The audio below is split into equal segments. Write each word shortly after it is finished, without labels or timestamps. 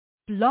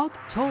Blog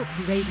Talk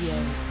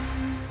Radio.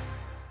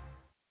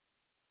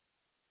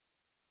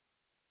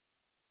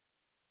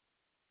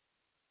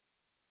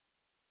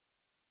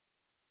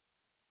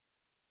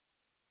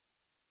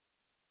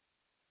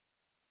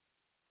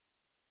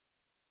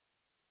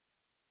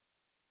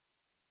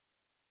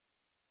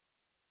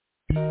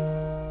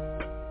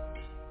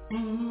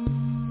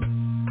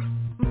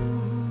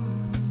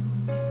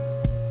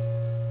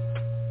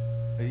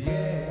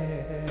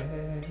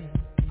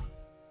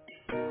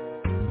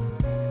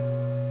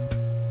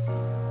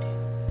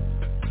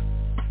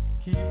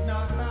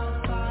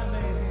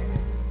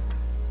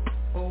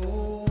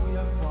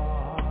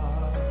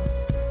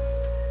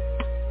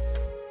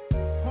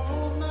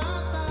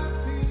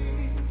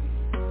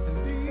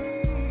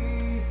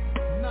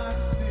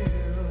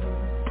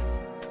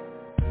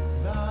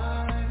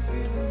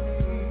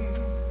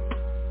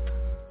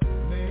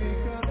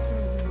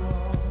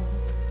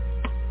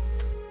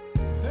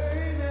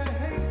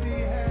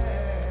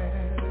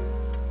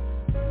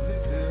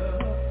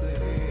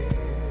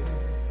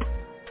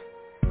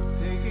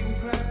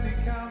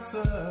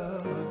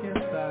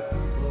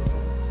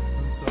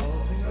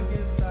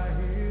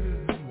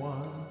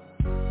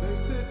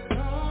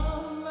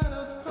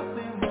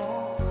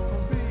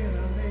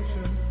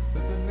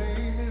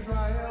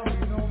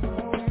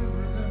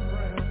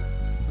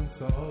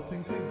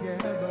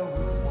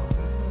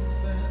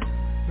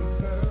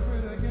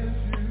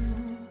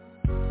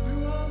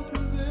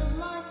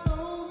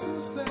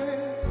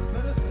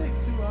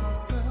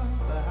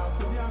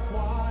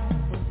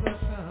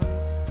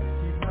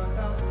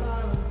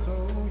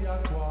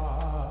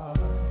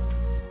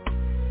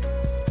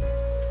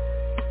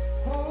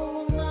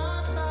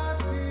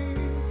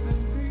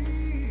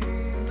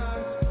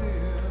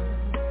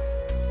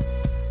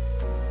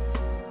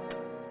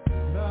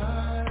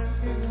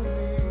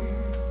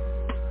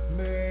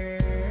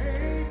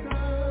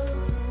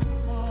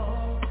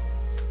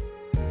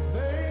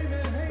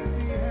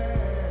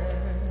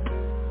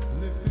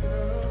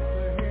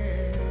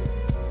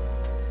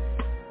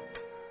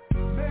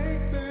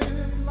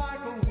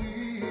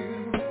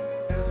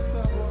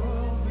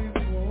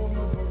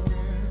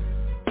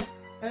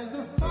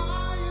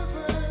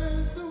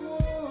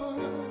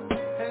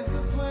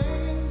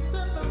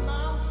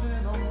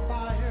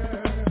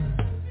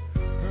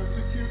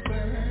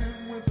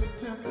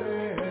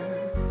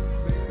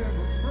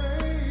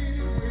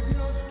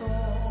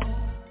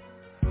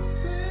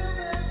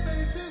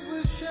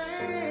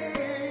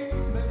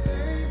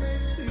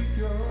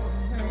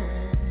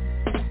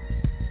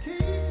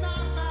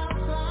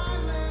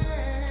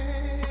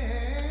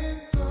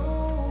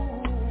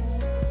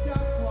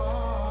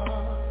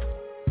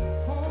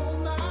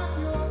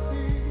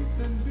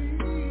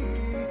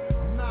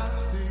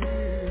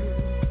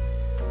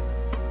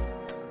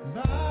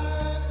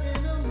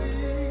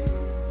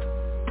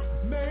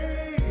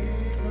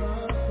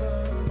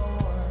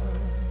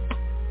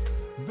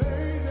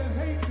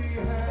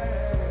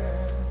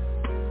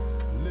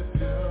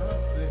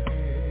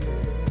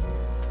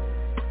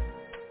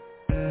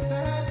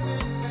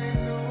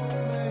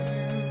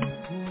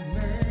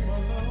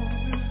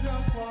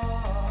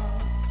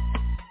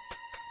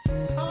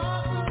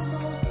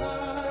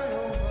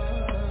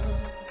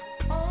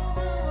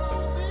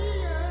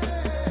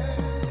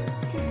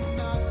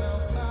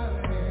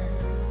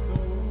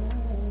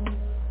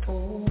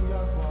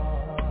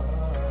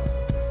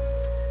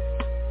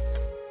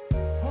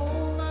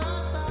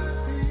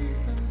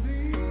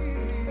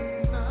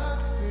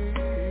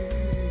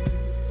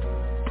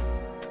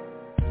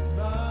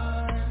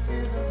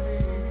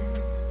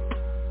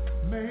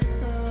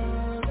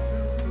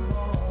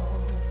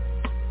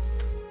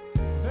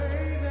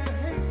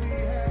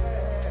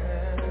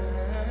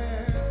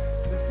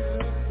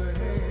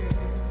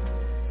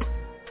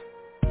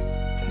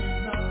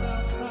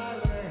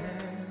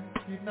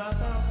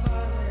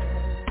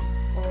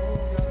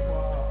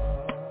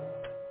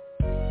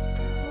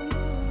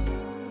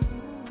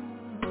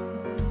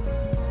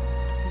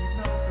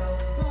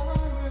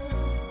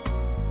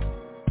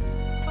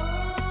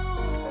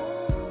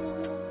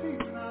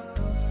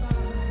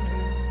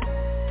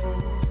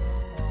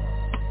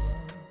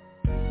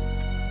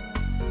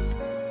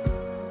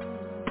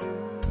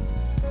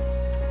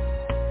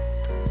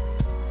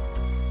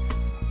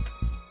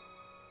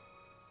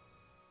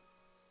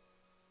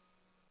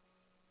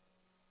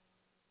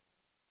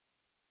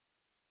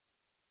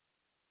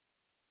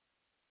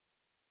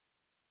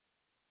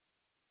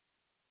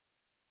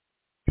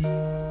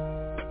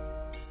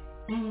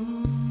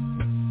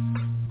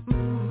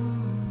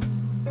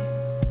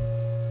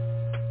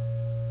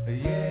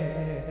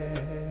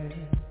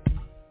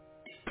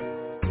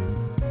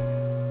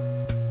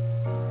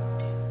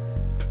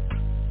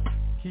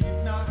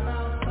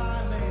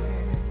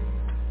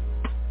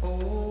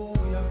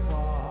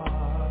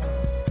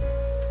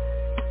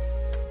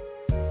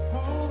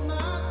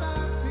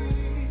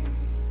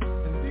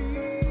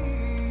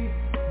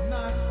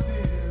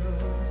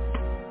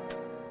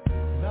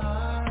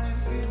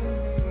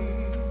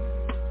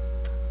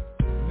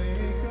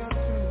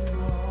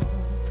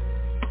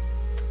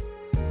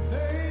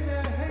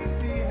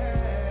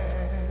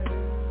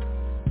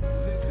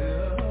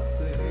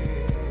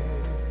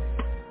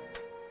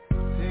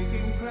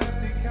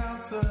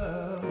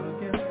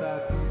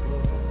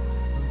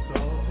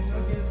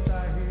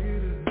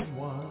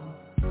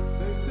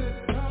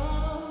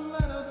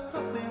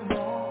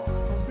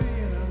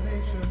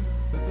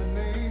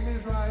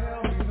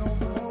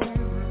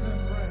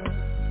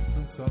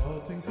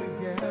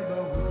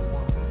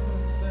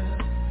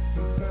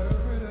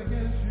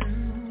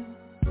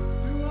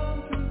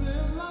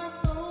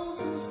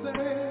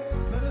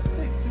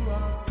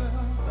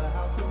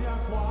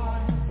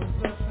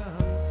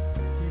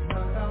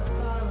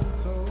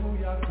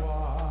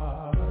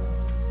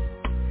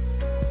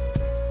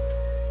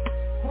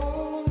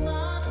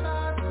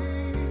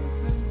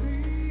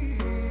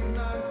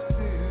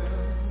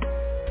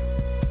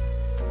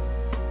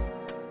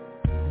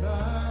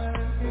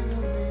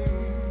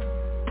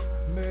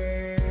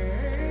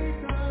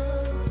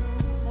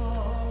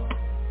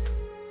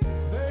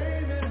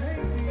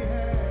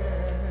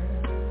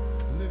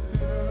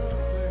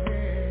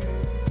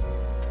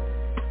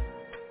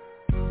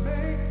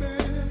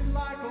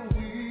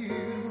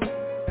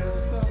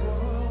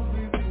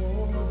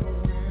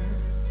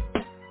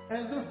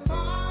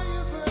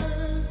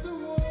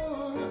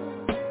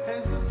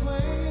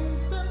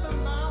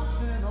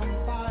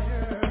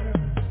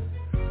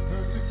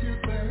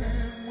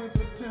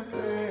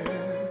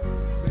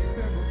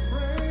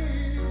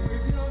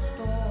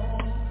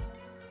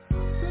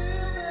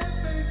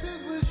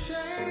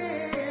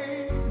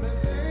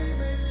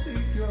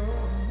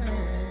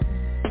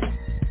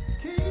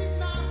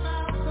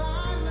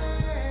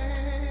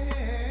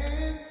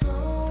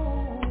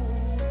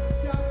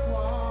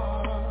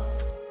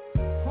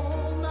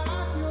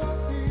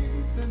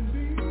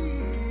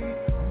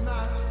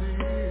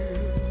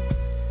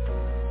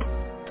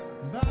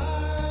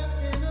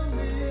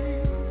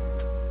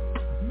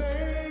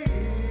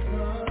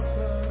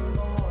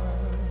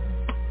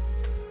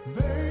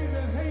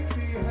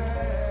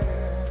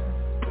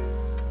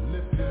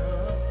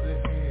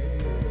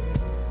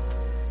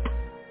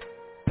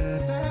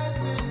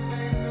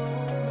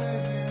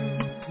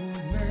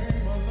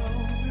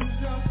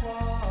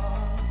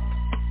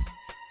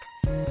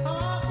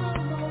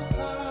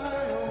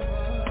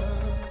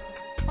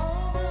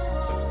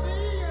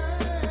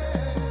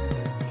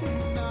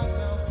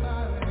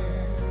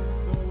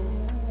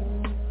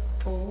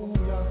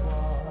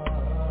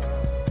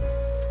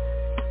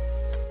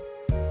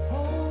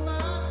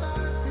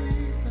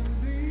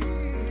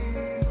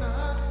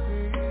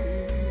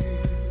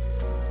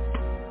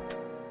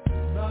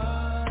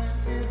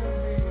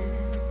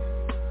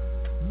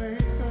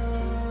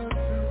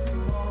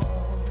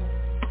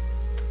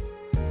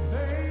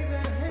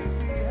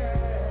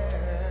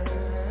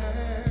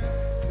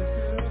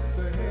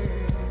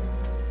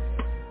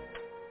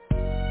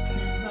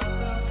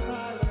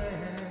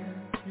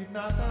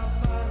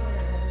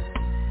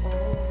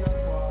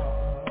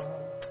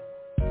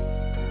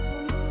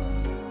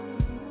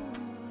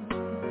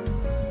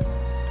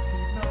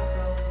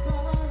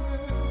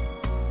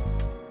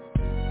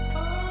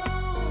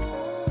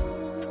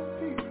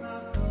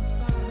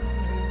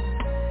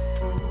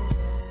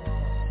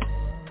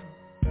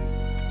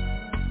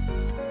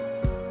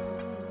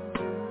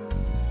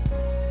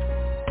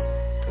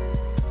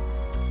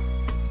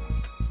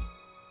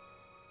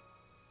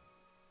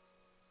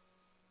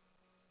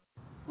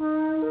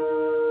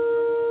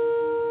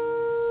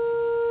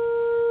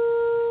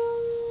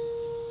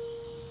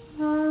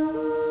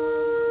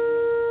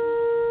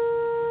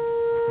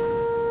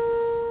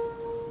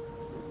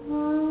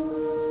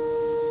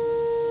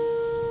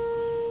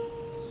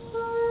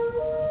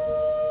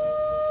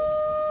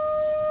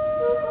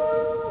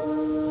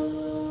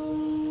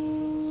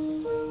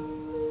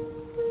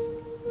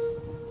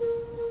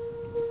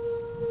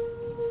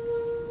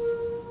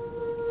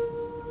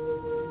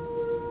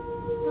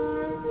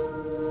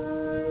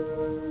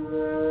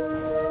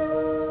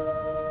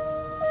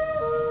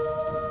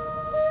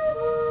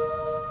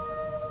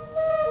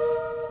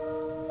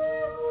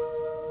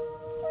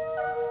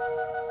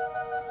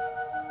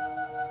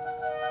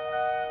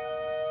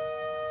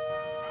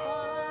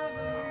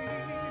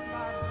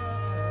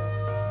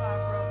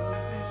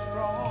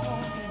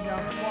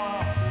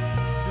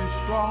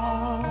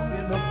 strong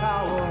in the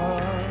power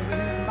of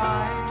his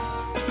might.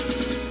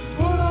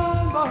 Put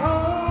on the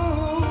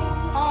whole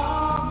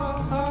armor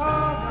of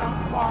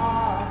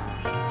God,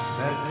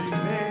 that ye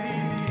may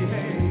be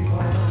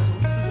able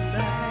to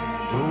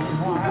stand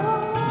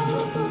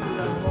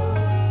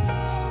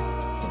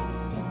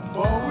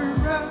for we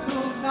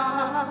wrestle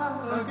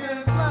not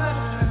against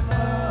flesh and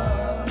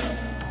blood,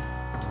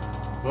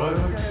 but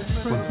against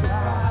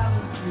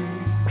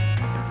principalities,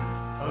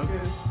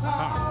 against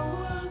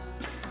powers.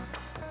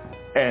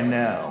 And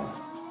now,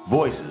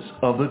 Voices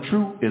of the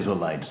True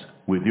Israelites,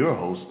 with your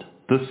host,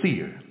 the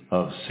seer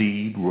of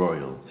Seed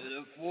Royal. To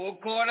the four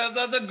corners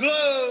of the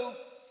globe,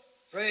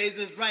 praise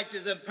his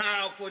righteous and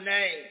powerful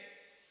name.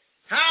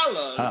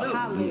 Hallelujah.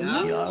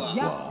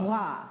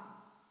 Hallelujah.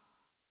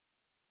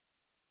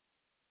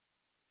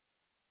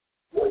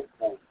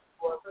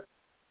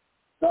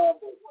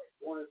 Numbers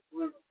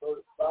 23,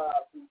 35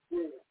 through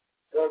 10.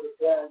 Brother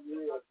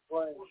Daniel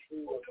explains to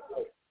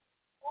us.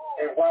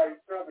 And while he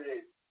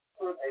terminated,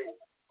 put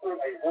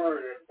a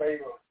word in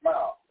Balaam's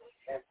mouth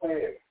and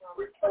said,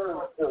 return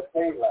until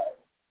daylight,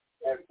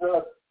 and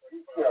thus he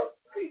shall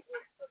speak.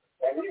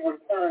 And he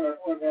returned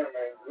unto him,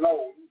 and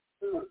lo, he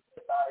stood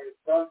by his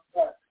burnt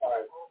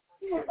sacrifice,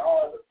 he and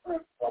all the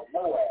princes of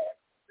Moab.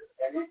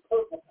 And he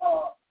took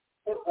up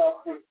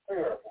his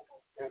parable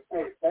and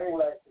said,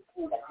 Balak the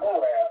king of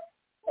Moab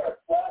has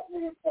brought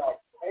me from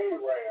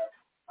Aram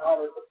out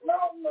of the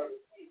mountain of the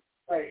east,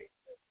 saying,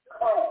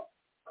 come,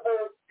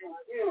 curse you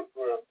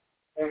Israel,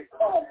 and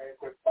come and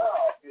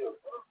defile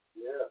Israel.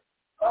 Yeah.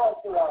 How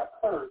shall I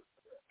curse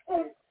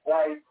whom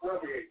thy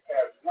brother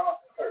has not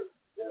cursed?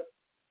 Yeah.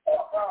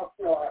 Or how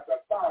shall I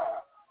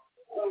defile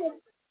whom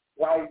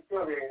thy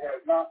brother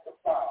has not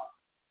defiled?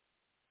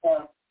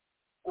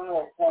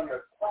 From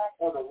the top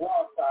of the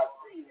rocks I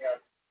see him,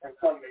 and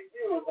from the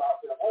hills I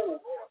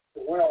behold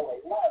the well of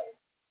life,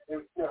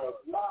 and shall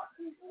not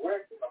be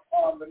reckoned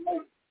upon the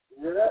nation.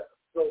 Yeah.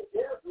 So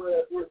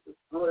Israel is to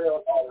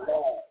dwell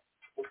alone,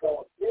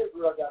 because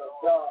Israel got a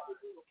job to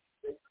do.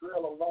 They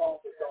dwell alone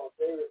because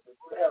they is the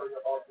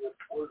carrier of this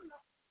word.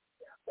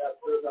 That's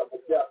good enough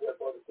for chapter,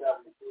 brother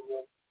chapter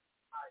 2.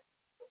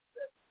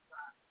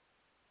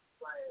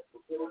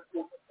 Verse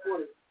 22.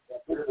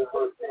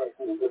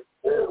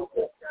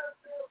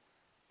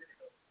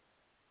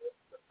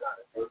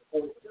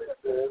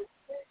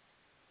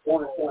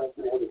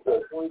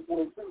 Says,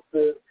 2022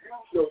 says, you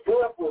shall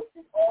therefore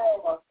keep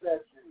all my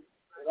statutes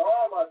and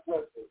all my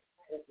judgments,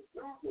 and to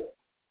do them,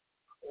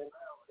 and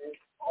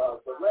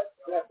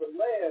that the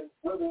land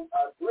whither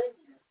I bring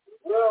you to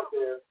dwell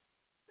there,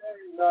 send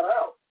you not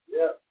out.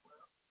 Yeah.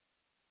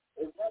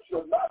 And you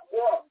shall not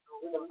walk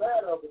in the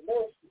manner of the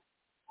nation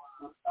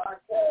which I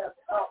cast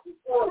out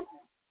before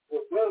you, for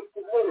they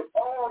committed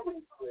all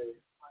these things,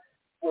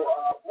 for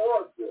I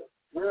abhorred them.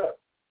 Yeah.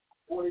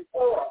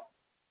 24.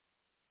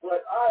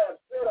 But I have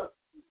said unto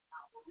you,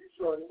 you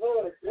shall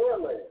inherit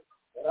their land,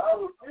 and I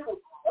will give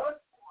it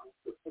unto you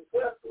to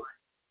possess it,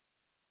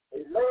 a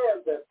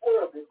land that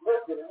floweth with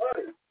milk and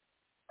honey.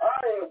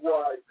 I am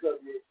wise of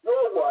you,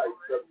 your wise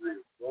of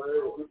you,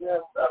 which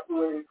has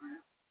separated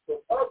you from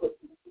other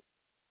people.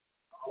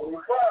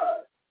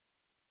 25.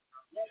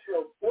 You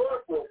shall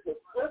therefore put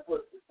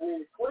difference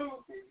between clean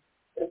meat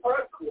and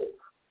unclean,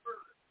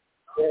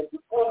 and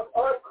between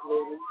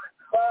unclean,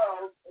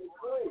 foul, and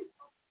clean.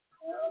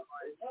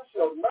 And you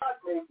shall not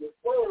make your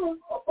food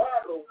a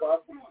bottle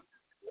by meat,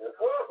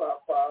 or by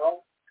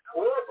fowl,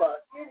 or by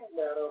any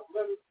manner of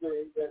living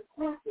thing that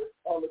creepeth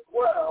on the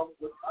ground,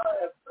 which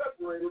I have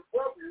separated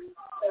from you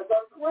as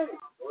unclean.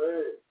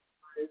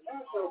 And you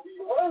shall be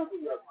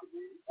holy unto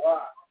me. Why?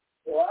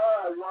 For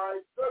I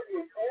rise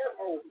studying and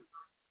holy,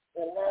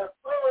 and have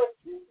purged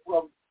you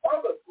from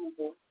other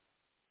people,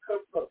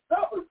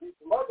 separate you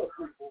from other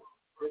people,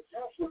 that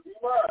you should be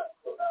mine.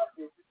 So now,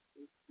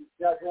 you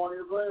got going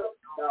Israel?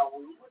 Now,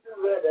 when you do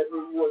that, that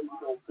means you are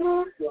going to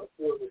do, you're going to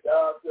feel the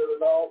God said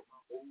it all,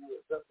 and you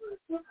are separate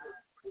people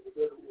with the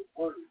better his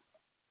word.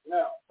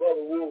 Now,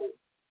 Brother Wood,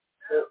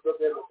 let's look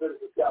at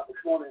Leviticus chapter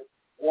 20, 1,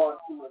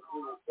 2, and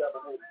 3, and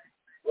 7, 8.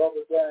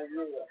 Brother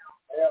Daniel,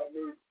 Al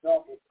needs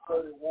Numbers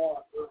 31,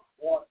 verse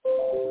 1,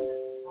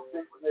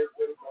 6, and 8,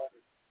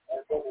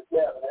 and Brother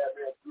Gavin, have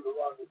him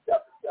Deuteronomy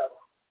chapter 7,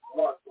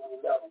 1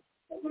 through 11.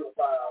 And we'll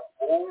find out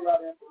a whole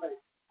lot of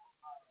information.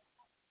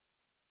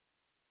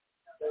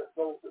 Let's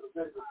go to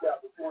Leviticus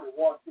chapter 21,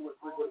 2 and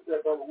 3, what it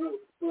says, Brother Wood,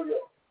 in the studio.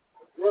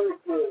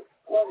 Leviticus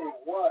 21.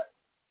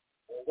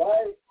 And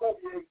why is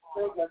 28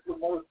 things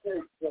unto most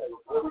takes place?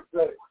 What it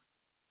says?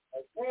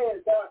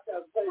 Again, thou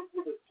shalt say to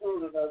the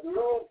children of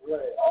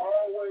Israel,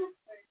 always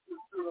speak to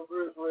the children of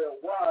Israel.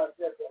 Why is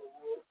that, Brother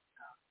Wood?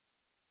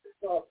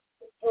 Because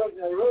the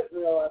children of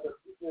Israel are the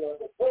people of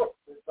the book,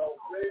 and so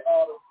they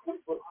are the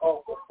people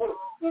of the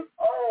book. It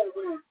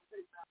always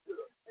speaks to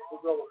the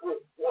people of the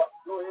book. What?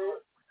 Go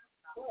ahead.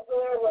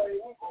 Whosoever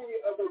iniquity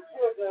of the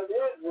children of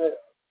Israel,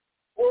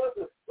 for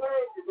the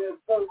stranger that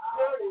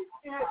sojourning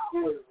in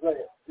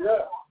Israel.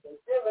 Yeah. And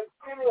giving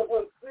any of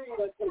his seed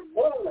unto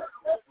Moab.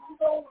 That's what you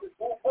know. Who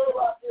pull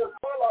out into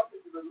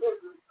the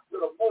religion to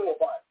the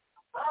Moabites.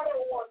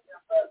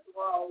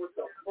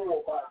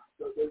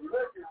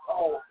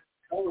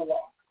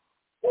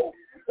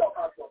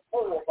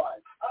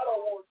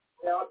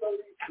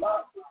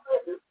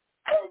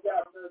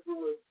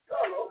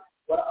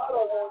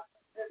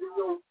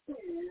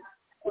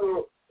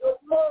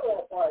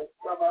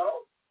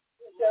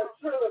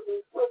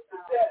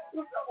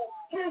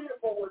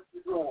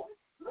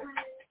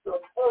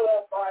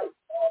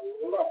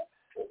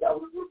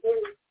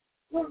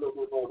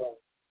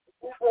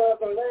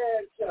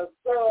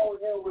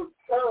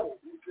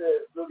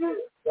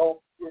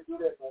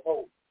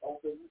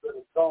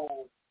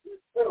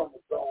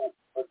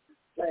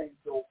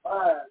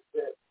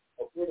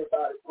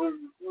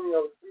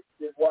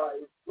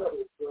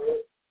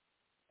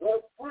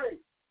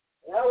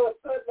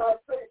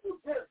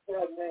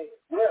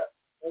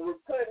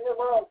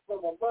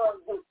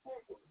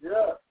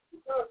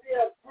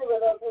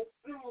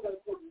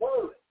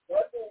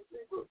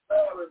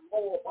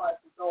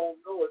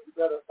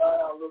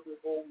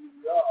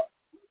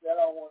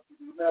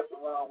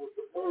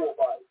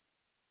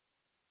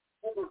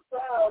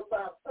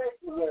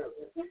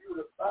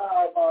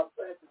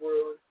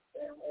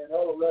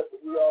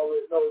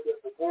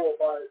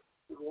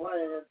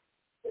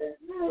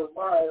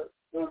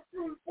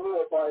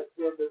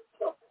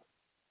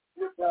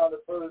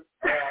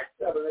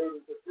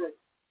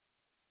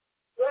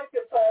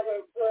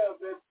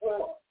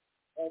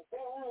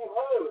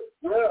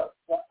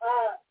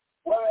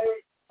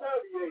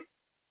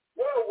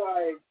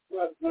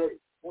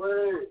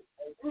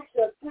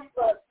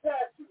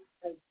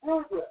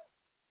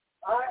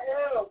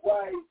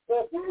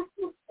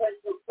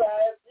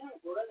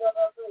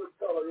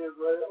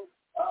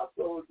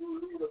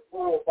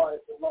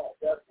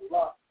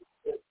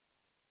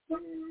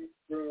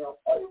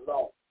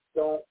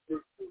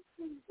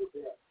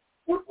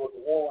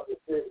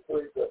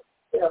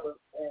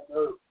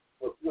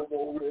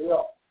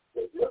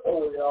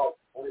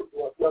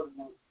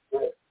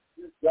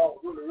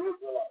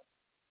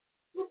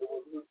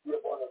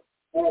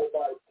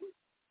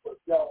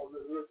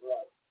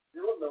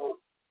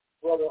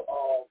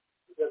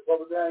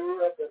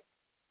 at the,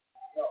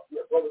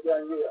 Brother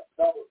Daniel,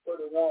 Numbers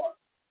 31,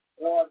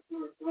 1,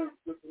 2, and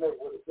 3, 6, and 8,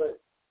 what it say?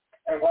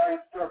 And why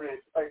is Survey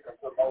speaking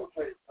to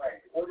Moses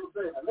saying? What do you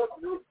say? And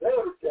listen, this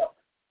very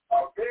chapter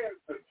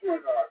against the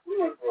children of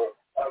Israel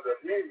of the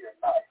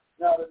Midianites.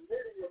 Now, the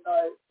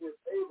Midianites is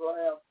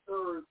Abraham's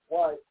third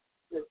wife.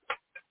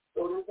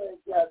 So this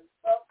ain't got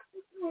nothing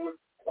to do with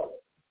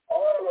color.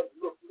 All of it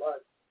looks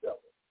like each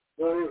other.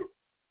 So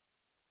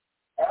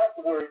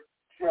afterwards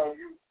shall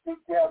you be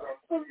gathered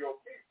unto your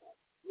people.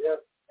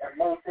 Yes. And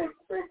Moses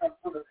spake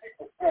unto the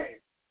people, saying,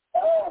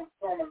 arm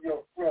some of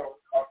yourselves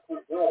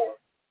unto war,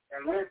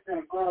 and let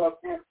them go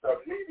against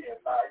the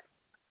Midianites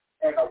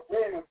and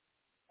against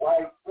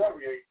white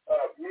warriors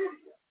of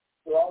Midian.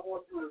 So I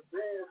want you to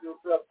avenge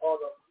yourself on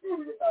the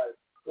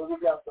Midianites. So we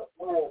got the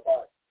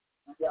Moabites,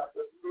 we got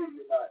the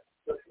Midianites,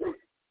 the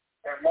Greeks.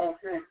 And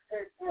Moses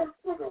sent them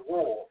to the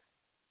war,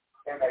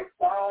 and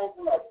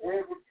 1,000 of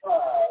every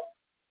tribe,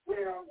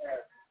 him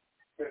and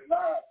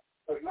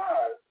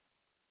Benaiah,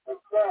 the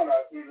son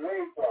of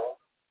Eleazar,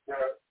 the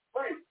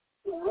priest,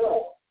 to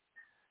war,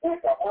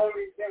 with the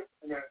holy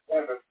instrument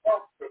and the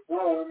trump to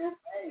blow in his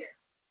hand.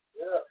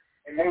 Yeah.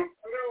 And they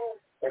slew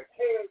the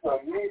kings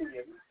of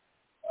Midian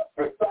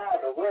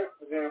beside the rest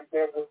of them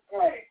that were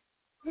slain,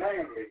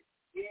 namely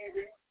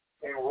Evi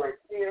and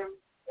Rekem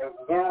and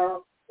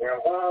Zur and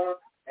Hur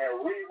and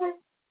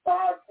Reuben,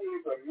 5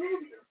 kings of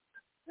Midian.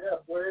 Yeah,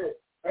 go ahead.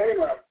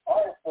 Balaam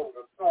also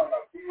the son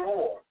of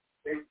Beor,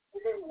 they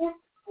slew with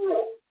the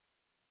sword.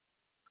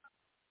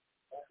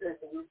 Okay,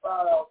 so we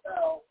find out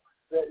now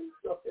that he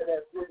took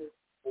that business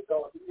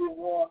because he didn't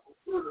want the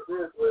children of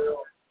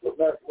Israel to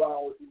mess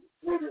around with these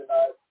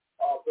Midianites,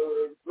 although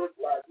they look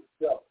like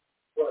each other.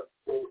 But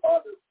the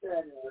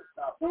understanding was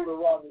now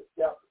Deuteronomy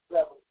chapter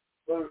 7,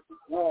 verse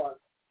 1,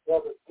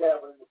 Brother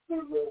Kevin in the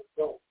studio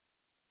goes.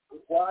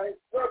 The wife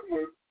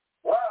subject,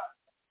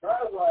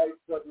 thy wife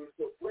subject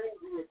to bring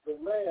thee into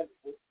land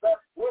with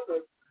such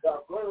withers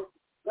thou goest to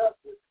possess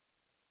it,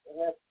 and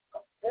hast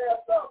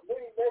cast out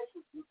many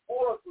nations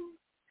before thee,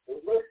 the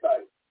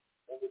Hittites,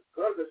 and the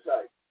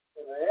Girgashites,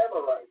 and the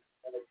Amorites,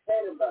 and the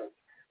Canaanites,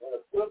 and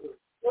the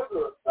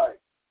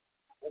Girgashites,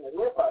 and the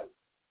Hivites,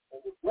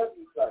 and the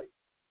Jebusites,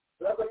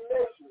 7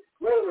 nations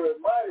greater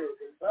and mightier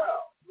than thou.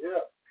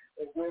 Yeah.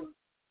 And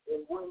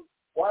when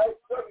wife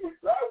subject,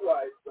 thy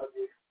wife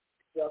subject,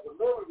 shall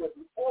deliver them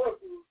before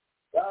thee,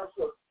 thou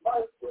shalt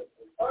smite them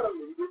and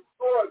utterly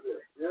destroy them.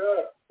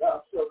 Yeah.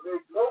 Thou shalt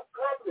make no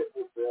covenant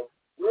with them,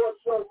 nor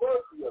show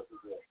mercy unto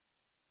them.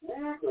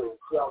 Neither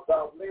shalt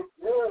thou make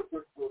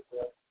marriages with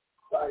them.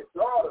 Thy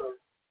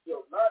daughter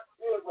shall not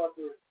give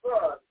unto his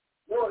son,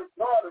 nor his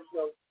daughter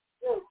shall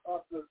give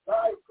unto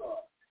thy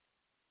son.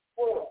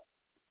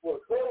 For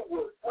they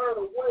will turn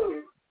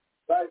away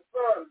thy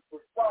sons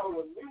from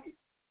following me,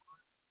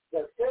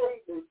 that they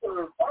may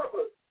serve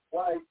other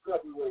wives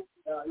subject.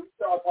 Now he's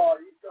talking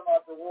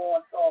about the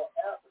one called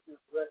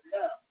Africans right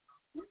now.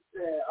 He's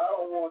saying, I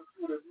don't want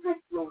you to mix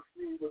your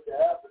seed with the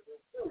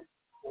Africans too.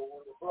 So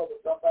when the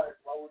brother come back,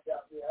 I want you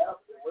to be an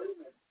African, wait a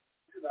minute,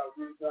 you're not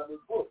reading on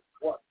this book.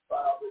 Once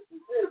found that you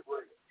did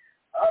bring it.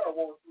 I don't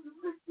want you to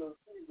mix your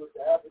seed with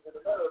the African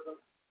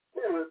Americans.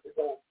 Here is to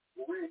go.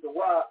 Read the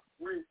why,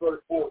 read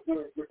verse 4,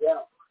 then get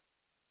down.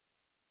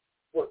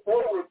 But they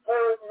will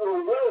turn you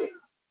away,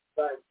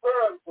 thy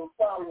sons from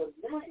following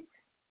me,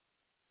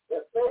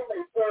 that they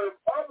may serve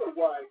other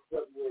wives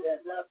of you. And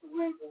that's the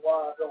reason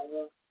why I don't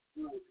want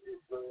you with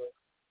Israel.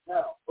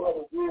 Now,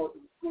 Brother Will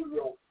in the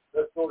studio,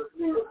 let's go to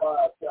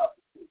Nehemiah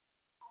chapter 2.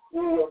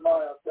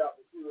 Nehemiah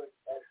chapter 2,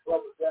 and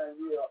Brother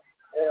Daniel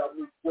have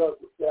me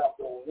Judges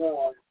chapter 1,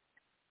 1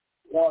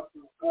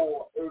 through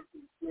 4, 8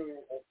 through 10,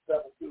 and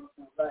 17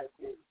 through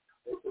 19.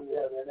 And so we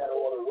have it in that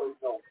order, waiting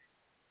on it.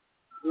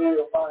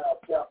 Nehemiah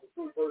chapter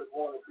 2, verse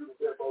 1 and 2 to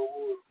Deborah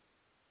Wood.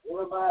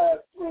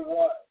 Nehemiah 2, 1.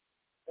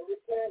 And it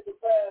came to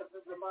pass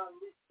in the Mount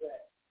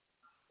Mitzvah,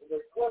 in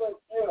the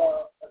 20th year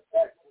of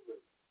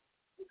Texas,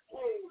 the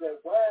king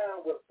that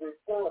wine was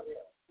before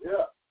him.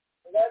 Yeah.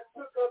 And I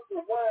took up the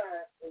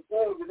wine and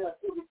gave it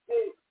unto the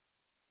king.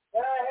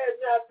 Now I had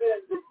not been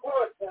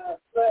before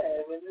time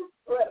sad in his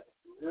presence.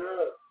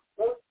 Yeah.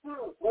 Verse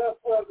 2,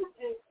 wherefore the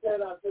king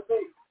said unto me,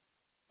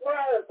 why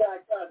is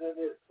thy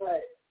countenance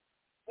sad?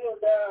 Till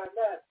thou art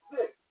not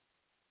sick.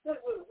 This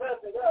was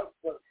nothing else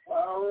but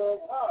power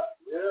of heart.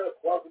 Yeah,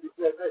 prophet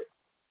said that.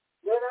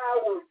 Then I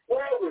was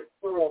very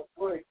sore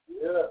afraid.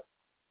 Yeah.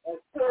 And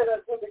said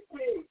unto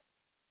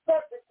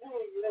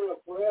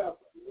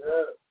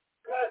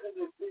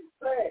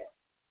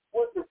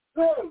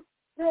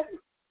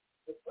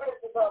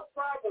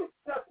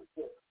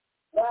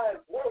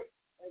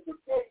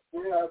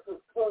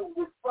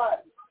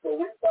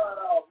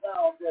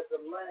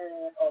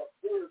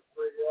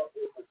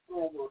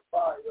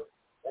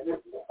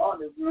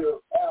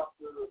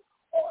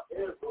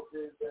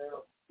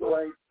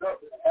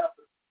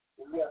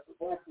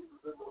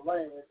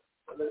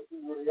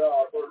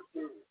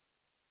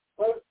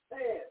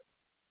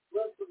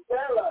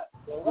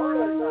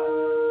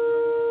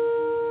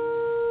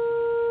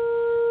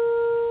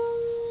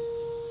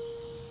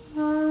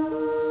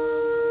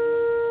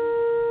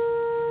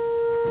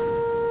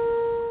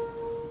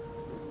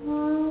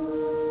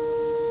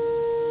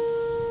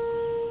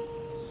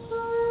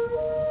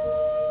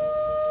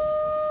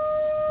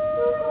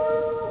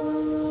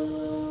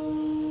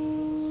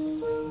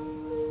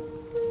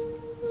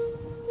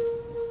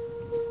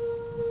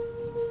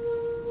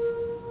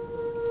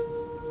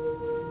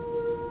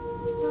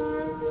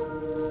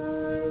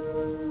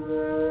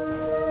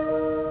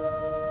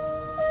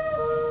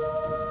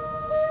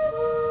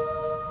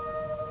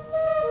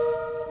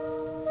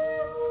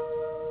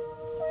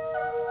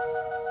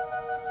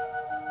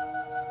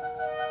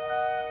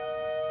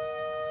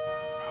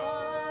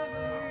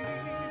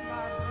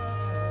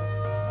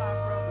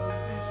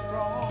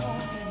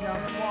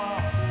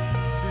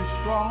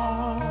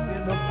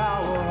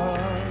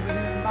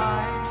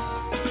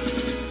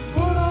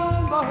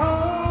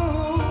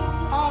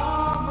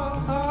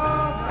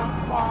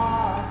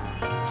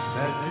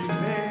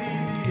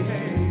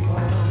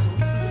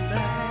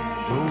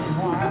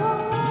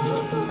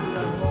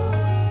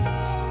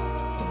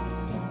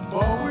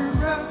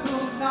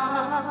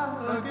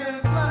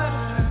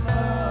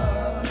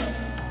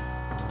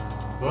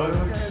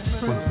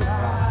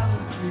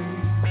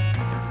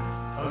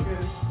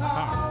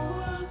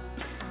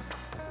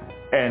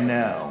And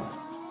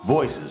now,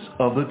 Voices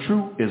of the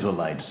True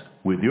Israelites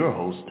with your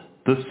host,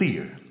 the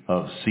Seer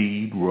of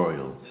Seed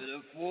Royal. To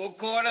the four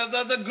corners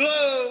of the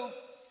globe,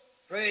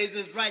 praise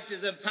his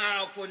righteous and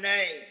powerful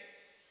name.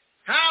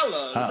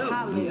 Hallelujah.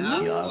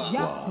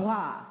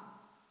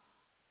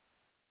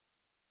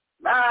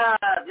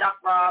 Live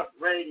Yahweh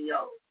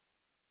Radio.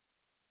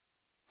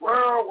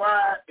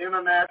 Worldwide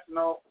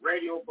international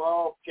radio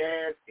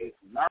broadcast is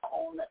now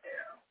on the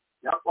air.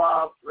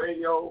 Yahweh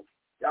Radio,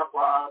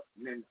 Yahweh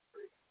Ministry.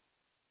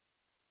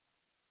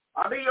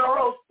 I'll be your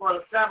host for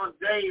the 7th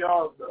day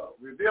of the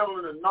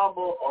revealing the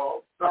number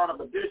of Son of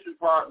Perdition,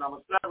 part number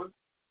 7.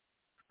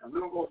 And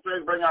we're going to go straight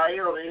and bring our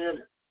elder in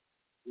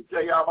and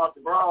tell y'all about the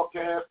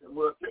broadcast, and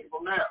we'll take it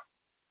from there.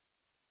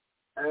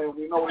 And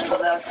we know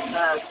international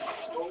guys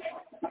over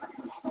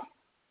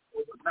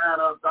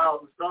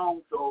 900,000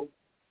 strong, so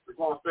we're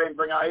going to straight and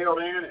bring our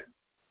elder in and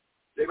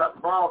say about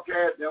the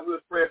broadcast, and then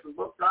we'll spread some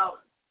books out,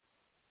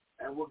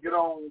 and we'll get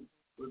on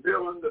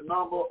revealing the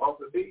number of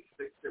the beast,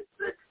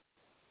 666,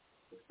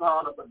 the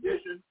Son of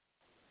Perdition,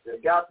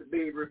 that got to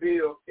be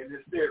revealed in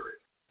this series.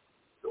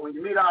 So when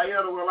you meet our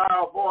elder with a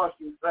loud voice,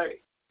 you say,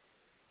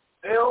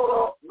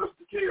 Elder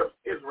Mr. King of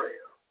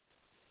Israel.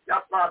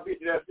 Yahweh beat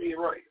you that seed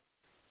royal.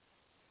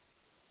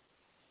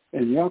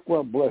 And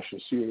Yahweh bless you,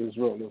 Seed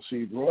Israel, the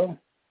seed royal.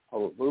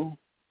 Hallelujah.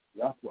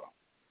 Yahweh.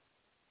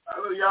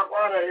 Hallelujah,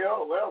 Yahweh there,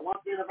 elder. Well, one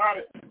thing about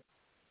it,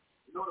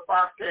 you know the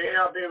box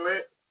KL been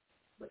lit,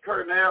 the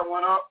curtain air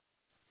went up,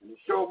 and the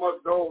show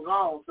must goes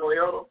on. So,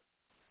 elder,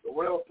 the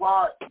whatever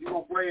part you're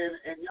going to play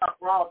in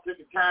Yahweh, take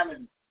the time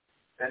and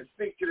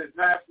speak to this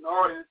national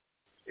audience,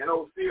 and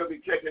OC will be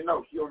taking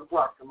notes. You on the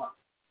clock, come on.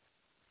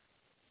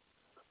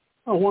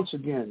 Oh, once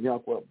again,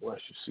 Yahweh bless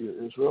you,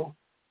 Seed Israel,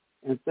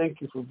 and thank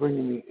you for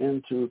bringing me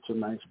into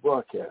tonight's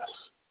broadcast.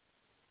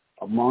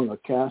 Among a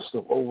cast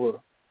of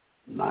over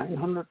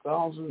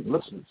 900,000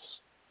 listeners,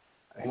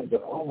 I had to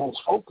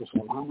almost focus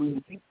on how many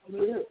people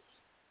there is.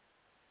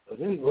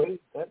 But anyway,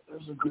 that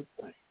is a good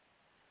thing,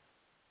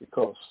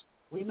 because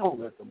we know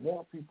that the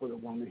more people that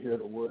want to hear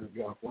the word of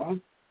Yahweh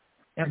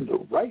in the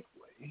right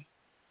way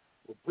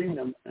will bring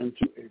them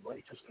into a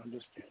righteous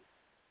understanding.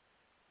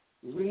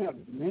 We have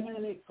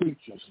many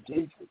preachers,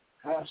 deacons,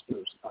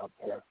 pastors out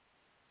there,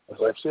 as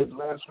I said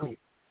last week,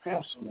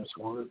 passing this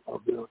word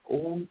of their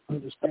own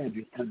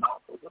understanding and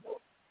not of the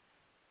Lord.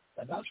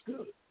 And that's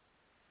good.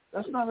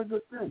 That's not a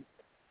good thing,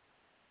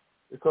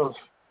 because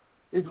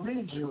it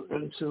leads you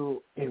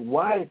into a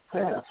wide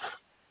path,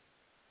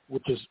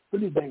 which is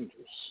pretty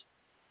dangerous.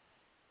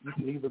 You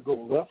can either go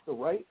left or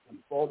right and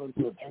fall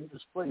into a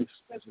dangerous place,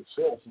 as it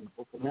says in the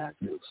book of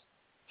Matthew,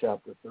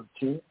 chapter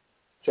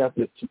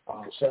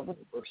 7,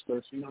 verse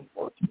 13 and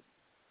 14.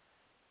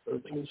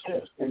 13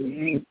 says, and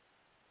ye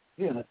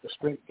in at the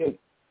straight gate.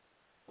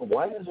 For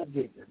wide is the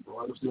gate, and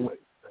broad is the way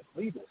that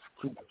leadeth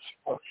to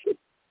destruction,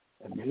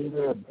 and many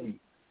there be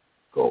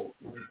go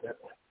in that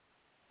way.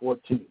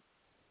 14.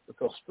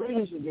 Because straight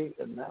is the gate,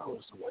 and narrow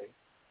is the way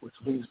which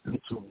leads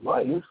into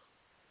life,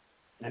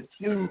 and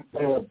few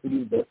there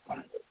be that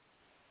find it.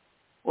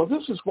 Well,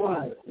 this is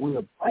why we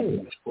are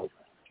bringing this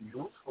program to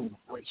you from the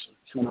voice of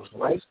True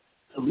Israelites,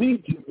 to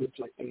lead you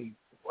into a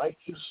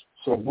righteous,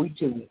 so we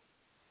can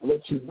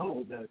let you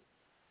know that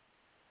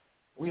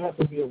we have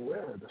to be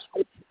aware of the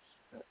scriptures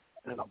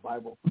and the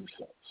Bible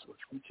precepts,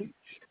 which we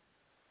teach.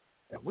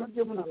 And we're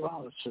given the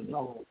knowledge to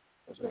know,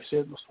 as I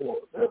said before,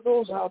 there are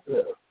those out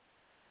there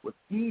with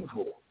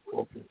evil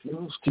or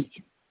confused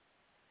teaching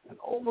and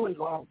overly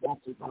long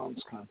wanted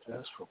rounds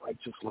contests for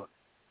righteous learning,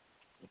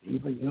 and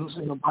even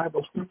using the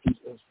Bible scriptures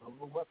as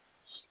verbal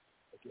weapons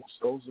against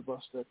those of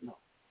us that know.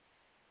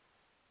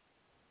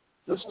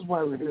 This is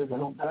why we're here to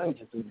help guide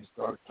you through these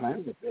dark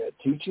times of bad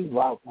teaching,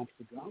 loud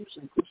country drums,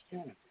 and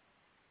Christianity.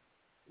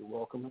 We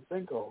welcome and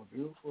thank all of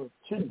you for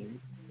attending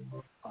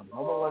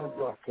another live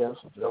broadcast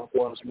of the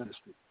Yahweh's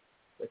Ministry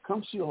that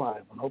comes to you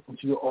live and open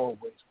to you always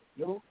with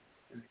new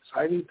and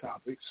exciting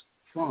topics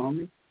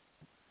from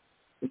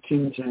the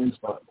King James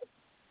Bible.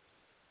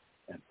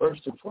 And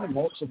first and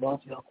foremost,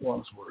 about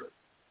Yahweh's Word,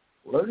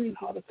 learning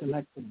how to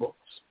connect the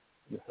books,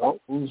 the health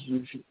foods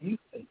you should eat,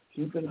 and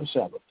keeping the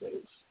Sabbath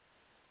days.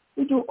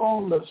 We do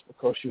all this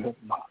because you have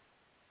not.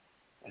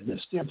 And this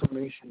is the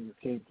information you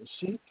came to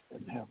seek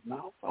and have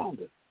now found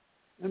it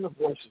in the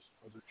voices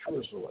of the True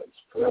Israelites,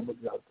 forever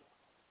God.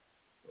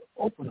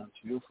 We're open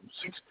unto you from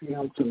 6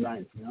 p.m. to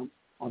 9 p.m.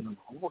 on the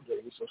normal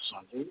days of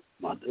Sunday,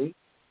 Monday,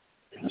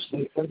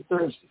 Wednesday, and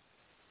Thursday,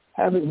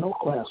 having no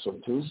class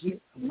on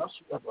Tuesday unless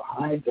we have a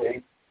high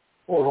day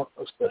or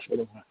a special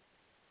event.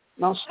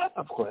 Now,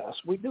 Sabbath class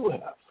we do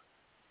have.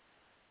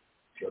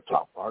 Your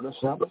top part of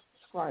Sabbath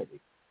is Friday.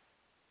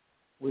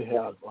 We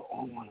have an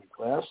online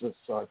class that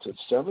starts at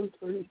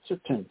 7:30 to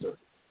 10:30.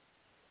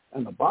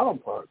 And the bottom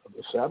part of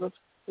the Sabbath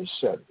is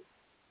Saturday.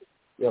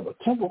 We have a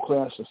temple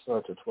class that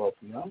starts at 12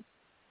 p.m.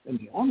 And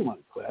the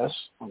online class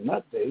on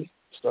that day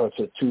starts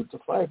at 2 to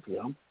 5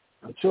 p.m.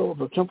 until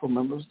the temple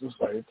members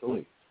decide to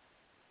leave.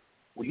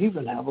 We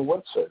even have a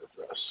website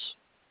address.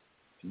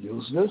 To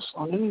use this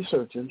on any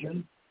search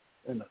engine,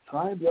 in the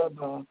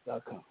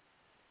tribeyada.com.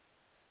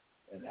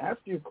 And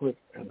after you click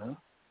enter,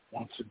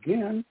 once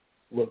again,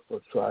 look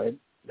for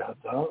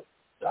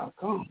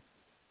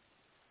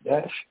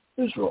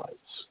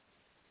tribe.com-Israelites.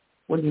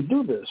 When you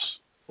do this,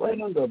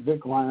 right under a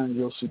big line,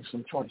 you'll see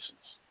some choices.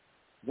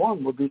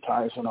 One would be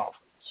tithes and offerings.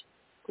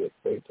 Click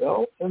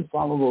PayPal and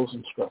follow those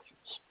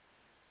instructions.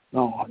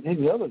 Now, on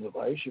any other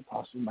device, you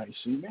possibly might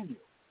see menu.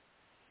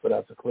 But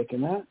after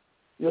clicking that,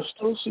 you'll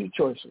still see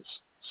choices.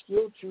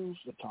 Still choose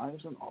the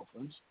tithes and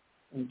offerings.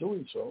 In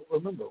doing so,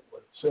 remember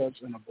what it says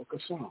in the book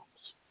of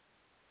Psalms,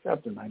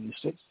 chapter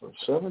 96, verse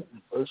 7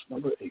 and verse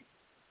number 8.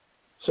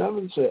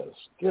 7 says,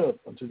 give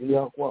unto the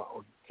Yahweh,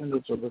 or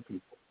kindreds of the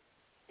people.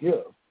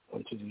 Give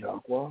unto the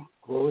Yahweh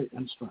glory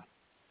and strength.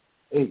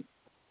 8,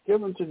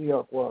 give unto the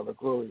Yahweh the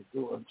glory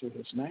due unto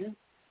his name.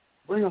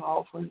 Bring an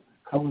offering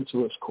and come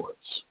into his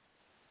courts.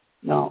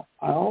 Now,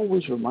 I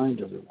always remind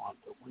everyone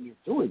that when you're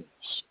doing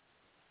this,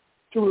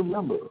 to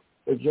remember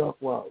that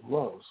Yahweh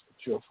loves a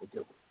cheerful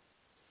giver.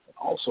 And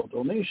also,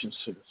 donations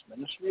to this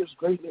ministry is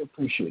greatly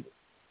appreciated.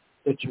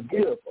 That you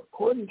give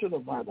according to the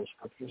Bible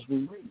scriptures we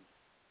read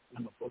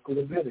in the book of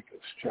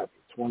Leviticus, chapter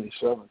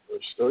 27,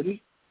 verse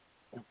 30,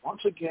 and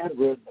once again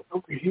read in the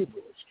book of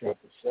Hebrews,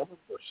 chapter 7,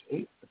 verse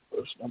 8, and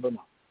verse number 9.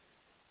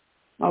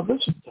 Now,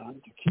 this is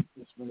done to keep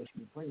this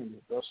ministry bringing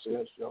you thus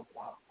says Yahweh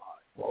alive.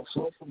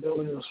 Also from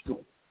building a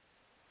school,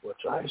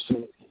 which I say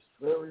is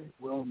very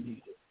well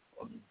needed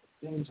on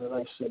the things that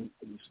I say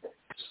these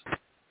days.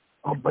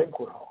 A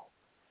banquet hall,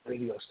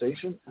 radio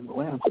station, and the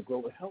land to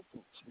grow the health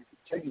foods we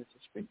continue to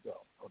speak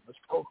of on this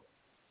program.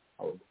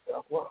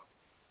 Yahweh.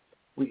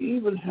 We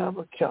even have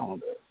a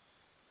calendar.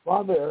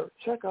 While there,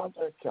 check out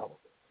that calendar.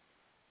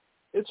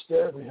 It's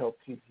there to help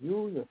keep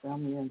you, your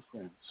family, and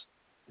friends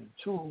in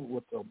tune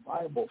with the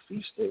Bible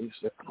feast days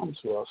that come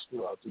to us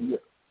throughout the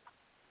year.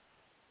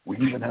 We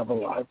even have a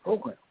live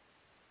program,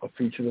 a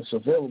feature that's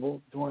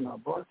available during our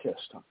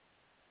broadcast time.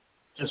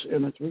 Just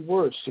enter 3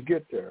 words to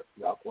get there,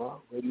 Yahweh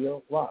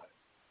Radio Live,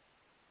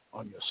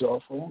 on your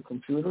cell phone,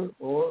 computer,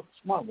 or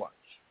smartwatch.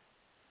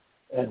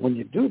 And when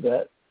you do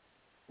that,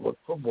 look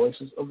for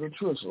Voices of the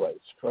True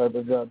Israelites, Tribe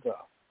of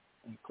Yahweh,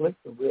 and click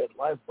the red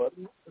live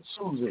button as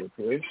soon as it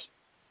appears.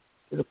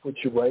 It'll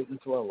put you right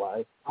into our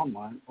live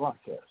online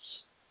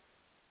broadcasts.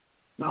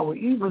 Now, we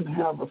even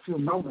have a few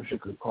numbers you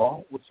could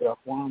call with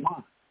Yahweh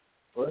Online.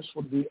 First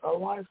would be our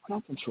live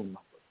conference room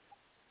number.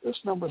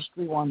 This number is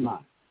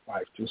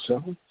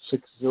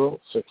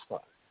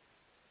 319-527-6065.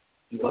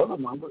 The other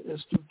number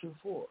is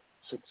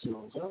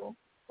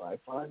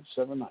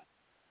 224-600-5579.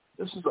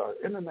 This is our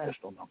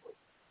international number,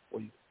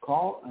 where you can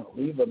call and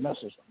leave a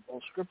message on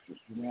those scriptures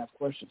you may have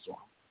questions on,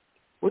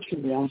 which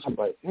can be answered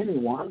by any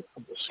one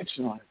of the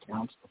 69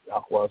 accounts of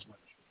Yahweh's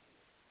ministry.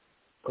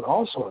 But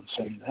also in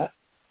saying that,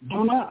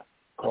 do not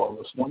call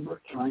this number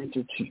trying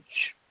to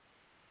teach.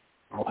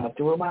 I'll have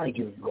to remind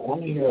you, you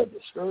only hear a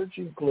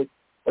discouraging click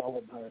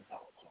followed by a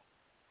dollar tone.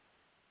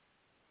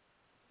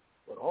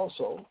 But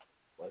also,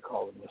 by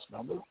calling this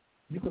number,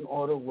 you can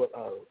order what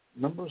our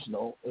members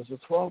know as the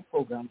 12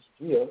 programs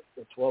via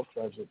the 12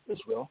 tribes of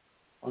Israel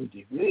on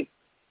DVD.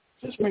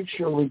 Just make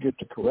sure we get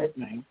the correct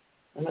name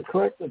and the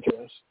correct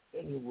address,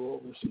 and you will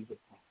receive it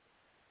promptly.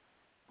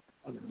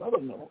 On another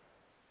note,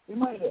 we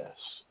might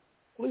ask,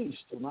 please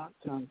do not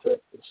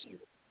contact the seer,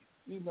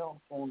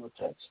 email, phone, or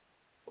text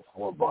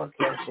before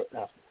broadcast or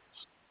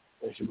afterwards.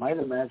 As you might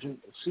imagine,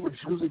 the seer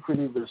is usually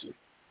pretty busy.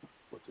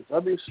 With the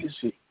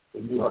WCC,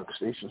 the New York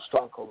Station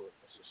stockholder,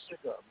 is a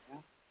cigar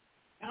man,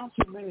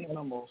 counting many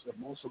memos that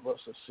most of us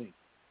have seen.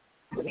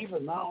 But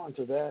even now, in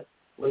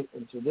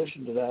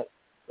addition to that,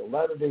 the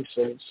Latter-day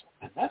Saints,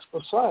 and that's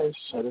besides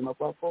setting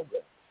up our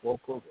program, 4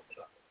 programs.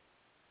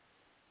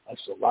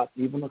 That's a lot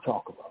even to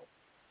talk about.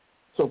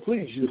 So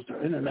please use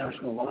the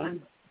international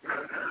line,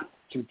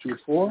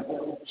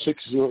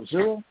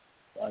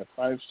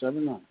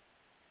 224-600-5579.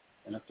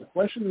 And if the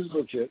question is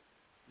legit,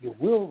 you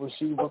will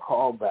receive a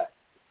call back,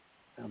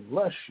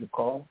 unless you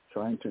call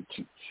trying to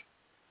teach.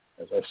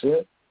 As I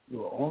said, you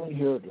will only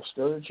hear a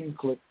discouraging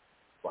click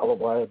followed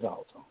by a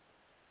dial tone.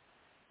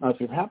 Now, if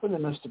you happen to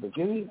miss the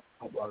beginning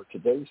of our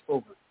today's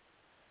program,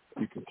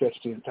 you can catch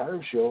the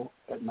entire show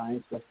at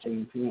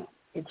 9:15 p.m.,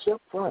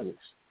 except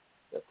Fridays.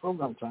 That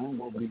program time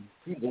will be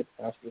repeated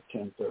after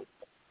 10:30.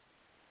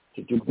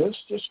 To do this,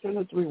 just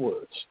enter 3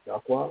 words,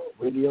 Yahweh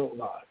Radio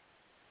Live.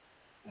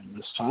 And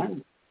this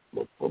time,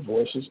 look for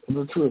Voices of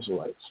the True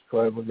Israelites,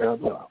 Tribe of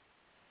Yahweh.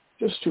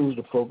 Just choose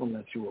the program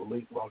that you will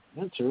log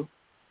into,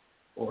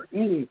 or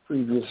any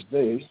previous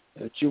day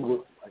that you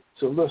would like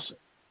to listen.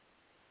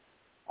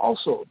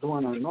 Also,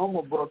 during our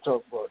normal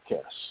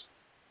broadcasts,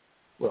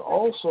 we're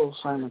also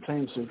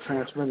simultaneously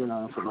transmitting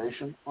our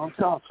information on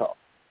Teletalk.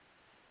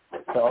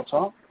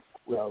 Teletalk,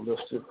 we are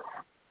listed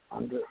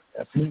under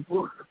ethnic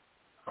group,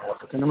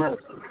 African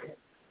American.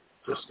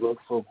 Just look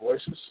for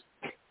Voices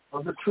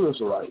of the True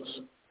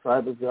Israelites,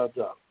 Tribe of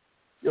Yahweh.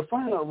 You'll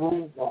find a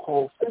room will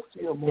hold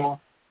 50 or more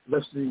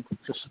listening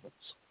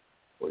participants.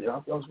 Well,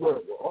 Yahweh's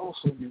Word will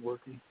also be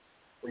working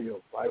for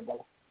your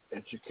Bible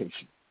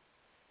education.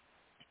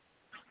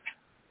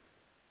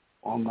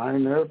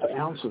 Online there to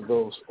answer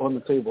those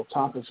on-the-table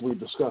topics we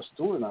discussed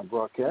during our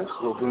broadcast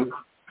will be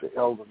the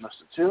Elder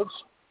Mr. Tibbs,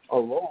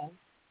 along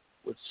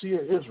with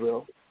Seer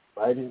Israel,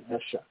 riding as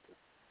shotgun.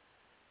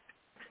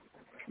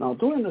 Now,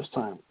 during this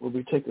time, we'll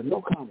be taking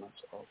no comments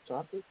off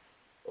topic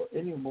or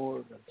any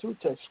more than 2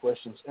 text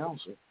questions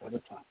answered at a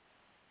time.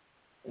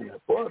 And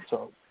if Broad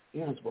Talk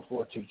ends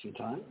before teaching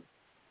time,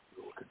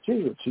 we will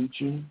continue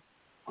teaching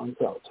on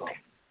Cloud Talk.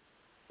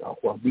 God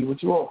will be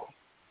with you all.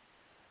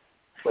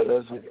 But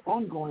as an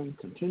ongoing,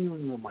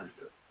 continuing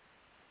reminder,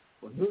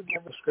 when you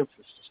give the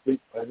scriptures to speak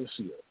by the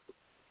seer,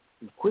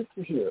 be quick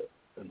to hear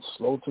and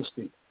slow to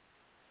speak,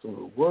 so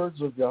the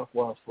words of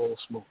Yahweh flow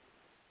smooth.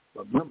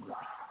 Remember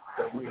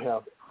that we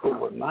have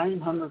over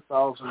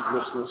 900,000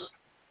 listeners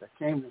that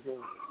came to hear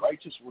the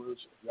righteous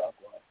words of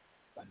Yahweh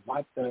and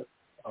not that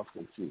of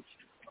confusion.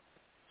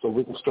 So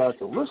we can start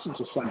to listen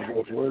to some of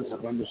those words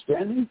of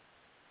understanding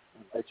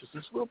and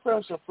righteousness. We'll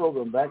pass our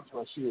program back to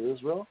our seer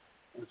Israel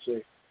and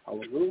say,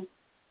 hallelujah,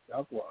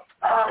 Yahweh.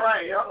 All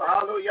right,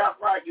 hallelujah,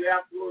 Yahweh, you're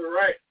absolutely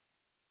right.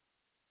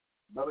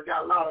 But we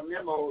got a lot of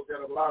memos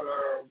that a lot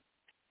of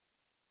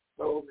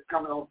those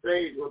coming on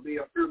stage will be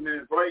a few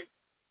minutes late.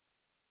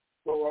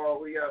 So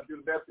we got to do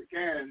the best we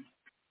can.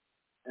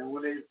 And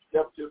when they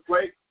step to the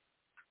plate,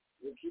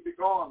 we'll keep it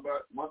going.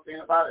 But one thing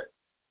about it,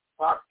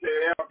 Fox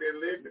air been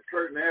lit, the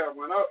curtain air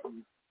went up.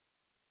 And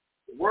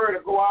the word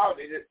will go out.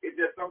 It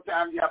just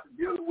sometimes you have to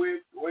deal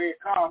with the way it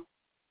comes.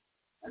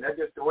 And that's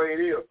just the way it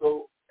is.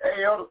 So,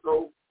 hey, Elder,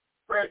 so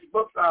spread your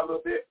books out a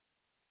little bit.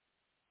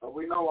 So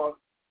we know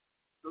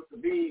Sister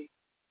B,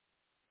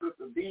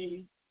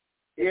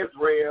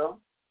 Israel,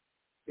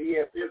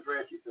 B.S.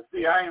 Israel. She said,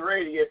 see, I ain't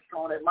ready yet to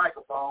go on that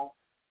microphone.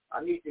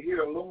 I need to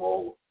hear a little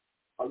more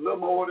of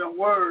them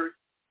words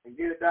and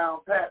get it down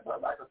pat.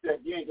 But like I said,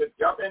 again, just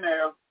jump in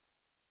there.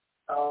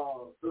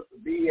 Sister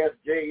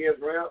B.S.J.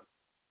 Israel,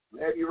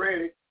 whenever you're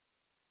ready,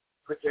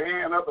 put your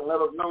hand up and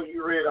let us know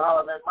you're ready to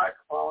holler on that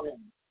microphone, and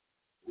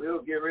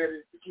we'll get ready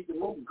to keep it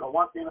moving. Because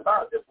one thing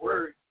about this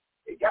word,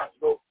 it got to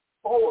go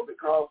forward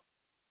because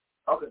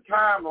of the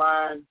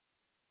timeline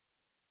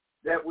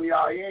that we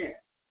are in.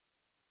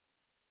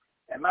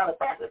 And matter of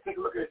fact, let's take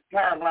a look at this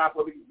timeline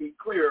so we can be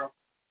clear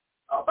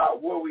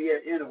about where we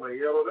at anyway.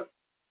 You know,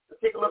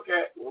 let's take a look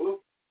at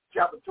Luke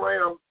chapter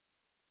 12,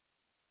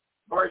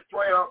 verse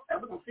 12,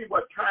 and we're going to see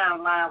what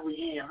timeline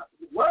we in.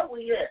 Where are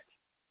we at?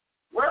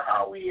 Where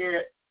are we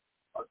at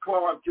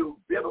according to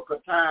biblical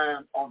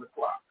time on the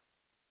clock?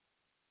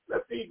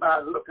 Let's see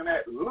by looking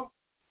at Luke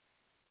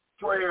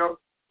 12,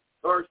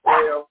 verse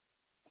 12.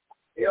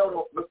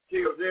 Elder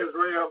Mr.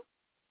 Israel,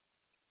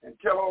 and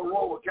tell old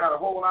Roe we kind of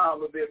hold on a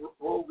little bit.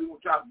 Roe, we will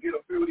try to get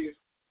a few of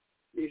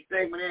these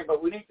statements in,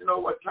 but we need to know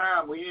what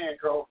time we in,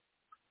 because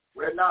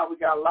right now we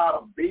got a lot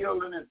of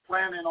building and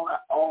planning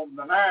on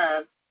the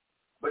 9,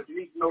 but you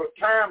need to know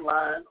the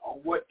timeline on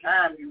what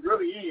time you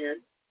really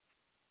in,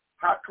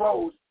 how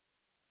close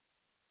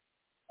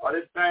are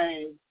this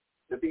thing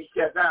to be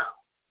shut down.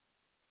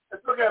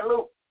 Let's look at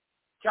Luke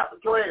chapter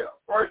 12,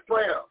 verse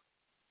 12.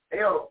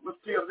 Elder, let's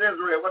see if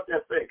Israel, what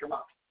that say? Come on.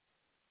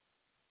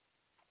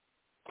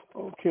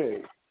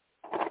 Okay.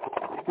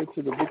 Get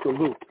to the book of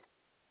Luke,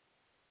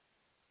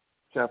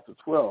 chapter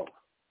 12,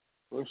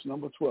 verse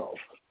number 12.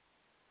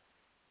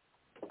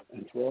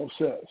 And 12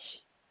 says,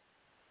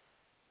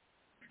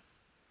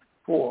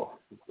 for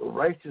the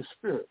righteous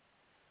spirit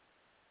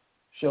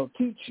shall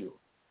teach you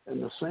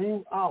in the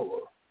same hour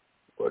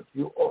what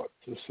you ought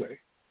to say.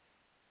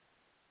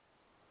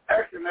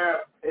 Actually, now,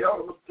 the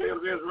Elder Mr.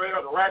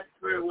 Israel, the righteous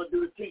spirit will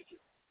do the teaching.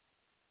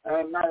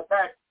 And matter of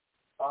fact,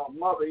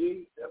 Mother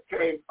E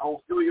came on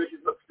studio. She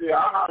looked still.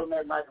 I holler on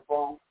that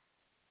microphone.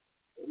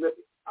 Look,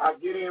 I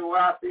get in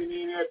where I fit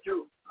in there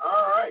too.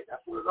 All right,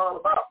 that's what it's all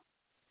about.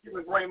 You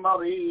can bring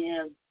Mother E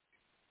in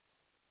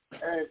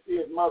and see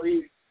if Mother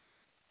E,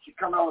 she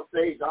coming on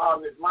stage to holler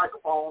on this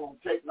microphone on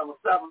tape number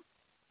 7.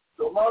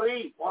 So Mother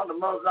E, one of the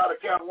mothers out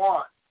of Camp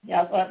 1.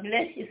 Yeah, God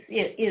bless you,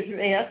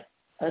 Israel.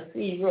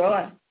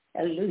 Hallelujah.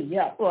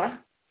 Hallelujah.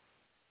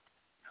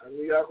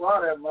 Hallelujah,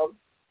 that mother.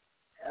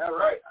 All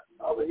right,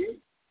 Mother E.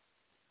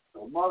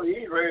 So Mother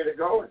E ready to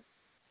go,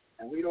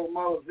 and we know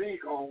Mother Z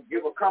gonna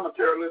give a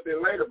commentary a little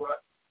bit later,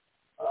 but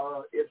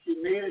if she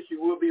needs it, she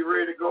will be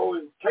ready to go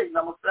and take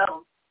number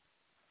 7.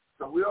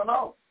 So we don't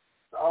know.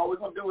 So all we're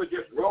gonna do is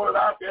just roll it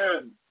out there,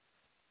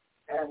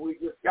 and we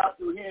just got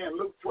through here in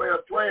Luke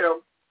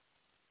 12:12.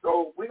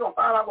 So we're gonna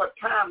find out what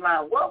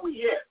timeline, where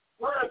we at,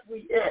 where is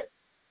we at,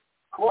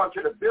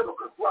 according to the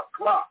biblical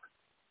clock.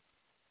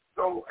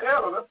 So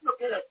Elder, let's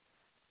look at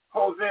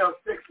Hosea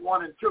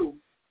 6:1 and 2.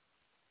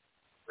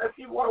 Let's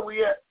see where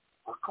we at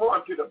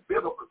according to the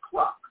biblical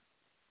clock.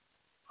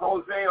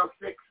 Hosea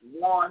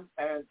 6:1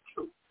 and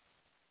 2.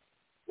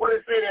 What does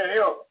it say there,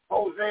 Elder?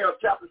 Hosea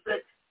chapter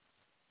 6,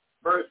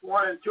 verse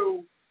 1 and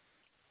 2.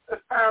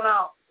 Let's find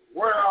out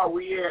where are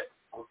we at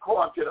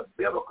according to the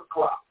biblical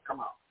clock.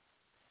 Come on.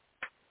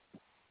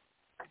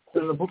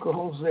 In the book of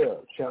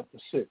Hosea, chapter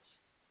 6,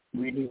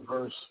 reading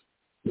verse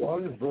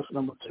 1 and verse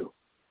number 2.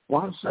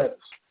 1 says,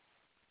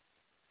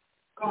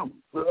 come,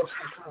 let us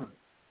return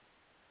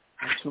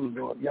unto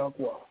Lord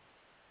Yahweh,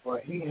 for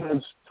he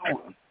has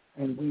torn,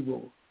 and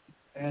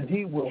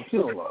he will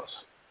heal us.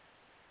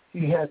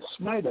 He hath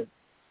smited,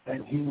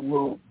 and he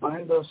will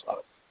bind us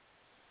up.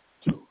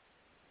 2.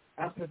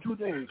 After 2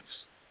 days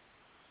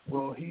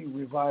will he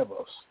revive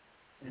us,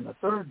 and the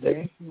 3rd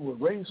day he will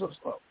raise us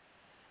up,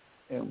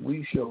 and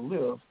we shall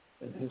live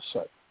in his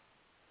sight.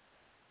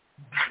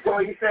 So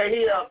he said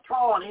he have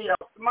torn, he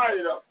have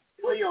smited us.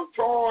 So he have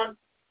torn,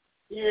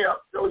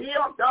 so he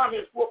have done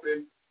his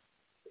whooping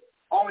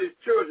on his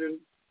children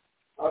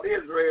of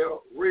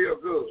Israel real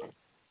good.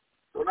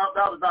 So no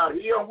doubt about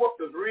it. He have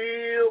whooped us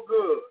real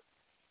good.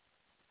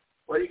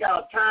 But he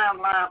got a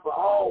timeline for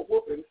all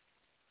whoopings,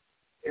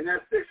 and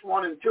that's 6,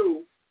 1, and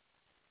 2.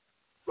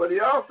 But he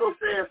also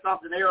says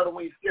something else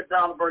when you skip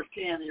down to verse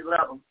 10 and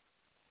 11.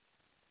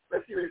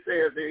 Let's see what he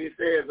says there. He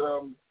says,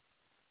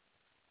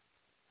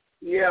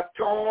 he hath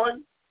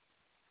torn,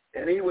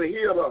 and he will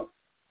heal us.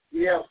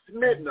 He hath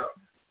smitten us,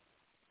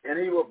 and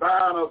he will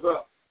bind us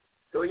up.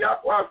 So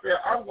Yahweh said,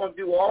 I'm going to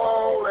do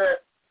all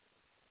that.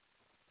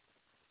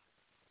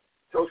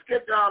 So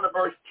skip down to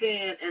verse 10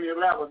 and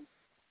 11,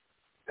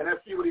 and let's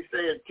see what he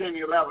said 10 and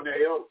 11 there,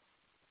 yo.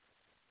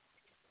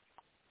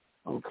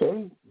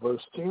 Okay,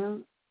 verse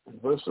 10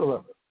 and verse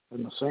 11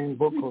 in the same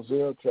book,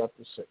 Hosea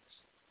chapter 6.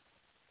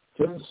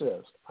 10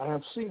 says, I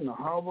have seen a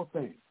horrible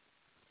thing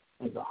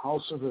in the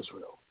house of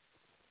Israel.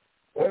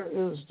 There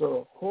is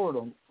the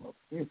whoredom of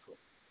Ephraim.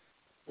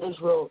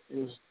 Israel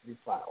is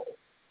defiled.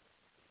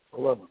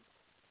 11.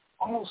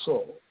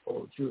 Also,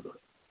 O Judah,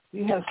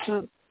 he has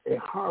sent a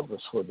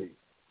harvest for thee,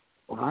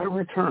 when I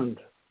returned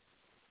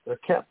the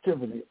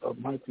captivity of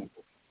my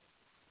people.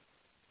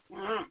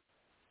 Mm-hmm.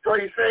 So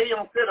he said he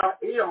don't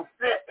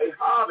set a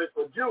harvest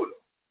for Judah.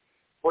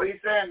 But he's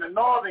saying the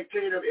northern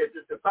kingdom is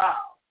just defiled.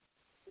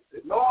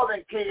 The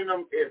northern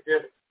kingdom is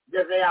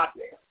just out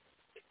there.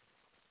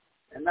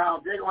 And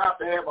now they're going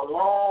to have a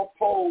long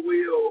pole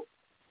wheel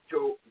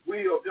to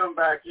wheel them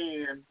back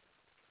in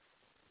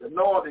the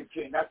northern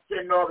kingdom. That's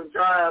 10 northern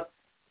tribes.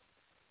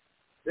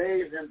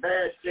 They're in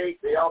bad shape.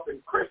 They off in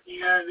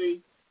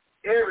Christianity,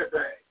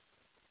 everything.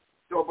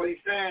 So, but he's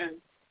saying,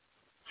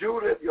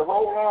 Judah, if you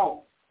hold on,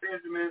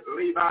 Benjamin,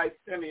 Levi,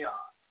 Simeon,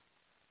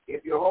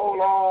 if you hold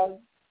on,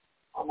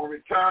 I'm going to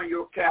return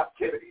your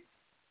captivity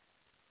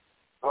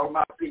of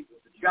my people.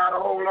 But you got to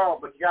hold on,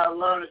 but you got to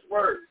learn his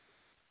word.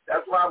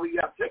 That's why we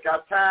got to take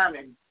our time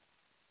and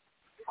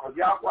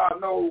Yahweh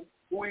know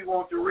who he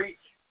wants to reach,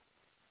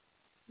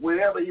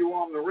 whenever you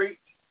want him to reach.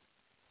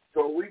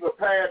 So we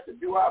prepared to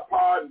do our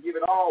part and give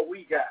it all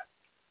we got.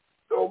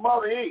 So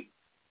Mother E,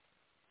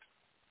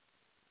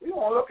 we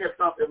want to look at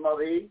something,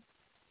 Mother E.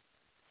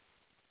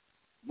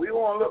 We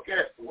want to look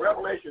at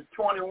Revelation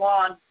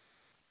 21,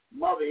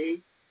 Mother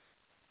E.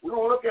 We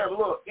want to look at a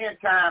little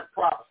end-time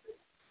prophecy.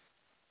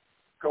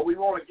 Because we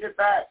want to get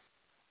back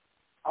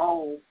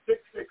on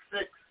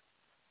 666,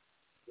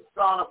 the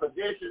Son of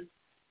Perdition.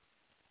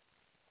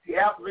 You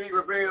have to be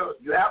revealed.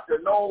 You have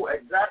to know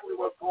exactly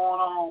what's going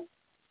on.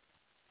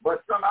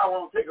 But something I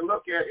want to take a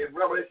look at in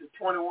Revelation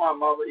 21,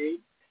 Mother E.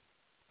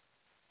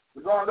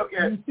 We're going to look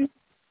at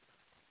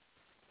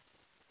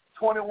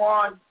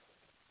 21,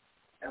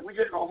 and we're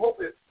just going to hope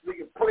that we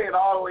can play it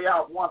all the way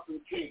out 1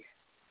 through 10.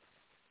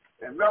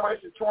 In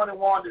Revelation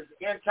 21, this is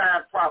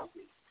end-time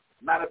prophecy.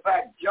 Matter of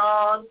fact,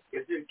 John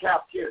is in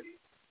captivity.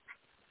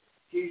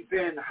 He's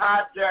been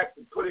hijacked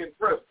and put in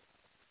prison.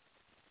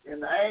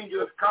 And the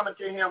angel is coming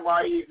to him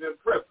while he's in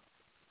prison.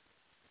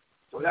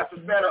 So that's a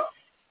setup.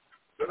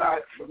 So now,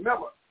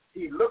 remember,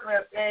 he's looking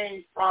at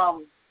things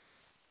from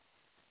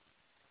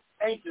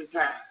ancient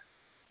times.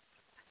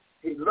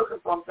 He's looking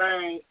from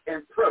things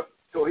in prison.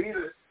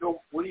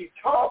 So when he's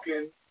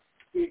talking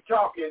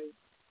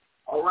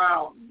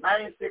around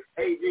 96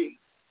 A.D.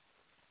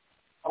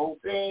 on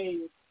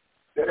things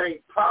that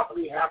ain't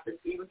properly happened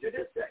even to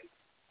this day.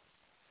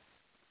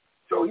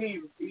 So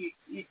he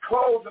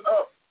closing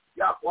up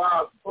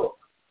Yahweh's book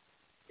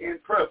in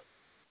prison.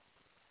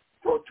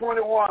 So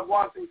 21,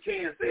 1 through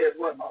 10 says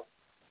what, Mother?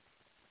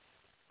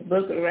 The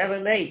book of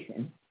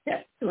Revelation,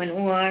 chapter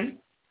 21,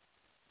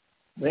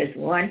 verse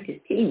 1 to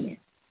 10.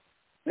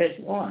 Verse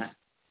 1.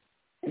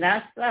 And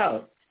I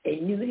saw a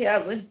new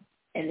heaven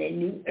and a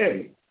new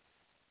earth.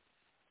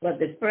 But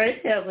the first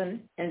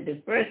heaven and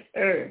the first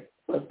earth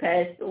were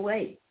passed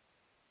away,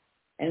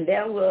 and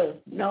there was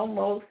no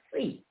more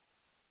sea.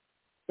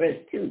 Verse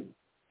 2.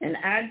 And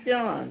I,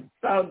 John,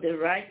 saw the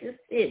righteous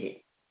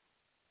city,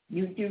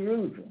 New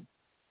Jerusalem,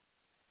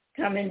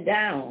 coming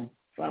down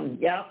from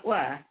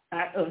Yahweh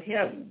out of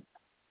heaven,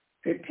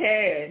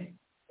 prepared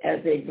as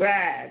a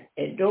bride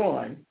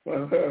adorned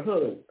for her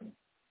husband.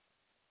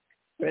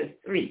 Verse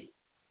 3.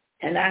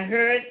 And I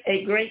heard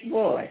a great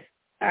voice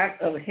out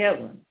of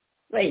heaven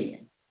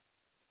saying,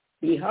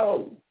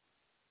 Behold,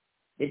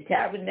 the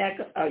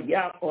tabernacle of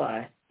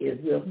Yahweh is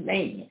with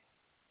man,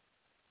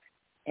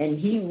 and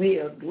he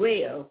will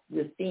dwell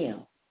with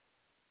them,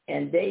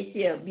 and they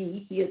shall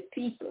be his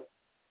people,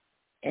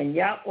 and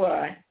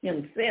Yahweh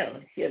himself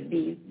shall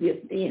be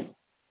with them,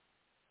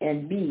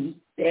 and be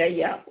their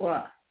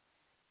Yahweh.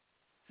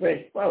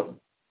 Verse 4.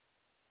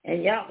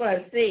 And Yahweh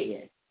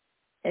said,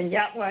 and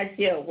Yahweh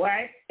shall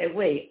wipe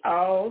away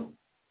all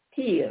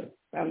tears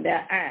from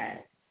their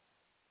eyes,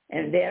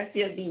 and there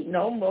shall be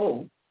no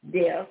more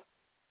death,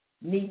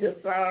 neither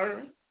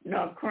sorrow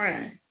nor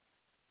crying,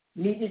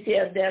 neither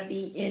shall there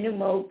be any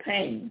more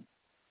pain,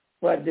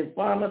 for the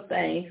former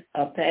things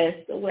are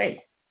passed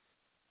away.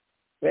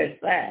 Verse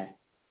 5.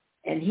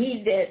 And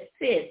he that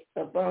sits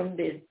upon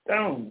this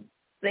throne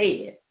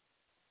said,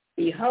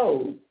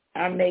 Behold,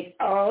 I make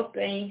all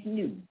things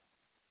new.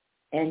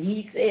 And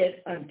he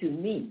said unto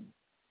me,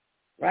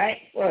 Write,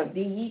 for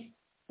these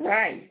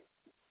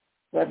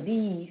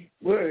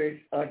words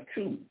are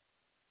true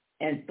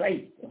and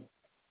faithful.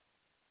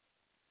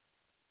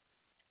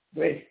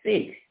 Verse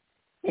 6.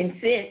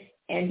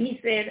 And he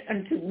said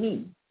unto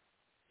me,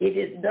 It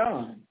is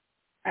done.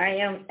 I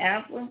am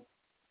Alpha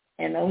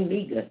and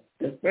Omega,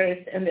 the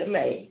first and the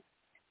last,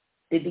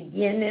 the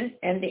beginning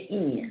and the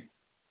end.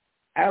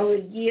 I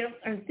will give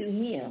unto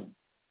him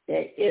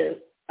that is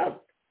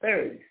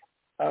athirst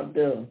of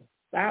the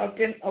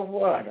fountain of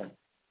water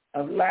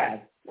of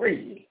life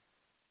freely.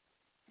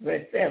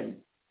 Verse 7.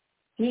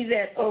 He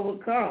that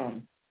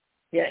overcomes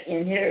shall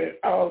inherit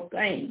all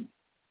things,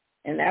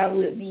 and I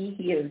will be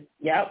his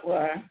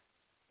Yahweh,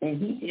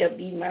 and he shall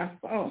be my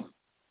son.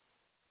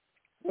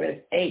 Verse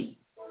 8.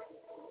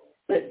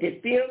 But the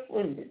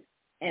fearfulness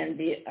and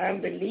the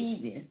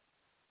unbelieving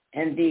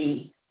and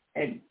the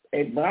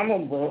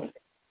abominable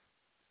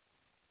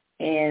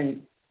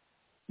and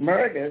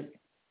murderers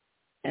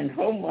and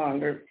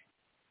whoremongers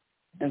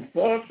and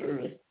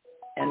sorcerers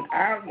and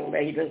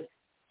idolaters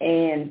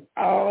and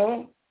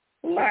all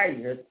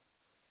liars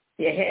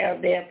shall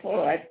have their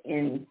part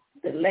in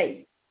the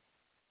lake,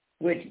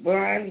 which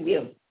burn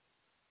with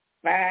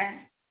fire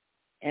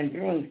and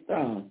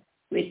brimstone,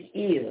 which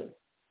is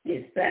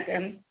the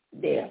second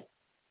death.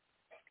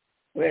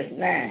 Verse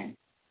 9.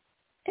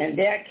 And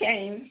there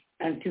came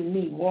unto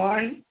me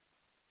one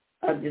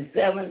of the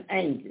seven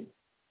angels,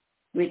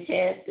 which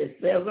had the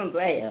seven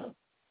vials,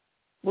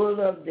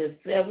 full of the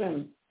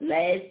seven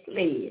last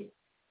plagues,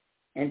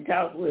 and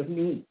talked with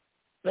me,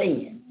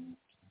 saying,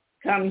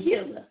 Come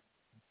hither,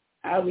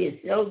 I will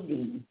show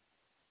thee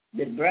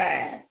the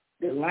bride,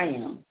 the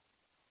Lamb,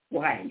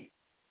 wife.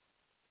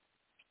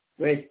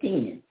 Verse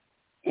 10.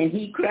 And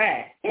he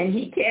cried, and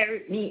he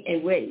carried me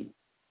away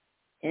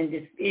in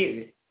the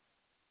spirit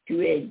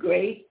to a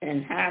great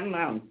and high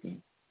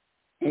mountain,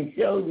 and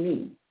showed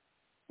me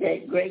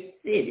that great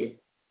city,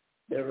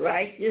 the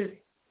righteous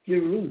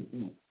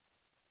Jerusalem,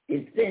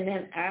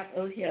 descending out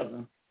of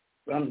heaven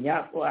from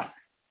Yahweh.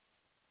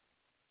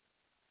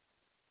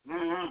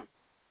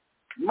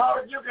 Mm-hmm.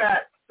 Mother, you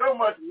got so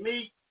much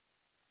meat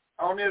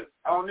on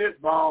this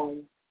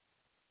bone.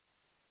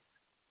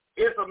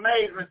 It's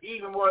amazing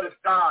even where it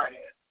started.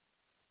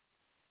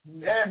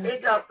 Mm-hmm.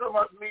 It got so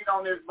much meat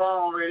on this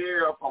bone right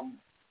here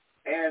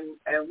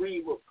and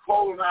we were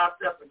holding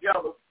ourselves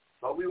together,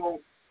 but we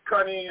won't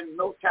cut in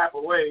no type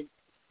of way.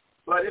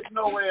 But it's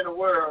nowhere in the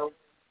world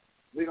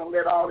we're going to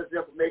let all this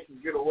information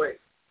get away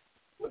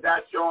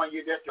without showing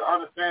you that you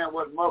understand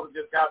what Mother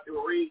just got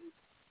through reading.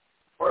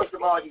 First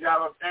of all, you got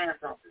to understand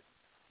something.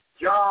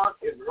 John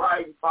is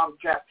writing from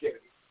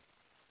captivity.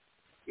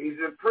 He's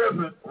in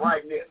prison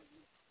right now.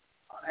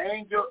 An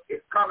angel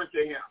is coming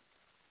to him,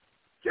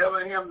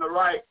 telling him to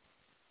write,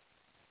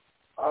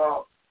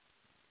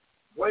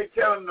 what he's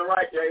telling him to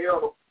write there,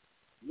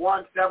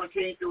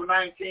 1:17 through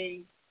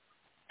 19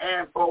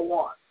 and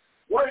 4:1.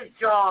 What is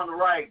John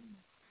writing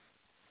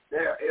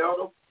there,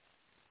 Elder?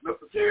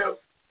 Mr. Till,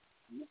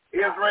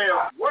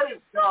 Israel, what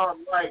is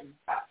John writing?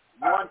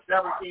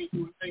 1:17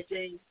 through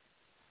 19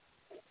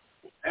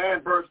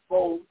 and verse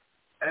 4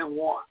 and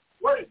 1.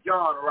 What is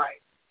John writing?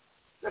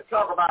 Let's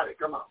talk about it.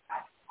 Come on.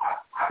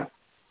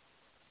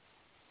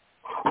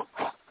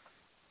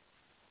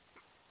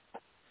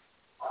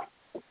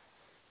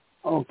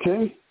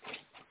 Okay.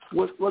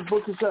 What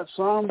book is that?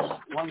 Psalms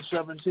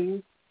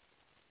 117?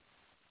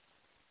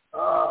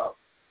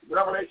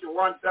 Revelation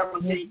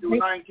 1:17 through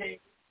 19.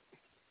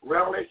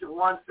 Revelation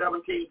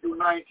 1:17 through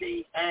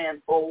 19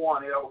 and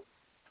 4:1.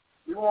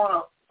 We want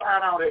to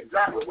find out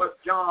exactly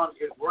what John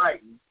is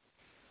writing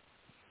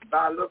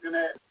by looking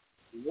at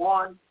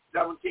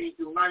 1:17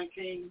 through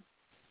 19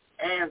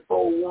 and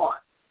 4:1.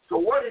 So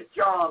what is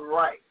John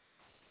writing?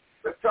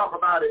 Let's talk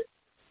about it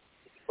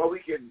so we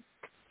can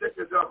set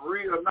this up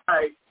real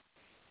nice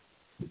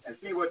and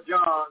see what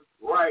John's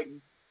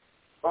writing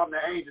from the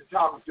angel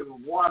talking to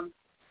him.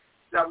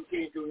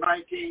 1:17 through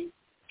 19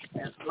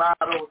 and slide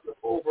over to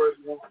 4 verse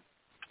 1.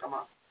 Come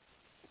on.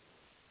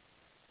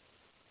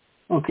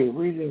 Okay,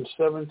 reading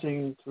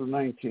 17 through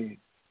 19,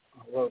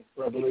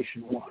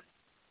 Revelation 1.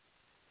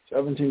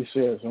 17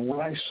 says, And when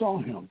I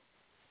saw him,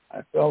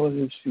 I fell at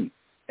his feet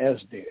as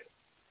dead.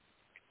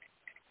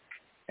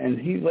 And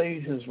he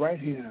laid his right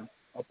hand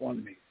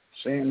upon me,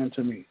 saying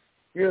unto me,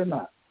 Fear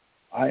not,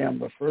 I am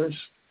the first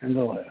and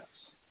the last.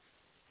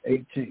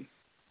 18.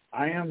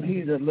 I am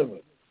he that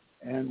liveth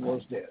and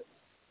was dead.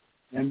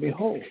 And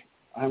behold,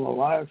 I am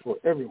alive for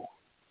everyone.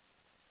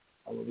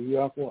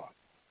 Hallelujah.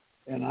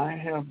 and I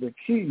have the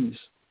keys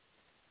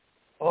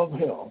of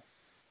hell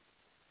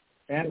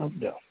and of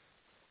death.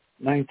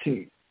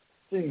 19.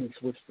 Things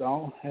which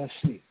thou hast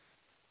seen,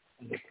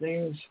 and the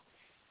things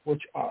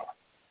which are,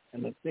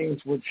 and the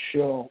things which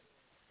shall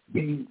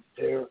be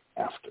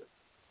thereafter.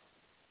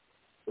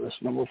 Verse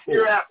number 4.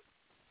 Hereafter.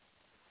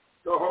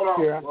 So hold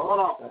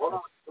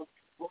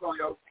on,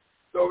 yo.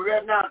 So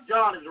right now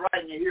John is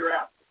writing the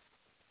hereafter.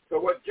 So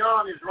what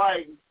John is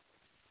writing,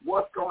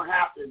 what's going to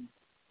happen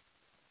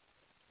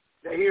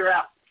the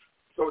hereafter.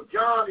 So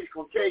John is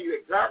going to tell you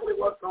exactly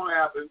what's going to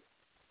happen.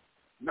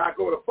 Now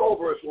go to 4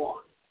 verse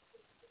 1.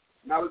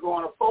 Now we're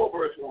going to 4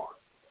 verse 1.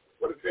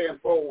 What is it saying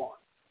 4:1?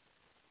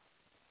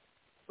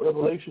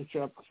 Revelation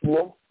chapter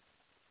 4,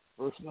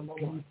 verse number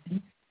 1.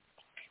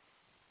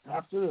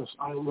 After this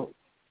I looked,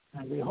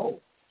 and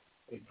behold,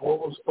 a door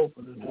was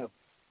opened in heaven,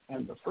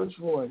 and the first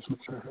voice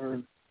which I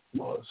heard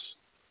was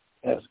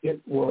as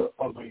it were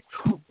of a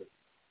trumpet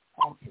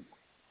talking,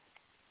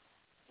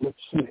 which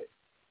said,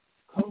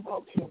 Come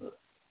up hither,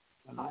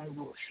 and I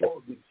will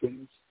show thee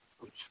things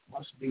which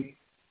must be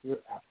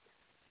hereafter.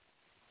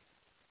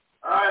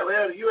 All right,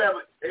 well, you got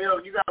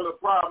a little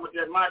problem with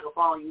that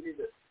microphone. You need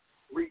to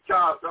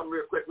recharge something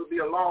real quick. We'll be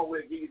along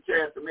with it, give you a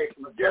chance to make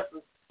some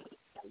adjustments.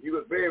 You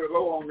was very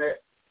low on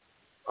that.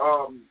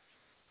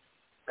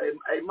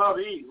 Hey, Mother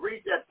E,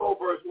 read that 4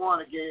 verse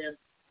 1 again,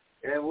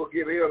 and we'll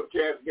give Elle a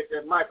chance to get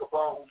that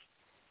microphone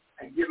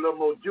and get a little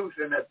more juice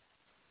in that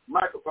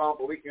microphone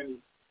so we can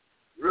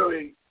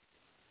really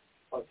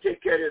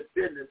take care of this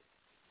business.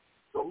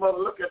 So, Mother,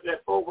 look at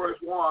that 4 verse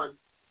 1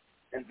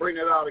 and bring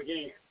it out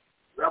again.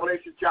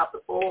 Revelation chapter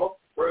 4,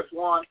 verse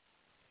 1,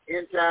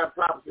 end time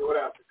prophecy, what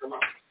else? Come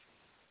on.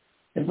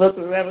 The book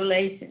of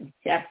Revelation,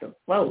 chapter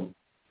 4,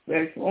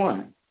 verse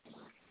 1.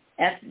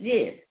 After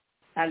this,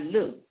 I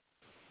looked,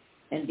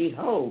 and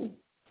behold,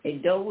 a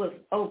door was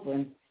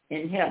opened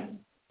in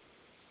heaven.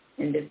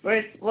 And the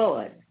first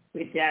voice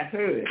which I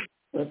heard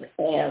was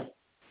as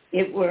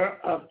it were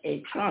of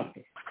a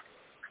trumpet,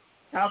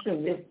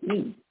 talking with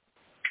me,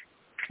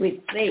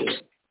 which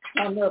said,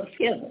 Come up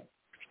hither,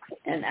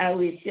 and I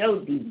will show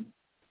thee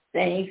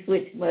things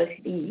which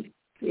must be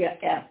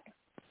hereafter.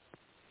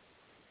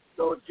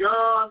 So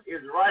John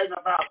is writing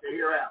about the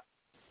hereafter.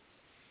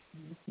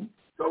 Mm-hmm.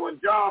 So when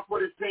John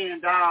put his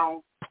pen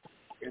down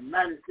in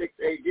 96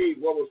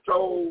 AD, what was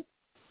told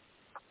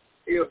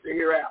is the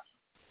hereafter.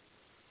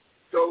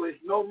 So it's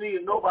no need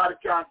of nobody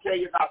trying to tell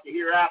you about the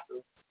hereafter,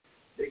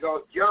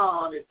 because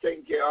John is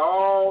taking care of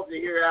all the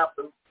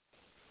hereafter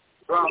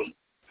from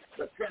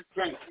the 10th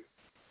century.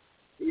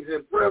 He's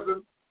in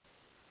prison.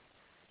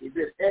 He's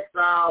been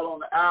exiled on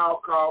the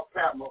isle called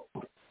Patmos.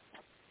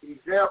 He's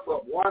there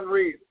for one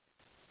reason: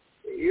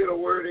 to hear the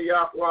word of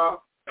Yahweh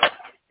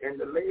and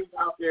to lay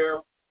out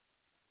there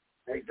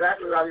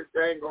exactly how this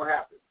thing going to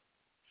happen.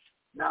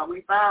 Now,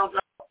 we found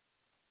out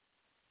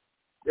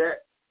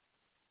that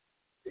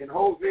in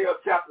Hosea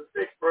chapter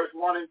 6, verse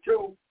 1 and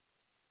 2,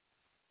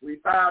 we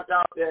found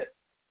out that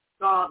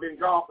Son been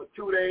gone for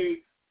 2 days,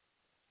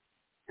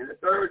 and the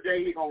third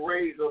day he's going to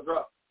raise us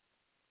up.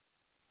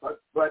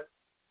 But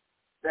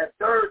that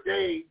third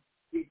day,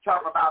 he's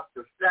talking about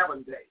the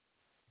 7th day.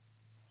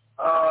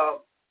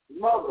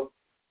 Mother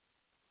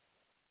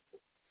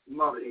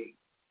E.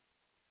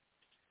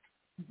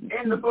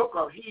 In the book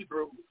of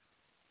Hebrews,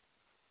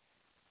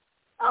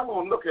 I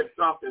want to look at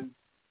something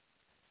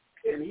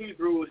in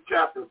Hebrews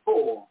chapter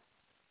 4.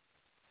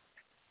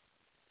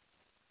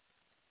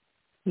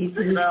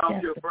 Hebrews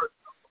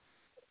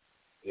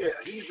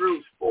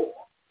Hebrews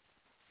 4.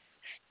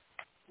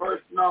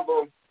 Verse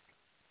number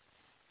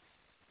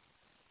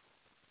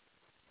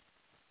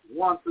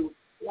 1 through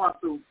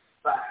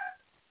 5.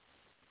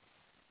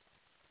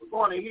 We're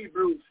going to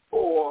Hebrews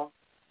 4,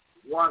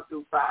 1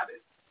 through 5.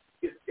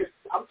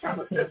 I'm trying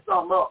to set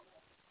something up.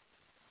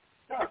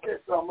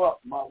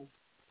 Mom.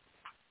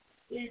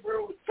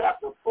 Hebrews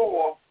chapter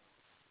 4,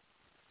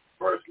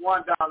 verse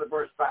 1 down to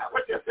verse 5.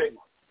 What's your thing?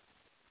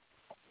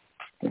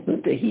 The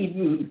book of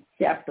Hebrews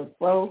chapter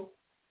 4,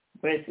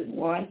 verses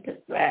 1 to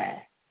 5.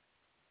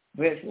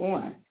 Verse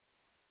 1.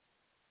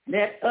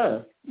 Let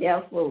us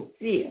therefore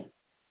fear,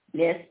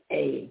 lest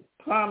a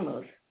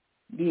promise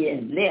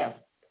being left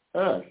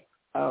us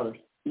of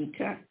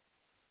eternity,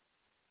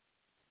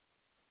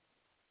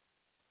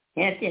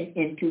 entering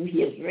into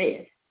his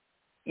rest.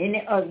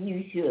 Any of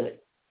you should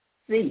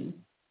see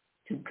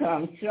to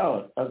come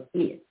short of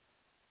it.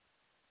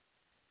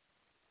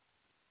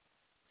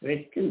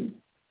 Verse 2.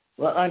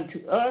 For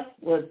unto us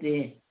was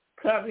the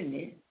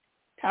covenant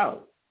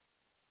taught,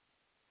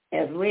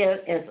 as well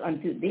as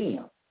unto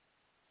them.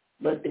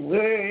 But the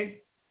word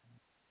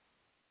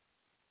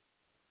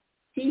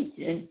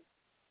teaching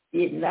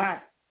did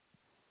not,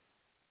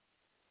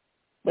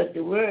 but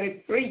the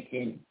word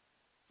preaching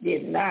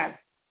did not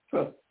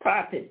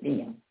profit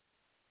them,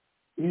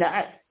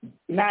 not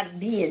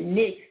being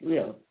mixed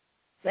with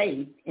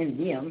faith in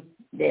them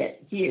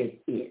that hear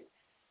it.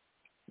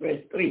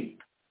 Verse 3.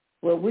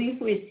 For we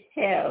which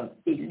have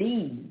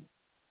believed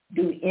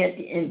do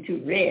enter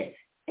into rest,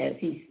 as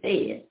he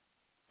said,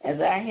 as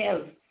I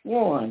have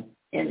sworn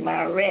in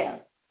my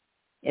wrath,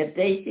 if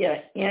they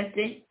shall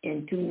enter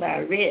into my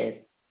rest,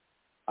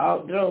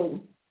 although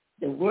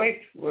the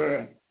works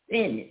were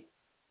finished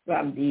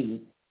from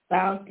the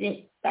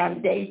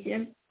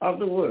foundation of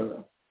the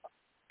world.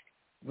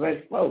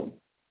 Verse 4,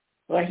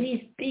 for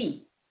he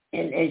speaks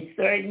in a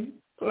certain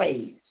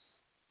place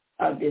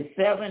of the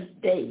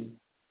seventh day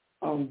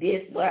on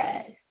this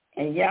wise,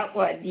 and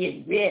Yahweh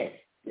did rest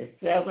the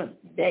seventh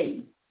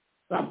day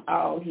from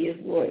all his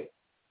work.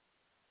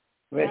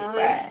 Verse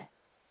 5,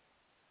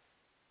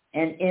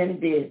 and in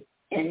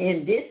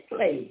this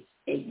place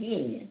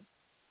again,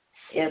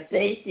 if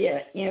they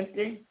shall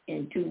enter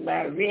into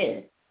my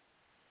rest.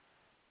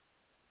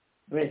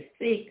 Verse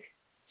 6,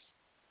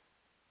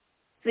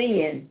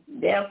 seeing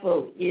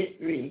therefore it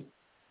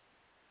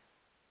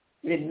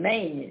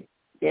remaineth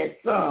that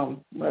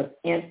some must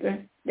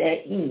enter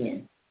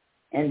therein,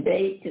 and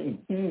they to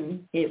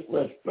whom it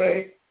was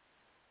first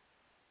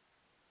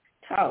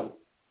taught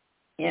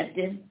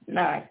enter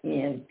not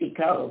in,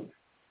 because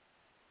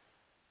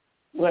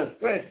was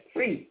first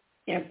free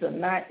enter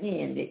not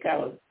in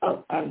because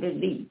of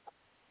unbelief.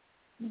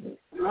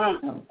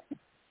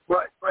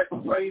 But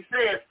he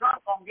said some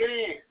gonna get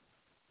in.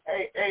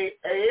 Hey,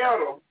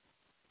 Elder,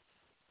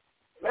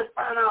 let's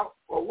find out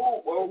who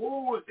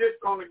was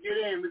just gonna get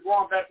in. We're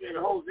going back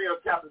into Hosea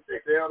chapter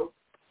 6, Elder.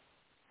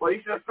 But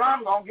he said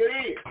some gonna get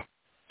in,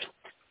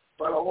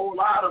 but a whole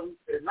lot of them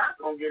is not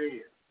gonna get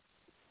in.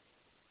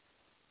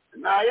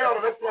 Now,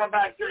 Elder, let's go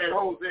back to that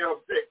Hosea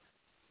 6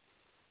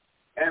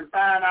 and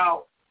find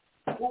out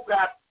who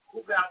got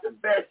the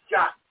best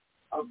shot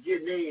of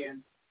getting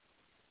in,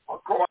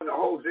 according to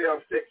Hosea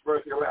 6,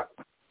 verse 11.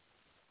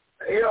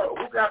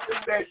 Elder, who got the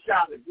best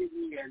shot of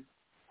getting in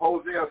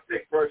Hosea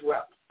 6, verse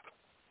 11?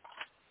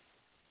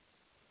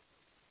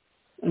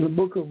 In the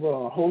book of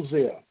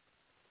Hosea,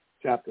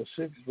 chapter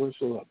 6, verse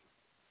 11.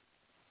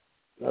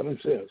 11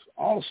 says,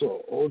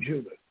 also, O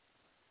Judah,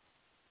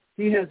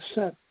 he had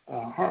set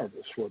a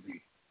harvest for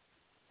thee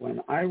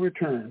when I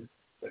return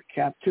the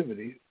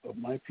captivity of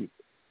my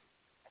people.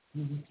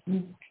 Mm-hmm.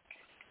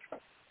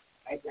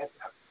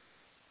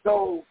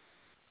 So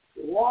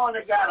the one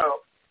that got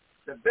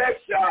the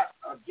best shot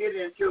of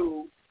getting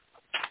into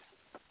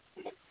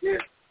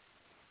this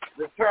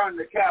return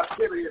to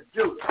captivity of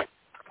Judah.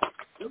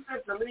 This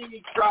is the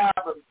leading tribe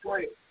of the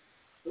 12.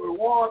 So the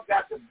one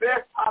got the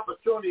best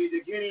opportunity to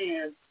get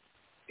in,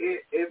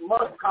 it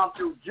must come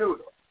through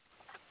Judah.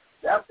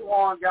 That's the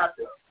one got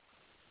the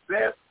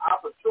best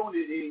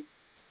opportunity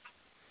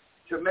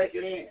to make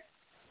it in.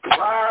 The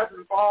rise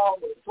and fall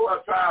of the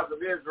 12 tribes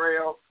of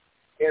Israel,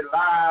 it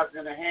lies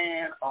in the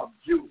hand of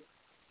Judah.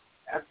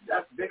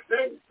 That's a big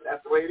thing.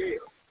 That's the way it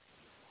is.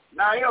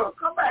 Now,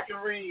 come back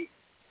and read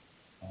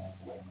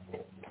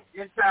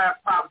Entire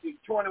Prophecy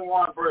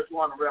 21, verse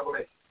 1 of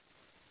Revelation.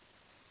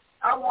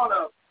 I want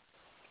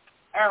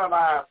to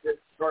analyze this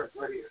verse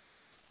right here.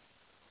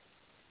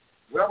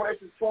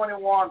 Revelation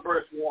 21,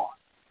 verse 1.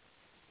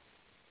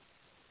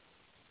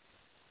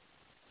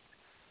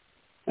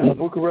 In the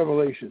book of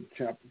Revelation,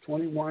 chapter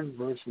 21,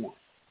 verse 1,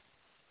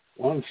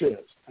 1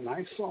 says, and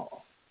I saw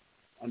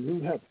a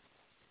new heaven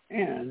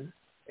and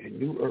a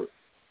new earth.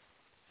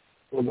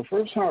 For the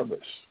first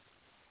harvest,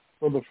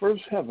 for the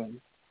first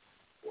heaven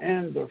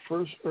and the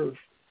first earth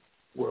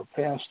were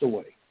passed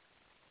away,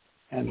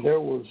 and there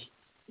was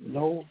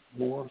no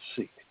more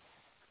sea.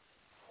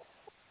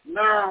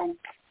 Now,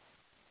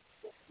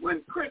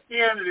 when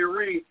Christianity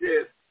reads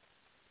this,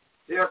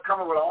 they'll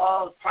come up with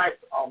all types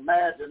of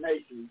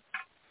imagination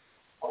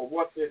of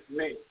what this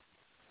means.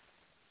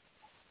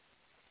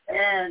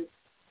 And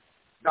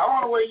the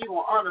only way you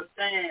will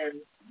understand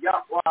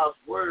Yahweh's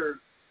word,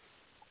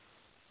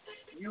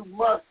 you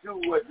must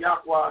do what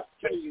Yahweh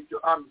tells you to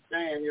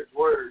understand his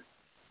word.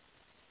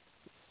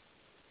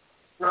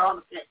 To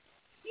understand.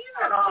 You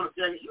got to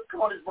understand, you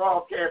come on this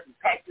broadcast and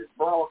pack this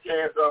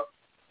broadcast up,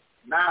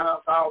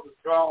 900,000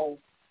 strong,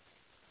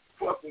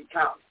 fucking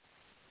counting.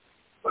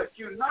 But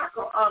you're not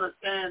going to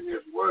understand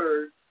this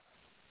word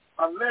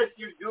unless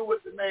you do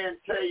what the man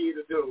tell you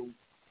to do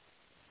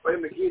for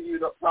him to give you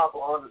the proper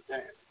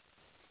understanding.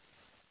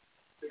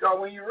 Because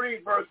when you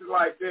read verses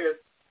like this,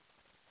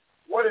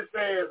 what it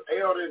says,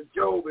 Elder, in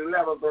Job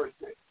 11, verse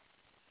 6.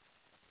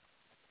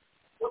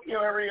 What can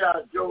we read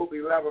out of Job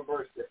 11,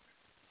 verse 6?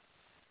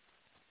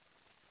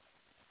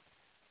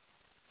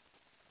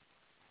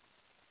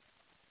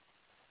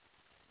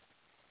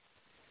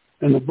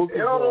 In the book of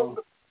Job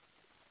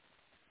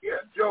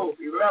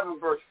 11,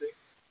 verse 6.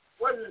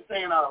 What is it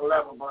saying out of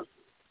 11, verse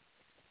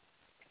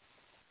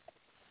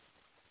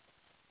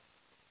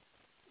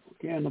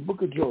 6? Okay, in the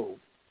book of Job,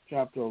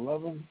 chapter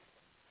 11,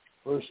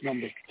 verse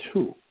number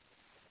 2.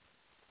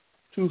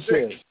 2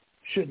 says,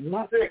 should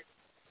not... 6.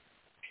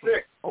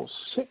 6. Oh,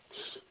 6.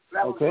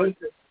 11, okay.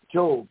 6.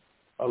 Job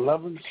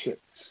 11, 6.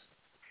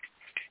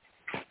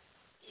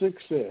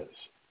 6 says,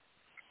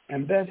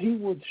 and that he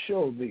would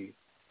show thee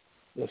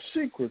the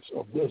secrets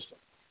of wisdom,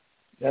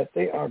 that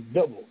they are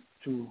double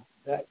to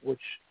that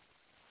which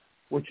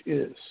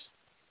is.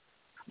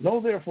 Know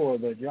therefore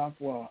that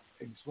Yahweh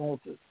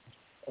exalted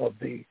of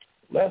thee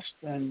less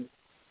than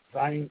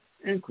thine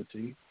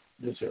iniquity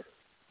deserves.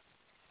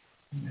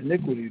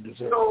 Iniquity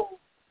deserves. So,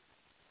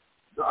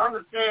 to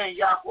understand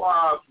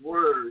Yahweh's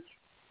words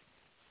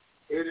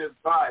in his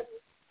Bible,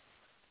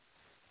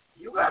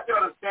 you got to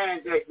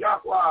understand that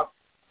Yahweh,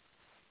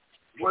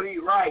 what he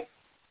writes,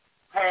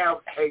 have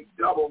a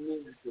double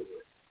meaning to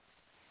it.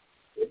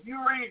 If you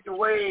read the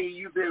way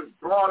you've been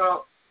brought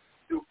up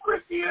through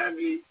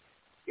Christianity,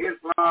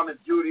 Islam, and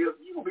Judaism,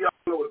 you're going to be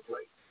all over the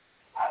place.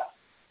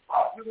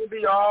 You're going to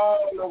be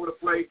all over the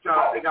place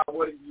trying to figure out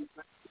what it is.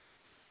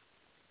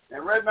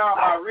 And right now,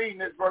 I'm reading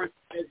this verse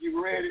as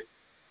you read it,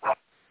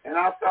 and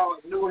I saw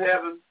a new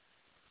heaven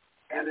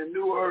and a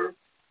new earth,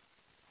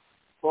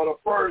 for the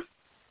first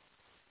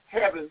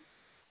heaven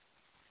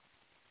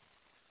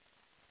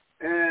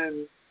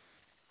and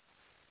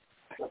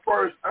the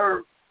first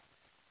earth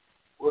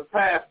was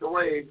passed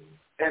away,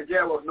 and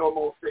there was no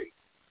more sea.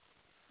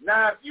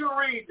 Now, if you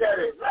read that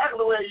exactly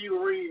the way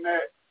you read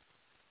that,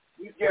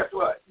 you guess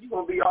what? You're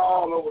gonna be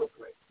all over the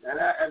place, and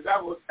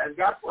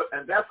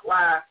that's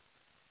why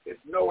it's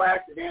no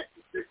accident.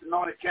 The 6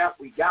 anointed camp,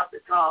 we got to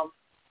come,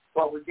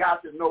 but we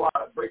got to know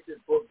how to break this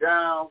book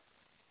down.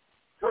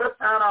 So that's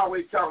not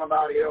always talking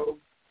about it, Elder.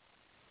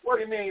 What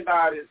do you mean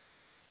by this?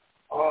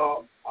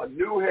 A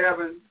new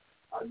heaven,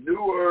 a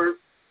new earth,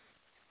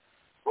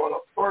 for the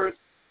first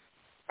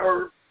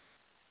earth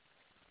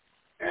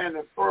and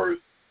the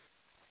first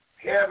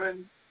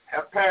heaven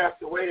have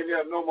passed away and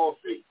there's no more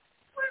sea.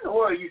 What in the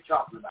world are you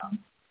talking about?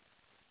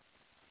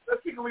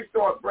 Let's see, can we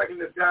start breaking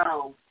this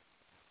down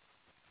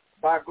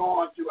by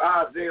going to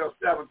Isaiah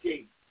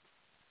 17.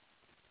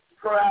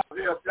 Go to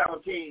Isaiah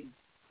 17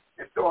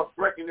 and start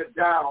breaking this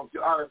down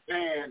to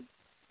understand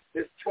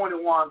this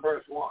 21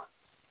 verse 1.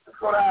 Let's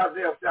go to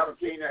Isaiah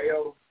 17 now,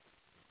 Elder.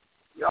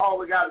 Y'all,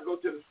 we got to go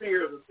to the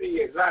seers and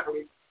see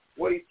exactly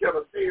what he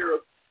tells the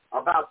seers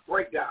about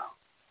breakdown.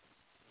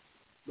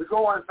 We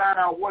go and find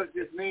out what does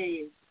this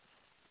mean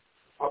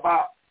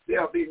about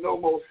there'll be no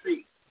more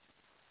sea.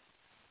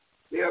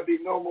 There'll be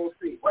no more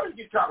sea. What did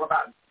you talk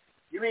about?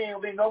 You mean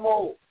there'll be no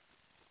more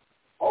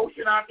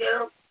ocean out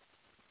there?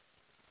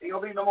 Ain't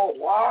gonna be no more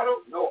water,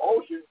 no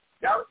ocean.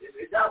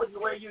 Is that was the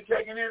way you're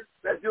taking it?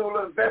 Let's do a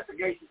little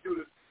investigation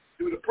through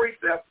the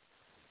precepts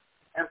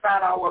and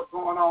find out what's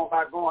going on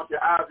by going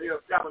to Isaiah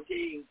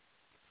 17,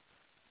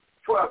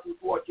 12 through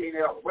 14.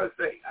 What does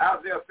it say?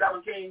 Isaiah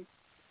 17,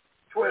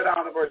 12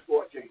 down to verse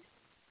 14.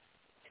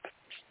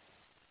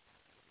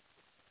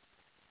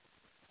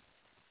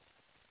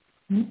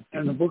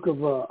 In the book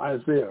of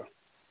Isaiah,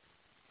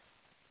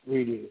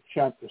 reading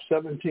chapter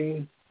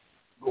 17,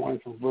 going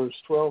from verse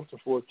 12 to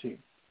 14.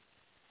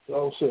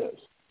 So says,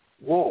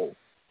 woe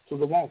to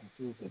the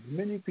multitudes of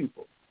many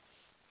people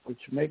which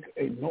make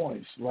a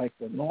noise like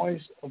the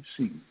noise of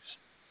seas,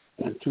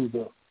 and to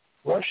the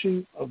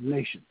rushing of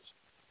nations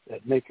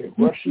that make a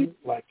rushing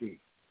like a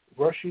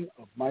rushing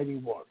of mighty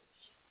waters.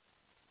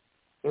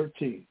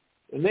 13.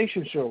 The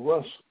nations shall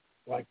rush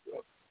like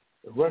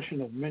the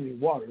rushing of many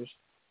waters,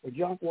 but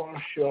Yahweh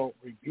shall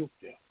rebuke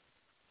them.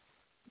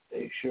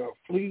 They shall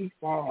flee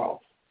far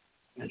off,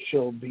 and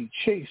shall be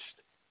chased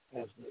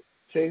as the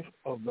chaff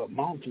of the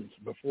mountains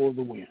before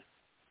the wind,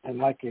 and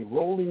like a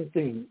rolling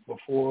thing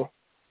before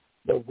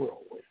the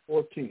whirlwind.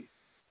 14.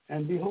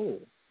 And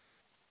behold,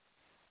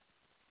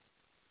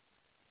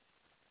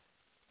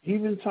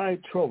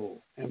 eventide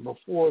trouble, and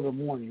before the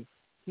morning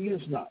he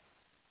is not.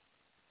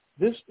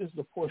 This is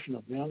the portion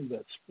of them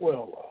that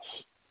spoil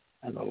us,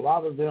 and the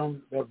lot of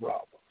them that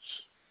rob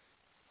us.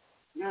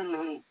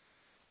 Mm-hmm.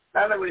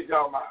 That's what he's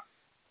talking about.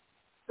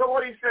 So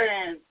what he's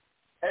saying,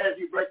 as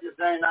you break this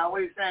thing down,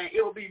 what he's saying,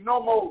 it will be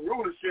no more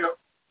rulership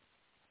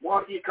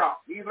once he comes.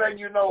 He's letting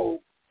you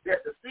know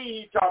that the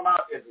seed he's talking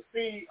about is the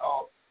seed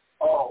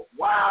of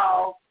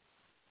wild,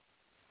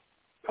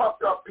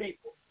 puffed up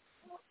people.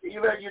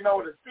 He's letting you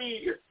know the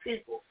seed is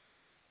people.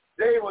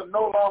 They will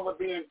no longer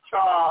be in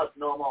charge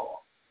no more.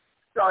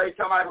 So he's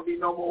talking about there will be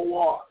no more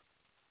water.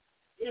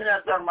 He's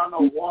not talking about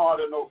no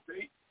water, no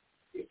seed.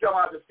 He's talking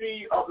about the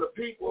seed of the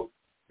people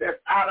that's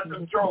out of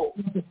control.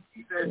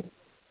 He said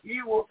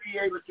he will be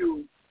able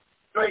to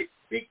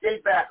beat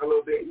their back a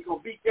little bit. He's going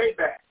to beat their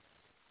back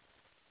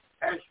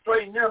and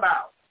straighten them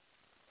out.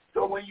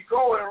 So when you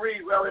go and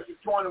read Revelation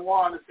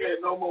 21 and said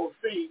no more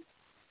sea,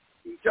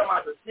 he's talking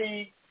about the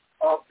seed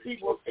of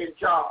people in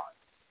charge.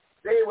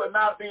 They will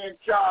not be in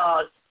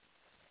charge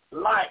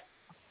like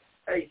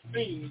a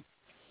seed,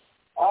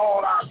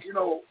 all out,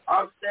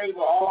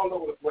 unstable all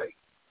over the place.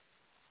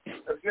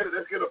 Let's get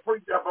a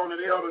precept on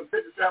the Elder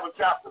 57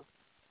 chapter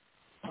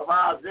of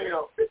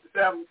Isaiah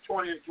 57,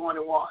 20 and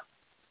 21.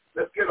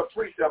 Let's get a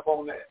precept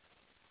on that.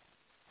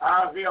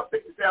 Isaiah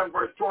 57,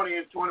 verse 20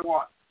 and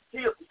 21.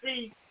 See,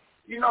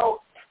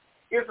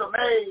 it's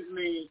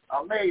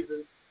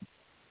amazing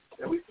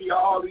that we see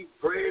all these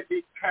great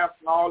big camps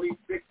and all these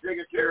big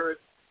dignitaries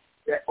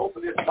that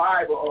open this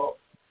Bible up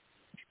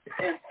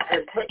and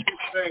take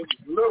this thing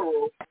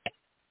literal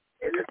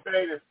and this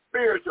thing is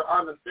spiritual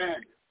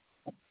understanding.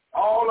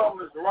 All of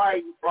them is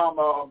writing from,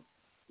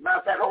 matter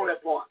of fact, hold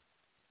that point.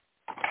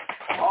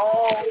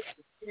 all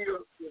the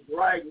seers is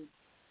writing.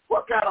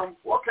 What kind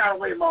of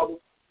way, Mother?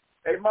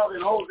 Hey, Mother,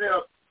 in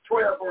Hosea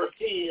 12 verse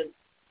 10,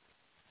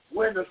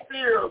 when the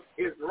seers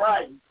is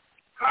writing,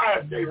 how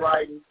is they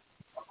writing?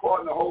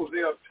 According to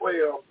Hosea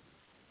 12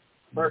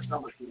 verse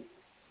number 10.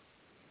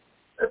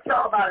 Let's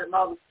talk about it,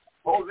 Mother.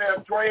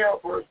 Hosea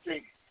 12 verse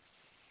 10.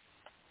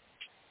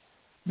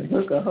 The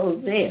book of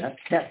Hosea,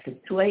 chapter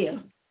 12,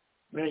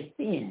 verse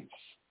 10.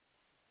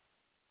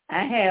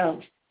 I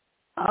have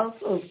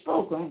also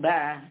spoken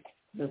by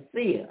the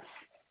seers,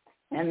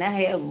 and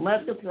I have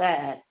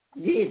multiplied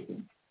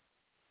visions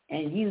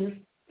and used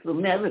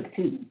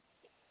similitude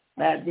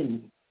by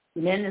the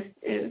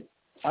ministers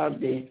of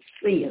the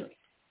seers.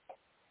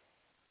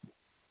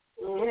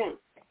 Mm-hmm.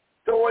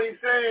 So what he's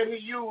saying,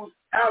 he used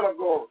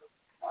allegory.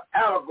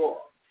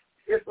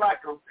 It's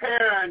like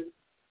comparing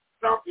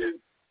something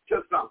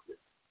to something.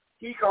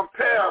 He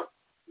compares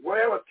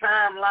whatever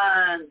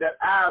timeline that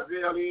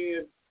Isaiah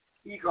is,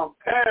 he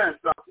comparing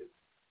something.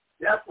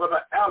 That's what an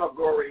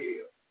allegory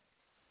is.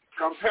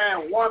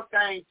 Comparing one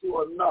thing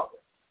to another.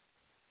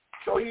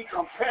 So he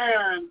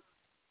comparing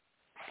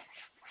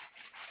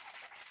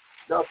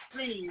the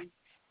sea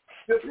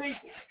to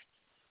people.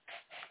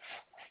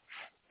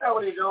 That's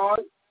what he's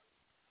doing.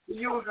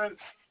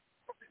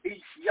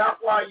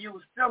 Yahweh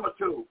used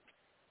similitude.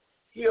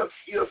 He'll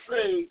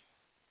say,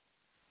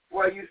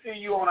 well, you see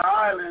you on an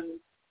island,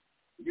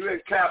 you're in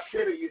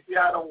captivity, you see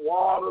how the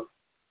waters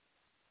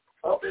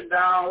up and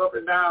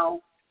down.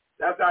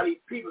 That's how these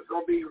people's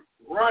going to be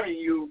running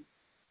you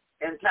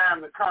in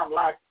time to come,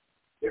 like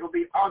they're going to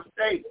be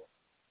unstable.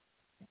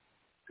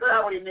 So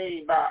that's what he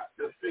means by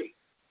the sea.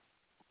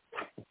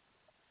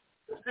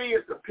 The sea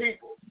is the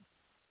people.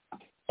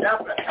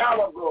 That's the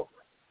allegory.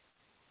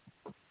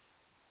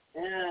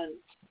 And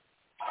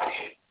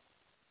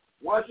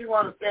once you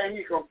understand,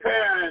 he's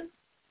comparing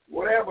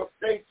whatever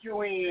state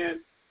you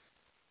in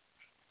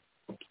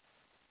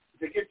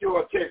to get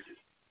your attention.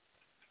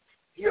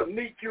 He'll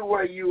meet you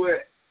where you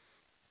at.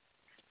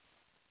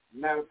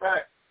 Matter of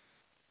fact,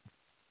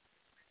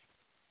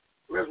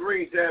 let's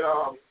read that,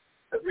 Elder.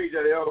 Let's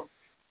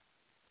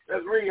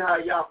read how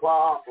Yahweh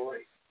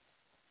operates.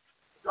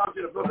 Come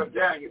to the book of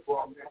Daniel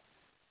for a minute.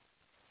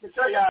 Let me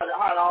show you how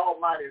the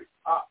Almighty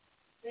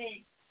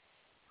see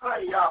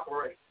how he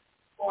operates.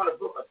 On the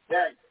book of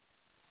Daniel.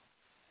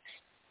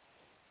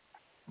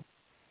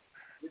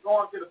 We're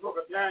going to the book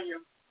of Daniel,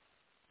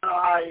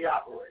 how he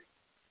operates.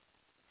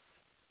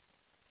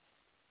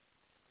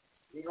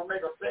 He's going to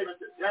make a statement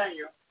to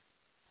Daniel,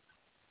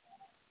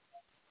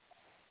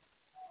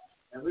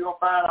 and we're going to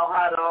find out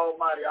how the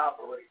Almighty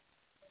operates.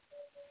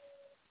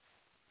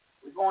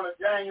 We're going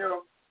to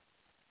Daniel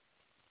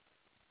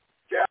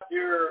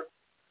chapter.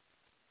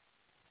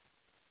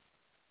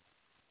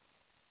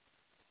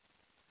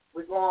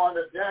 We're going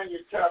to Daniel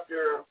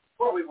chapter.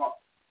 What do we want?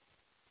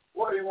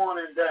 What do we want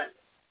in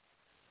Daniel?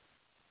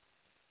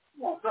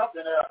 We want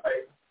something else,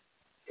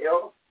 baby.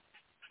 Elder.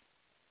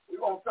 We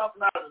want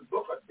something out of the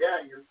book of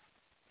Daniel.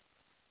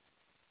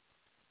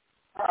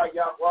 How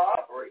Yahweh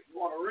operates. You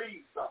want to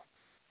read something.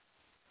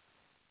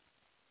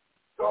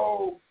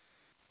 So,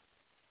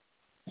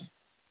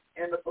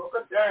 in the book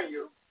of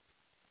Daniel,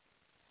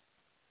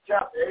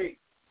 chapter 8,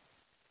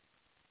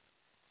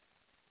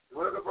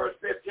 look at verse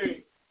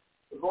 15.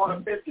 We're going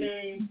to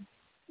 15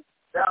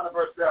 down to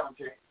verse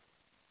 17.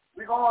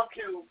 We're going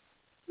to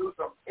do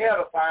some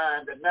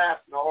edifying the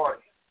national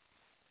audience.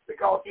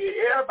 Because here,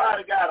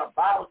 everybody got a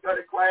Bible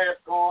study class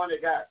going.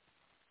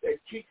 They're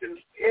teaching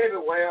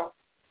everywhere.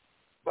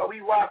 But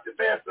we watch the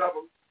best of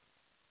them.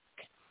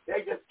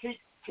 They just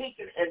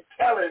teaching and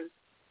telling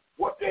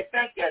what they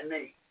think that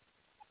means.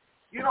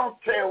 You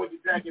don't tell what you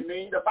think it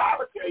means. The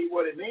Bible tell you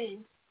what it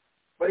means.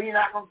 But he's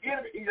not going to give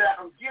it. He's not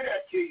going to give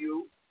that to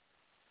you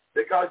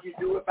because you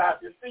do it by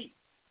deceit.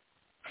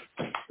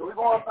 So we're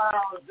going to find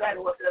out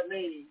exactly what that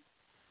means.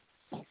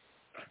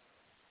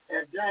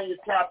 In Daniel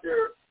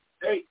chapter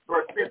 8,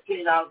 verse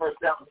 15 out of verse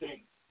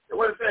 17. So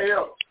what does it say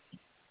here?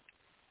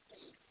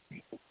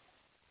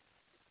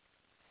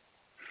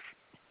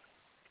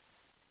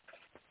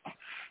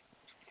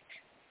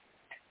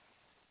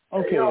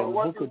 Okay, the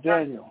book of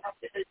Daniel.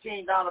 Chapter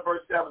 18 down to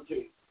verse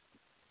 17.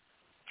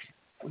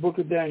 The book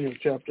of Daniel,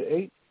 chapter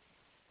 8,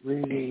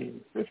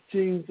 reading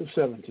 15 to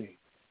 17.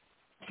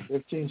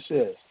 15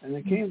 says, and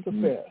it came to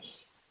pass,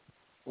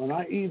 when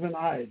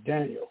I,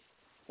 Daniel,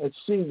 had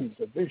seen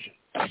the vision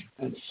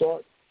and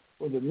sought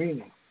for the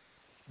meaning,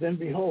 then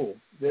behold,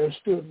 there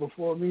stood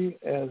before me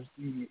as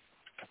the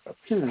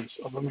appearance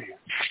of a man.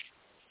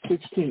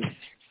 16,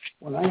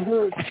 when I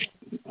heard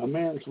a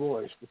man's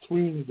voice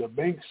between the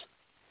banks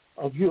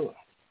of Ur,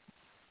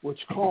 which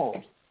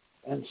called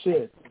and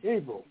said,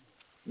 Gabriel,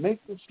 make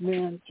this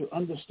man to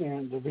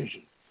understand the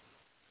vision.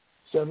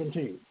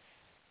 17,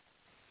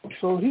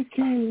 so he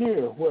came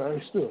near where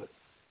I stood,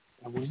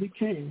 and when he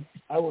came,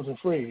 I was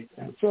afraid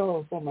and fell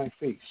upon my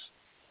face.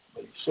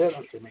 But he said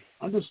unto me,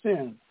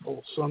 understand,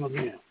 O Son of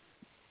Man,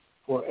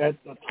 for at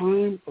the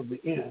time of the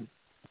end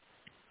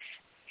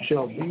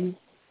shall be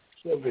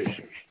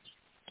salvation.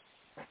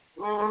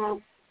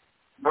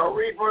 Now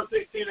read verse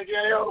 16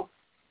 again, Elder.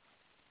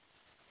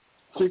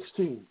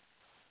 16.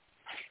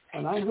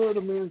 And I heard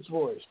a man's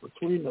voice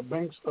between the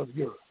banks of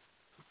Europe,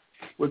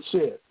 which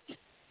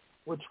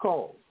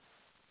called,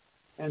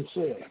 and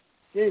said,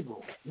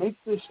 Gabriel, make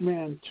this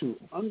man to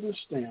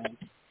understand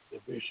the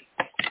vision.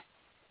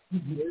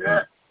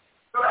 Yeah.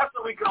 So that's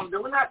what we come to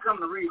do. We're not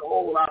coming to read a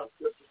whole lot of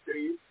scriptures to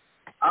you.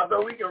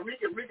 Although we can run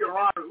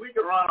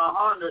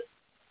 100,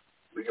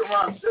 we can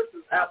run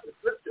scriptures after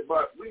scripture,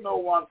 but we know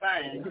one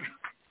thing.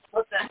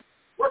 What's that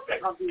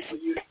gonna do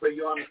for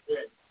you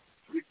understanding?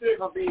 You still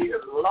gonna be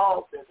as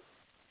lost as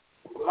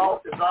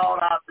all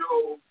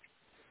outdoors,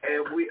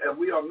 and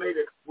we are made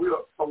it. We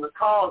are from the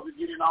cause of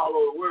getting all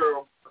over the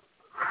world.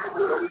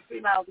 So we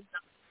see now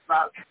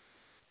about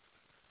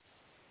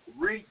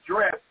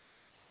redress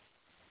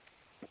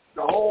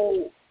the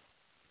whole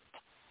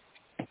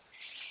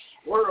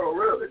world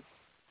really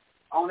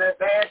on that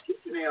bad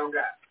teaching they don't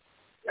got.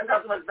 They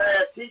got so much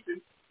bad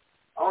teaching.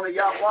 Only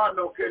Yahweh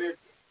know could it.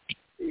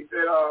 He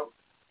said,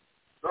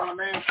 Son of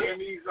Man, can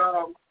these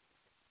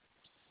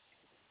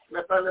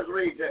let's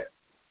read that.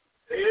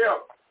 Yeah.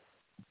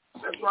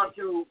 Let's run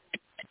to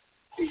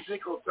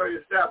Ezekiel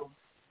 37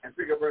 and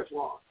pick up verse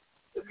 1.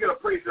 Let's get a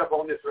precept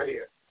on this right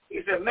here.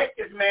 He said, make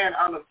this man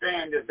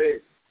understand this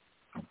vision.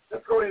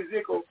 Let's go to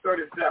Ezekiel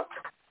 37.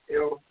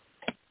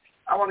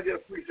 I want to get a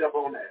precept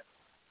on that.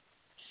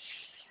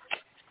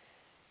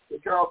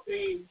 Because,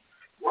 see,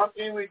 one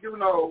thing we do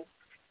know,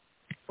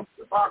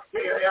 the box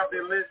tail have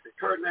been lit, the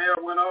curtain hair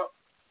went up,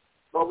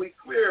 but we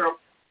clear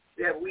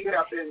that we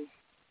have been,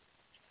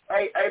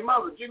 hey,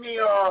 mother, give me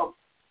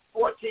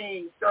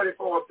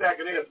 1434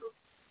 second Israel.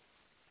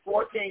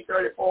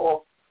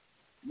 1434,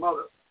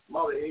 mother,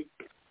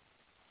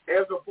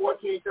 Ezra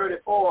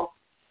 1434,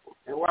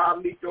 and while I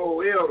meet the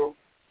old elder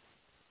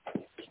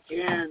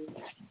in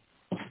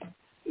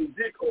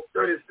Ezekiel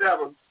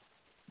 37,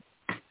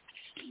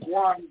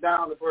 1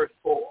 down to verse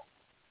 4.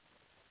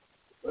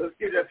 So let's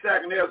get that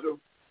second Ezra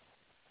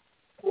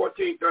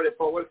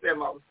 1434. What's that,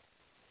 mother?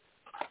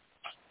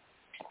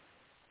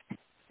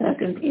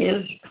 Second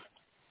is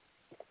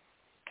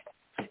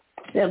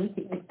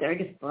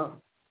 1734.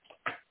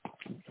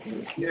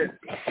 Yes.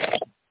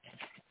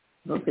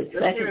 Look at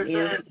second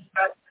is.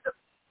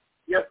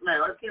 Yes,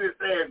 ma'am. Let's see what it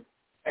says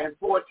in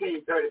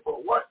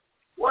 1434.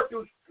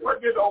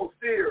 What did old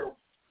Seer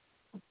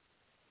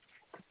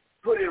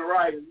put in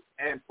writing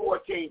in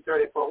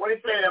 1434? What did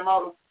he say there,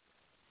 mother?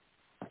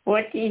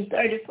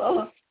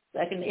 1434.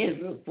 Second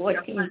Israel,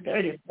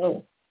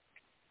 1434.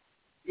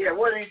 Yeah,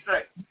 what did he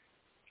say?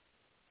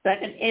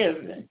 Second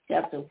Israel,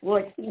 chapter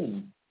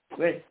 14,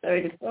 verse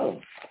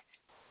 34.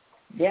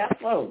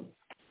 Therefore,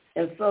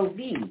 if so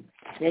be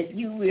that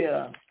you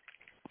will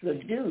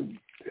produce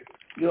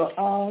your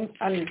own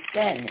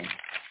understanding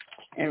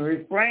and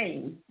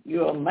refrain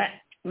your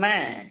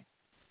mind,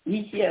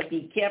 ye shall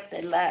be kept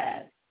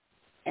alive,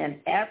 and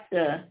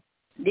after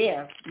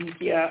death ye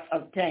shall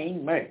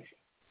obtain mercy.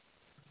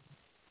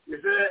 He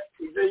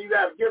said you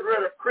got to get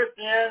rid of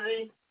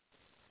Christianity,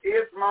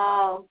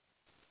 Islam,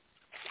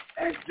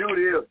 and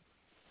Judaism.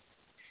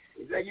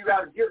 He said you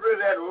got to get rid of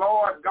that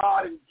Lord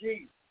God and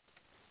Jesus.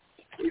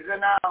 He said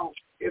now,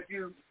 if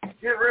you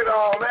get rid of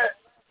all that,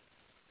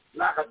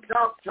 like a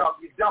dump truck,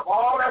 you dump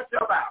all that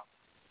stuff out.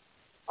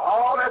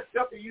 All that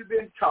stuff that you've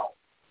been taught.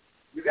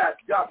 You got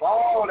to dump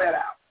all that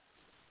out.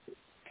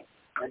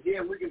 And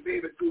then we can be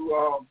able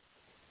to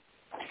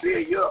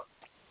build you up.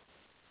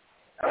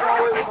 That's the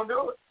only way we're going to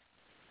do it.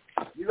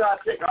 You got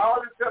to take all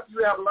the stuff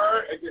you have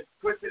learned and just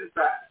push it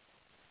aside.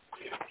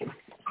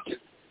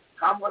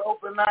 Come with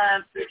open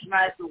mind 6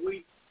 nights a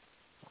week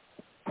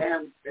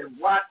and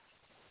watch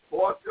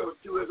Voice of the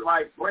True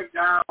Israelites break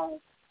down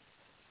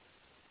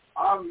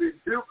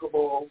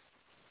unrebukable,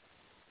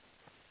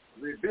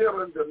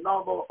 revealing the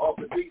number of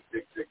the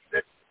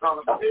D666, Son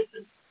of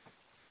Perdition,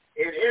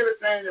 and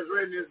everything that's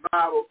written in this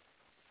Bible,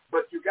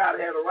 but you got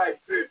to have the right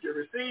spirit to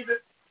receive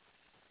it.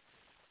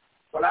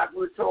 But like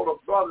we told a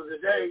brother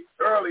today,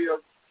 earlier,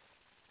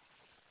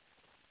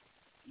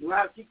 you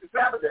have to keep the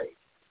Sabbath day.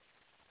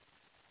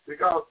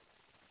 Because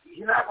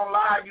he's not going to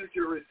allow you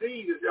to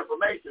receive this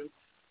information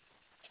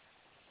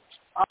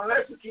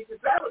unless you keep the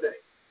Sabbath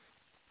day.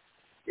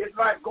 It's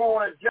like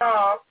going to a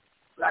job,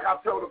 like I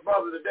told a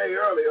brother today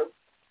earlier.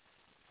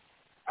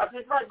 I said,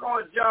 it's like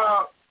going to a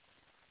job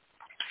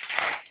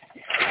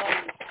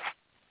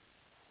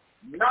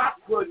not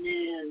putting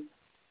in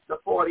the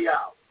 40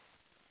 hours.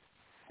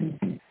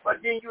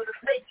 But then you're the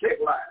paycheck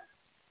line.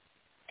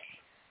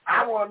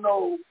 I want to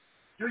know,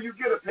 do you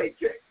get a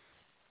paycheck?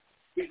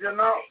 He said,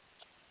 no.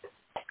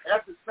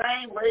 That's the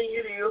same way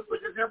it is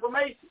with this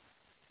information.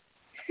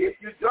 If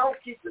you don't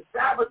keep the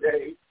Sabbath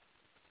day,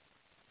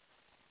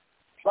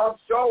 bump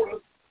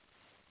shoulders,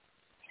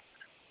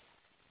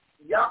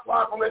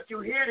 Yahweh going to let you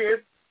hear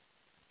this,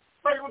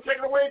 but he's going to take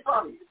it away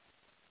from you.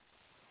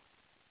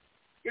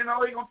 You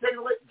know, he's going to take it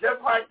away.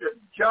 Just like the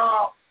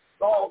job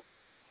boss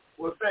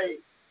will say,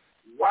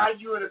 why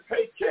you in a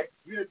paycheck?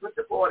 You didn't put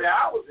the 40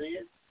 hours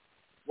in.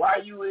 Why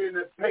you in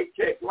the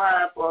paycheck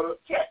line for the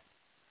check?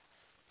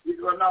 He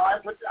said, well, no, I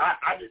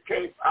just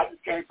came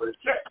for the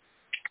check.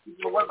 He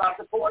said, well, what about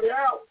the 40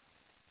 hours?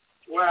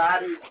 Well, I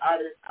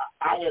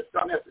had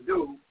something else to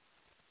do.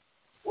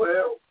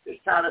 Well,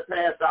 it's time to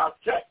pass our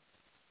check.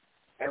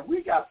 And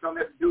we got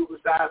something else to do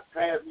besides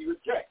passing you a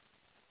check.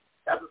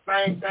 That's the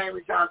same thing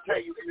we're trying to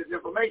tell you in this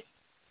information.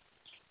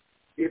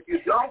 If you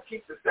don't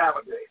keep the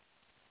Sabbath day,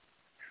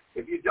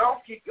 if you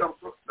don't keep the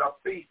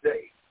feast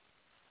days,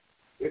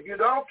 if you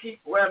don't keep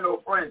wearing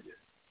no fringes,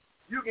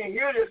 you can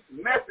hear this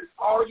message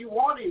all you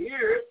want to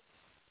hear it,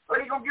 but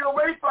he's going to get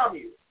away from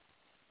you.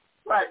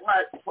 Like,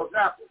 for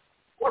example,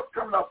 what's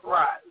coming up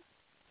Friday?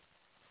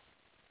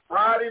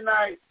 Friday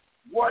night,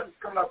 what is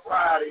coming up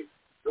Friday?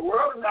 The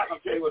world is not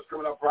going to tell you what's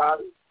coming up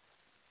Friday.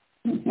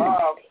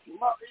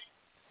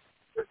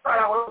 Let's find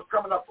out what's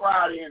coming up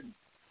Friday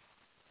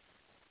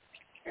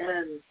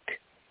and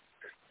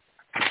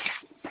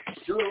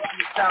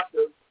Deuteronomy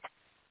chapter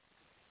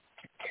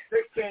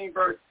 16,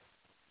 verse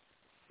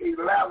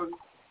 11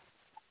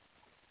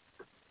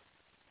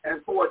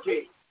 and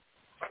 14.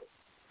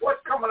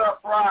 What's coming up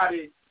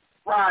Friday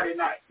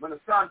night, when the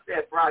sun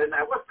sets Friday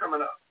night? What's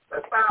coming up?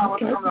 Let's find out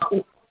what's coming up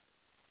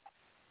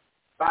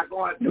by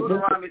going to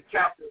Deuteronomy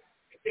chapter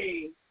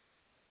 16,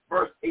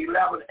 verse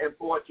 11 and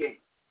 14.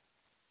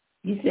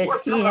 You said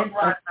what's coming up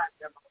Friday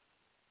night?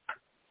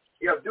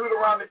 Yeah,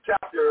 Deuteronomy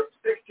chapter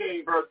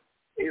 16, verse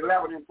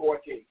 11 and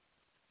 14.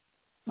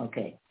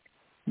 Okay.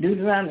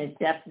 Deuteronomy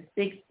chapter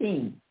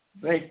 16,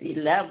 verse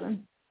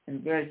 11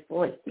 and verse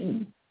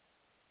 14.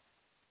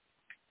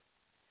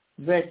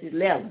 Verse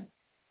 11.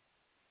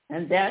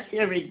 And thou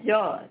shalt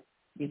rejoice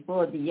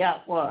before the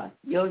Yahweh,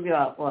 your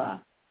Yahweh,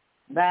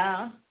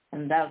 thou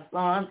and thy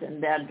sons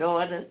and thy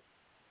daughters,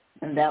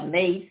 and thy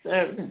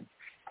maidservants,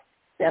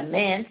 thy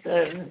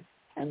manservants,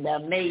 and thy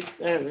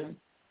maidservants,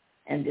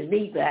 and the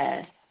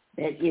Levites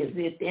that is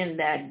within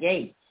thy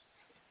gates,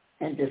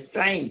 and the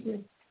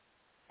strangers,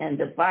 and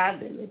the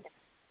fatherless,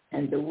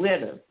 and the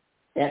widows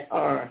that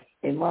are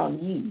among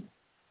you,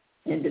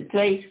 in the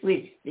place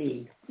which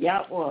the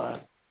Yahweh,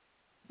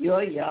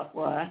 your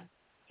Yahweh,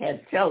 has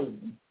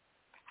chosen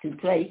to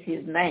place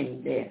his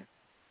name there.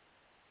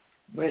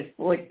 Verse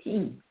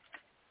 14.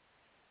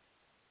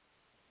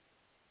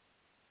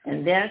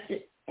 And thou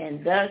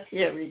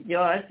shalt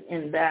rejoice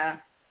in thy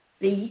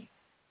feast,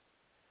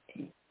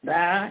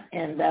 thou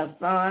and thy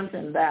sons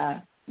and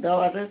thy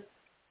daughters,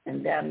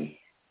 and thy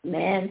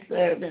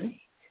manservants,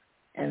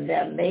 and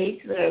thy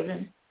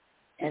maidservants,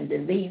 and the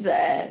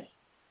Levites,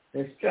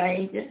 the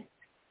strangers,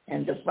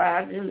 and the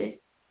fatherless,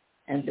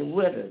 and the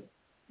widows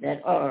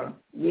that are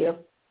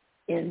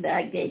within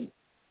thy gate.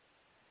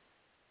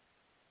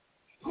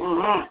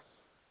 Mm-hmm.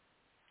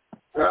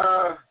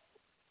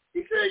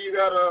 He said you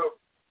got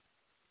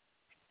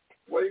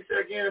what he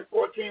said again in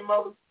 14,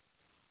 Mother?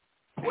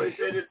 What he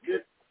said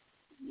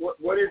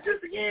what is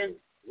this again?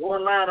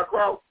 One line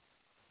across?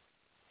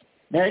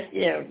 Thou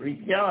shalt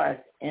rejoice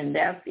in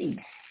thy feast.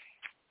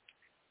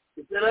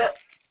 You see that?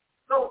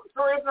 So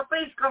it's a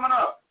feast coming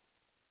up.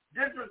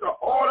 This is an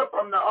order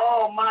from the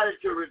Almighty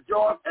to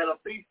rejoice at a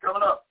feast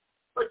coming up.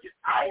 But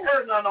I ain't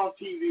heard nothing on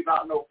TV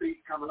about no feast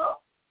coming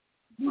up.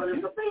 But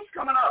it's a feast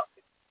coming up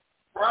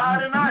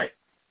Friday night.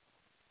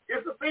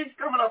 It's a feast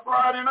coming up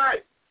Friday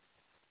night.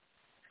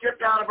 Skip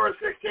down to verse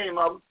 16,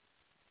 Mother.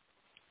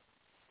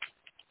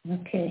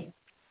 Okay.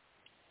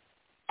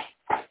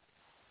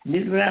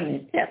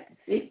 Deuteronomy chapter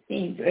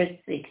 16, verse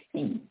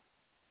 16.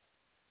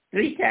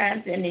 3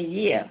 times in a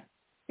year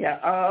shall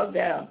all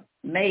the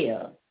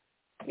males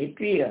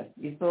appear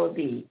before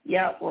the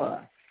Yahweh,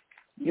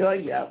 your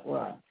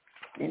Yahweh,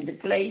 in the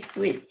place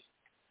which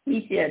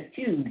he shall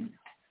choose,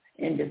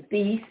 in the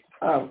feast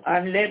of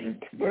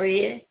unleavened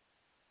bread,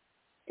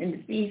 in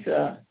the feast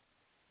of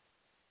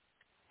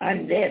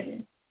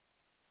unleavened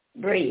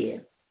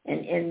bread,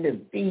 and in the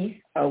feast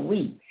of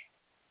weeks,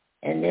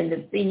 and in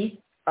the feast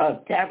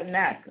of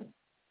tabernacles.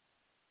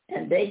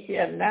 And they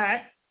shall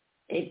not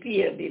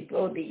appear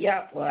before the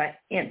Yahweh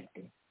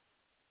empty.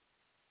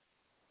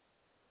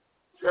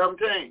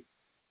 17.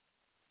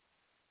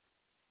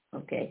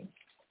 Okay.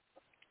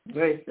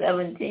 Verse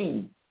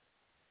 17.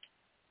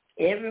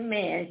 Every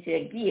man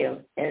shall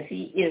give as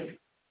he is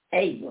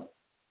able,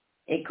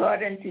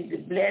 according to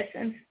the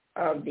blessings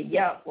of the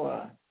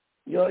Yahweh,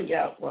 your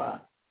Yahweh,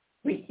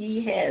 which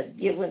he has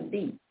given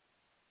thee.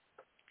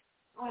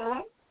 Mm-hmm.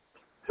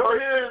 So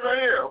here it is right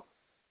here.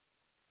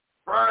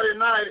 Friday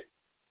night,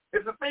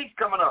 it's a feast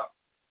coming up.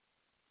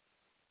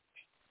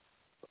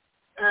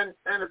 And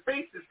the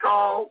feast is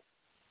called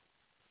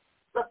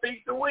the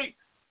Feast of Weeks.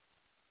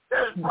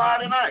 That is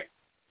Friday night.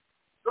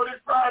 So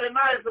this Friday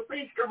night is a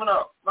feast coming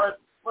up. But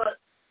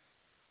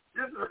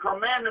this is a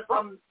commandment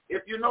from,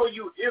 if you know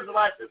you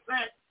Israelite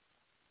descent,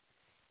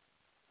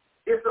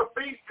 it's a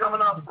feast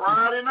coming up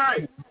Friday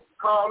night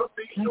called the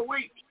Feast of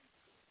Weeks.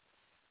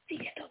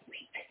 Feast of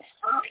Weeks.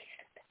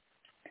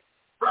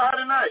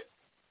 Friday night.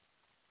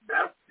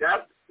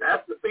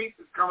 That's the feast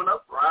that's coming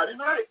up Friday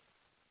night.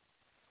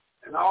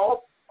 And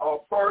all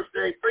first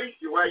day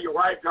feast, you wear your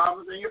white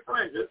garments and your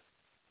fringes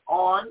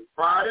on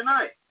Friday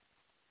night.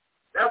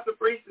 That's the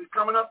feast that's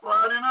coming up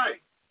Friday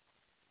night.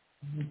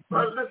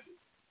 But listen,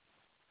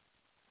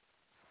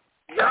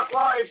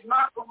 Yahweh is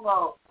not going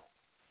to,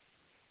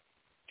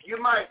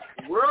 you might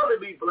worldly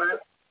be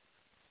blessed,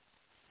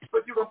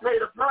 but you're going to pay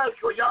the price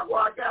for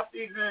Yahweh got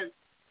these in,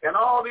 and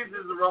all these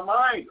is a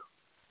reminder.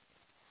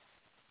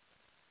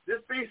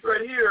 This feast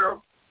right here,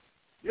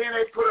 then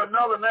they put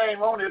another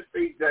name on this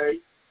feast day.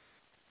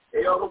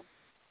 They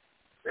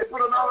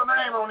put another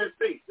name on this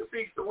feast, the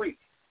Feast of Weeks.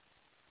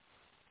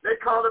 They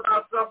called it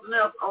out something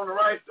else on the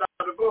right side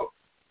of the book.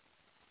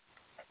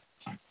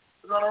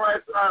 It's on the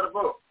right side of the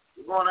book.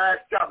 We're going to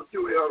Acts chapter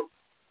 2, Elder.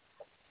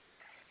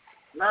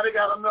 Now they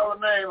got another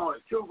name on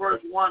it, 2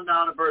 verse 1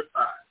 down to verse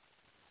 5.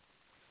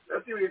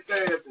 Let's see what it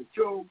says in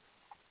 2,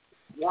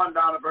 1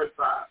 down to verse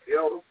 5.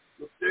 Elder,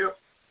 still.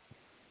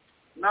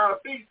 Now the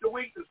Feast of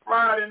Weeks is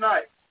Friday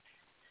night.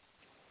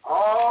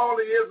 All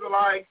the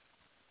Israelites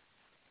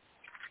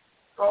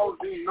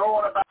supposed to be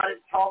knowing about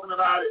it, talking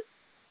about it,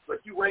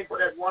 but you wait for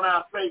that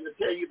one-eyed Satan to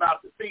tell you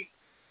about the feast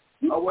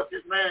or what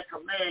this man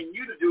commanded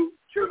you to do,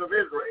 children of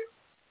Israel.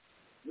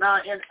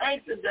 Now, in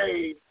ancient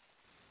days,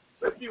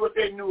 let's see what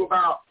they knew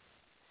about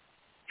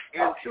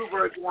in 2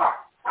 verse 1.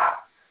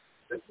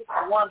 Let's get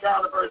 1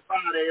 down to verse 5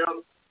 there.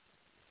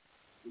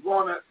 We're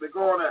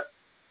going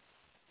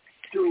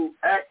to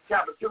Acts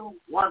chapter 2,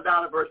 1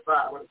 down to verse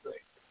 5. What does it say?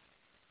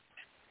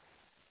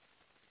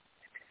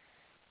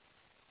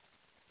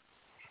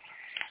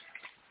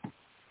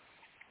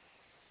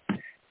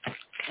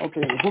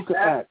 Okay, the book of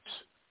Acts,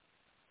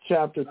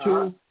 chapter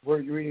 2,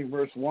 we're reading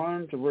verse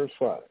 1 to verse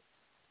 5.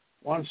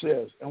 1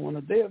 says, and when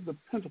the day of the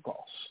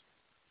Pentecost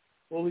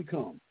fully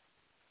come,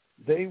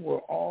 they were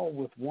all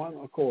with one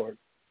accord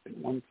in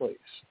one place.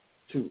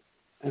 2,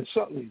 and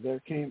suddenly there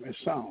came a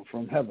sound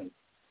from heaven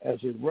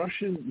as a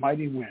rushing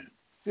mighty wind,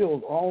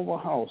 filled all the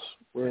house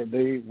where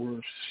they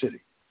were sitting.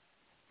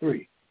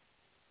 3,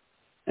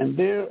 and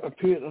there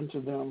appeared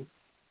unto them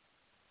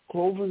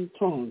cloven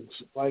tongues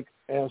like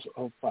as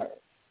of fire,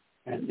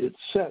 and it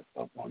set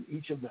upon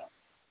each of them.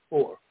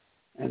 4,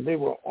 and they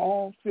were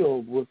all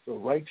filled with the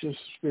righteous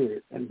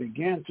spirit and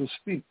began to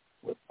speak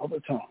with other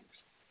tongues,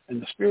 and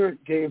the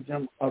Spirit gave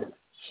them utterance.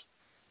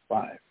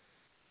 5,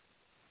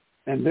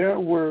 and there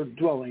were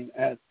dwelling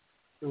at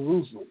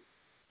Jerusalem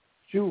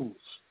Jews,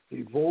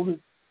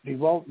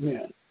 devout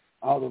men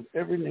out of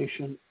every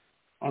nation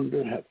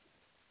under heaven.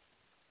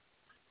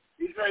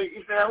 He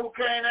said who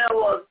came there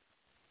was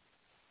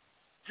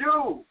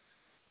Jews,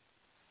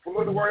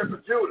 from the word for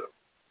Judah.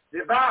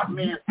 Devout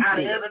men out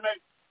of every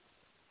nation.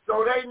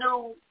 So they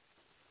knew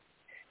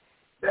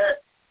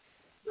that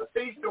the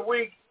Feast of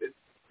Weeks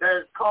that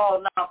is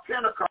called now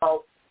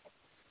Pentecost,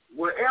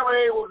 wherever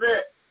they was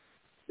at,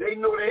 they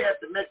knew they had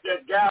to make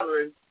that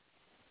gathering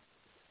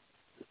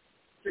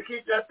to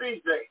keep that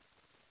feast day.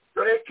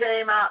 So they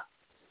came out,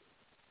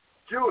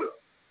 Judah,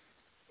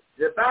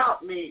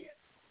 devout men,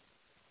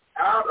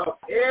 out of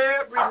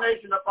every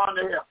nation upon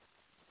the heaven.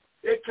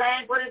 They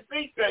came for this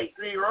feast day,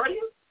 see, right?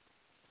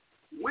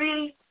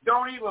 We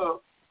don't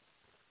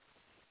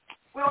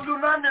do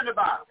nothing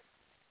about it.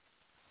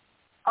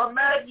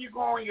 Imagine you go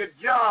on your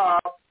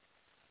job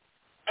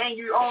and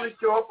you only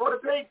show up for the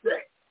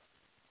paycheck.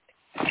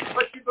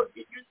 But you put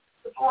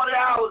 40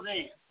 hours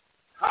in.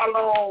 How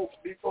long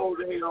before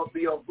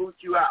they'll boot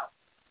you out?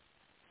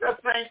 That's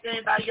the same thing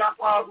about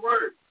Yahweh's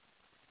word.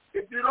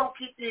 If you don't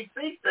keep these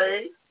feast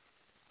days,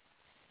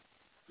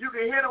 you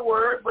can hear the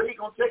word, but he's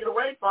going to take it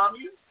away from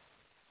you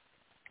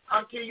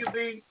until you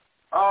be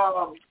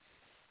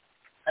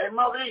a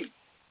Mother Eve.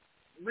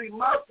 We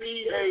must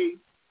be a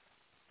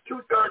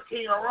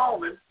 2:13 of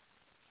Romans,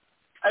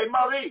 a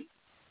Mother Eve.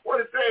 What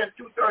it says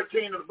in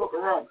 2:13 of the book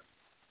of Romans?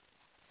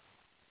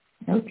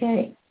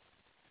 Okay.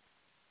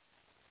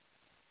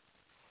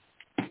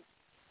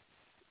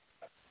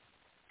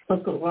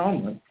 Book of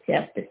Romans,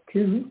 chapter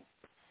 2,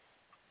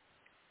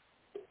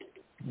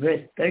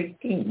 verse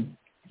 13.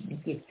 Let me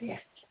get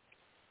there.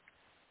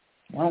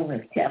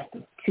 Romans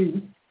chapter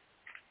 2.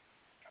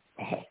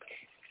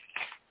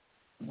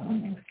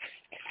 Romans.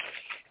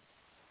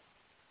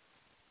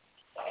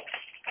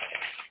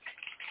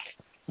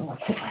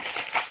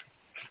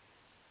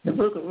 The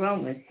book of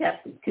Romans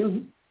chapter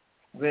 2,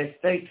 verse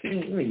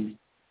 13 reads.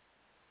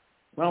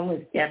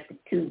 Romans chapter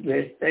 2,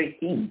 verse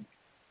 13.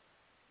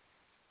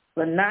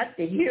 But not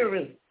the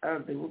hearers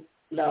of the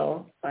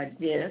law are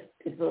just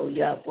before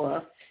Yahweh,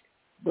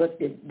 but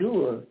the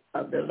doers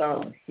of the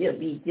law shall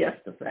be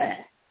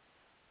justified.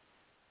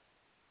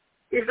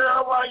 He said,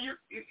 well,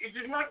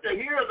 you're not the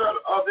hearers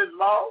of this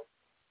law.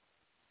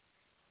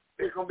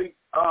 It's going to be,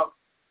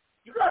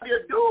 you got to be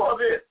a doer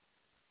of it.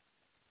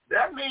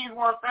 That means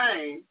one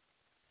thing.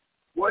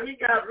 What he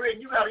got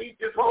written, you got to eat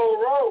this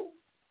whole roll.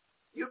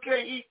 You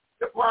can't eat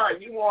the part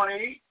you want to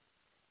eat.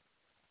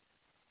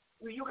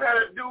 You got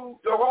to do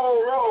the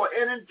whole roll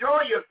and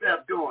enjoy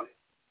yourself doing it.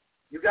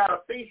 You got a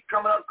feast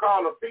coming up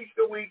called a Feast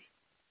of Weeks,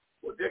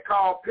 what they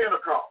call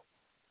Pentecost.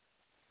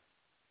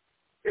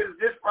 It's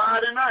this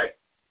Friday night.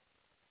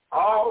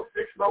 All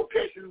 6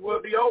 locations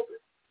will be open.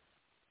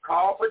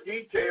 Call for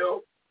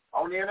details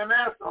on the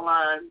international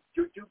line,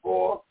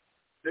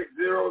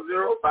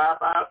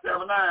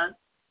 224-600-5579.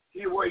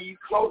 See where you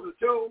closer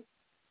to,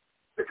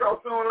 because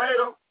sooner or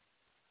later,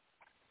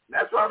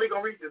 that's why we're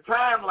going to reach the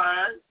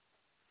timeline.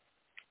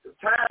 The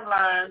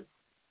timeline,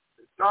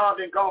 the storm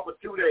been gone for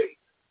 2 days.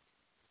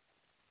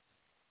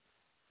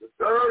 The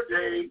third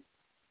day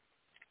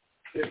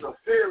is a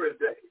serious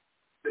day,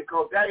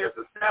 because that is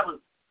the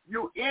seventh.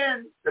 You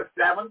in the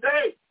seventh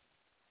day.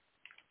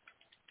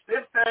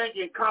 This thing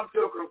can come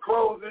to a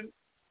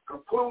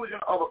conclusion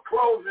of a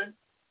closing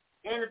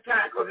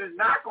anytime, because it's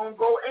not going to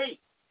go 8.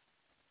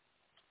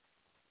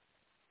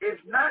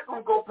 It's not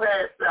going to go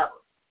past 7.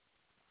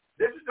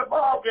 This is the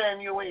ball game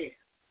you in.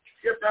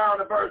 Skip down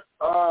to verse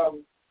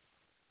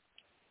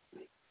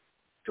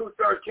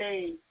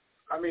 2:13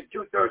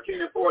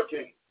 and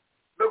 14.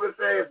 Look what it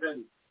says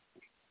in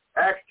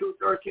Acts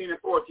 2:13 and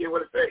 14.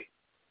 What it says?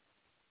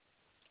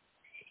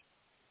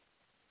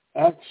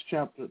 Acts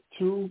chapter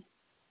 2,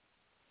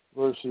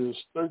 verses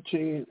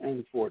 13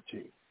 and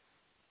 14.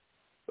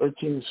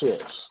 13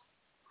 says,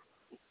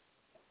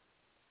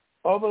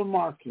 other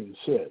markings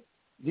said,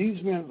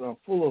 these men are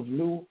full of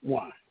new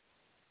wine.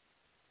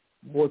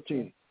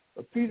 14.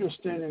 But Peter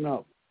standing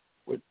up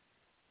with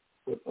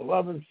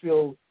 11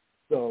 filled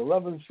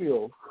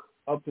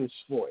up his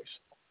voice,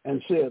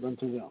 and said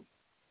unto them,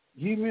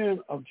 ye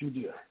men of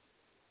Judea,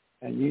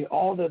 and ye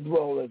all that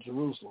dwell at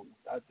Jerusalem,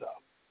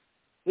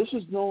 this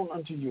is known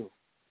unto you,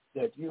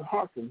 that you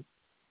hearken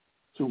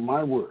to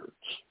my words.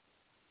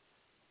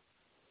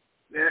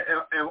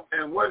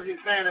 And what is he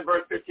saying in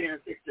verse 15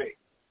 and 16?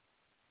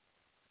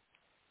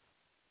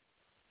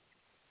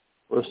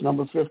 Verse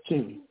number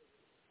 15.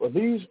 For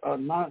these are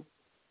not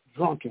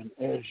drunken,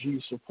 as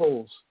ye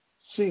suppose,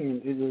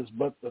 seeing it is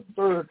but the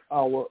 3rd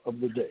hour of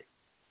the day.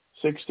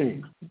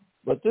 16.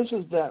 But this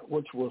is that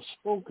which was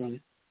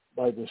spoken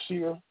by the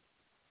seer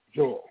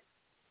Joel.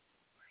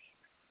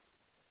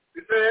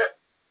 He said,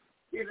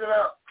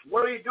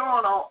 what are you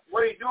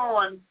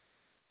doing?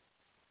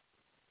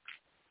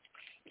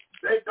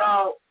 They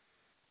thought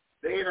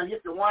they done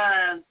hit the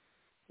wine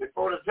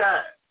before the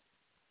time.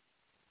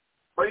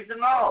 But he said,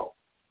 no.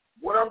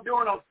 What I'm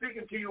doing, I'm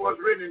speaking to you what's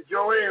written in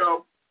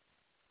Joel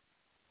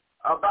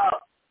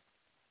about.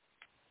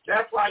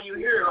 That's why you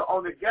hear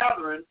on the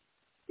gathering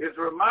is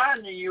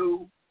reminding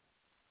you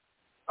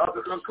of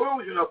the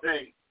conclusion of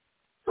things.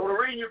 So the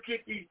reason you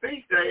keep these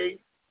feast days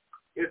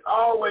is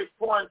always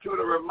pointing to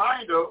the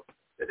reminder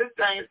that this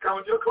thing is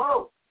coming to a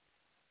close.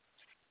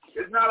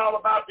 It's not all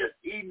about just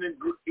eating and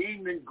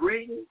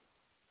greeting,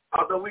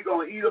 although we're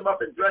going to eat them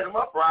up and drink them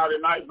up Friday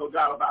night, no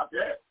doubt about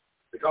that,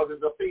 because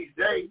it's a feast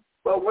day.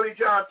 But what he's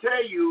trying to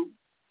tell you,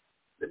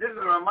 that this is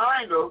a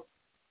reminder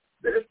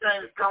that this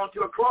thing is coming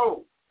to a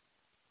close.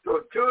 So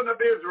the children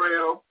of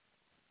Israel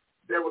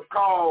that was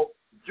called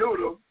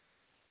Judah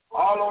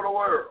all over the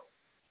world,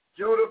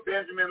 Judah,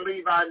 Benjamin,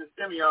 Levi, and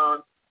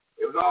Simeon,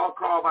 it was all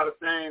called by the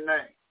same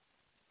name.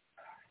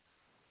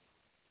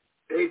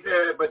 He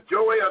said, but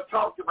Joel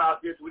talked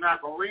about this. We're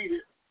not going to read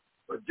it.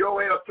 But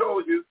Joel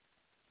told you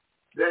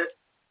that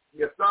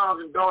your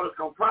sons and daughters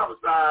going to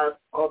prophesy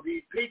of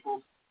these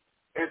people,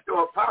 and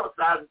so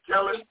prophesying,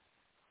 telling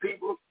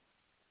people,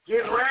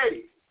 get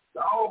ready.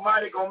 The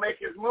Almighty going to make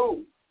his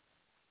move.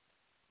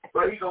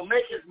 But he's going to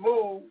make his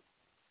move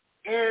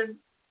in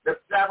the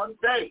 7th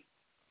day.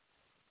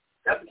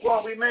 That's the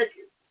point we make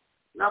it.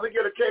 Now we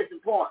get a case in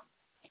point.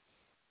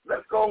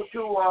 Let's go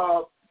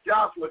to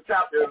Joshua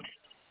chapter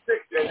 6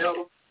 there,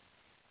 Elder.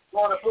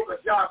 Go in the book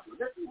of Joshua.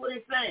 This is what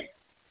he's saying.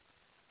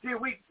 See,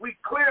 we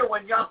clear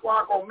when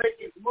Yahweh going to make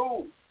his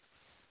move.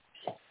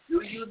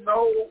 Do you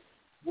know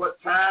what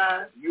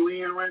time you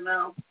in right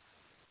now?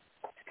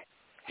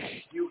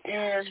 You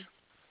in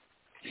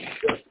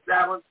the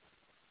 7th,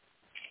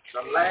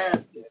 the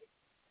last day.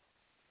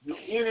 You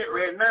in it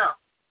right now.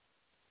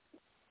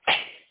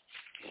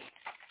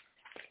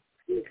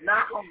 It's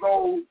not going to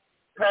go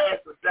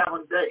past the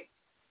 7th day.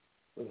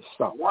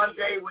 One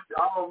day with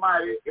the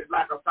Almighty is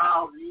like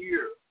 1,000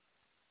 years.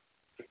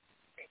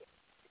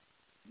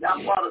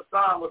 Yahweh the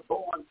Son was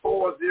born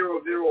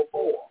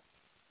 4004.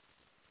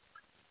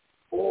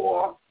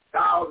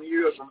 4,000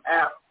 years from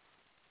Adam.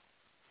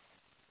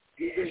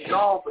 He's been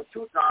gone for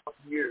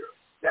 2,000 years.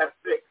 That's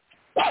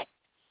 6.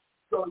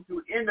 So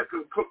you in the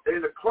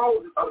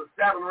closing of the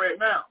 7 right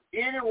now.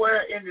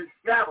 Anywhere in the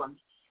 7,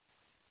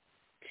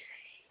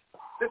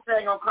 this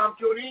thing gonna come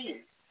to an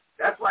end.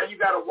 That's why you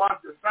got to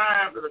watch the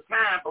signs of the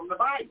time from the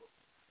Bible.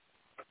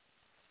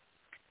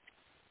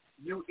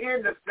 You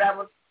in the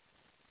 7th,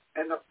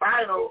 and the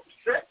final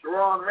stretch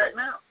are on right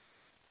now.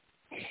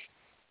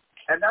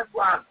 And that's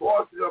why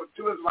voices of the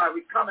two is why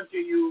we coming to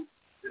you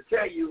to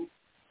tell you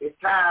it's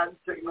time to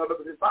take another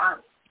look at this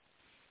Bible.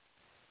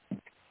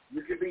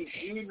 You could be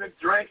eating and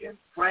drinking,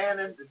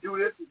 planning to do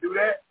this and do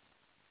that.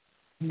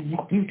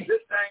 This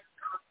thing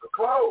comes to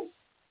close.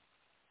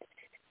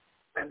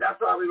 And that's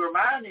why we're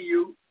reminding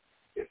you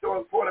it's so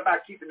important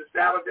about keeping the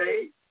Sabbath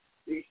days,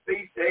 these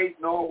feast days,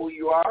 knowing who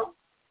you are,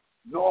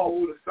 knowing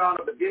who the Son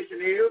of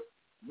Perdition is,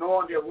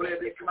 knowing that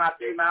whatever they come out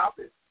their mouth,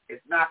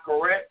 it's not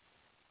correct.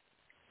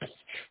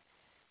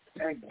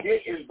 and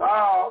get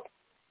involved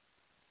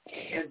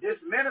in this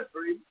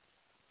ministry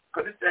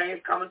because this thing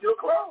is coming to a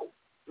close.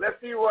 Let's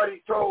see what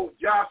he told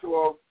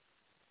Joshua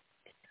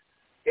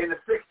in the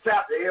 6th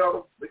chapter,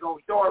 Elder. We're going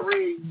to start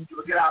reading till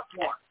we get our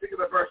point. Pick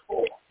up at verse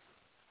 4.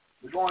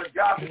 We're going to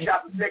Joshua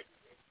chapter 6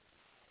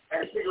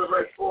 and pick up at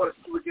verse 4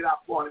 till we get our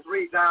point. Let's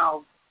read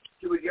down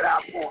till we get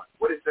our point.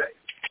 What did it say?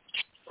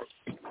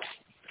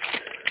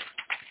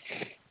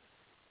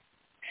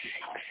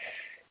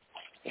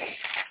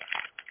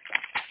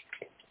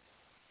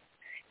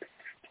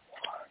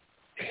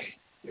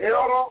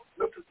 Elder,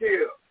 look at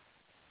here.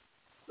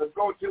 Let's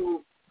go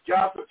to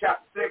Joshua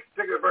chapter 6,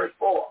 pick up at verse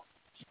 4.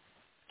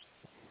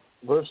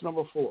 Verse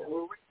number 4.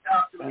 We'll read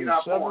down till we get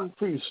our point.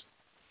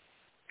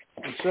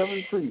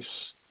 Seven priests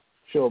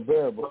shall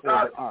bear before the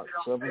ark.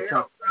 Call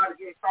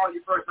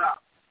your verse out.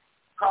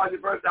 Call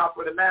your verse out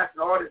for the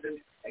national audience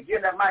and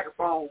get that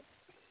microphone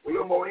with a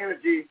little more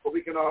energy so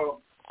we can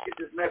get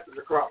this message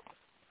across.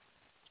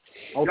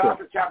 Okay.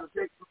 Joshua chapter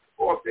 6,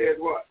 4 says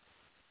what?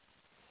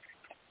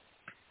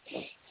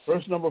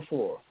 Verse number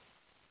 4.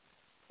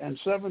 And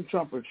 7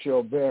 trumpets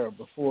shall bear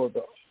before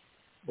the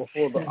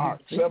ark,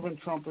 7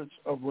 trumpets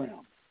of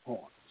ram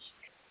horns.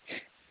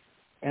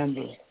 And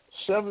the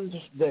 7th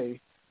day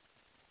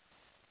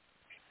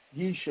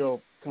ye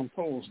shall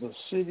compose the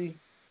city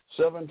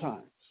 7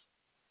 times.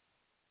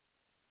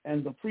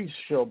 And the priests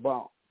shall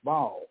bow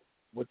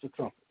with the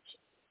trumpets.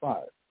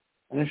 5.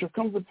 And it shall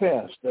come to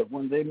pass that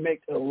when they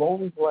make a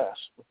long blast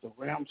with the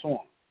ram's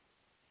horn,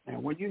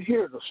 and when you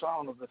hear the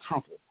sound of the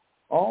trumpet,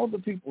 all the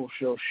people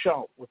shall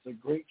shout with a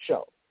great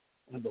shout,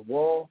 and the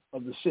wall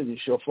of the city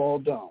shall fall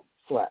down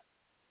flat,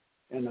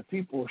 and the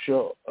people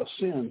shall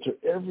ascend to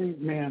every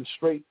man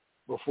straight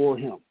before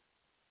him.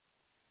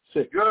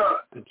 6. Good.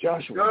 And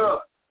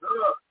Joshua.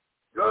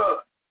 Good.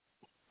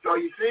 So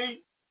you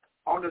see,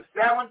 on the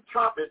 7th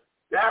trumpet,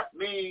 that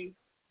means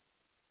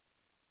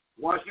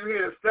once you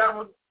hear the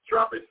 7th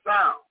trumpet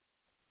sound,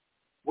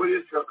 which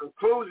is the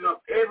conclusion of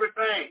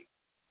everything,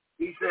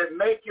 he said,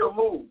 make your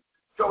move.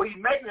 So he's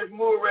making his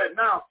move right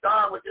now,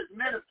 starting with this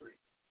ministry.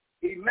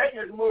 He's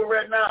making his move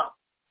right now.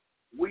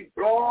 We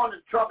blowing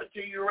the trumpet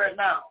to you right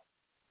now.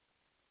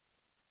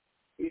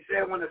 He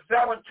said, when the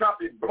 7th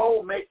trumpet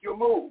blow, make your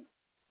move.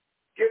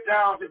 Get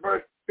down to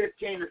verse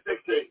 15 and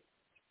 16.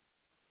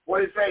 What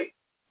did it say?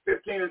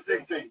 15 and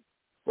 16.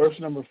 Verse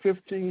number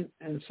 15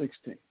 and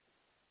 16.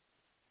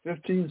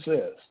 15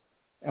 says,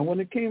 and when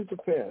it came to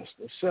pass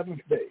the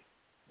 7th day,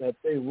 that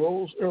they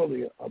rose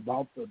earlier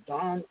about the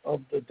dawn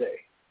of the day,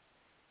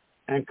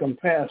 and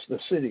compassed the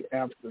city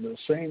after the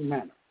same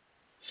manner,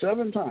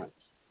 7 times.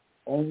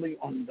 Only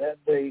on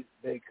that day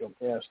they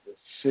compassed the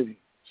city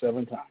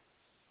 7 times.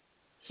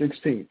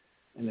 16.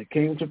 And it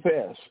came to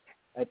pass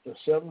at the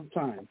 7th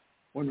time,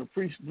 when the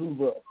priests blew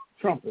the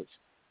trumpets,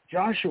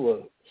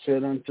 Joshua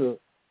said unto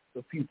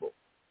the people,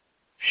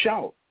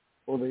 shout,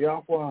 for the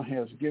Yahweh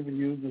has given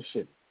you the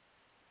city.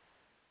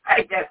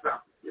 Hey, that's something.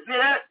 You see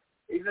that?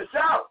 He's a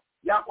shout.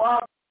 Yahweh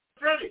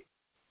city.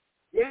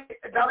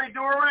 That's how they do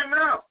it right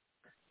now.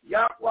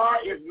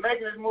 Yahweh is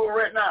making his move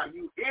right now.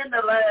 You in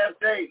the last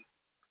days.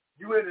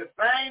 You in the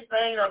same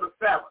thing of the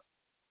 7th.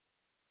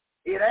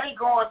 It ain't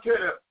going to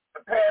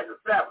the past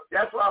the 7th.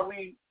 That's why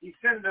he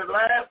sent the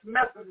last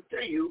message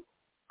to you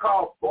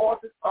called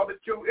Voices of the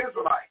True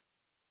Israelites.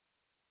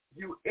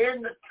 You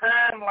in the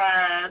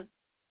timeline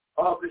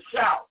of the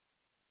shout.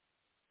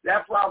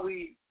 That's why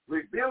we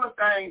revealing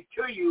things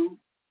to you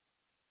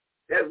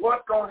that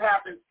what's going to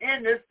happen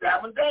in this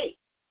 7th day,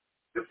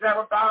 the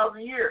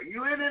 7,000 years.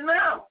 You in it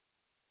now.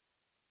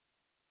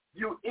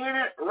 You in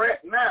it right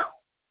now.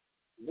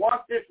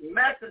 Once this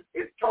message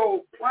is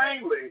told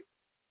plainly,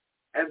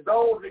 and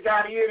those that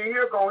got ear to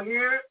hear going to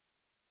hear it,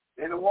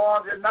 and the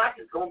ones that not,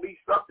 it's going to be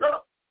sucked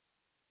up.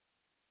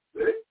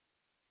 See?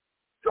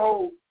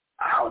 So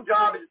our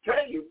job is to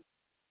tell you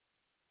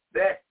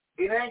that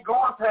it ain't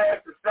going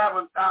past the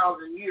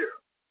 7,000 years.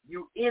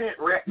 You in it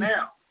right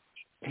now.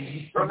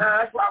 So now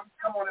that's why we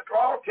come on the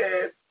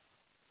broadcast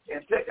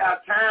and take our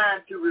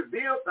time to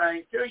reveal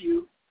things to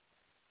you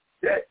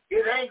that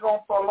it ain't going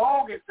to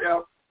prolong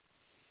itself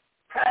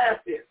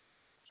past it.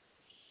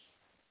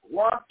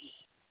 Once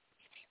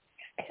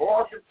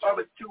Voices of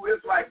the True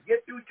Israelites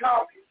get through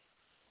talking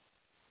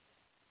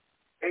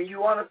and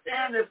you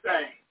understand this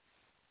thing,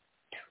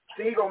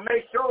 so you're going to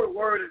make sure the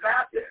word is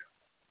out there.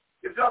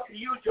 It's up to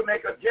you to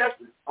make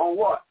adjustments on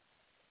what?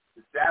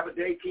 The Sabbath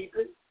day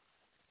keeping,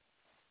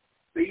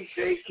 feast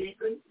day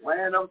keeping,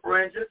 wearing them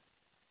fringes,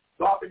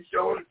 stopping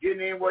shoulders,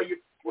 getting in where you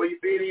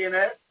fit in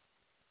at.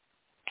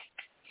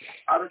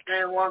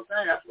 Understand one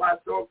thing. That's why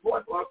it's so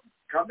important for us to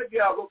come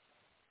together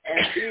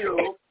and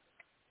build.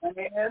 And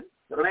then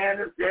the land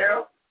is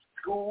there,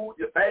 school,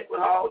 the banquet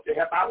hall to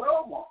help our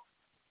loved ones.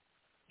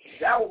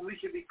 That's what we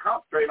should be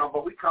concentrating on,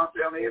 but we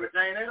concentrate on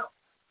everything else.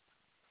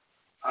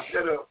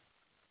 Instead of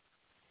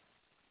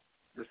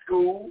the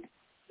school,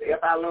 to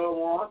help our loved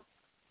ones,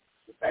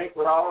 the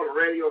banquet hall, the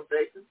radio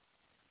station.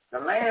 The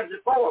land is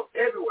for us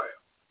everywhere.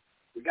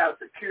 We got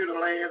to secure the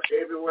land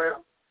everywhere.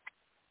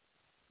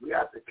 We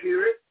got to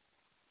secure it.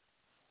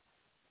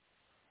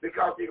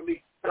 because he can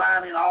be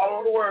flying in all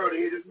over the world to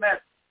hear this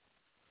message.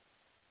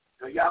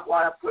 So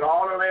Yahweh put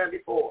all the land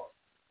before.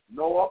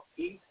 North,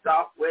 east,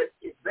 south, west,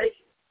 it's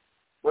vacant.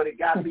 But it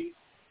got to be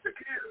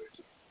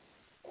secured.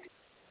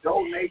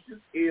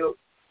 Donation is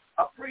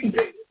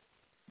appreciated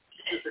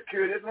to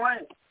secure this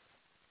land.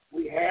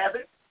 We have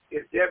it.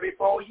 It's there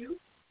before you.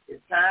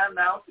 It's time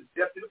now to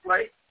step to the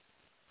plate.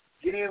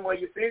 Get in where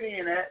you fit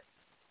in at,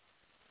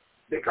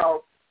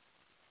 because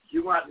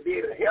you want to be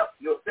able to help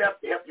yourself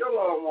to help your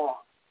loved one.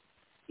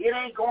 It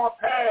ain't going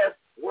past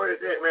where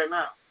it's at right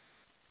now.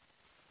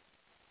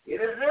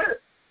 It is this.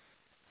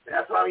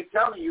 That's why he's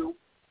telling you,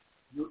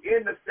 you're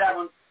in the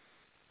seventh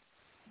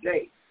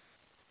day.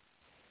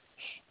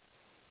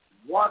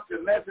 Once the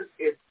message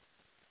is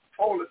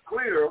totally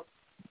clear,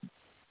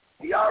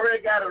 he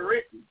already got it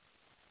written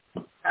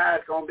how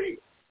it's going to be.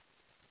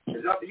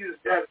 It's up to you to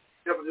step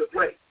into the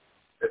place.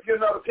 If you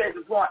know the case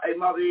in point, hey,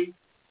 Mother E,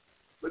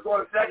 we're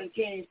going to 2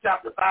 Kings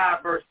chapter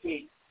 5, verse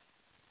 10.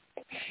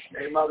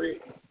 Hey, Mother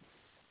E,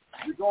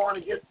 we're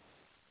going to 2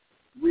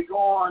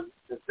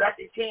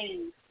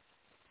 Kings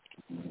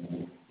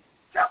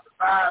chapter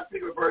 5,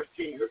 particular verse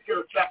 10. Let's get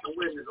a chapter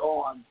witness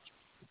on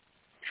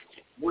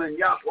when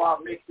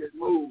Yahweh makes his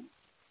move.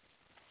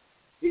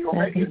 He's going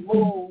to make his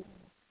move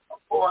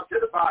according to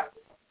the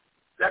Bible.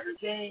 2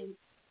 Kings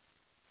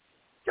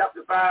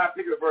chapter 5,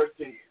 particular verse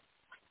 10.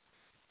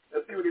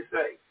 Let's see what it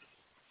says.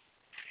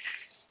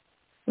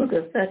 Book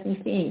of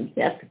 2 Kings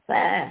chapter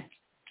 5,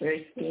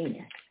 verse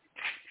 10.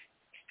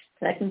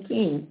 2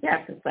 Kings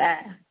chapter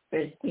 5,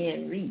 verse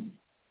 10 reads,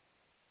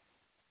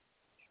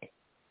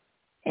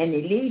 And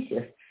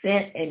Elisha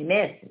sent a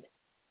message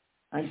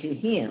unto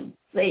him,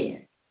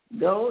 saying,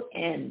 Go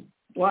and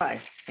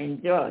wash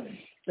in Jordan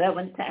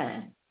 7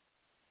 times,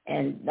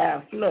 and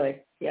thy flesh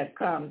shall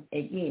come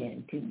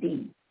again to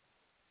thee,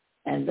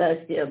 and thou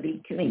shalt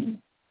be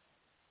clean.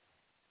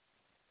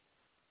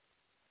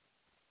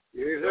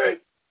 You see?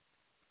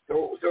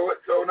 So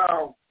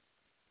now,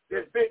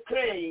 this big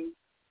king,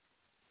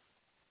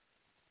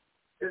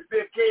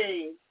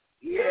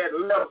 he had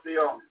leprosy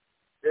on him.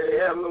 They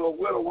had a little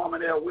widow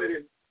woman there with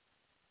him,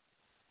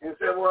 and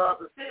said, well,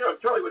 the city will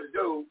tell you what to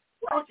do.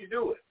 Why don't you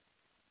do it?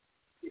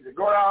 He said,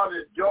 go down to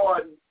the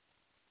Jordan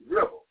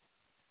River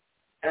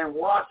and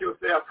wash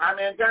yourself how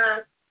many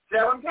times?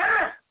 7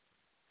 times.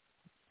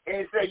 And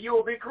he said, you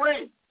will be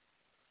clean.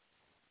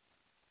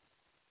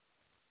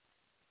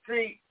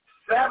 See,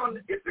 7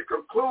 is the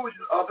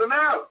conclusion of the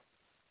matter.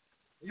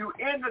 You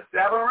in the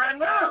 7 right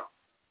now.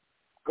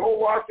 Go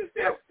wash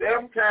yourself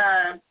 7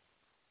 times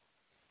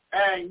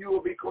and you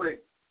will be clean.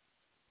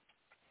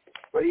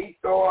 But he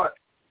thought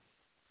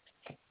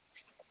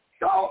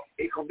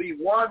it could be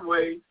one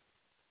way,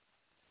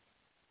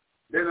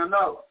 then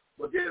another.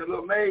 But then the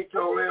little maid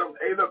told him,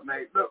 hey, look,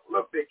 mate,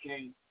 look, big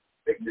king,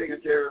 big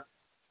dignitary,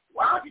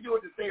 why don't you do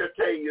what the seer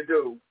tell you to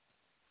do?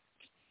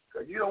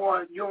 Because you don't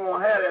want to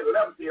have that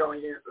leprosy on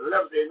you,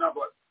 leprosy is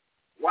nothing but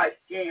white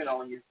skin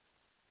on you.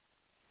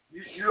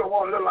 You don't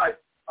want to look like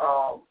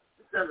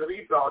the sons of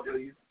Esau, do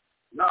you?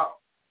 No.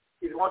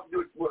 He wants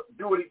to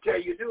do what he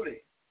tell you to do then.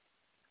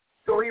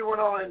 So he went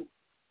on and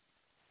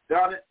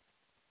done it.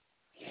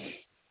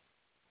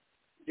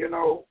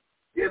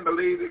 Didn't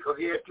believe it because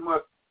he had too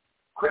much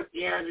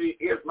Christianity,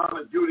 Islam,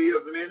 and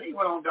Judaism in it. He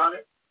went on and done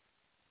it.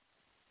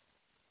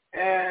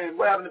 And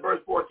what happened to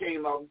verse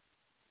 14, Moses?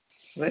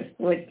 Verse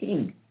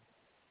 14.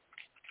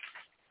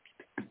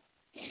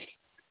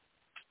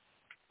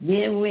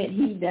 Then went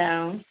he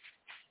down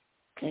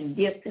and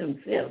dipped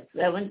himself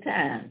 7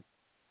 times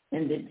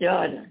in the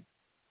Jordan,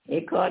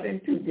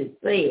 according to the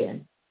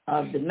saying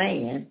of the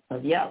man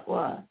of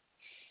Yahweh,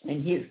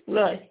 and his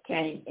flesh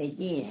came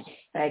again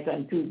back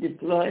unto the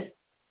flesh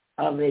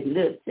of a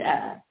little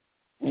child,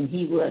 and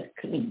he was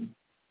clean.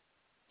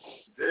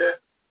 Yeah.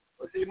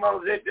 But see,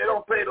 Moses, they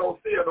don't play those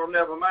seers, don't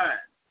never mind.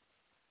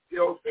 See,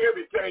 those seers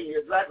be telling you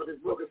exactly what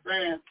this book is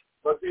saying,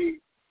 but see,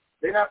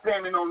 they're not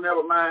paying me no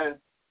never mind.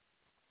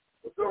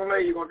 But sooner or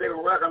later, they're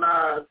going to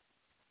recognize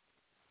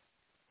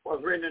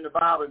what's written in the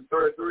Bible in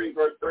 33,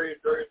 verse 30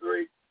 and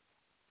 33.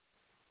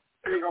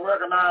 They're going to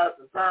recognize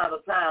the sign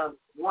of times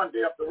one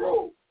day up the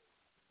road.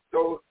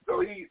 So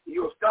he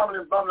was stumbling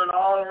and bumbling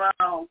all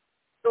around.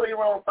 So he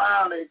went on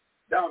finally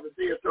down to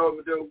see what told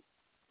him to do.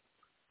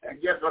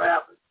 And guess what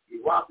happened? He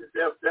washed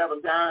himself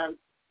 7 times.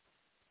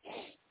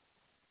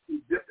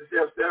 He dipped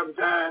himself 7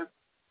 times.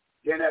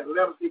 Then that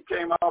leprosy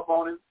came off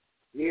on him.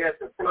 He had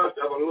the flush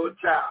of a little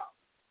child.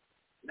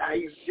 Now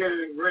he's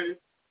getting and grinning.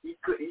 He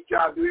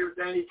tried to do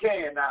everything he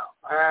can now.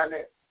 I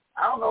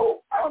don't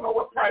know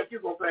what price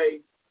you're gonna pay,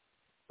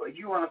 but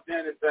you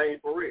understand this thing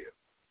for real.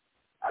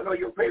 I know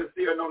you'll pay the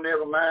seer no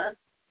never mind.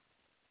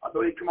 I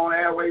know he come on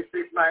airways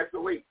 6 nights a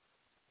week.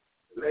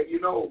 Let you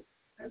know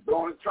and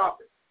blowing the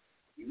trumpet.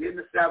 He's in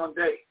the 7th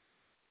day.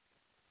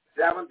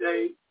 7th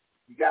day,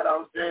 you got to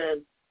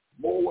understand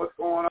more what's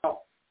going on.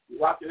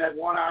 You're watching that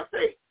 1-hour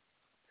tape.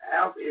 The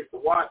answer is to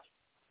watch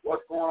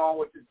what's going on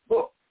with this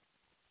book.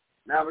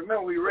 Now,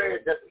 remember we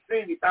read that the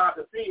sea, he found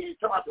the sea, he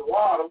come out the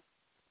water,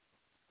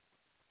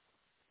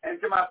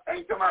 and come out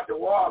the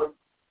water,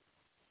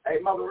 Hey,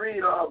 Mother,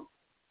 read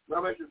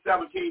Revelation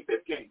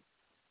 17:15.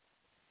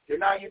 So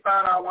now you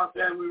find out one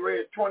thing. We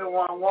read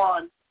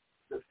 21:1.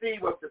 The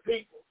seed was the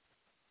people.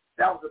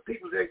 That was the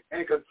people that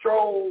in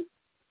control,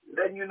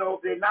 letting you know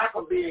they're not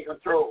going to be in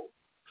control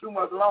too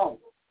much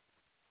longer.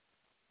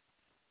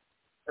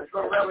 Let's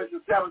go to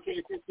Revelation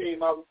 17:15,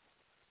 Mother.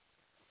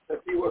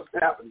 Let's see what's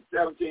happening.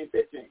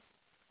 17:15.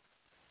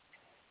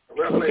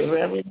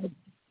 Revelation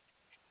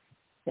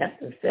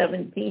chapter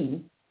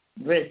 17,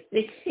 verse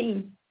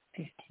 16,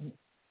 15.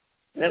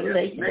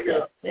 Revelation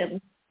chapter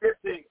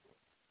 15.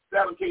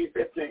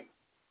 17:15.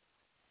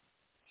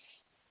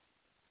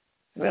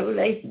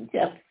 Revelation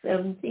chapter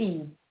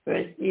 17,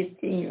 verse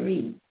 15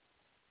 reads,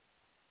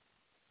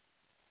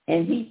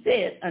 And he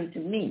said unto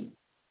me,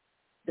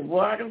 The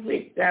water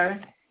which thou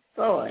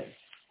sawest,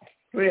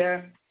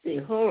 where the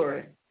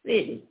whore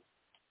city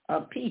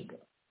of people,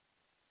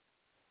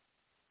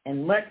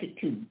 and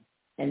multitude,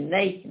 and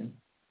nation,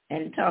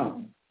 and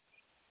tongue.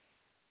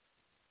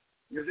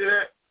 You see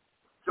that?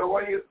 So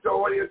what are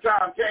you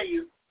trying to tell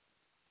you?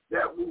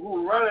 That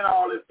who's running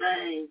all this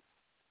thing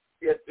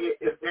is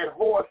that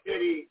whore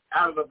city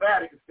out of the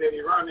Vatican City.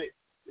 They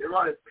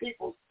run it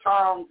people's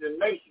tongues and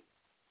nations.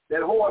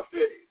 That whore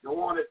city, the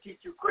one that teach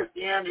you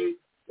Christianity,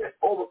 that's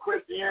over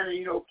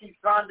Christianity, keep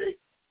Sunday,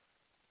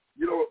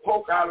 the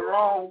poke out of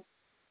Rome.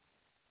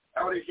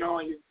 That's what it's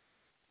showing you.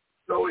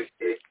 So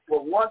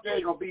for one day,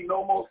 there's going to be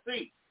no more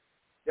seats.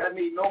 That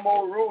means no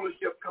more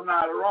rulership coming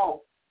out of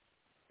Rome.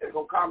 It's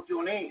going to come to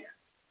an end.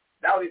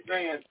 That's what he's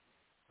saying.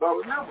 But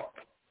remember,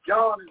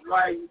 John is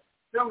writing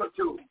similar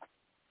to.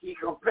 He's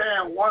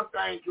comparing one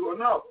thing to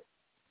another.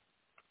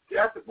 See,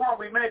 that's the point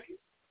we're making.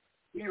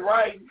 He's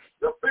writing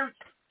the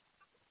future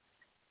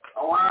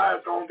on how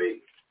it's going to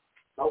be.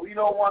 So we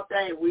know one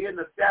thing. We're in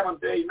the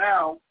 7th day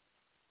now,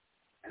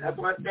 and that's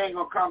when that thing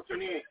going to come to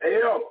an end.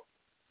 Hey, Elder,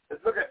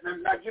 let's look at,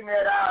 now give me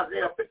that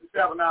Isaiah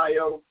 57 now,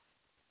 Elder,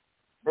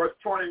 verse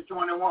 20 and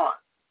 21.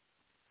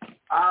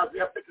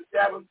 Isaiah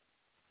 57,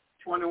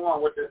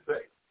 21, what does it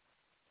say?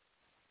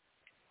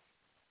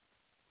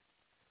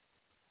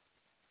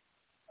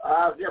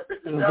 Isaiah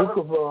 57,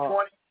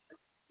 21.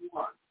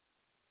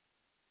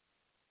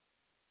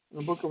 In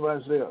the book of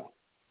Isaiah,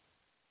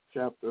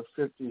 chapter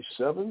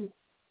 57,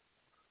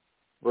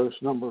 verse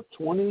number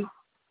 20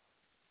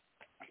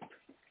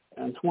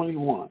 and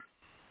 21.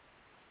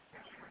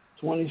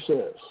 20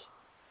 says,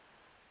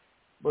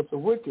 But the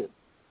wicked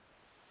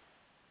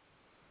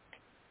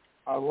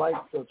are like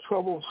the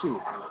troubled sea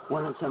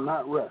when it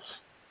cannot rest,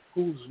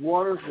 whose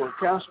waters were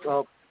cast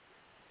up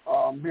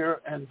mire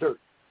and dirt.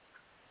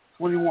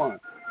 21.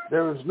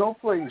 There is no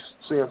place,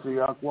 saith the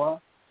Yahweh,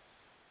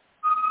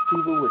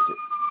 to the wicked.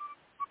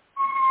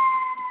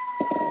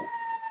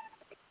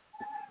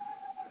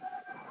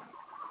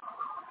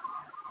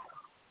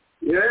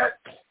 Yeah.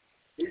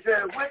 He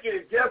said the wicked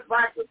is just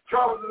like the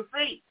troubles of the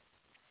sea.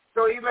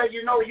 So you know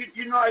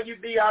how you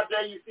be out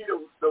there, you see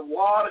the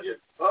water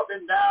just up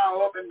and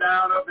down, up and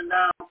down, up and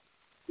down.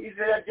 He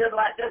said just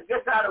like that,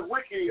 just how the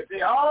wicked is.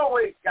 They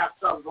always got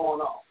something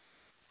going on.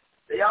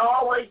 They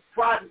always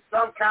plotting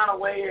some kind of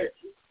way at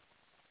you.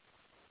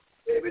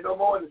 Maybe no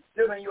more than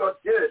stealing your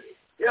identity.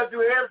 They'll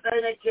do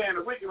everything they can.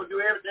 The wicked will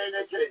do everything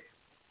they can.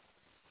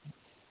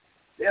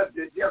 They'll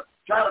just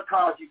try to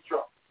cause you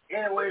trouble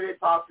any way they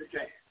possibly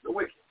can. The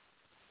wicked.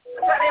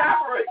 That's how they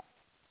operate.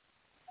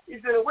 He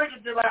said the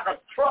wicked is like a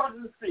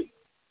troublesome sea.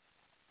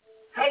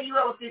 Have you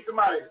ever seen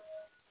somebody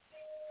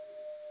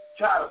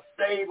try to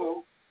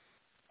stable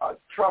a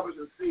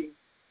troublesome sea?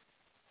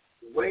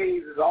 The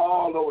waves is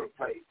all over the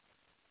place.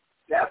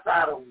 That's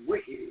how the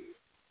wicked is.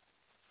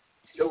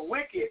 The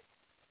wicked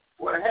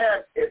will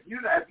have, if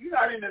you're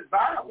not in this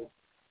Bible,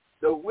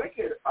 the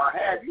wicked will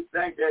have you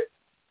think that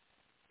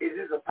it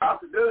is a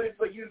possibility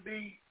for you to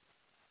be,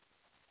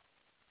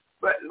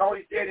 but as long as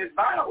you stay in this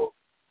Bible,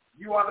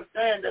 you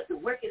understand that the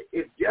wicked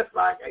is just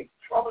like a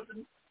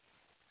troublesome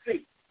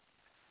sea,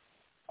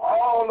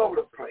 all over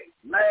the place.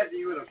 Imagine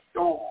you in a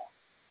storm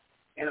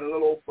in a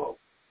little old boat,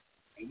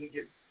 and you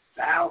just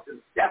bounce,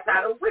 and that's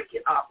how the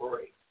wicked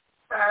operate.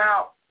 Find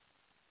out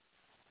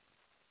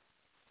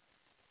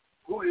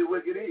who the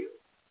wicked is.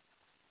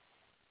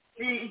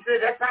 He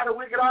said that's how the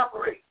wicked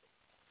operate.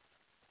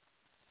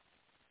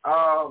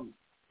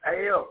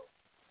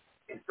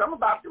 And something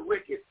about the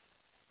wicked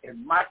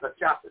in Micah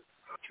chapter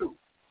 2.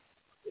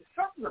 There's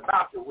something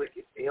about the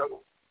wicked,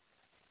 Elder.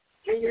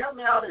 Can you help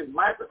me out in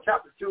Micah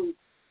chapter 2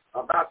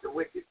 about the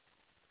wicked?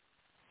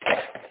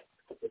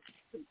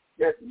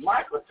 That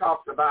Micah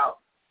talks about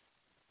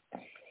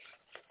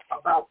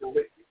the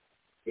wicked.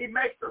 He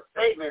makes a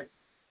statement,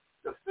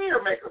 the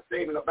seer makes a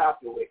statement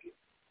about the wicked.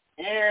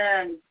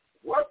 And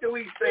what do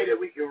we say that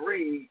we can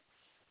read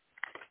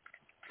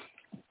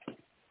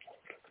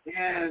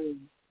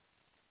in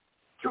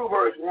 2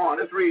 verse 1?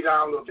 Let's read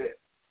down a little bit.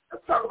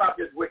 Let's talk about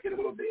this wicked a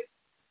little bit.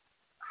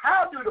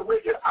 How do the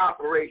wicked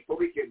operate so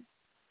we can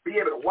be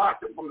able to watch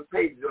them from the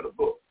pages of the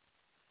book?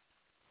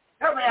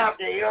 Help me out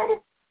there,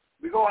 Elder.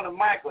 We're going to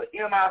Micah,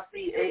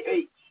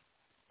 M-I-C-A-H,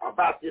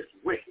 about this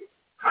wicked.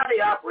 How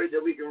they operate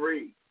that we can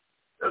read.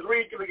 Let's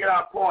read till we get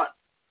our point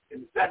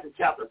in the 2nd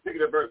chapter, pick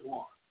it at verse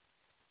 1.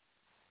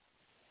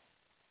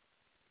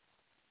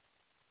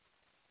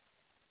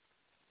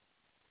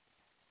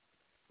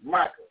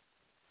 Micah,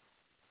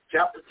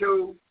 chapter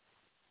 2,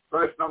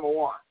 verse number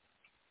 1.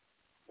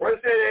 What it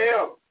said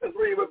there? Let's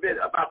read a bit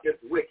about this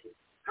wicked.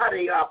 How do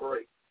he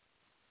operate?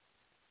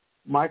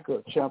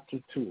 Micah chapter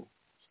 2,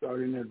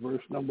 starting at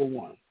verse number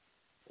 1.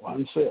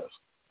 1 says,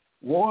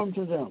 Woe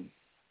unto them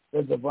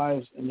that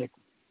devise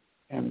iniquity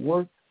and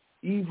work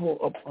evil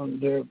upon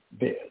their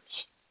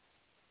beds.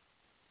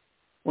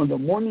 When the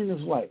morning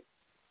is light,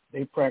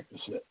 they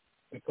practice it,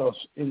 because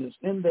it is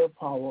in their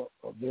power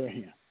of their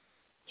hand.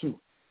 2,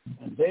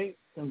 and they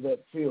convert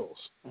fields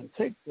and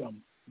take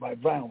them by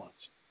violence,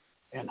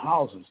 and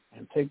houses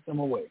and take them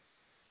away.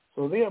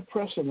 So they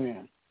oppress a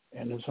man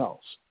and his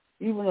house,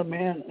 even a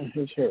man and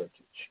his heritage.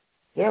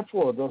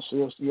 Therefore, thus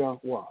says the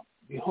Yahweh,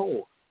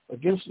 Behold,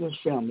 against this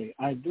family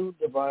I do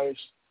devise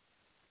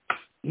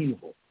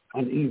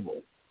an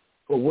evil,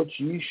 for which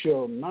ye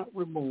shall not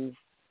remove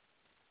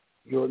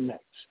your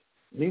necks,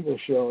 neither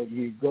shall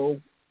ye go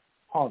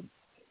harden.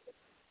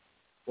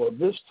 For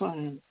this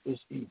time is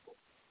evil.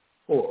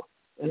 For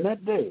in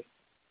that day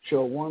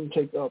shall one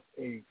take up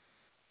a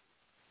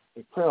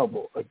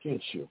parable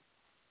against you,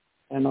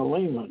 and a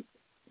lament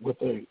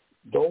with a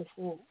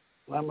doleful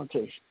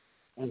lamentation,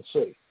 and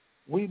say,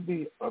 We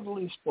be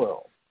utterly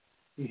spoiled.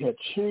 He had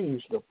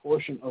changed the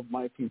portion of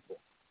my people.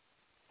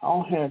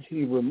 How had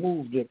he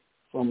removed it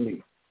from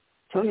me?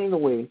 Turning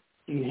away,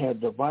 he had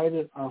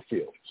divided our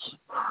fields.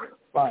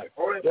 5.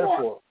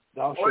 Therefore,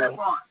 thou shalt...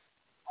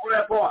 Hold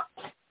that point.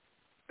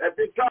 That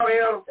big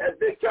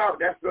talk,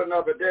 that's good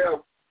enough to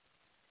tell.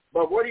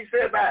 But what he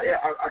said about it,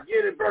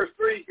 again in verse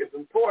 3, it's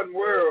an important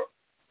word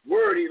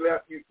he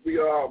left. We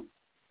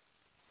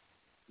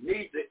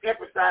need to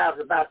emphasize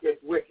about this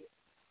wicked.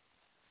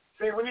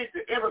 See, we need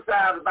to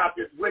emphasize about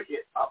this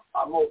wicked, a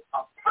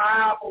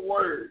powerful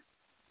word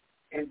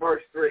in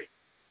verse 3.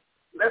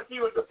 Let's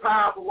see what's the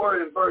powerful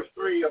word in verse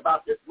 3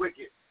 about this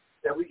wicked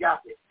that we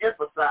got to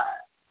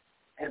emphasize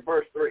in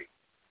verse 3.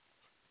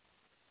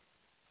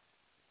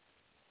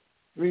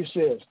 3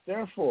 says,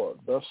 Therefore,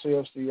 thus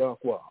says the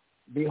Yahweh,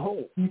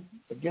 Behold,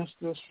 against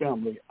this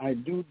family I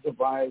do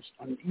devise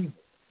an evil,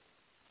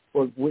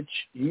 for which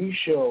ye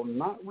shall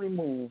not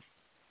remove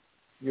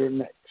your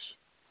necks,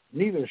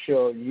 neither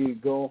shall ye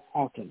go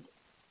haunting,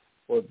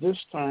 for this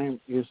time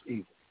is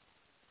evil.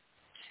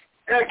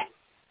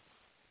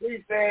 He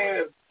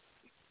says,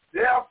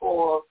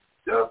 Therefore,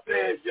 thus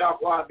says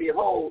Yahweh,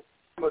 Behold,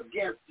 I'm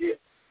against this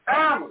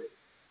family.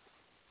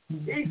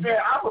 He said,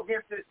 I'm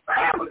against this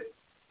family.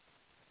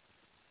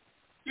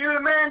 You hear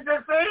the man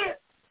just say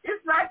it?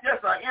 It's not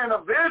just an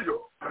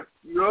individual.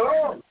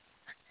 No.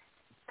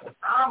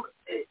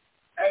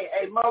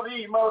 Hey,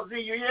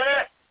 Mosey, you hear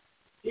that?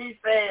 He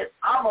says,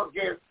 I'm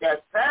against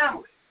that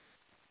family.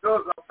 So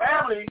it's a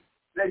family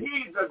that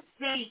he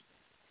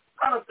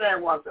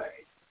understand one thing.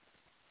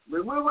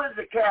 When we went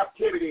into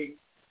captivity,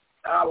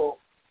 our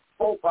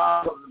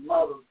forefathers and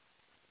mothers,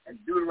 in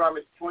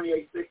Deuteronomy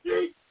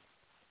 28:68,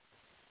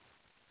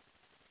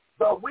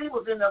 so we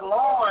was in the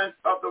loins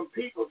of them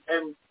people,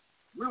 and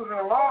we was in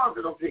the loins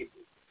of them people.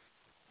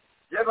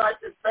 Just like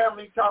this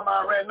family he's talking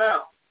about right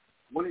now.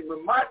 When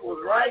Michael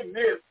was writing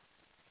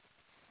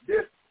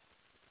this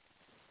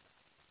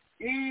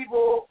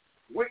evil,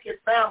 wicked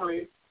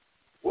family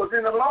was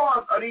in the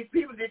loins of these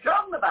people he's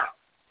talking about.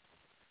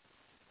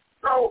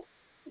 So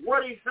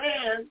what he's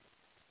saying,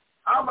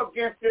 I'm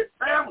against this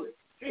family.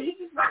 See,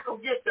 he's not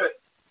going to get the,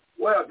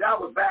 well, that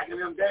was back in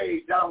them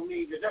days, that don't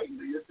mean today.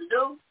 You used to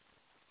do.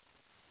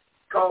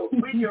 Because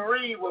we can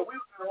read what we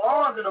were in the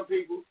loins of them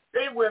people,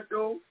 they went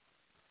through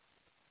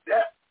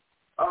that.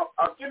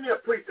 Give me a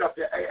precept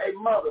there. Hey,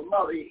 mother,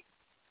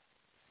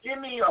 give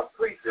me a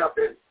precept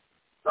in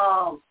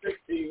Psalm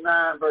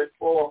 69, verse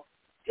 4.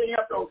 Can you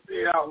have to see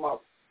it out,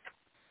 mother?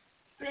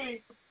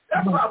 See,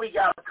 that's why we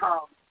got to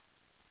come.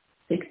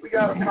 We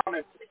got to come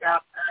and take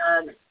our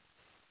time,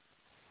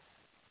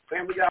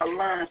 and we got to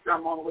learn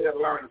something on the way of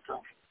learning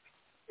something.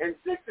 In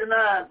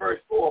 69, verse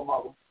 4,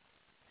 mother,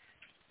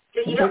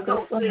 can you have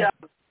to see out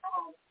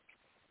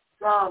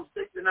Psalm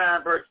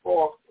 69, verse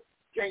 4?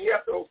 Can you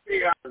have to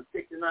see out in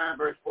 69,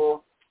 verse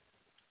 4?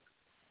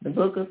 The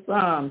book of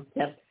Psalms,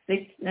 chapter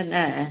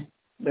 69,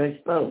 verse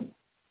 4.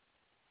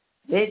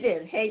 They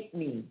that hate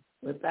me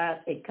without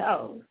a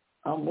cause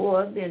are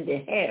more than the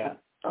hair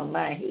on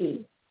my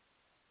head.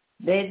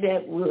 They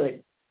that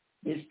would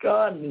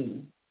destroy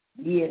me,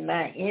 being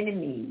my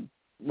enemies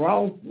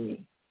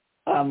wrongfully,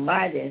 are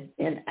mighty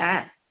than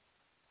I.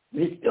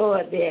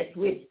 Restore that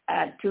which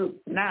I took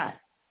not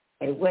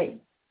away.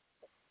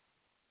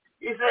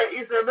 He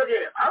said, look at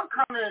it. I'm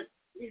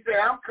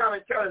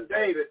coming telling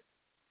David.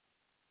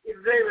 He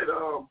said, David,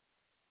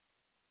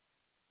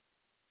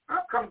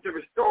 I'm coming to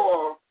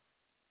restore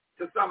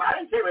to some. I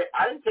didn't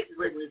take it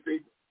away from these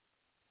people.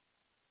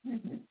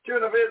 Mm-hmm.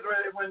 Children of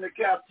Israel went into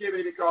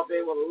captivity because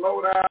they were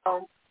low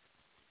down,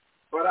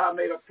 but I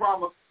made a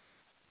promise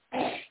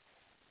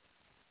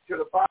to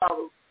the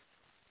fathers.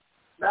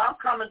 Now I'm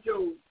coming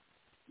to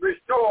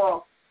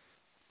restore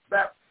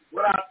that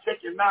without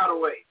taking not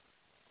away.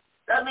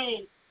 That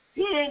means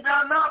he ain't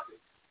done nothing.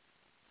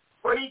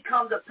 But he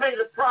come to pay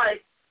the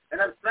price,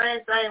 and that's the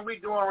same thing we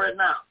doing right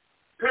now.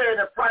 Paying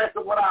the price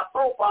of what our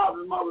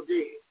forefathers and mothers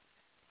did.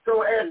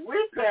 So as we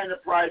paying the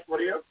price for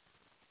this,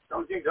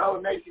 don't think the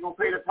other nation going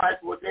to pay the price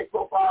for what their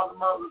forefathers and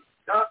mothers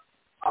done,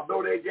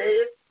 although they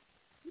did?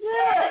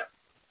 Yeah.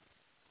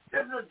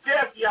 This is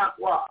just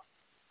Yahweh.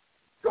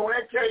 So when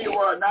they tell you,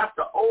 well, not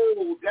the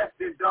old, that's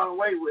been done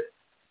away with.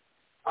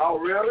 Oh,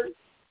 really?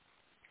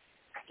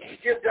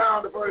 Skip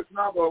down to verse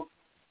number,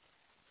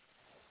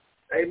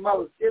 hey,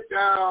 mother, skip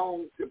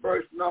down to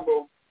verse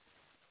number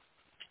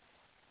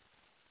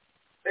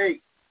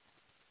 8.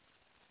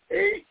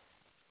 8,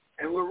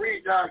 and we'll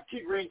read down,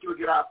 keep reading till we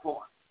get our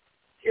point.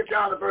 Skip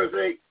down to verse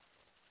 8,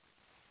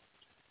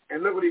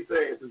 and look what he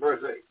says in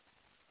verse 8.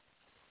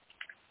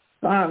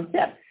 Psalm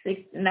chapter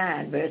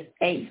 69, verse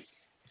 8.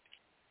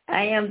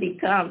 I am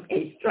become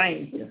a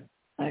stranger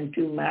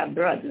unto my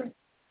brother,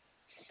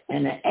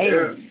 and an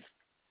alien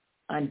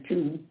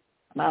unto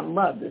my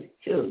mother's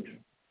children.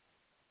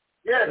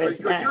 Yeah, because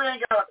you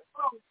ain't got a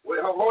clue.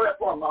 Wait, hold that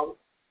for a moment.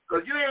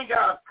 Because you ain't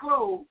got a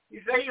clue.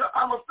 You say,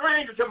 I'm a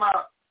stranger to my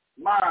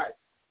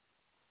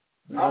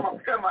I'm an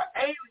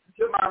alien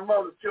to my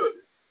mother's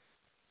children.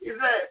 He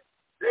said,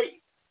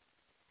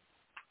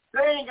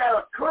 they ain't got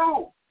a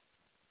clue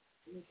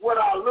what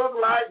I look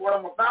like, what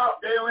I'm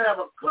about. They don't have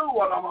a clue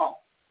what I'm on.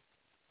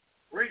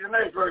 Read the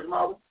next verse,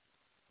 mother.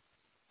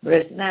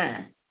 Verse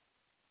 9.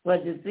 For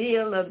the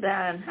zeal of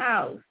thine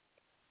house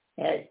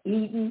has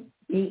eaten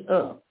me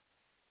up.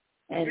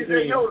 And he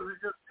said, yo, the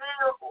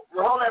zeal,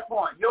 hold that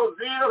point. Your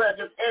zeal has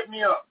just ate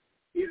me up.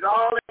 He's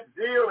all that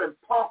zeal and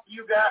pump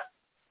you got.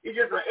 He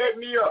just ate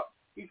me up.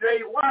 He said,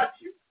 he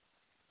watched you.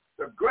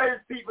 The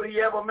greatest people he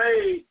ever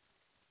made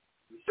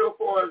to show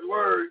for his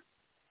word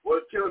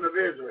was the children of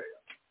Israel.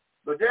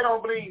 But they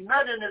don't believe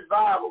nothing in this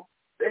Bible.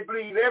 They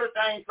believe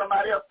everything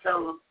somebody else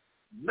tells them.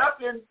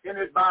 Nothing in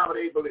this Bible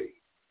they believe.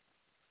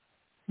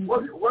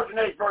 What's the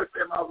next verse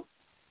there, mother?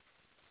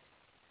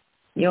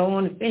 You don't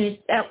want to finish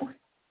that one?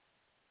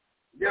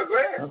 Yeah, go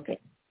ahead. Okay.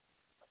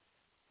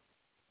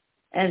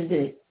 And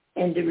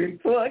the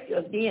reproach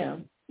of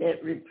them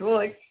that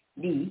reproach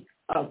thee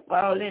are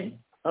fallen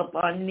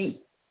upon me.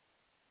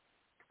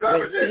 That's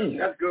good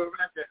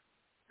right there.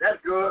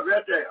 That's good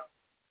right there.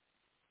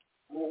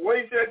 What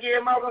you said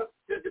again, mother?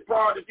 Just the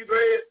part that you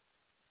read?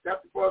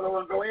 That's the part I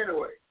want to go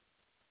anyway.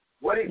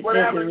 What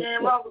happened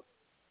again, mother?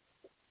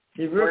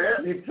 The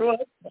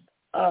reproach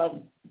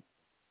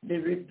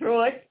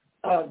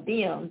of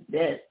them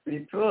that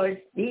reproach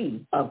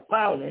thee are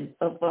fallen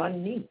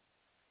upon me.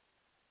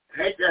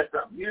 Ain't that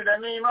something? You know what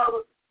I mean,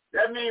 mother?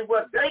 That means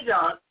what they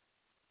done,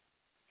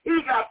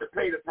 he got to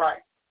pay the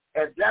price.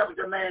 As that was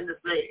the man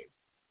that said.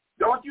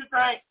 Don't you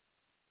think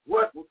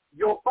what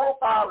your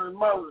forefathers and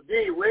mothers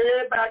did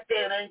way back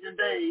there in ancient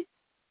days,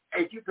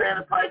 ain't you paying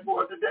the price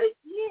for it today?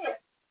 Yeah.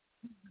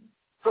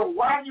 So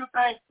why do you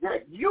think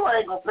that you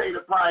ain't going to pay the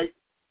price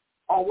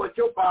on what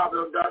your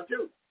father has done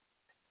too?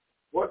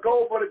 What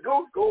goes for the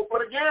goose, goes for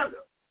the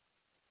gander.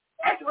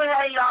 That's the way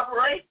how he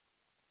operates.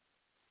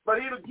 But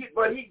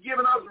he's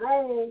giving us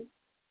room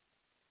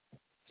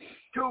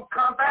to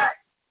come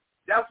back.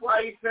 That's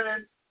why he's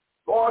sending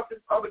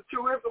voices of a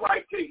true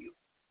Israelite to you.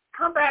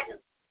 Come back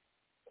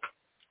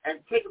and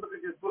take a look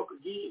at this book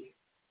again.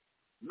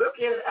 Look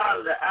at it out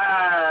of the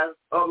eyes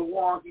of the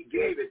ones he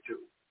gave it to.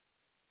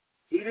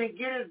 He didn't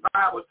get his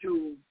Bible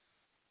to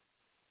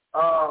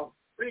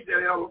read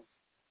that elder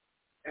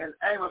and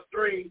Amos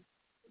 3,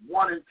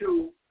 1 and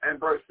 2 and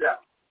verse 7.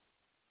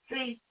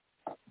 See,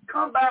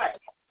 come back.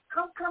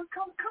 Come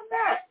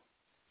back.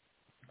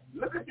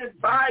 Look at this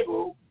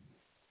Bible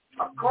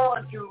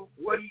according to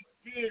what he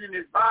did in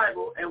his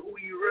Bible and who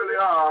you really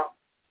are.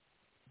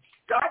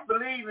 Stop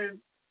believing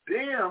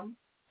them,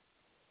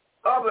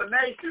 other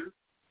nations.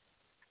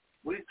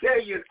 We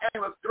tell you in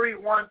Amos 3,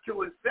 1,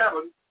 2, and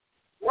 7.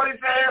 What is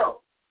that?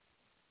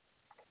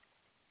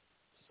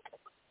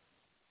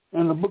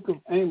 In the book of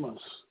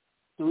Amos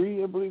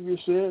 3, I believe you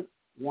said,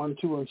 1,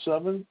 2, and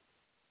 7.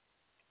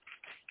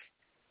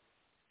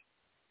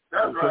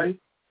 That's right.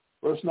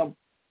 Verse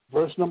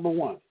number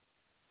 1.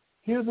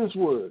 Hear this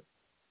word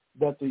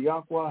that the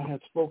Yahweh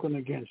hath spoken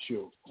against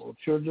you, O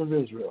children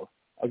of Israel,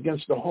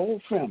 against the whole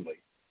family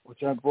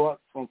which I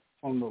brought from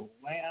the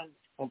land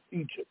of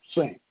Egypt,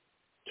 saying,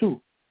 2,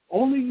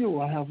 only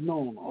you I have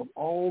known of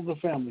all the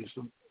families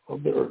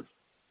of the earth.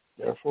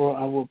 Therefore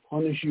I will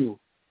punish you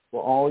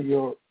for all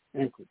your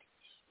iniquities.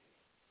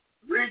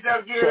 Read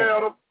that again,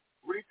 Elder.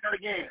 Read that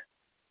again.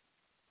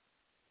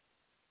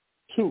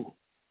 2,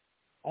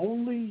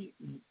 only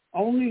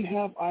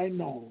have I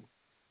known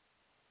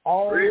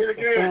all the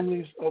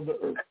families of the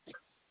earth.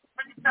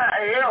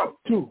 Hey, Elder.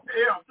 2.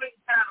 Take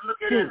time to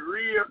look at it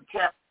real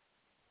carefully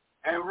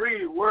and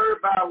read word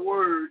by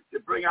word to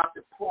bring out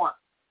the point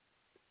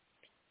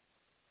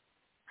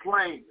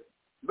plainly.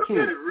 Look at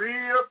it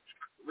real.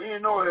 We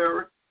ain't know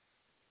Eric.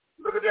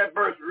 Look at that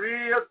verse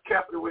real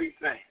carefully what he's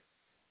saying.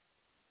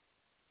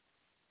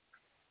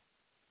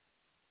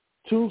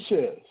 2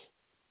 says,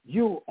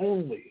 you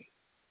only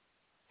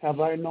have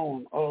I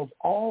known of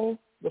all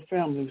the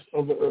families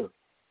of the earth.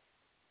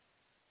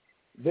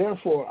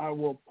 Therefore, I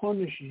will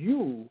punish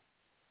you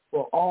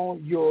for all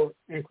your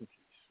iniquities.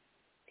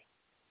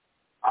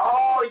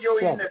 All your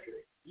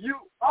iniquities. You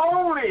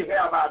only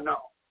have I known.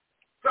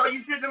 So you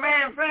see the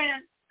man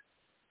saying,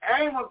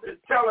 Amos is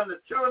telling the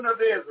children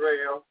of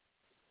Israel,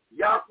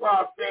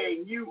 Yahweh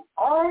saying, you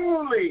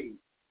only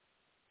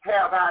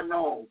have I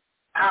known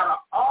out of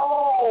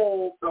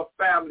all the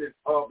families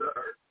of the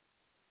earth.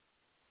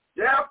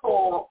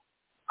 Therefore,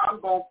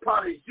 I'm going to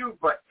punish you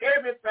for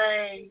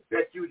everything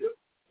that you do.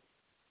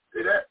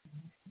 See that?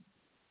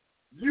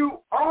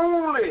 You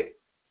only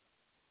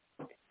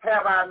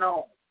have I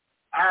known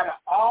out of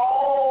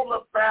all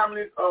the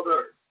families of the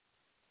earth.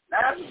 Now,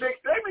 that's a big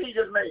statement he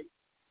just made.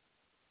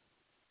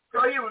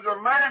 So he was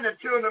reminding the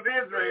children of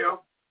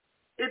Israel,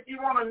 if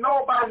you want to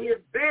know about his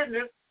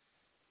business,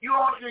 you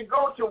only can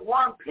go to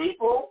one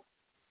people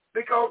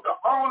because the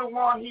only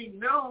one he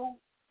knew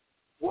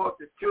was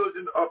the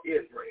children of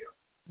Israel.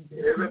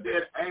 It was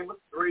in Amos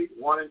 3,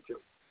 1 and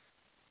 2.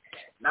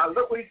 Now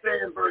look what he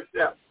said in verse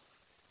 7.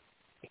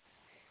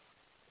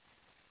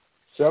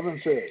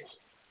 7 says,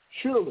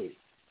 surely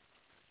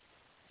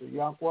the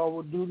Yahweh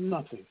will do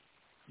nothing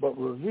but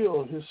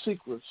reveal his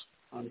secrets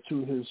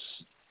unto his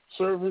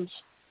servants,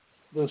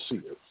 the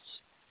seers.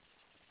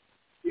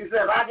 He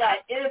said, I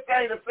got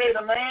anything to say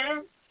to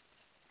man,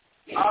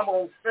 I'm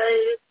going to say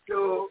it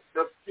to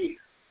the seer.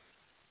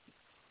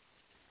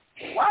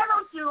 Why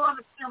don't you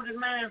understand what this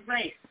man is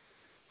saying?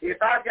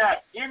 If I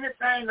got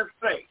anything to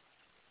say,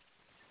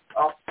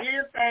 or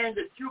anything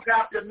that you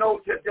got to know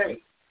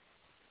today,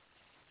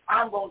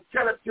 I'm going to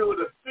tell it to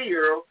the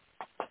seer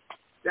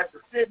that's the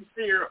sitting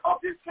seer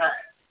of this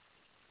time.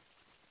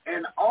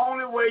 And the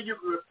only way you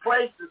can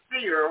replace the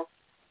seer,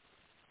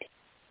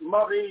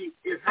 Mother Eve,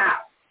 is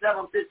how?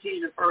 7:15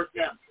 in 1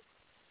 Samuel.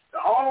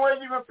 The only way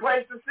you can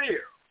replace the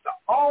seer, the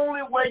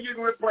only way you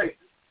can replace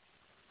it.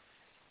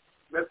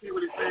 Let's see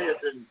what it says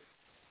in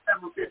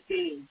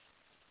 7:15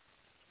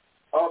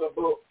 of the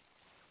book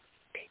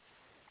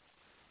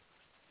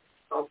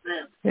of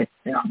Samuel.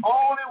 The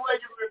only way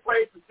you can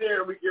replace the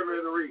seer, we give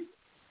it a read.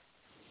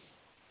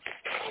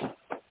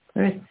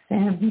 1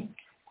 Samuel.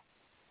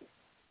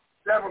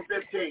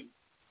 7:15.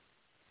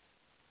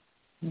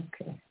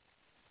 Okay.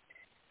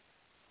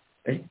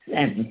 1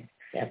 Samuel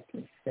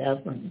chapter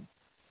 7.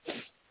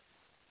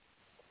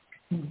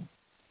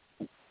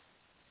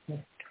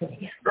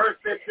 Verse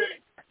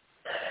 15.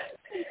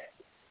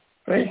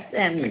 1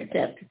 Samuel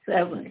chapter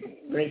 7,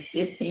 verse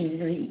 15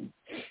 reads.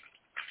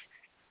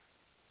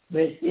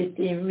 Verse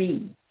 15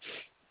 reads,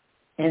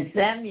 and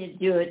Samuel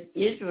judged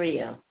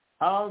Israel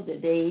all the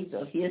days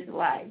of his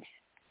life.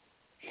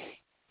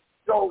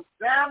 So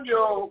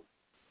Samuel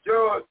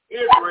judged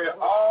Israel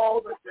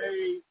all the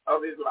days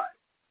of his life.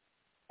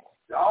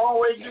 The only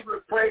way you can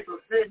replace a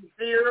sitting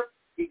seer,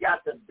 he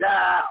got to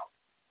die out.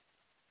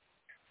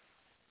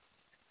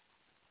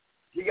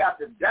 He got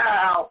to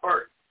die out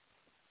first.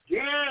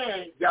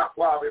 Then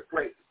Yahweh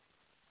replaces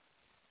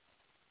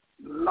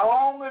him.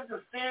 Long as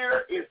the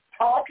seer is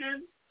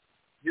talking,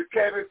 you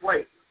can't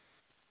replace him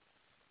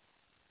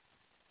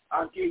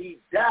until he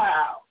dies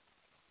out.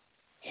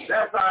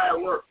 That's how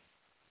it works.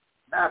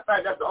 Matter of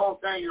fact, that's the whole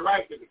thing you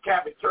like that the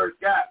Catholic Church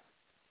got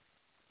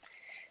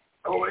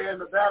over there in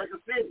the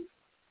Vatican City.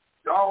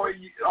 The only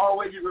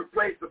way you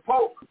replace the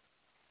Pope,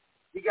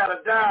 he got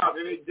to die out,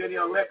 and then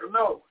he'll let them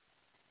know.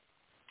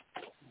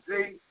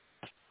 See,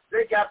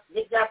 they got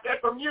that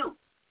from you.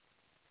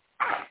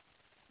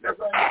 That's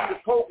why the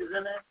Pope is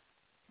in there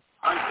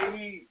until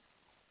he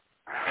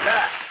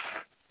dies.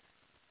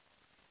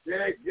 Then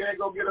they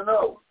go get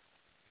another one.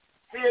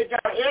 See, they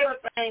got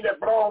everything that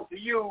belongs to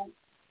you,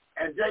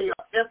 and they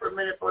are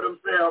implemented for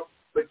themselves,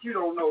 but you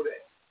don't know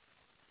that.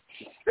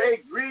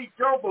 They read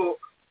your book,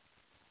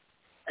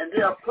 and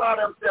they apply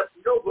themselves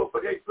to your book,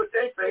 but they put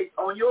their faith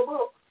on your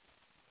book.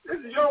 This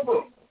is your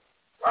book.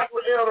 Watch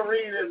what Elder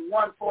read in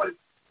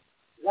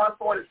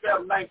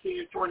 147, 19,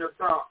 and 20 of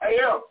Psalm. Hey,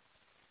 Elder,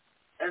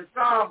 in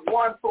Psalm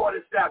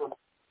 147,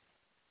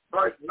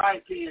 verse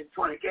 19 and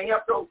 20. Can you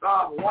help those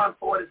Psalm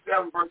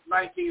 147, verse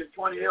 19 and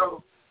 20,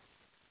 Elder?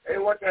 Hey,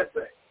 what that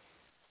say?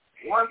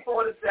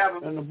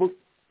 147, in the book,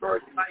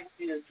 verse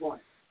 19 and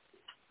 20.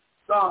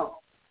 Psalm,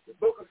 the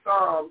book of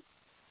Psalms,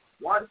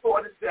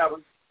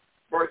 147,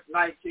 verse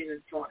 19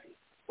 and 20.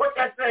 What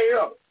that say,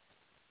 Elder?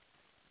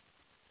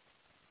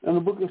 in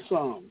the book of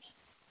Psalms,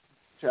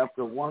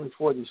 chapter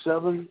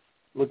 147,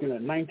 looking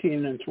at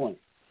 19 and 20.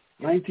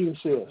 19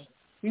 says,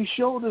 he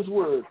showed his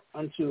word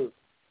unto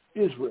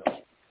Israel,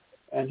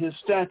 and his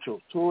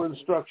statutes, Torah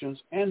instructions,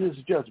 and his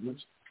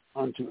judgments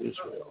unto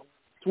Israel.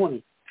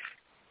 20,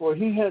 for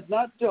he had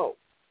not dealt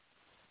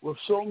with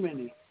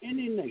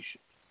any nation,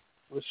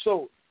 with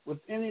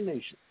any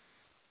nation,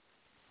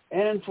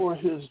 and for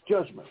his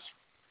judgments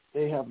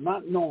they have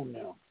not known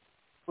them.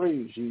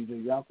 Praise ye the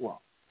Yahweh.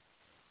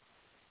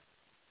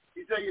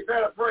 He said, you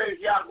better praise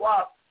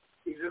Yahweh.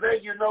 He said,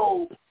 then you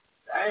know,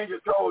 the angel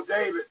told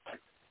David,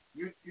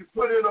 you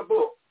put in a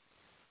book,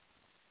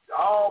 the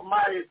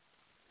Almighty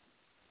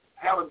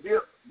have a deal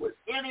with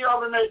any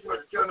other nation but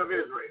the children of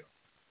Israel.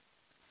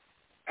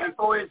 And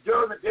for his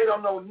judgment, they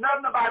don't know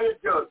nothing about his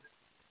judgment.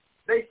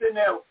 They sitting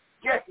there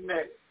guessing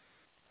at it.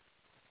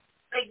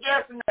 They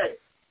guessing at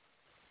it.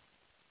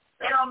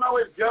 They don't know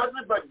his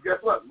judgment, but guess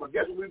what? Well,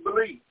 guess what we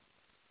believe?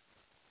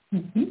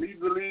 Mm-hmm. We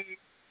believe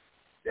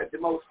that the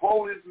most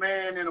holiest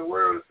man in the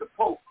world is the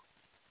Pope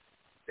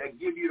that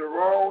give you the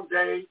wrong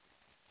day,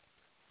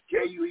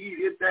 tell you eat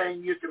this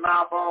thing, you get your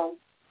mouth on.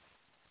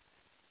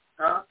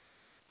 Huh?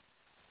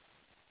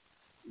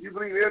 You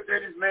believe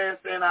everything this man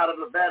saying out of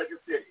the Vatican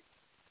City.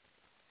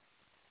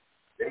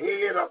 The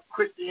head of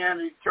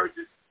Christianity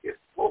churches is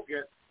Pope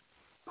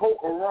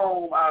of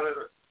Rome out of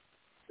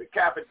the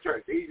Catholic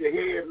Church. He's the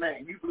head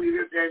man. You believe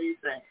everything he's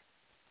saying.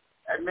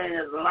 That man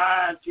is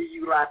lying to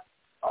you like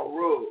a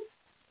rug.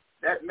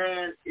 That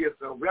man is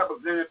a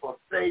representative for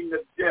Satan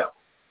the devil.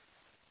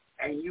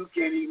 And you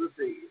can't even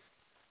see it.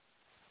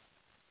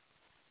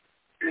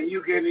 And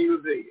you can't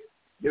even see it.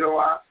 You know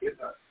why?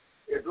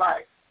 It's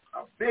like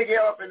a big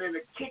elephant in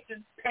the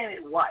kitchen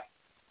painted white.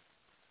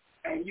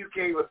 And you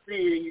can't even see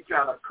it and you're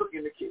trying to cook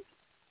in the kitchen.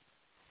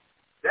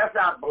 That's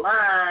how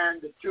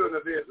blind the children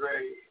of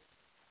Israel is.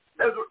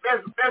 Let's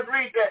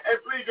read that.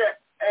 Let's read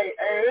that. Hey,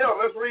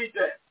 let's read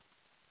that.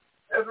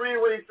 Let's read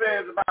what he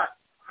says about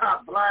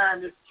how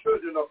blind this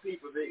children of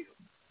people is.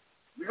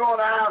 We're going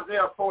to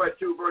Isaiah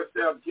 42, verse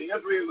 17.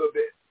 Let's read a little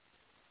bit.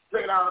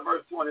 Take it out to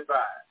verse 25.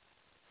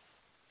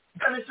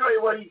 Let me show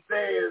you what he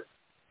says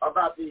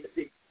about these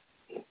people.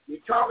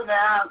 He's talking to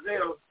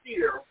Isaiah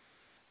here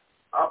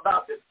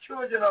about the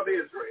children of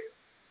Israel.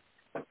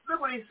 Look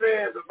what he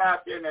says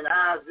about them in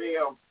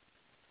Isaiah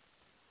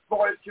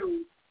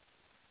 42,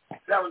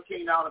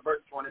 17 down to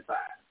verse 25.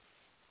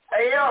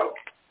 Hey,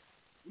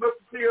 look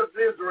to see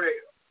Israel.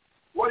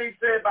 What he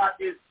said about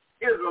this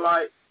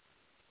Israelite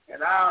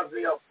in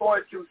Isaiah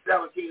 42,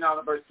 17 down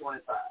to verse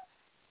 25.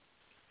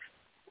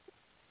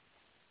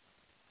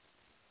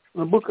 In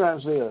the book of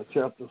Isaiah,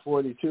 chapter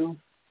 42,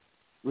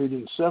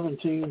 reading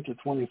 17 to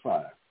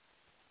 25.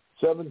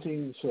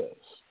 17 says,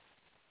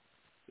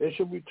 they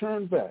shall be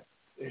turned back.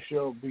 They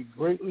shall be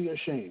greatly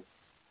ashamed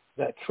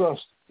that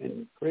trust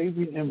in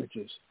graven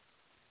images,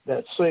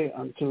 that say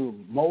unto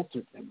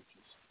molten images,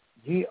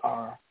 ye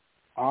are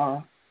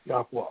our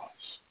Yahweh's.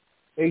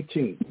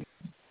 18.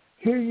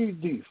 Hear ye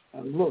deaf,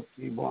 and look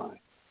ye blind,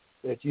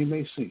 that ye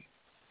may see.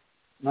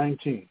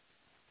 19.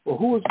 For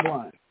who is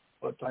blind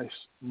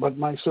but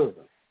my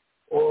servant,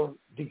 or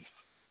deaf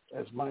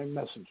as my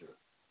messenger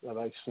that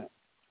I sent?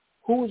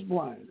 Who is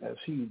blind as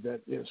he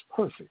that is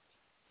perfect,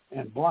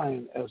 and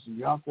blind as the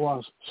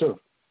Yahweh's servant?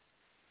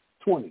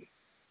 20.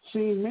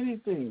 Seeing many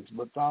things,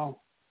 but thou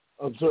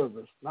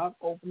observest, not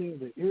opening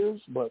the ears,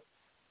 but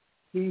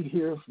he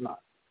heareth not.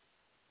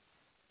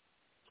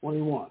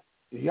 21.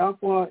 The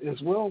Yahweh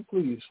is well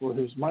pleased for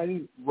his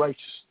mighty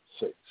righteous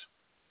sakes.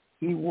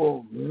 He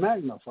will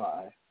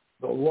magnify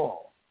the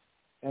law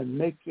and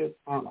make it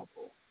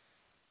honorable.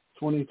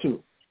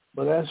 22.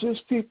 But as his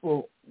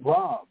people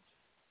robbed,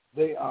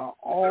 they are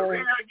all of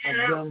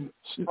them.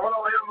 Hold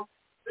on,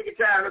 take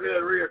your time to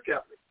the rear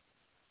carefully.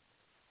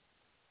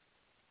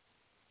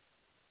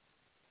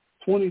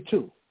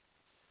 22.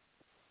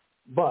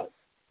 But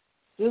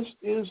this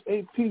is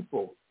a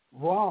people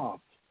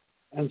robbed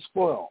and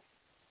spoiled.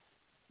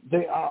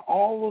 They are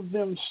all of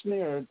them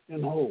snared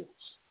in holes,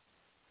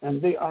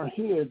 and they are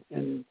hid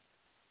in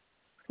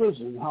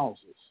prison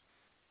houses.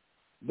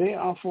 They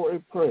are for a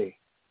prey,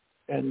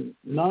 and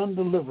none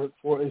delivered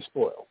for a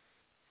spoil,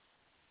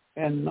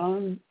 and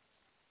none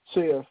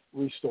saith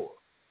restore.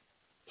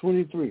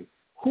 23.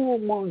 Who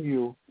among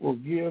you will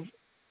give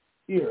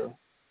ear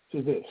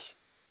to this?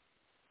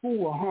 Who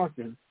will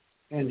hearken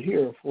and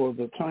hear for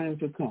the time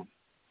to come?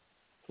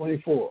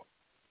 24.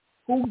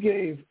 Who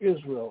gave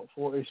Israel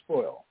for a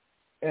spoil,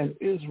 and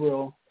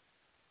Israel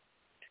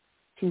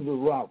to the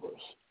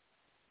robbers?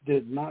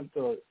 Did not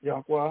the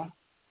Yahweh,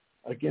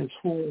 against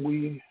whom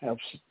we have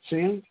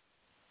sinned?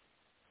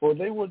 For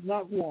they would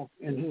not walk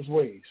in his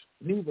ways,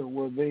 neither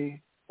were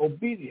they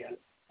obedient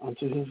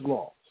unto his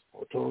laws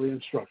or Torah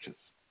instructions.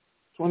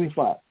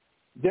 25.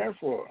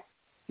 Therefore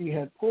he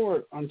had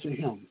poured unto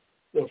him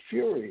the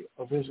fury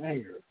of his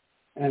anger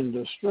and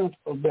the strength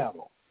of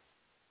battle,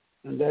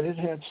 and that it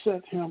had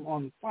set him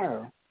on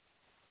fire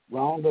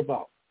round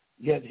about.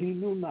 Yet he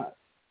knew not,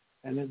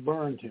 and it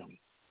burned him.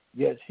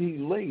 Yet he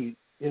laid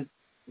it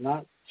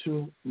not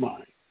to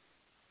mind.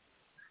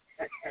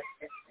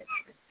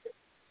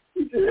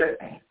 He said,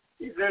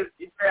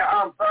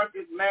 I'm burnt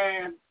this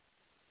man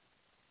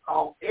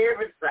on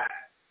every side.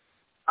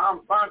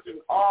 I'm burnt him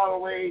all the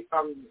way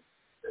from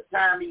the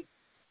time he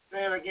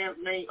sinned against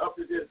me up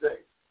to this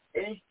day.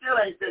 And he still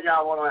ain't figured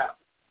out what will happen.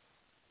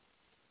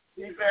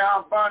 He said,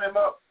 I'm burning him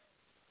up.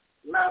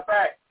 Matter of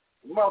fact,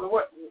 Mother,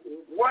 what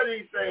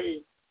did he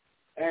say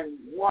in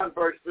 1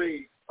 verse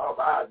 3 of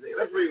Isaiah?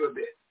 Let's read a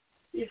bit.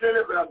 He said,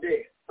 look, I'm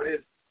dead for his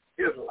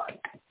Israelites,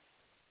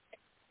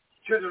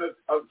 children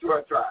of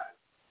 12 tribes.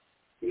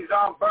 He's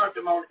burnt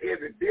them on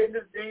every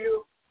business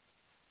deal.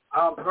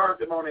 I'm burnt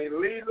them on a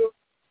legal.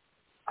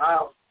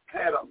 I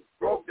had them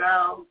broke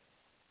down.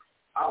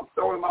 I'm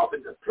throwing them off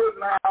into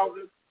prison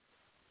houses,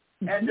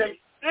 and they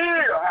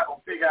still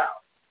haven't figured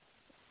out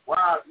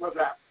what's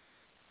happening.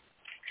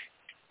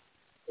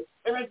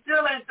 And they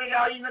still ain't figured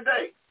out even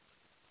today.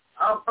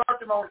 I'm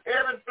punching on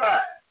every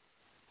side.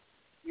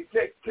 You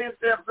take 10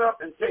 steps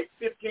up and take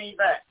 15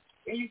 back,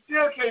 and you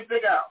still can't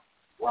figure out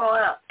what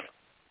happened.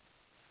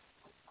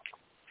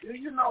 Do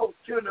you know,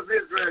 children of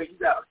Israel, you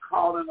got a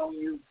calling on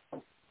you?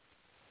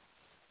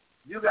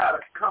 You got to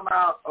come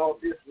out of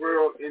this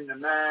world in the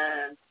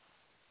mind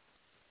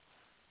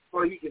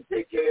so he can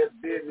take care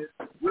of business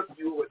with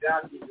you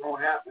without it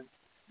won't happen.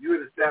 You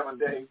in the 7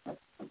 days.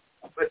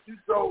 But you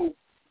so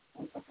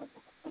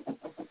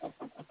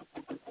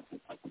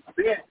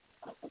bent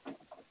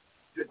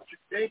to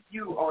think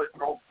you are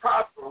going to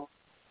prosper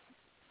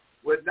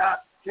without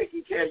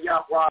taking care of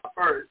Yahweh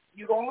first,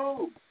 you're going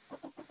to lose.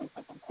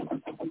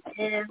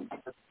 In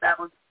the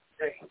 7th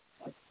day.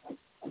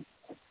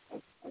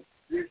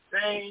 This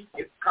thing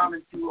is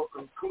coming to a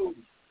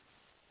conclusion.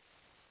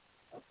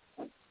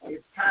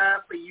 It's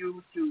time for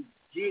you to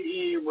get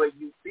in where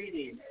you fit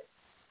in at.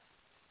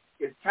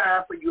 It's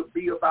time for you to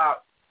be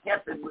about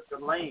helping with the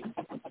land.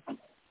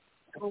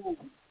 Food,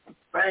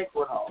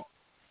 banquet hall.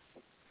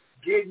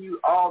 Getting you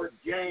all the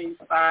James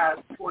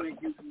 5:20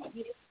 you can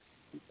get.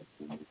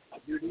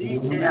 You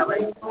need to have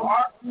a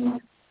heart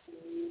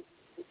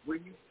when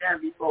you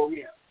stand before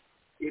him.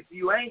 If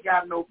you ain't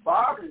got no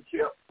bargaining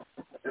chip,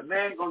 the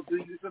man going to do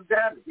you some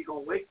damage. He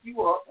going to wake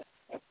you up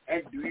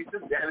and do you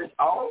some damage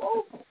all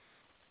over.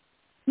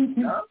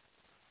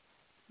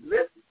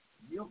 Listen,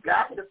 you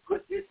got to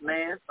put this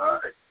man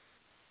first.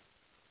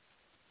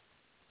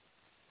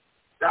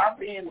 Stop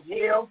being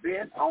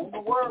hell-bent on the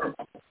world.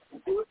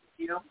 Put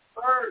him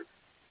first.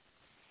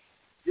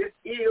 This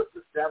is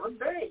the 7th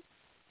day.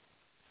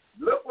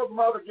 Look what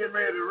Mother getting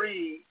ready to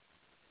read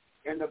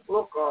in the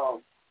book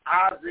of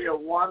Isaiah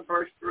 1,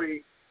 verse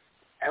 3,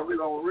 and we're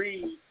going to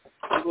read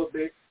a little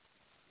bit.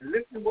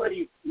 Listen to what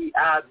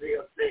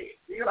Isaiah said.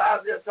 See what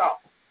Isaiah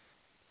talking.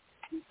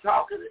 He's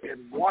talking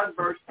in 1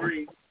 verse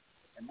 3,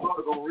 and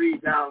Mother going to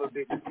read down a little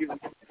bit.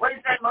 What do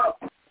you say, Mother?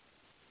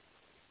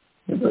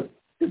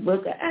 The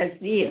book of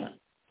Isaiah,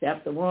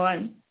 chapter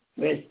 1,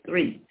 verse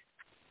 3.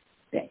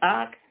 The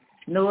ox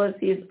knows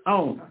his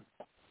owner,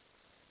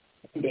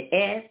 and the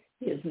ass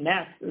his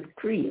master's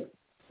crib.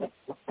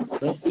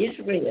 But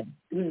Israel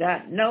do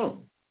not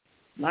know.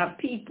 My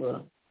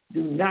people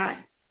do not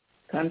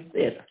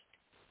consider.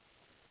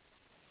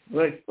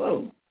 Verse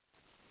 4.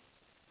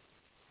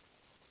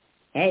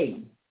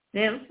 A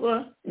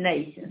sinful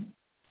nation,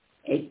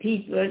 a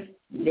people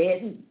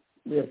laden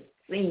with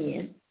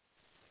sin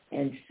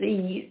and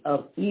seed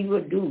of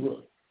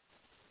evildoers,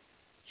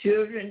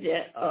 children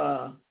that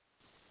are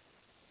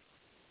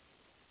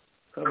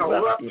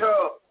corrupted.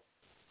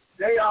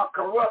 They are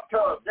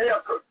corruptors. They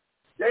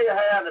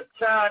have the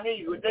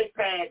Chinese with their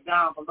pants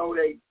down below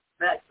their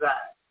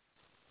backside.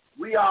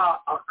 We are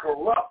a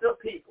corrupted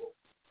people.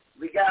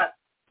 We got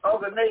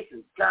other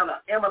nations kind of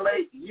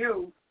emulate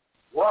you,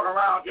 walk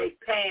around their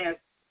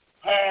pants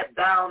half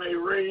down their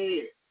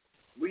rear.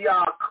 We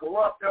are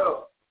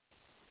corruptors.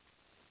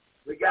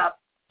 We got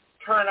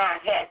turn our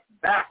hats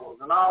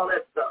backwards and all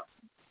that stuff.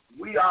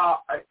 We are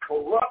a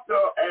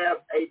corrupter as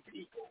a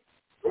people.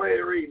 Go ahead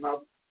and read,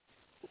 Mother.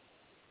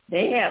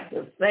 They have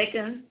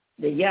forsaken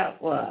the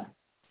Yahweh.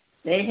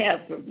 They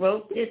have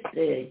provoked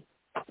the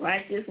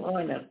righteous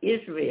one of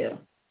Israel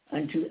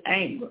unto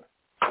anger.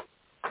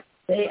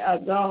 They are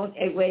gone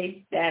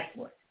away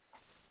backward.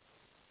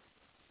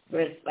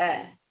 Verse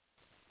 5.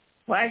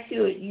 Why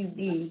should you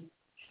be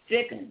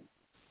stricken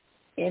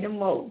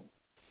anymore?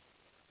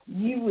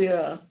 You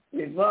will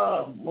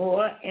revolve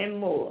more and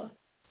more.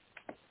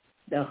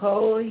 The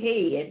whole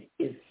head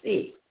is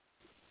sick,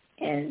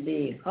 and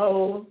the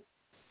whole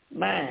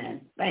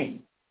mind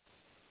faint.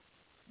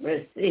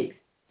 Verse 6.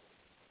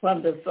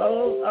 From the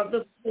sole of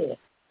the foot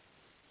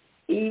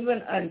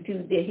even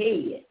unto the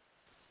head,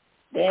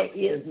 there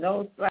is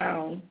no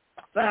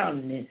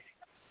soundness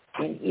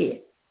in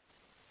it,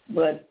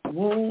 but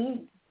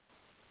wound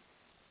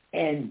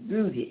and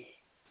bruised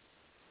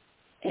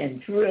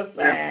and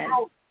purified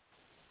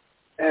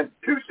and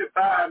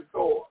putrefying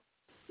sore.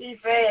 He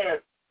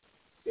said,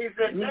 these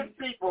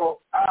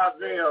people,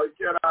 Isaiah,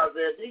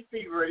 these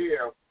people are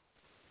here.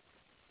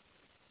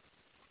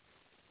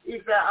 He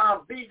said,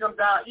 I'm beating them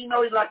down. You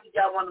know, he's like he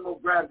got one of those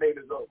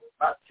grandbabies over,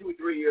 about 2 or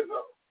 3 years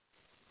old.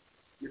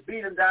 You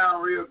beat him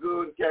down real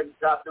good and can't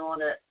stop doing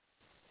that.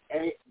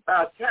 And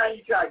by the time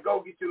you try to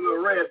go get your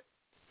little rest,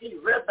 he's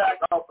right back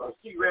off or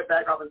she's right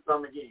back off in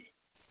some again.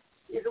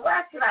 He said,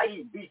 why should I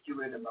even beat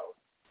you anymore?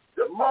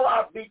 The more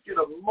I beat you,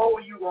 the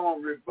more you're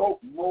going to revoke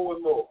more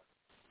and more.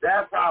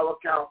 That's how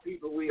what kind of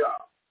people we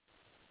are.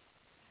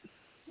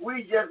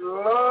 We just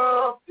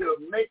love to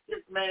make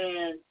this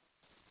man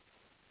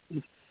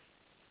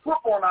put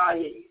on our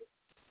head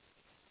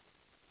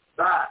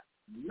by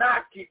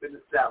not keeping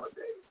the Sabbath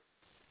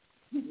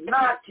days,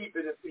 not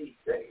keeping the feast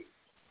days,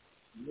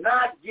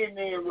 not getting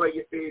in where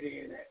you fit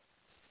in at.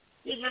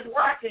 He's just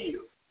watching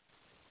you.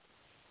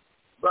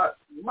 But,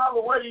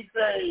 Mother, what did he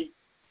say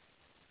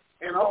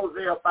in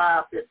Hosea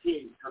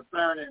 5:15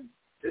 concerning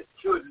the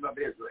children of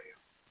Israel?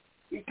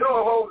 He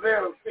told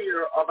Hosea to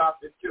fear about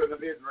the children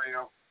of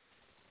Israel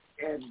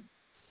in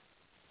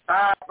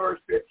 5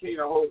 verse 15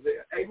 of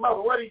Hosea. Hey,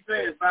 Mother, what did he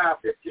say in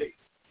 5:15?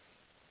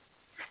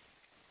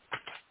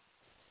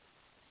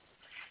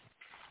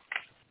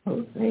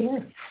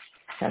 Hosea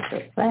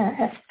chapter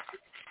 5.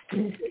 What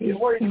did he say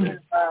in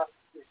 5:15?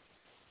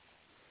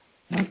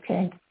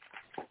 Okay.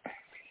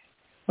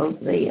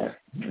 Hosea,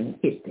 let me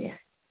get there.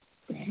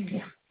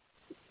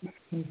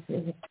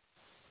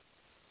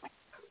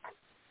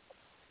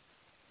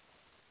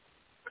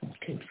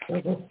 Okay,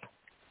 so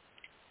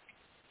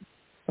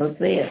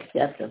Hosea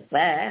chapter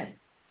 5,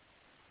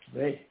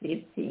 verse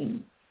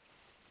 15.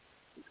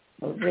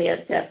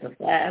 Hosea chapter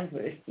 5,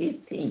 verse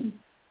 15.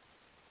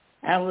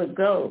 I will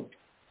go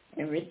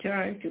and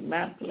return to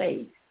my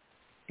place,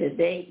 till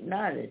they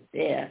acknowledge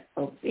their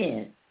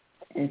offense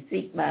and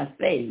seek my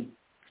face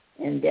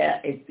and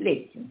their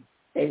affliction.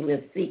 They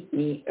will seek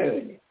me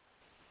early.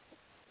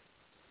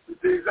 You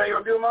see what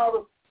you're going to do, Mother?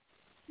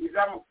 He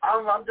said,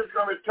 I'm just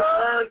going to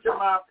return to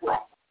my place.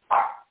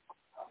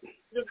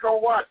 Just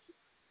going to watch it.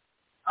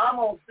 I'm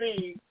going to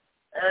see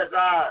as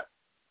I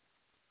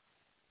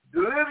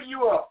deliver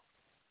you up.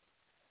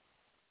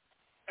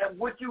 And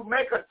would you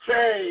make a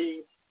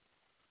change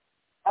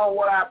on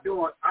what I'm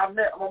doing? I'm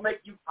going to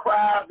make you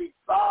cry, be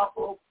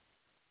sorrowful,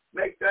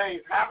 make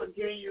things happen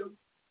to you.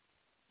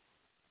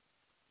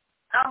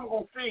 I'm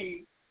going to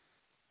see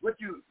what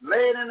you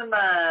laid in the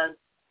mind.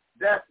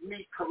 That's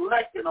me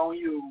collecting on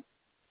you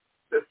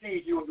to see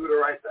if you will do the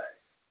right thing.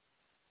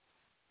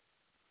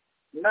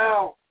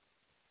 Now,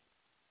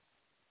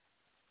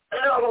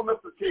 Elder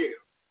Mr.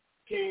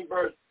 King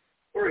verse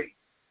 3.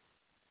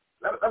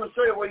 Let me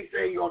show you what he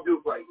said he's going to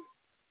do for you.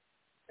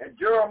 And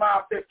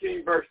Jeremiah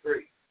 15 verse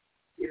 3.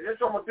 He said, this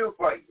is what I'm going to do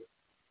for you.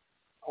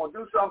 I'm going to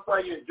do something for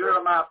you in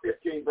Jeremiah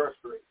 15 verse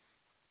 3.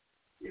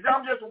 He said,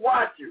 I'm just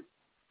watch you.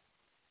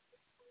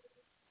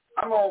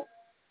 I'm going to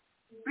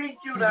beat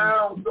you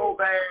down so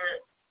bad.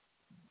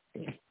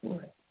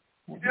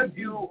 Give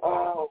you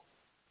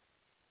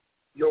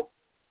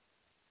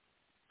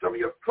some of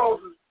your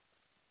closest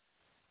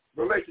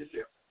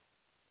relationships,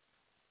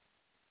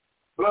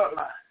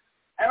 bloodline.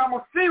 And I'm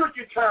going to see what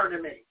you turn to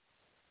me.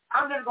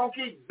 I'm just going to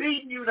keep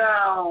beating you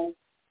down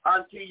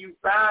until you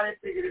finally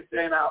figure this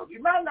thing out.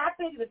 You might not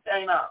figure this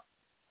thing out.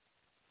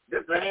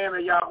 This is the hand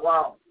of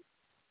Yahweh.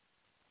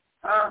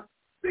 Huh?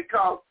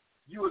 Because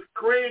you was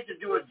created to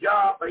do a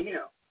job for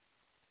him.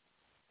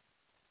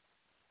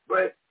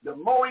 But the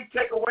more he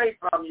take away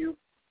from you,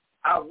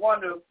 I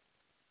wonder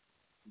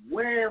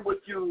when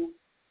would you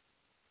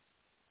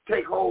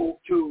take hold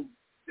to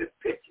this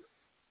picture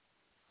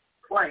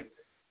plainly.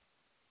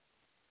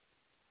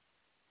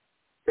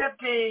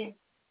 15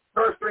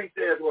 verse 3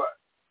 says what?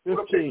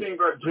 15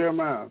 verse 3.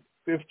 Jeremiah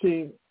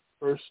 15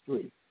 verse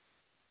 3.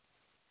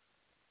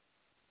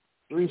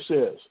 3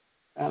 says,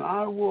 and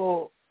I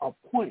will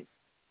appoint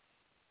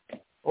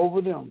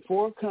over them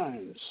 4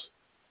 kinds,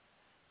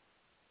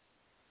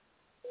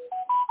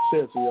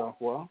 says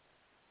Yahweh,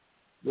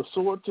 the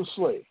sword to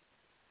slay,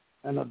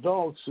 and the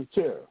dogs to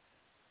tear,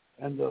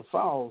 and the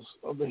fowls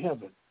of the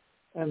heaven,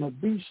 and the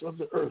beasts of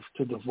the earth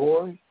to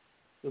devour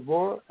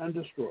and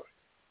destroy.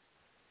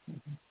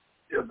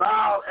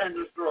 Devour and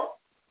destroy.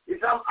 He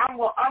said, I'm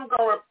going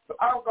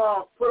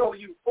to put over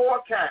you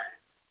 4 kinds.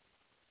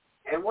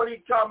 And what he's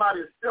talking about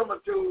is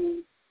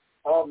similitude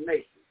of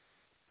nations.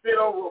 Fit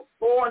over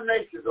 4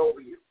 nations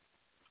over you.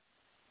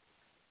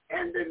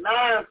 And the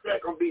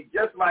mindset going to be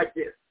just like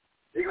this.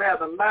 They're going to have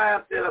the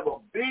mindset of a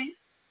beast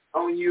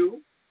on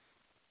you.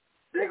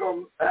 They're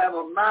going to have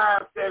a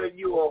mindset of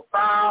you a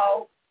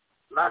fowl,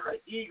 like an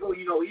eagle.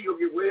 You know, eagle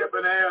get way up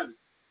in there and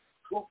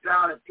swoop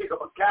down and pick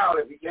up a cow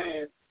if he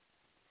can.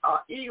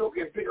 Eagle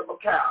can pick up a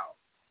cow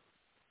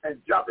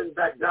and jump it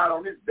back down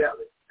on his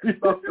belly and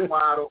bust him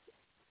wide open.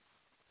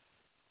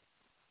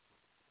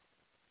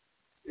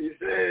 He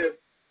says,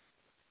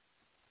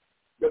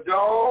 the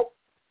dog,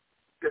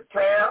 the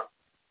calf,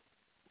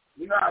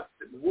 you know how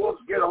the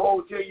wolves get a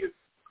hold to you,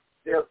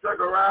 they'll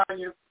circle around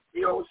you,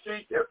 the old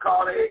sheep, they'll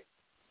call it.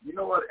 You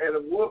know what, and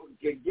a wolf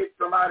can get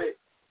somebody,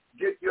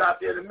 get you out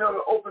there in the middle of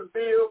the open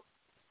field,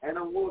 and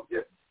the wolf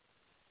just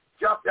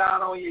jump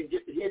down on you and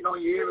get to hitting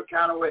on you every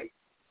kind of way.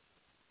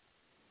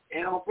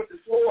 And I'm going to put the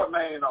sword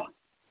man on you.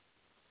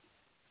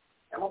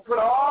 I'm going to put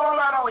all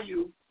that on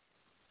you,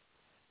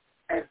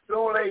 and sooner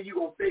or later you're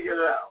going to figure it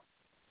out.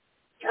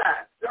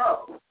 God,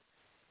 so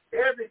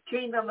every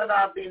kingdom that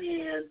I've been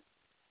in,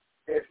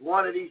 it's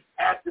one of these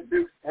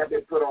attributes have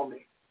been put on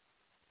me.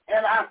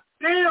 And I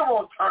still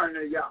won't turn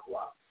to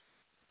Yahweh.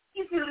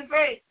 You see what I'm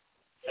saying?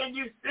 And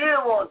you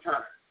still won't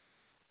turn.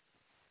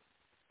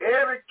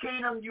 Every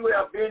kingdom you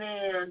have been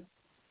in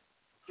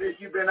since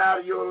you've been out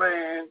of your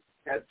land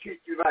has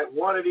treated you like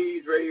one of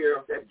these right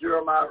here that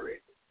Jeremiah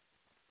read.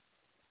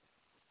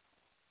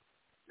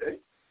 Okay?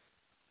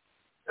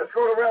 Let's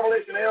go to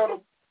Revelation,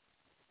 Elder.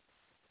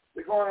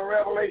 We're going to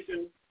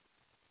Revelation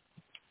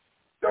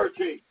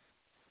 13.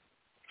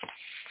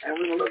 And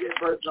we're going to look at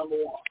verse number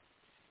 1.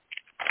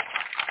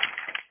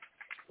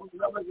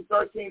 Revelation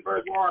 13,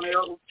 verse 1,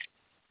 Elder.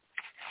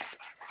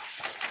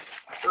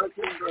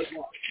 13, verse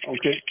 1.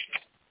 Okay.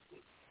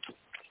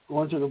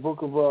 Going to the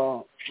book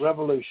of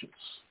Revelations,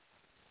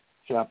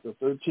 chapter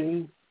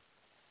 13,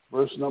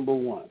 verse number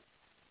 1.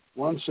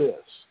 1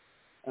 says,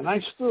 "And I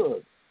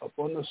stood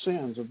upon the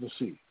sands of the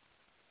sea,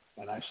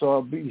 and I saw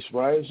a beast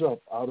rise up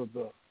out of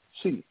the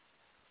sea,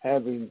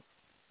 having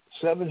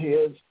 7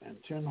 heads and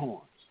 10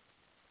 horns,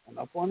 and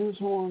upon his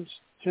horns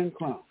 10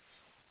 crowns,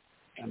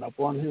 and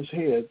upon his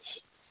heads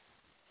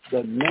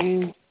the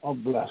name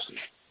of blessing."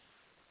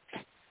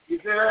 You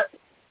see that?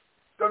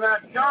 So now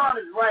John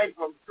is writing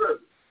from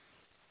prison.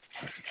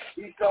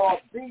 He saw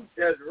a beast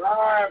that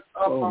rise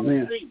up from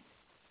the sea.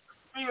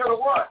 See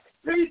what?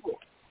 People.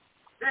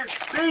 This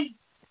beast,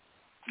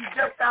 he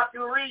just got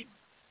to read.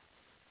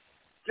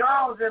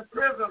 John was in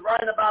prison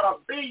writing about a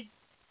beast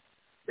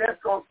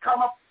that's going to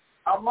come up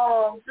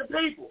among the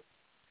people.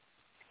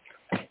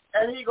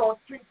 And he's going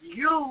to treat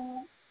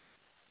you,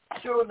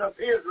 children of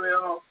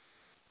Israel,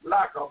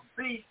 like a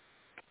beast.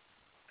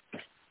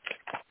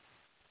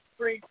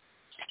 Treat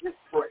his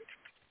prey.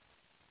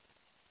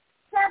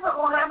 That's what's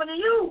going to happen to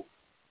you.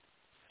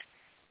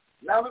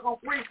 Now we're going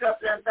to preach up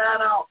there and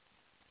find out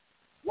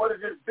what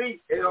is this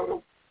beast,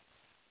 Elder.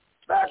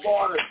 Back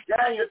on to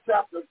Daniel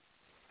chapter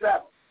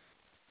 7,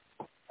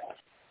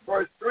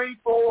 verse 3,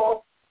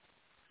 4,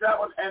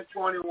 7, and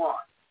 21.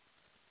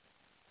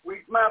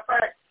 Matter of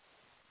fact,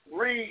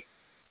 read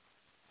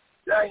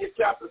Daniel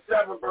chapter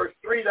 7, verse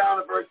 3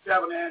 down to verse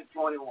 7 and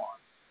 21.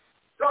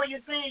 So you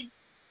see,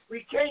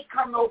 we can't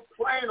come no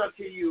plainer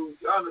to you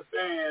to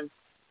understand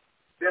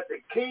that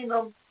the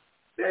kingdom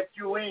that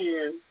you're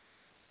in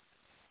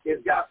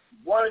has got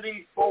one of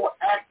these 4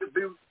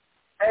 attributes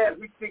as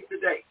we speak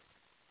today.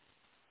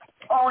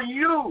 On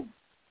you,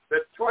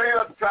 the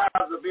 12 tribes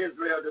of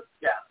Israel that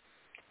scattered.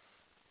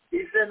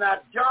 He said,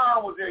 now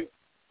John was in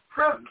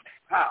prison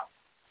house,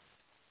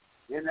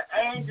 and the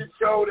angel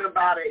showed him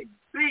about a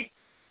beast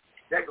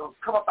that's going to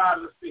come up out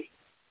of the sea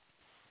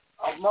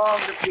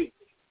among the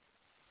people.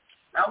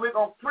 Now we're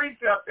going to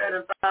preach up there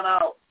and find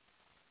out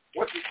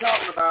what you're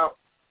talking about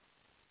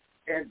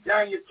in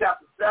Daniel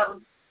chapter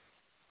 7,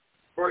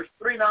 verse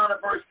 3 down to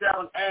verse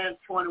 7 and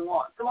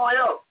 21. Come on,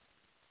 yo.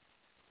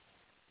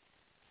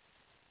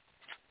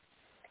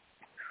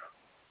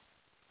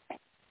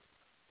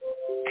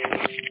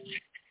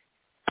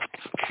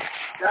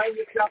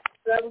 Daniel chapter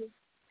 7,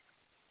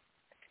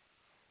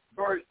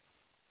 verse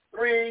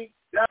 3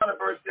 down to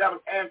verse 7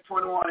 and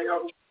 21.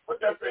 Yo. What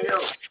that say, yo?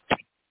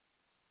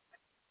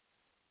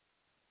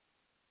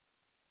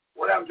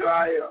 What happened to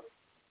our yo?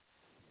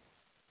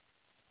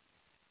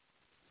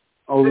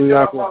 Oh,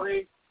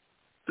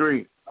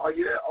 3. Oh,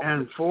 yeah. Okay.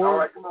 And 4. All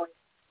right, come on.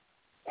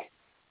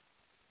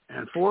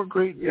 And 4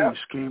 great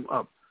beasts came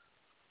up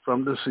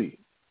from the sea,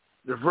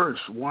 diverse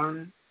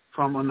one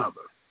from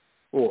another.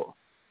 4.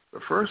 The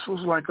first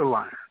was like a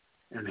lion,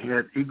 and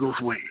had eagle's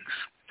wings.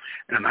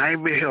 And I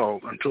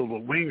beheld until the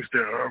wings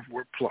thereof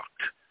were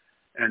plucked,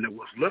 and it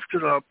was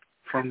lifted up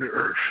from the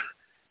earth,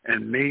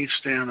 and made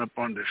stand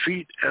upon the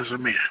feet as a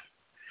man.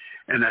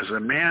 And as a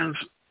man's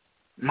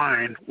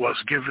mind was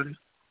given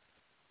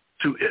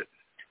to it.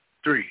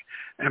 3.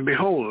 And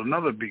behold,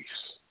 another beast,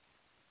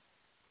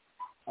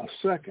 a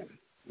second,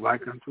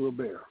 like unto a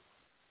bear.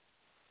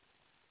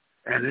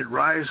 And it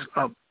rised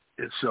up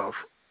itself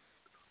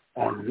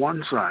on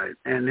one side,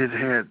 and it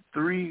had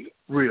 3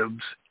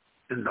 ribs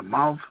in the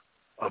mouth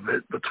of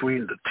it,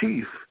 between the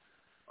teeth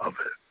of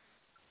it.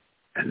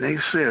 And they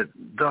said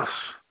thus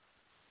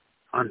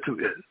unto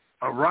it,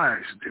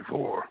 Arise,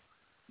 devour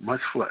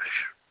much flesh.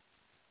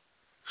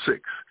 6.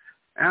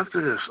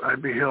 After this I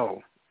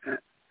beheld,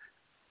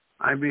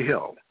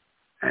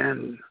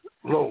 and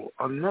lo,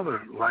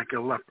 another like a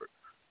leopard,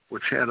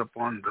 which had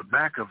upon the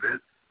back of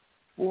it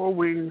 4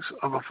 wings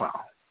of a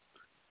fowl.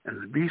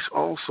 And the beast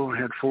also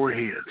had 4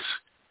 heads,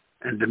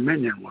 and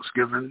dominion was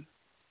given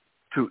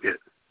to it.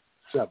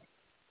 7.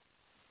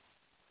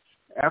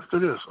 After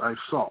this I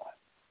saw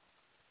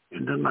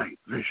in the night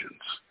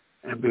visions,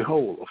 and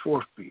behold, a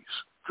 4th beast,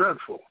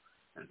 dreadful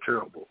and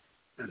terrible,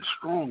 and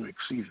strong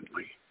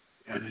exceedingly,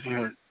 and it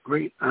had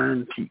great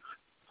iron teeth.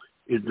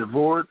 It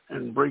devoured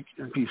and brake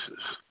in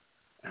pieces,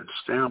 and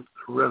stamped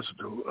the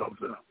residue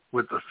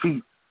with the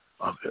feet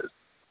of it.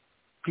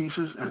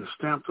 Pieces, and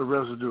stamped the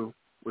residue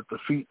with the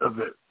feet of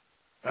it.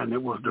 And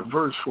it was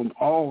diverse from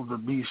all the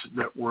beasts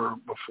that were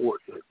before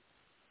it.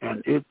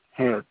 And it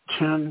had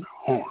 10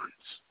 horns.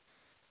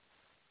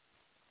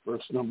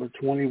 Verse number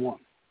 21.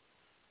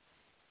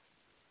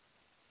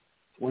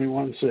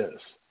 21 says,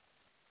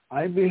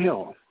 I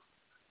beheld,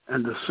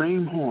 and the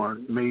same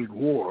horn made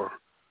war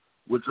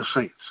with the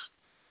saints,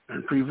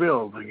 and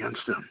prevailed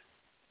against them.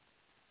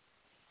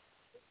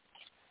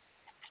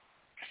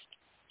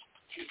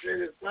 He said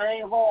the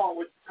same horn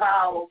with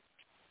power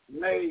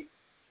made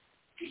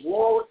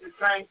war with the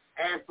saints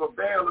and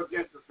prevailed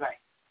against the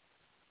saints.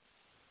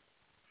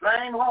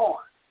 Same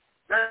horn,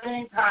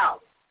 same power,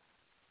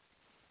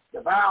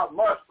 devoured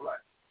much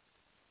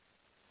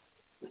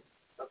flesh.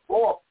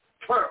 fourth,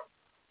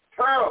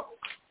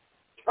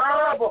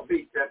 terrible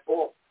beast, that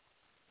fourth.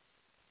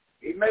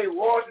 He made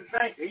wars and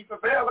saints. He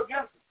prevailed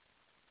against them.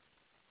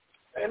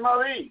 Hey,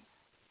 Mother Eve,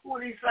 who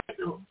are these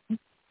saints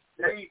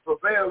that he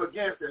prevailed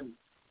against in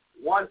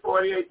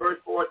 148 verse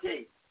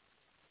 14?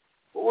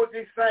 Who are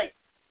these saints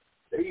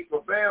that he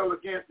prevailed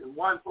against in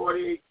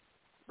 148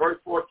 verse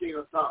 14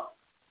 of Psalms?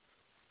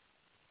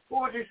 Who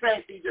are these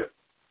saints he just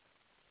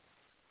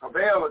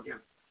prevailed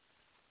against?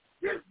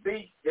 This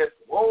beast just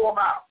wore them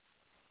out.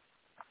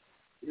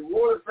 He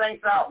wore the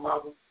saints out,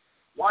 Mother.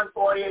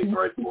 148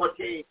 verse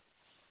 14.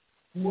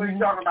 What are you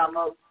talking about,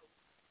 Mother?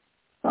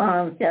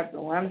 Psalm chapter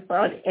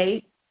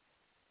 148,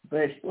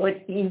 verse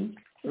 14,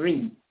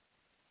 read.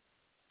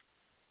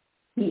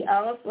 He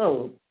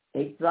also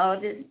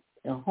exalted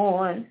the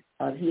horns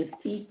of his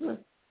people,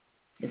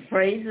 the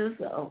praises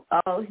of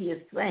all his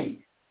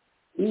saints,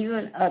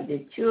 even of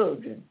the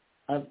children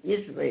of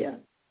Israel,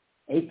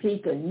 a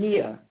people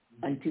near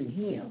unto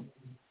him.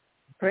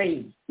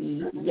 Praise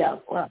ye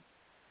Yahweh.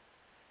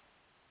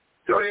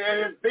 So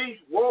this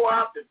beast wore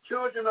out the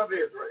children of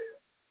Israel.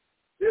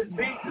 This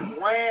beast is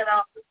wearing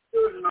out the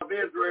children of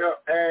Israel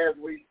as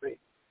we speak.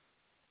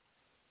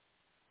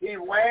 He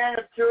wearing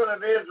the children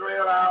of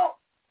Israel out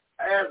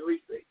as we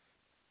speak.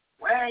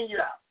 Wearing you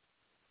out.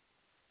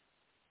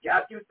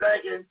 Got you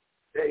thinking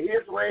that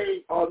his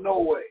way or no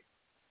way.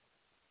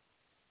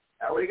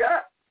 That's what he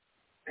got.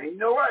 And you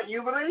know what?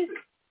 You believe it.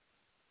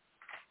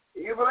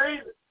 You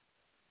believe it.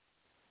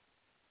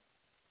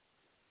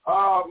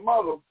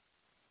 Mother,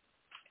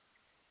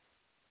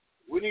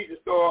 we need to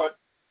start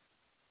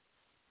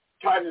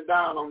tightening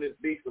down on this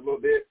beast a little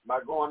bit by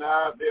going to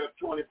Isaiah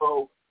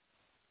 24,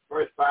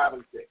 verse 5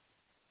 and 6.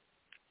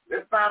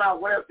 Let's find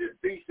out what else this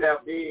beast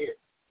have did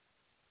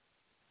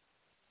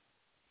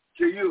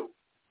to you.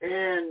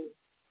 In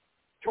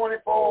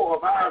 24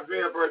 of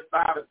Isaiah, verse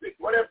 5 and 6,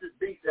 what else this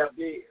beast have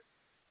did?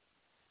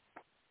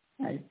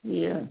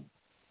 Isaiah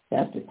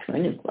chapter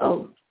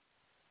 24.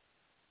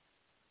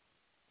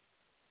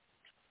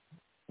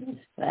 Verse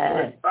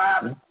 5. Verse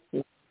 5 and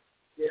 6.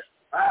 Yeah,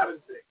 5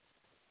 and 6.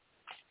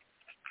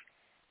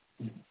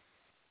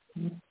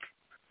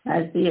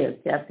 Isaiah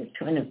chapter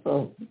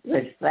 24,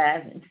 verse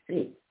 5 and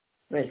 6.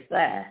 Verse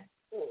 5.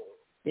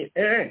 The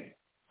earth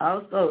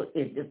also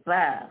is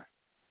defiled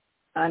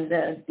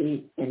under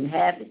the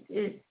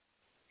inhabitants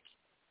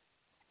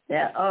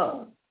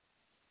thereof,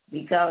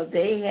 because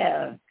they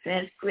have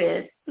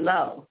transgressed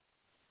law,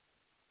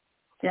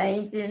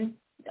 changing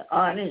the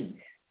ordinance,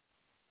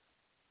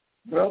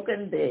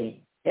 broken the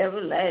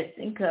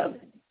everlasting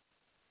covenant.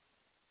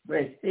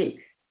 Verse 6.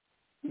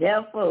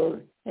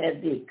 Therefore has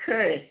the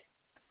curse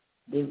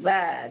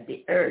devoured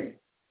the earth,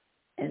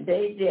 and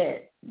they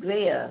that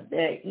dwell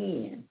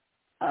therein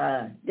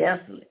are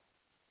desolate.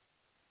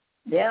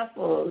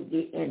 Therefore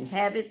the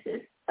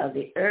inhabitants of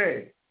the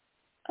earth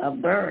are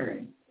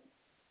burned,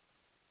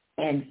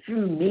 and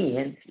true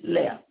men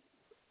left.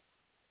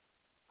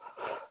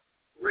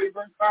 Read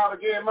verse 5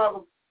 again, Mother.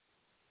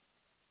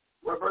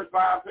 What verse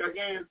 5 say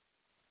again?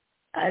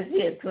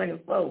 Isaiah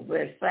 24,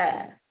 verse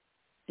 5.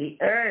 The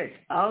earth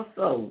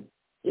also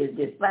is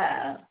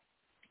defiled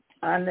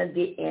under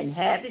the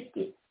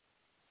inhabitants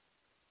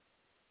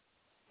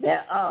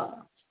thereof,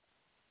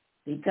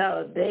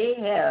 because they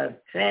have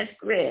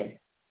transgressed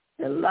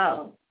the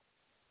law,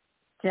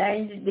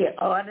 changed the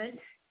ordinance,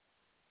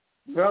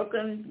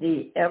 broken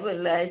the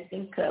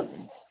everlasting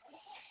covenant.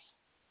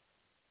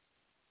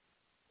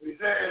 He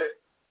said,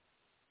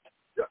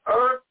 the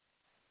earth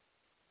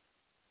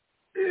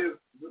is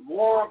the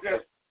one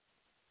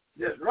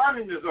that's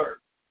running this earth.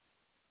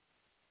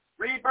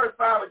 Read verse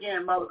 5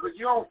 again, Mother, because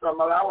you own something,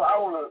 Mother. I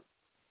want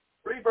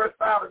to read verse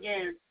 5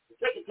 again.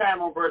 Take your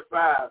time on verse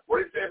 5. What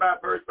did it say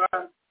about verse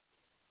 5?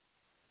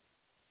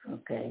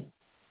 Okay.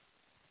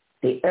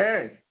 The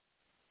earth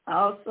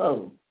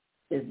also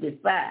is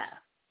defiled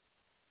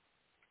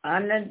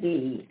under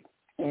the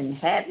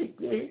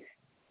inhabitants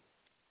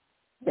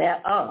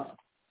thereof,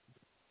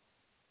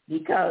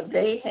 because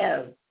they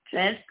have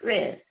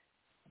transgressed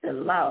the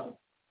law,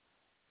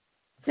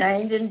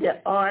 changing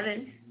the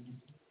ordinance,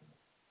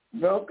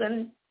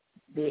 broken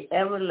the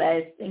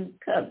everlasting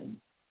covenant.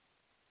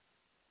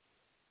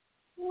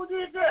 Who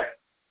did that?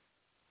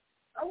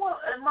 Hey,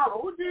 Mother,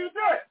 who did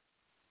that?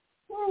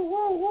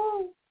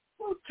 Who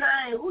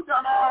changed? Who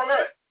done all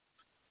that?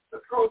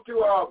 Let's go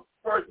to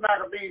First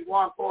Maccabees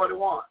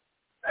 1:41.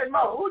 Hey,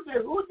 Mother, who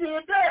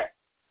did that?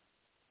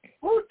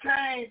 Who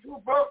changed? Who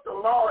broke the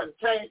law and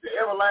changed the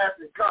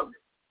everlasting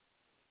covenant?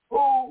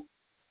 Who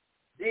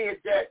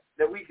did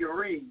that we can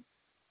read?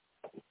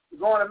 We're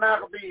going to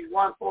Maccabees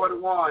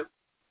 1:41,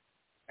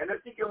 and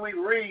let's see, can we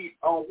read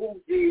on who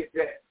did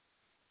that?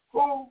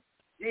 Who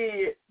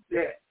did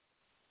that?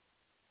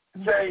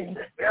 Changed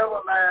the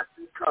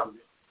everlasting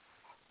covenant.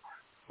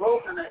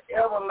 Broken the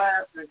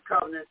everlasting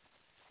covenant,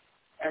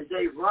 and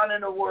they run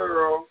in the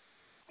world,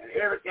 and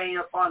everything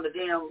up under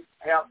them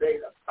have they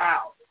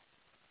defiled.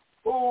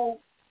 Who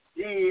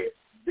did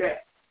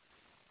that?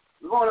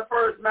 We're going to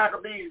First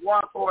Maccabees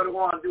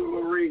 1:41, do a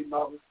little read,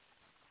 Mother.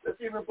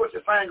 let's even put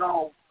your finger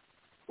on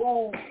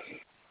who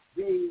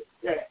did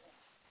that.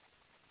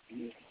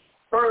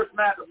 First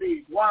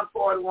Maccabees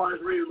 1:41.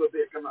 Let's read a little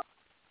bit. Come on.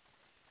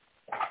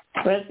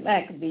 First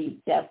Maccabees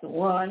chapter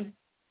 1,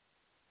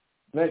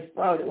 verse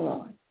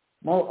 41.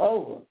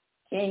 Moreover,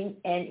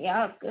 King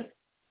Antiochus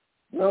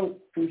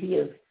wrote to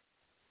his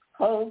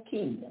whole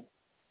kingdom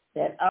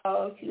that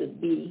all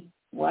should be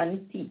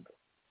one people.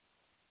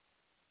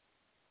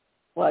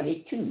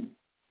 42.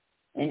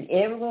 And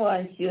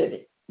everyone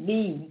should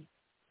leave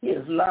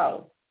his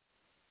law.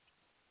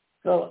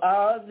 So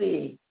all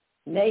the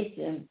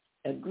nations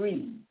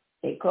agreed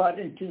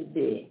according to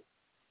the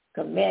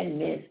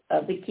commandments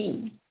of the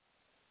king.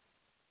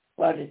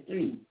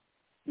 43.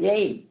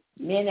 Yea,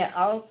 many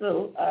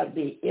also of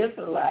the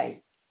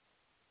Israelites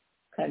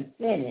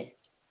consented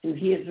to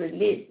his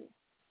religion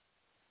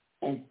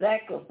and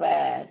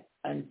sacrificed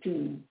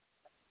unto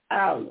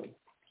idols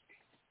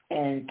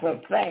and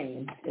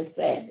profaned the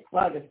Sabbath.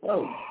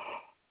 44.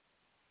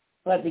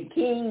 For the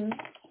king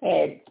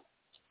had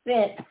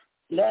sent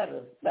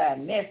letters by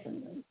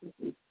messengers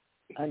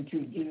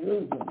unto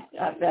Jerusalem,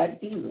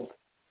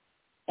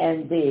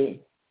 and the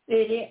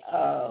city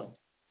of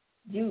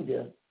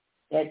Judah,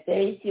 that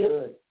they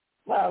should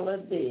follow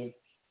the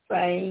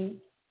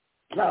same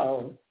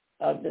laws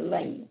of the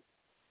land.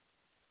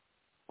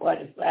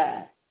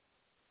 45.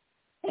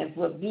 And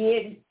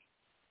forbidding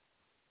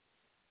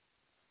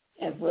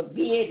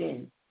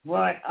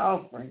burnt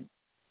offering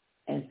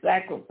and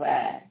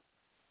sacrifice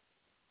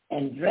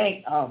and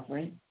drink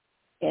offering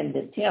in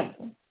the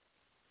temple,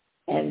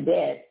 and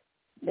that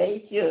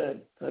they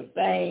should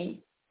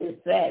profane the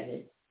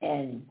Sabbath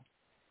and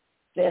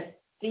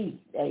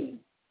feast days.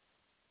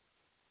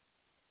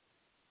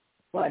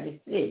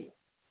 46.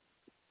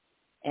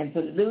 And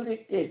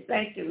polluted the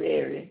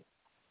sanctuary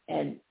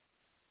and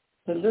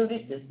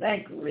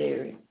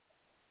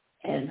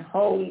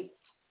holy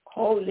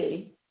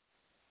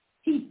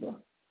people,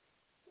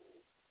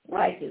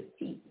 righteous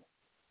people.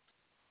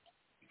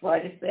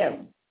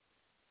 47.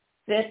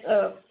 Set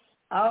up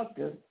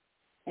altars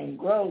and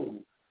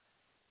groves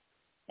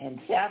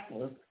and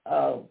chapels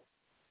of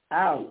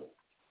idols,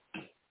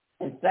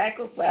 and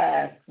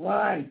sacrifice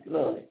swine's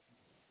blood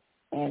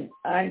and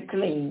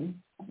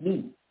unclean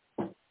meat.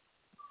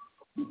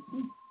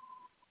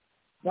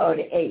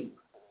 48.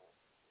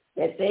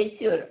 That they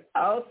should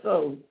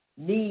also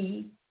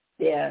leave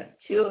their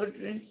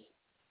children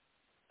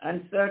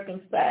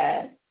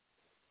uncircumcised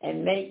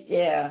and make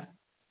their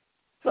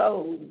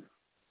souls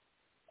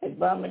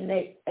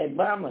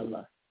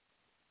abominable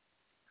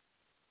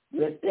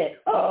with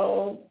that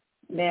all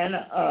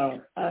manner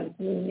of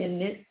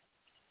uncleanness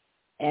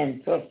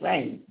and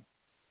profane.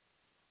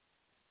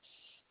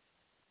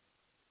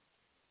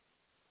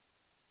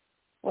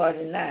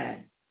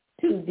 49.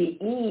 To the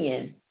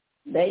end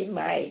they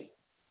might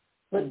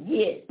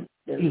forget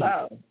the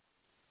law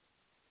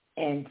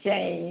and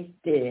change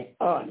the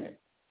honor.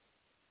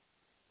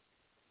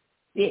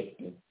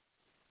 50.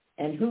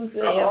 And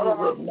whosoever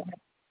would not...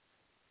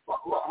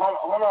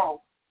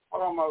 Hold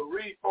on, Mother.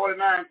 Read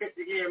 49,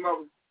 50 again,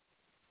 Mother.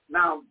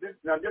 Now this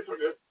one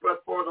is plus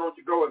 4, don't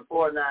you go in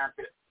 49,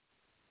 50.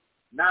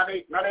 Now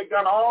they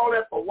done all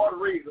that for what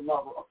reason,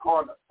 Mother?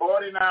 According to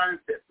 49,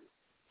 50.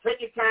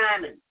 Take your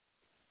time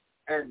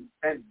and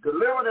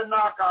deliver the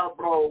knockout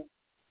blow.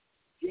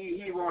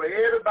 He wanted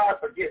everybody to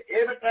forget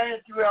everything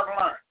that you ever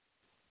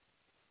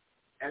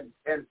learned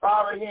and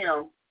follow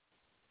him.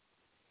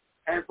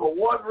 And for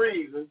what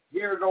reason?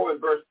 Here we go in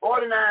verse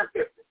 49,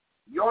 50.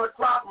 You're on the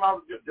clock,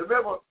 Mother. Just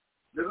deliver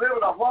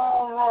the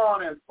home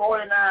run in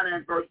 49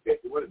 and verse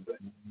 50. What is that?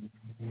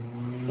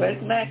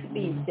 First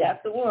Maccabees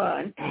chapter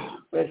 1,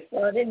 verse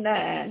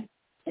 49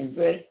 and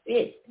verse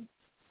 50.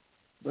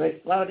 Verse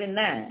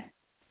 49.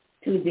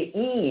 To the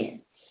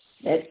end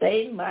that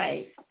they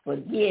might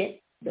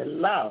forget the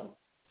law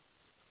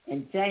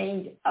and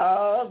change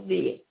all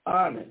the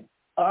ordinance.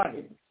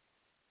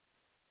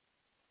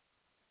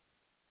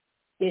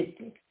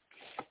 50.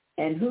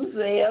 And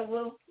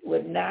whosoever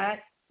would not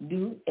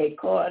do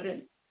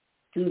according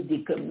to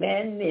the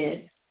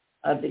commandments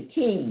of the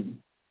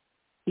king,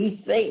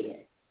 he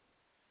said,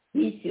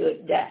 he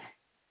should die.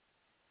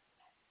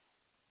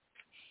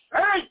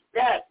 Ain't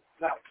that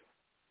something?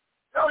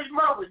 So,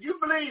 Mother, you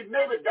believe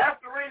maybe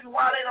that's the reason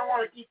why they don't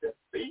want to keep the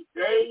feast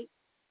day?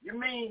 You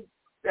mean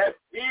that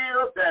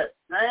still that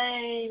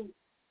same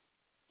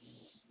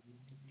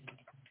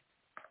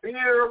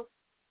fear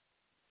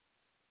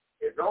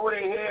is over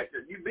their head?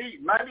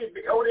 Might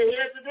be over their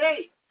head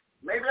today.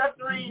 Maybe that's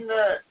the reason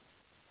that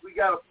we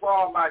got a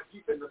problem by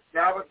keeping the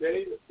Sabbath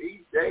day, the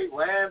feast day,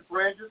 land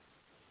fringes.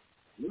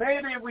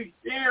 Maybe we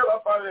still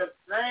up under that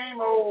same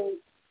old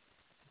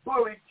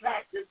bully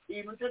tactics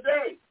even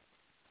today,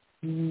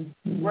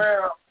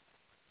 where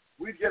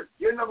we just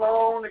getting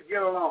along to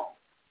get along.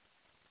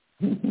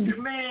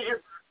 You mean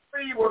if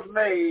free was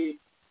made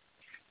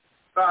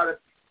by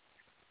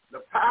the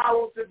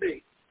power to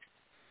be,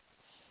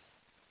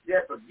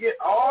 that forget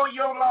all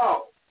your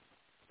laws,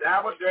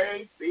 Sabbath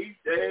day,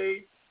 feast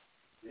day,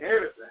 and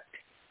everything.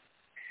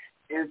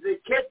 And if they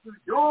kept you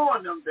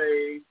during them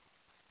days,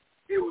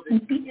 it was a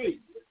key.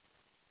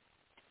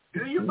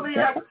 Do you believe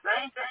that the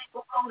same thing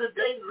will come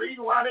today? The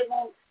reason why they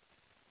won't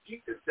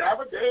keep the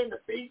Sabbath day and the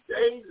feast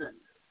days and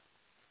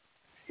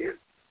his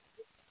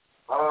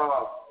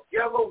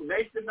yellow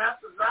nation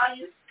after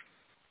Zion?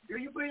 Do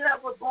you believe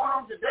that's what's going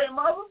on today,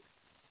 Mother?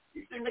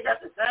 You think they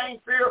got the same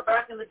fear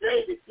back in the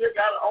day? They still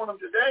got it on them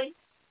today?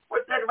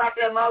 What do you think about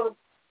that, Mother?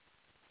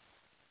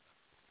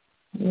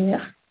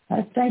 Yeah,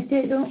 I think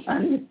they don't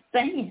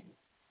understand.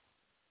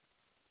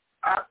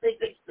 I think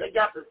they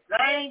got the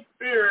same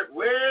spirit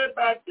way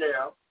back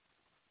there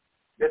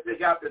that they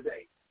got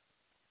today.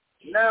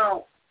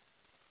 Now,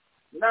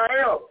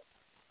 Elder,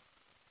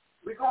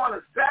 we're going to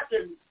the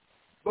second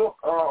book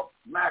of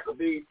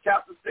Maccabees,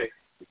 chapter 6.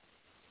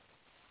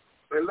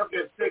 We look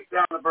at 6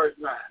 down to verse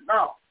 9.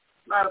 No,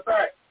 matter of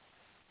fact,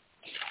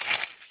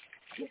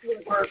 look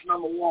at verse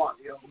number 1,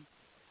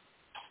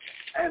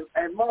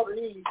 And Mother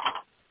Eve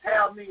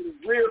have me the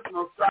wisdom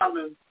of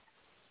Solomon,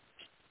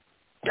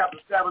 chapter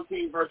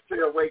 17, verse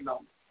 12, waiting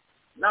on me.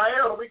 Now,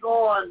 Elder, we're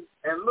going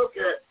and look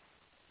at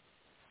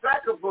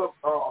second book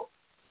of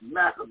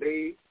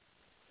Maccabees,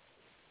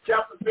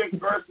 chapter 6,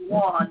 verse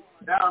 1,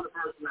 down to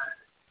verse 9.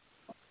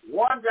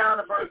 1 down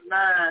to verse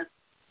 9,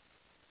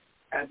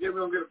 and then we're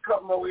going to get a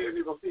couple more here, and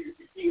we're going to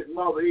see his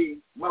Mother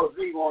Eve. Mother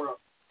Eve want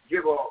to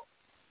give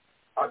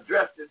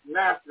address this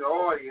national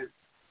audience.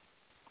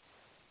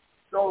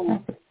 So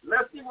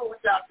let's see what we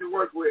got to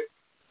work with,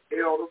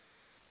 Elder.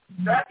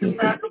 Second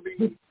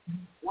Maccabees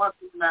 1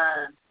 through 9.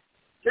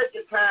 Take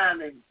your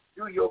time and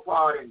do your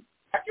part in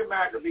Second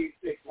Maccabees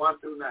 6, 1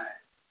 through 9.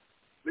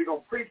 We're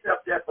going to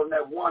precept that from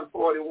that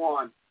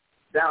 141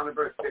 down to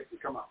verse 50.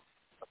 Come on.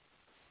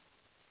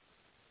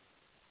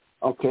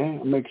 Okay,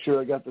 I'll make sure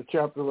I got the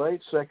chapter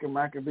right. Second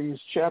Maccabees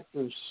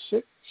chapter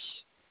 6,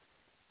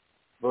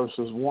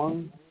 verses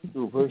 1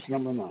 through verse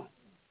number 9.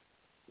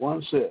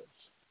 1 says,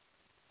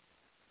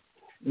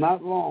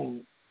 not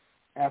long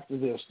after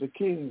this, the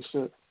king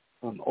sent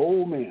an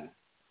old man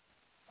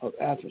of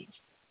Athens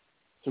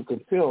to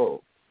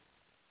compel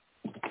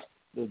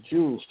the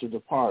Jews to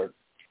depart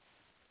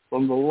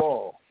from the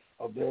law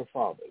of their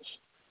fathers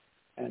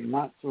and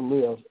not to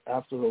live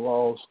after the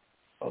laws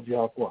of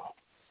Yahweh.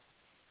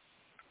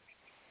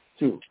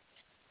 2,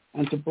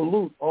 and to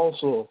pollute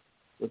also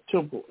the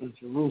temple in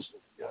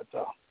Jerusalem,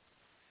 Yata,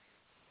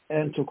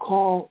 and to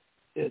call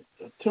it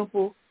the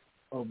temple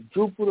of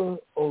Jupiter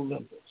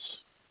Olympus,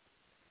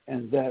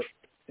 and that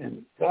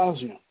in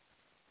Gazium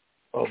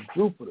of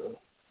Jupiter,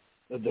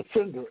 the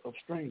defender of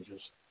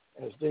strangers,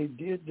 as they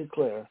did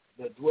declare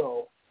that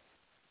dwell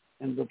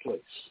in the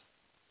place.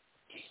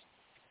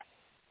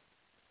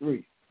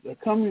 3, the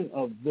coming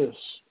of this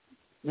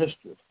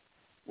mischief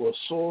was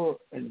sore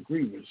and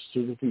grievous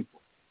to the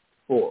people.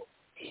 4,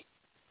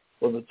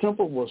 for the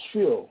temple was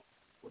filled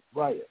with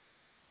riot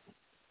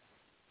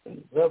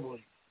and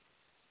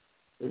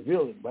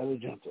revealing by the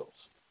Gentiles,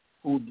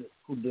 who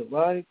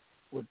delight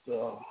with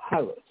the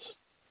harlots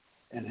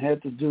and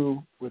had to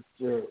do with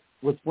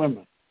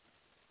women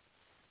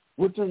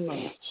within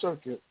the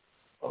circuit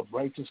of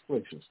righteous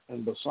places,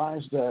 and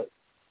besides that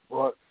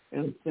brought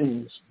in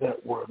things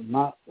that were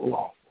not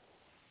lawful.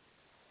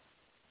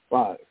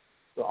 5,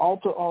 the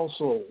altar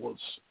also was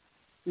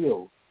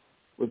filled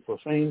with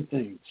profane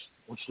things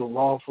which the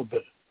law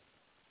forbid.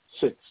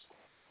 6,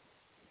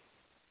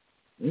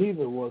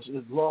 neither was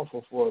it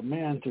lawful for a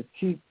man to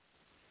keep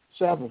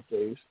Sabbath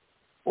days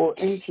or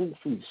ancient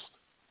feasts,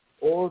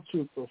 or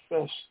to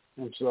profess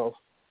himself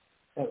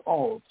at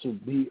all to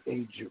be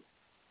a Jew.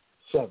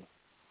 7,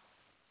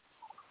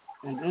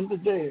 and in the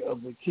day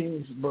of the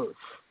king's birth,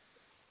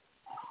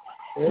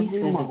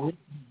 every month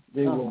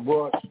they were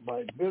brought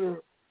by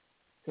bitter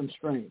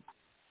constraint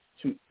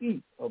to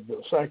eat of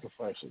the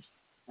sacrifices,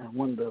 and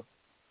when the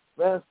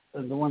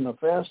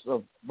fast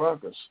of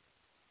Bacchus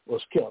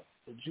was kept,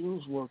 the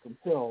Jews were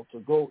compelled to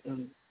go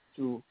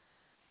into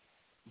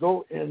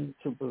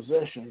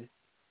possession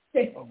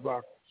of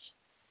Bacchus,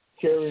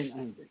 carrying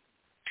envy.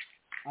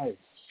 Isis.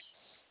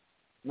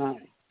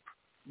 9,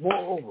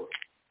 moreover,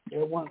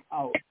 there went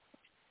out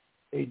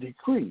a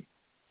decree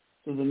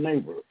to the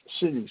neighbor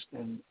cities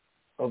and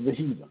of the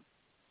heathen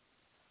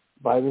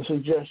by the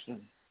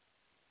suggestion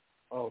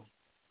of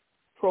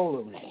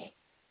Ptolemy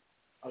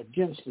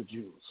against the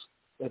Jews,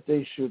 that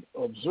they should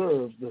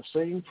observe the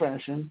same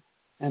fashion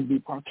and be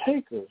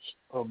partakers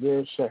of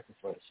their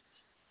sacrifices.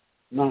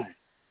 9,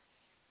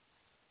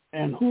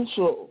 and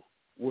whoso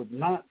would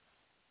not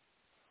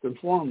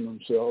conform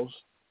themselves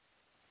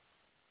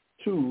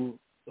to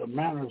the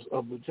manners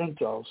of the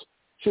Gentiles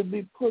should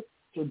be put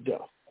to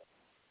death.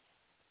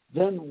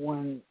 Then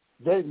when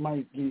they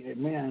might be a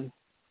man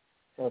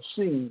have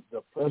seen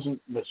the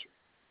present misery.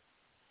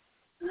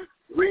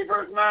 Read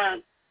verse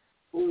 9.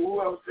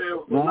 Whoever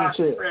says will not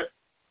confess,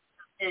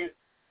 and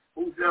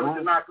whoever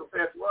did not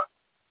confess what?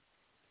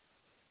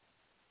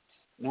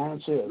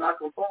 9 says,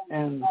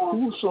 and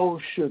whoso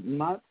should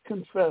not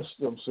confess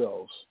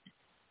themselves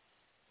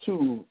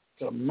to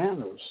the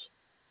manners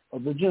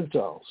of the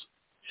Gentiles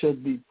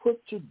should be put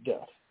to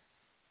death.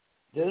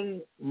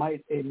 then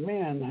might a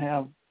man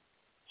have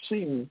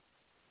seen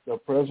the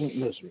present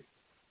misery.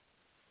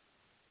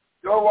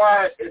 So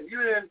why, if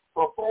you didn't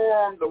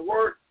perform the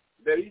work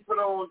that he put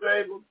on the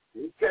table,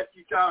 he kept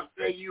you trying to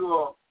say you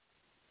are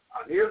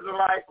an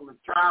Israelite from the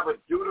tribe of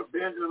Judah,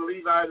 Benjamin,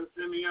 Levi, and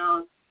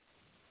Simeon,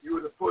 you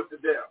would have put to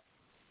death.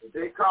 If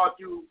they caught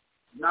you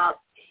not,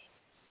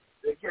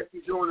 they kept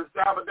you doing the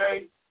Sabbath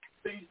day,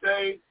 feast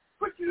day,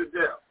 put you to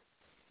death.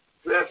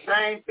 So that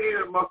same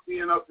fear must be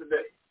in us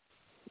today.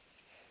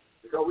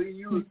 Because we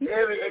use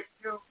every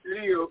excuse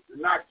it is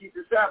to not keep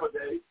the Sabbath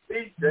day,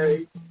 feast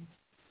day,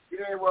 it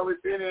ain't what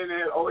we've been in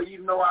there, or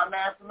even know our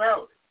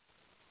nationality.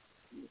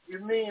 You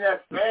mean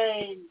that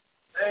same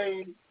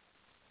thing?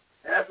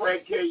 That's why I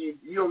tell you,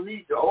 you don't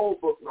need the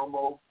old book no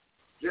more,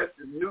 just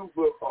the new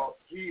book of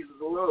Jesus'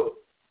 love.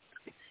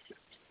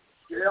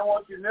 I don't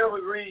want you to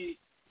never read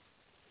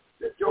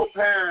that your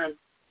parents,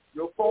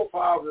 your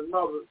forefathers and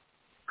mothers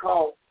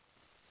caught,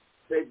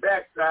 they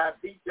backside,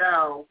 beat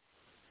down,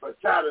 but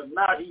try to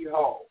not eat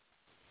hog.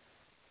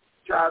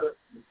 Try to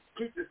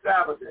keep the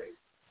Sabbath day.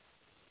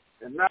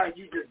 And now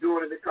you just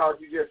doing it because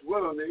you just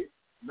willingly,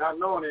 not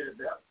knowing any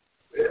better.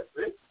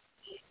 Yeah,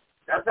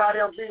 that's how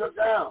they'll beat us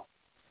down.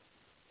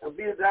 They'll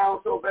beat us down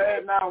so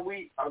bad now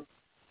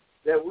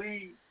that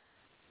we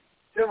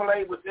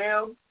simulate with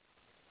them,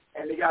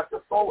 and they got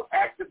the full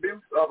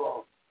attributes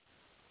of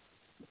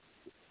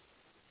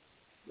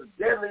the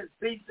deadliest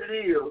beast it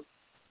is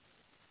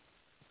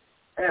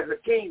as a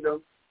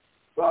kingdom,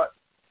 but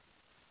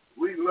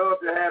we love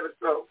to have it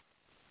so.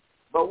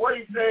 But what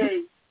he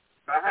says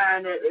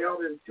behind that,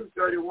 Elder, in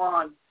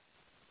 231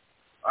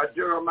 of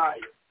Jeremiah.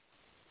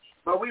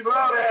 But we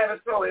love to have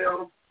it so,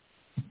 Elder.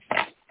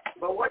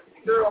 But what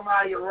did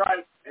Jeremiah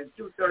write in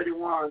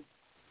 231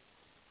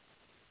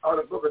 of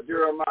the book of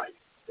Jeremiah?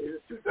 Is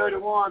it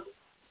 231?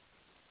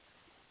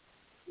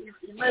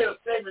 He made a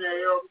statement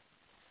there, Elder,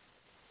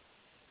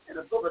 in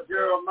the book of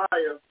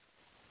Jeremiah.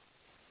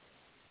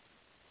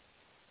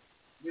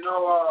 You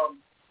know,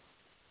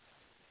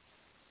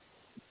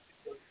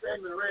 the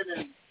statement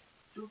written in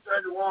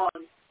 231,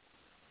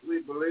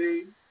 we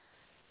believe,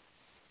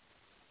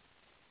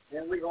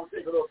 and we're going to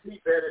take a little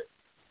peep at it.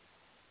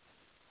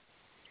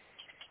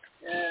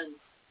 And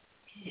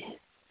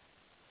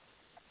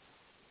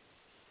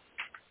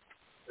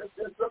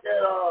let's look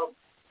at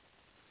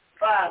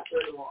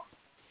 531.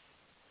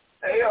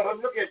 Hey, yo,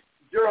 let's look at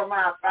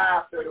Jeremiah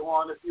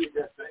 531. Let's see what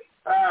that says.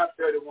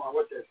 531,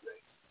 what's that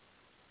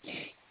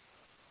say?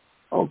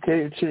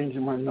 Okay,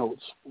 changing my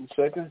notes. 1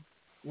 second.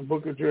 The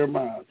book of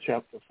Jeremiah,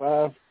 chapter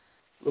 5,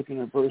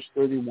 looking at verse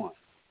 31.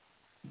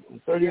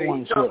 And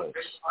 31 says,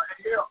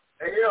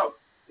 Hey,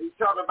 he's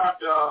talking about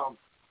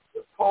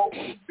the Pope,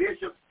 the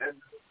bishop, and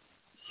the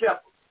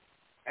shepherd,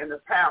 and the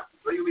pastor.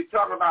 So you'll be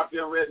talking about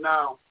them right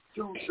now,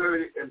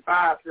 2:30 and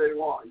 5:31.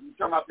 You're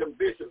talking about them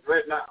bishops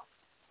right now.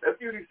 Let's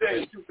see what he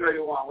says in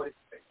 2:31. What he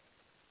says?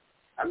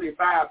 I mean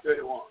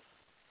 5:31.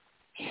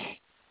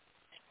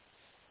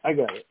 I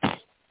got it.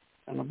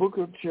 In the book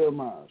of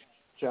Jeremiah,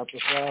 chapter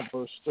 5,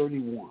 verse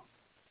 31.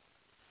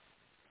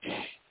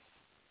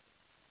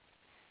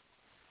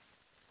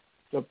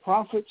 The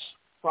prophets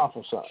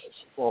prophesy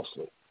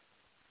falsely,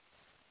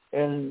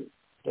 and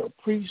the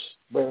priests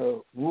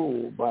bear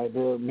rule by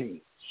their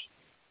means.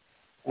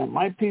 And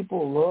my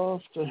people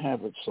love to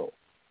have it so,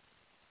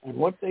 and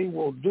what they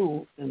will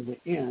do in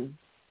the end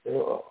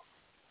thereof.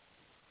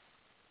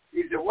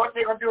 He said, what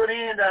they going to do in the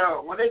end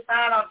thereof? When they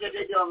find out that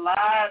they done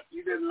lied,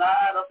 you done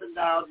lied up and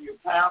down to your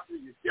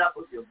pastors, your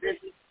shepherds, your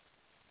bishops,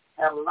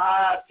 have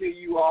lied to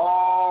you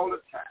all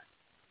the time.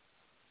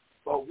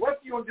 But what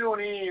you going to do in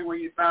the end when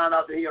you find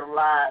out that he done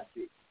lied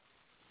to you?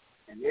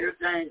 And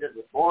everything that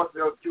the voice of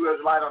the true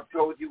Israelite done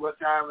told you what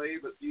time it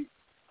is, but you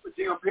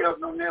don't pay us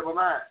no never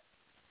mind.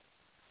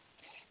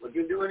 What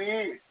you do in the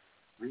end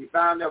when you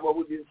find out what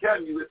we've been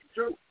telling you is the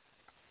truth?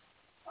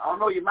 I don't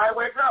know. You might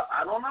wake up.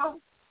 I don't know.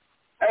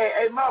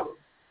 Hey, mother,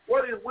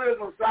 what is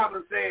Wisdom of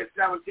Solomon say in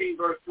 17,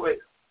 verse 12?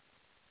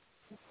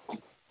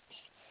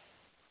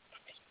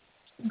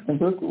 The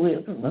book of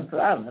Wisdom of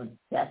Solomon,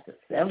 chapter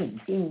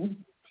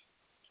 17,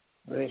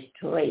 verse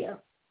 12.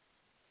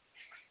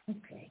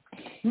 Okay.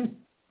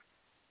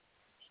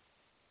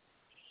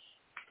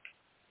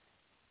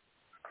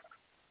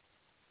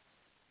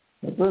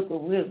 The book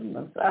of Wisdom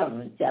of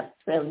Solomon, chapter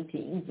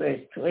 17,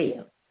 verse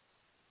 12.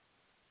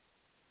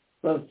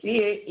 For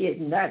fear is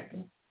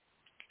nothing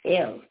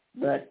else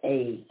but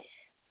a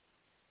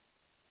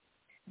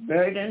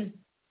burden,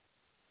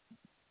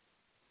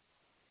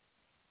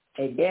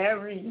 a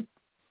bearing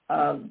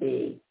of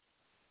the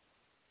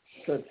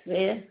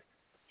success,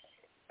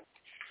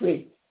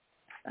 which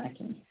I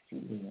can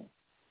see here.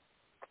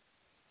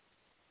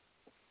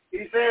 He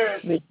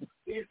says,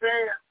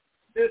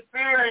 this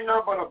fear ain't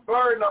nothing but a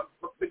burden of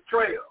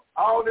betrayal.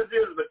 All this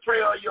is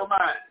betrayal of your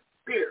mind.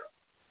 Fear.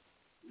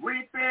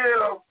 We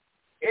feel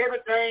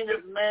everything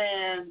this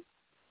man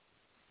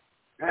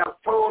has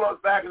told us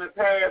back in the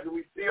past, and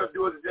we still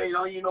do it today.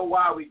 Don't even know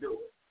why we do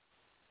it.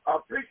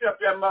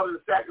 Precept that mother in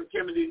 2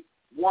 Timothy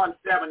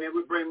 1:7, and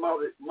we bring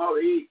Mother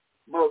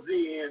Z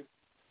in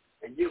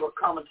and give a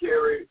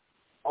commentary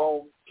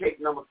on case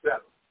number 7.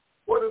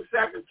 What is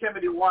 2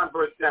 Timothy 1,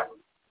 verse 7?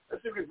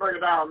 Let's see if we can break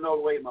it down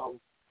another way, Mo.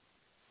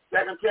 2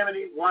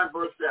 Timothy 1,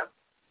 verse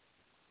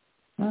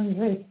 7. 1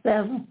 verse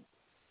 7.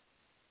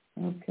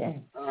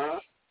 Okay.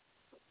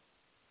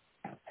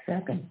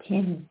 2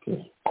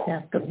 Timothy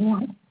chapter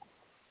 1,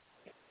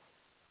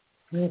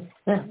 verse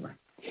 7.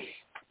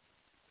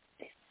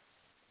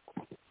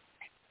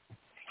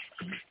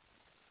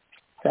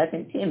 2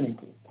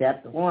 Timothy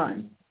chapter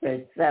 1,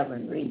 verse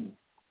 7 reads,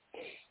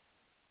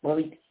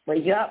 For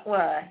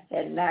Yahweh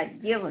had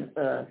not given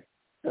us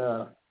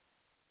the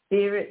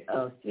spirit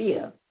of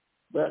fear,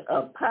 but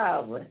of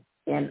power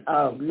and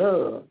of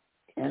love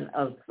and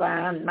of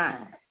sound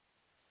mind.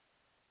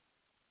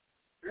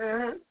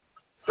 Mm-hmm.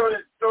 So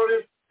this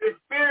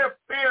spirit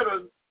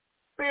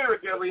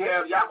that we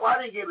have,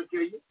 Yahweh didn't give it to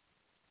you.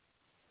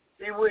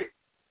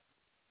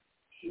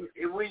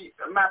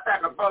 Matter of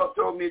fact, a brother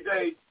told me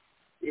today,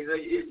 he said,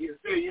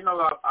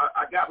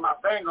 I got my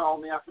bang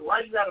on me. I said, why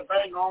you got a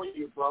bang on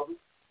you, brother?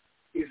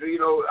 He said,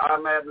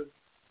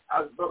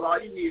 I said, brother, all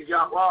you need is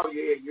Yahweh.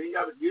 Yeah, you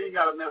ain't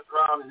got to mess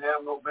around and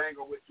have no bang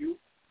on with you.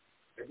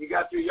 If you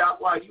got your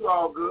Yahweh, you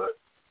all good.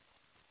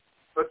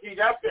 But see,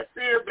 that's that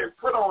fear been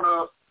put on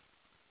us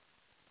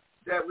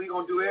that we're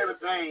going to do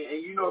everything.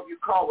 And if you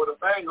caught with a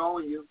bang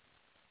on you,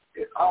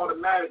 it's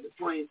automatic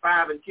between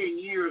 5 and 10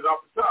 years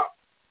off the top.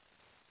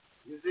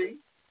 You see?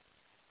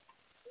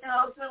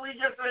 So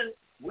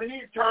we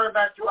need to turn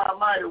back to our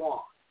mighty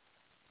one.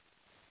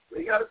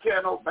 We got to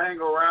carry no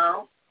bang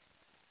around.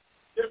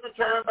 Just to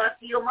turn back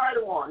to your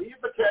mighty one. He'll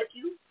protect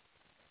you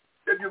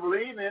if you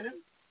believe in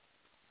him.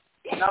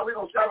 Now we're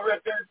going to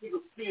celebrate that so you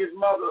can see his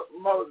mother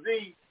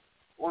Z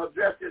want to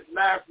address this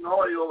national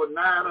audio with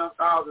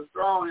 900,000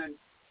 strong and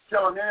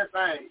tell him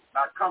anything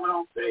about coming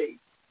on stage.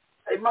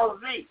 Hey, Mother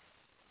Z,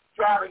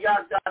 try to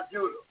Yahweh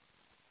Judah.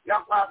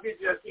 Yahweh get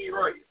you a seed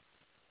right.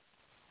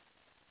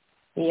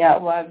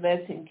 Yahweh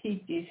bless and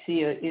keep you,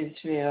 seer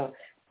Israel,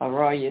 a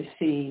royal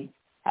seed.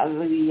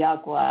 Hallelujah,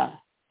 Yahweh.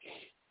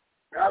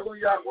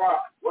 Hallelujah, Yahweh.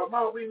 Well,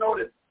 Mother, we know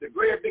that the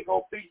great big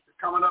old feast is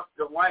coming up,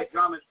 the White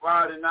Garments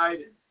Friday night.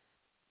 And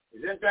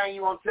is there anything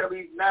you want to tell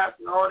these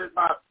national orders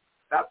about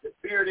the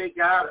fear they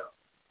got?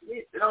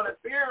 The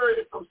fear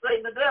is from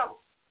Satan the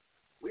devil.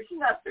 We should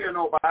not fear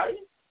nobody.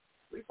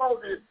 We're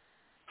supposed to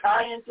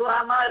tie into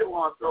our mighty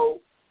one.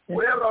 So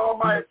whatever the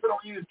Almighty put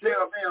on you to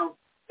tell them,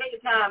 take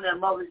your time there,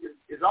 Mother.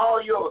 It's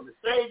all yours. The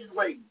stage is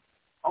waiting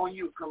on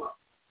you to come up.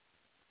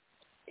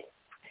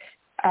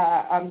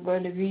 I'm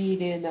going to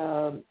read in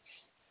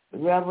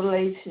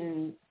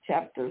Revelation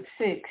chapter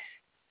 6,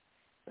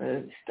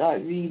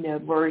 start reading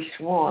at verse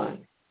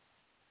 1.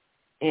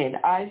 And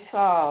I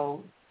saw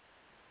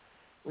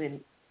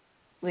when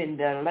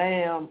the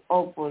Lamb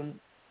opened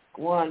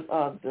one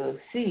of the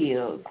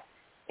seals,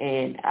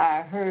 and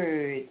I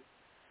heard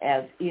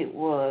as it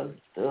was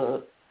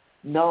the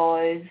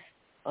noise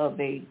of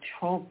a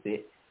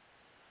trumpet.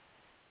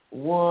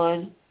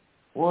 One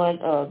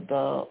of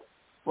the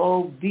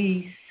 4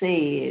 beasts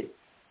said,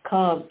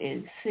 "Come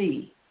and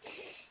see."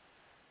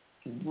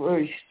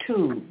 Verse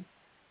 2,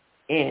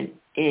 and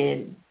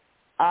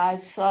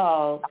I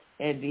saw,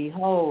 and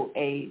behold,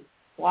 a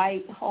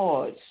white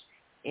horse,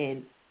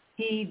 and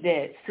he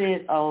that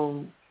sat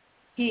on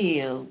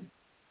him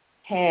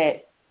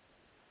had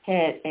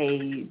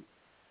a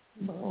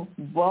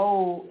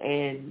bow,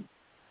 and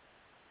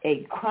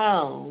a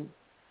crown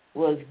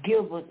was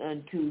given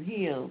unto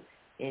him,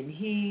 and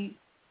he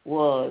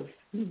went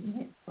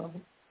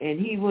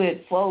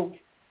forth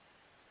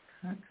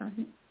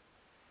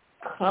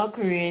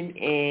conquering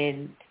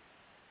and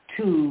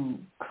to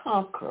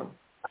conquer.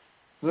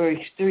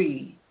 Verse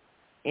 3,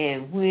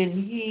 and when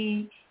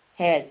he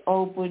had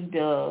opened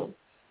the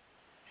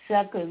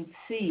second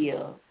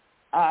seal,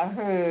 I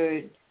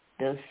heard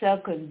the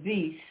second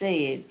beast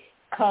saying,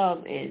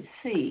 "Come and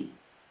see."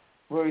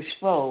 Verse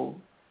 4,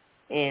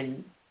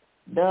 and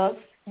thus,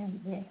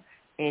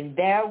 and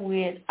there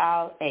went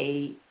out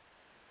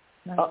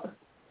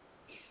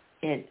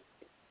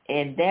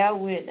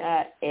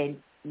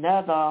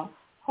another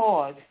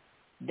horse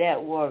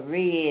that were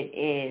red,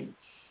 and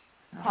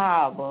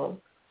power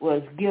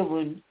was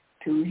given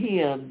to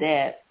him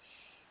that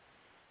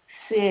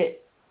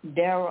sit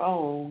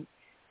thereon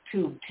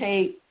to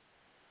take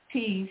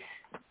peace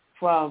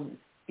from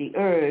the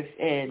earth,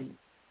 and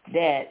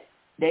that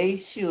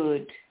they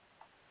should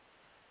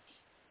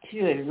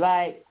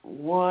like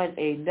one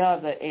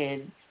another,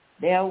 and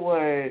there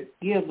were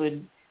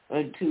given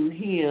unto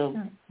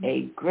him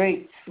a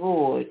great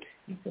sword.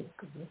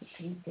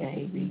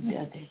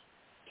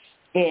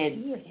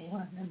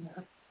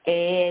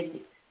 And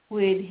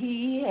when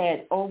he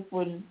had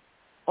opened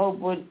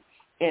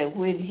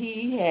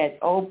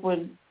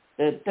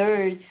the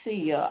third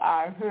seal,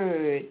 I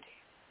heard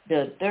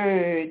the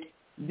third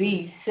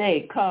beast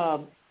say,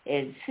 "Come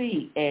and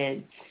see."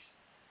 And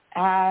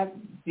I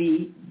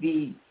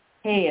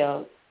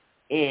beheld,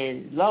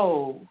 and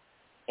lo,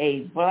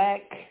 a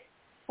black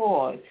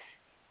horse,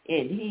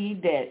 and he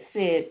that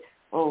sat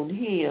on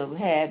him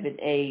having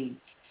a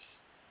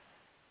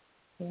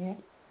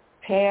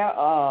pair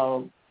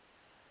of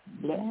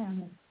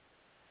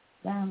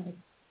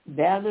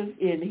balance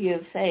in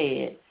his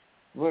head,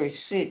 verse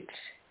 6.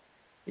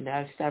 And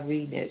I'll stop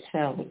reading at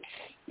 7.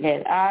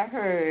 And I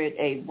heard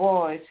a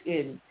voice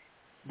in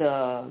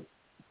the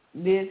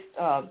midst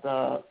of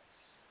the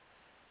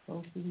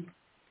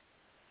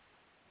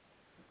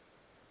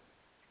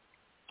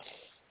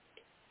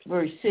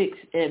verse 6,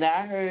 and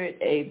I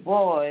heard a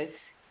voice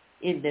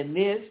in the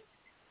midst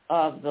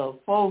of the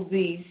 4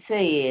 beasts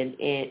saying,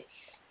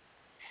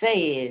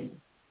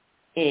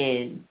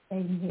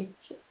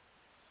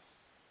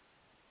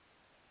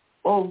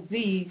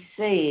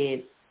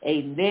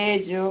 a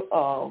measure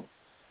of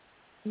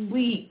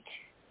wheat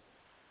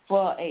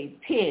for a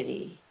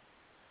penny,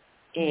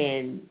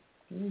 and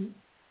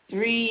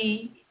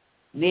 3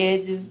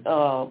 measures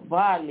of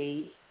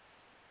barley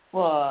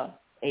for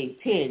a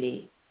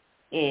penny,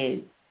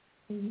 and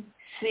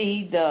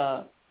see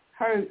the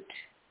hurt,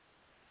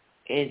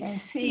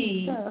 and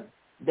see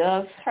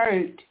does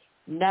hurt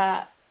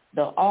not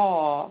the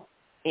oil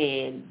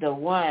and the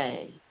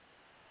wine.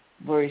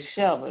 Verse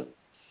 7.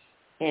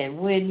 And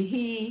when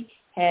he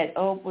had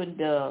opened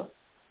the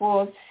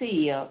 4th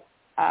seal,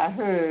 I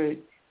heard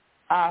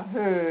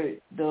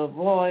the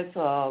voice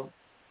of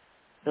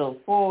the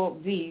 4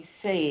 beasts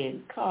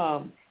saying,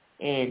 come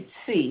and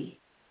see.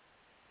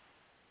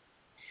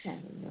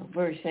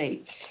 Verse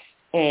 8.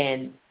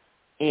 And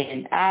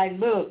I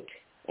looked,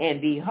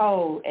 and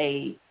behold,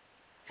 a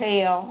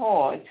pale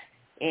horse,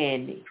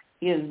 and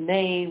his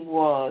name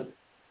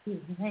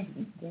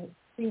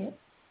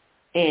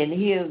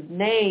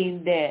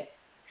that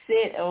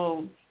sat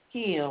on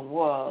him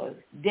was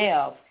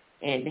Death,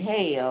 and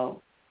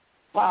hell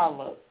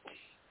followed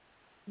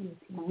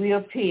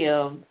with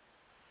him,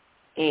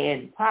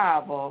 and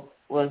power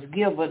was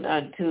given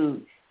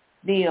unto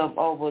them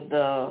over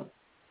the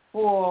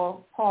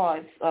 4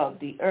 parts of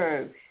the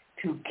earth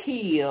to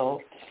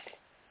kill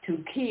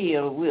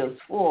with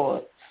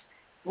swords,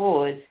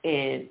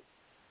 and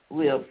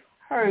with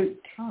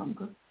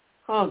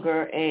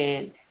hunger,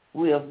 and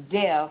with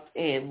death,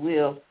 and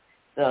with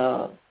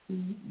the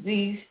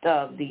beast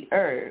of the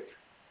earth.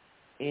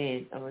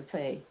 And I'm going to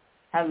say,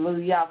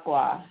 Hallelujah.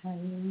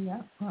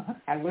 Hallelujah.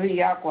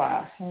 Hallelujah.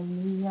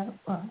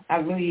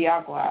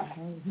 Hallelujah.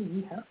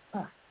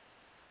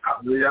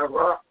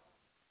 Hallelujah.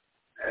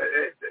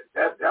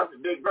 That's a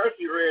big verse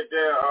you read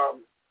there,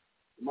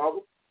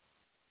 Mother.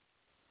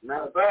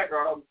 Matter of fact,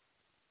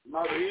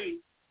 Mother E,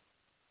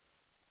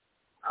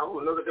 I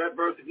want to look at that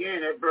verse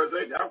again. That verse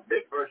 8, that's a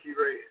big verse you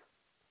read.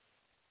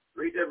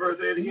 Read that verse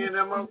 8 again,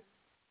 there, Mother.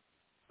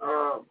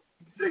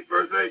 6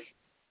 verse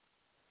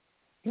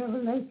 8.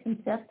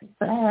 Revelation chapter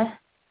 5,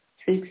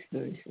 6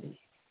 verse 8.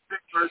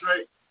 6 verse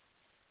 8.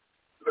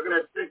 Looking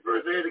at 6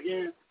 verse 8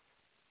 again.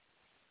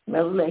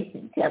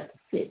 Revelation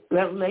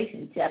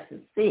chapter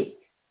 6,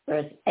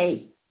 verse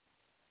 8.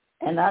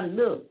 And I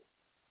looked,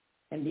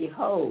 and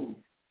behold,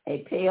 a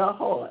pale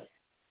horse,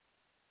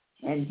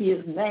 and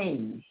his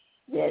name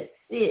that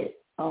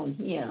sit on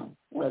him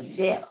was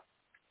Death,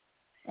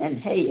 and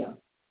hell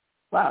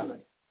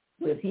followed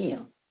with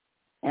him,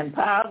 and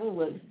power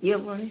was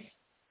given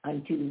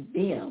unto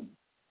them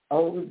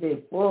over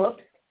the 4th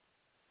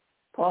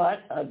part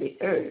of the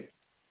earth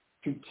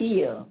to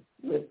kill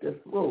with the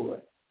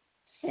sword,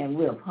 and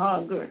with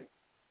hunger,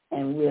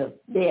 and with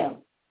death,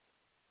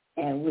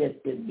 and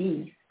with the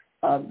beasts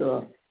of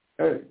the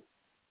earth.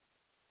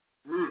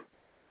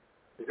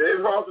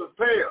 His horse was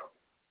pale.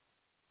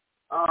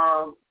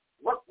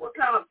 What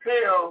kind of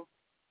pale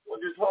was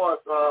this horse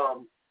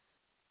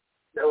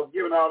that was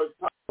given all this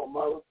power,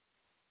 Mother?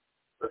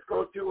 Let's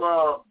go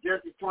to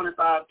Genesis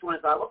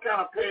 25:25. What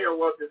kind of pale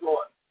was this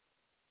horse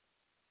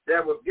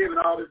that was given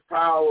all this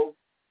power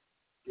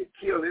to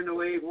kill any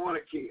way he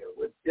wanted to kill,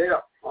 with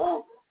death,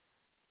 hunger,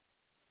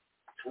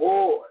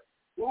 sword?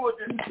 Who was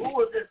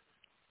this?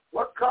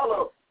 What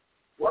color?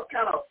 What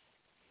kind of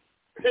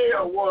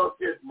pale was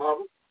this,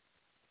 Mother?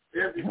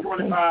 Genesis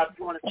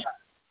 25:25.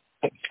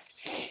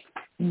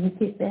 Let me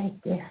get back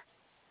there.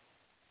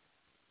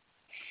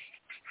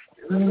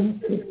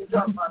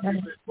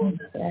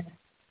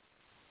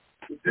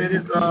 He said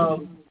it's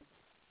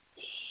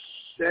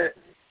that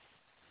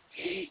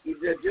he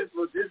said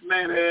this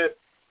man had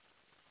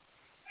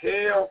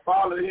hell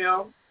followed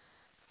him,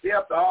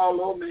 death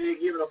all over me, he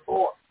given a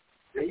fourth.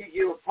 That he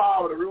give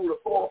power to rule the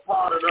 4th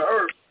part of the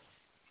earth.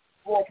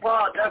 4th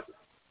part,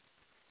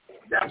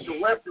 that's the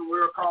Western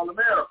world called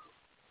America.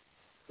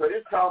 So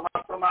this talking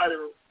about somebody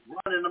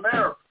running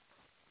America.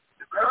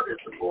 America is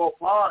the 4th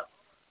part.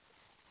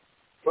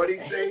 But he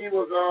said he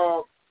was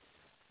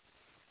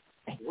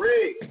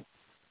red.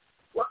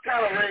 What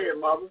kind of red,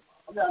 Mother?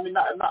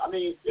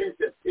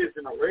 It's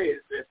in a red.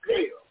 It's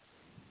pale.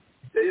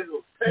 It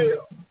was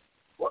pale.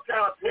 What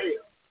kind of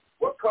pale?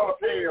 What color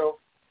pale?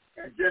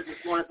 And Genesis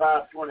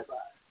 25:25.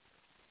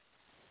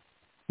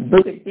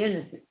 Book of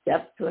Genesis,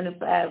 chapter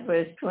 25,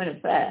 verse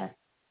 25.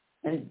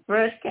 And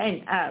first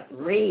came out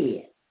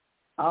red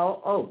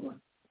all over,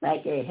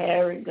 like a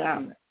hairy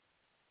garment.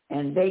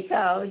 And they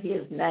called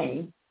his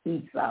name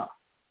Esau.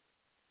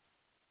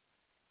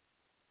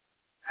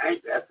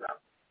 Ain't that something?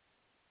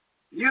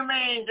 You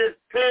mean this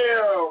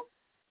pale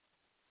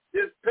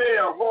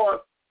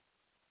horse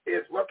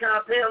is, what kind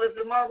of pale is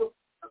the mother?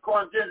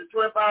 According to Genesis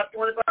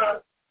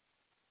 25:25?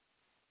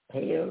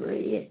 Pale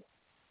red.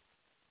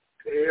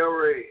 Pale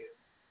red.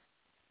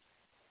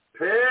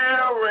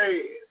 Pale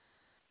red.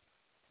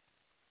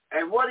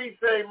 And what he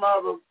say,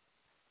 mother,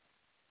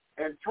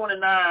 in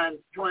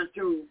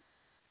 29:22,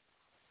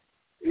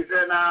 he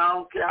said, now, I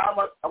don't care how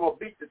much, I'm going to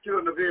beat the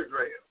children of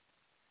Israel.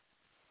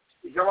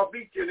 He said, I'm going to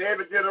beat you in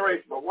every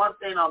generation. But one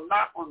thing I'm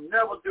not going to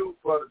never do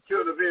for the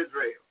children of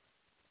Israel,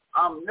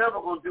 I'm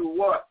never going to do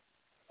what?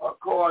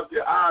 According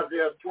to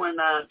Isaiah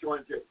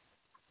 29:22.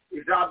 He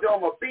said, I'm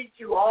going to beat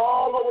you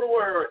all over the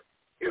world,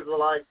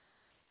 Israelites.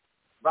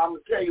 But I'm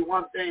going to tell you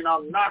one thing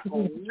I'm not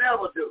going to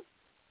never do.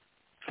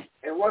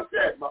 And what's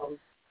that, Mother?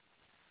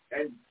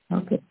 And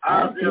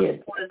Isaiah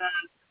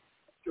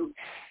 29:22.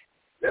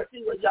 Let's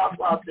see what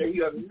Yahweh said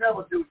he'll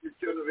never do to the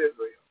children of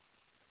Israel.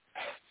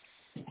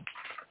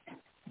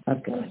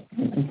 Okay,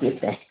 let me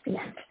get back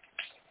there.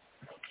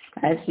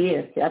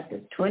 Isaiah chapter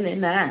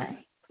 29,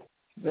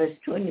 verse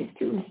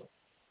 22.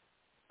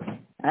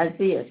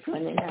 Isaiah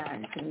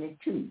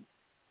 29:22.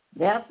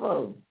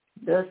 Therefore,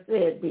 thus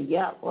said the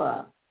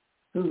Yahweh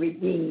who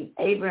redeemed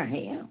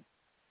Abraham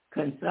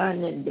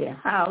concerning the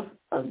house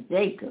of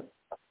Jacob.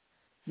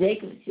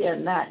 Jacob shall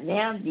not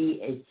now be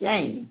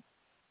ashamed,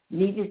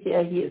 neither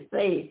shall his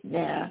face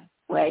now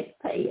wax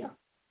pale.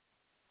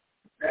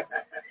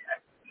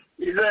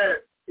 He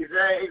said,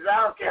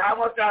 I don't care how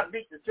much I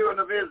beat the children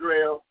of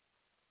Israel,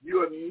 you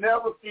will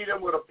never see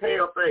them with a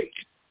pale face.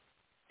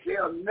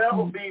 They'll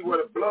never be with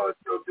the blood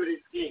show to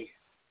their skin.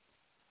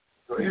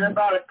 So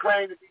anybody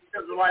claim to be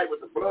Israelite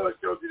with the blood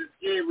show to the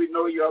skin, we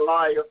know you're a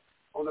liar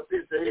on the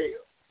pits of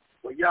hell.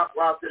 Well,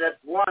 Yahweh said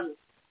that's one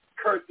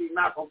curse he's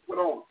not going to put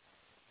on them.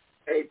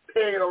 A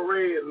pale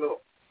red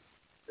look.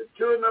 The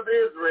children of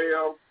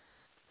Israel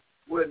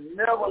would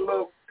never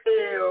look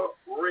pale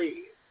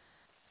red.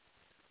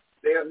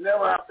 They'll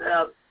never have to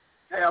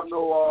have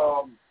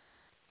no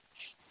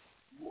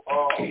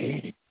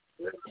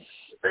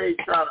face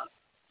trying to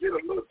get a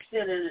little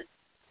skin in it.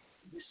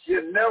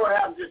 You'll never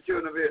have the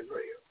children of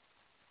Israel.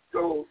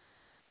 So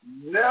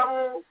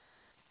never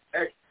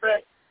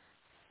expect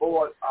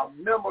for a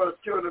member of the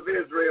children of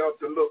Israel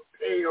to look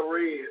pale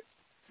red.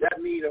 That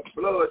means a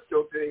blood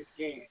show to their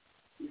skin.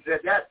 He said,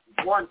 that's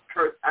one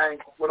curse I ain't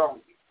going to put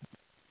on you.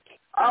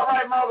 All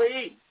right, Mother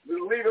E,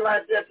 we'll leave it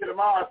like that till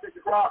tomorrow at 6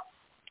 o'clock.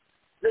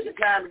 Take your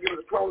time to give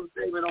us a closing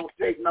statement on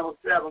tape number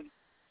 7.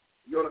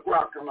 You're on the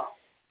clock, come on.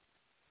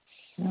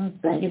 Well,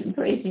 thank you and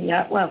praising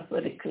Yahweh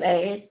for the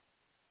class.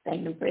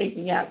 Thank you and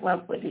praising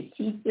Yahweh for the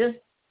teachers.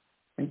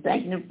 And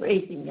thank you and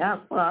praising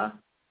Yahweh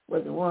for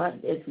the one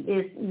that's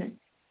listening.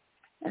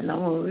 And I'm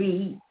going to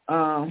read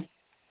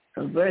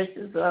some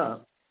verses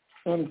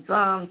in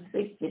Psalm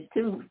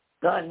 62,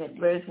 starting at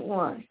verse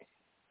 1.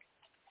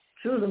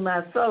 Truly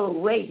my soul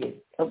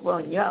waiteth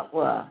upon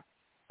Yahweh.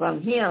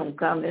 From him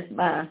cometh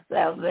my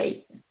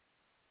salvation.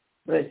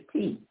 Verse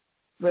 2.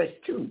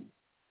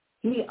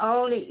 He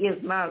only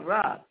is my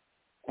rock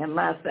and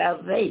my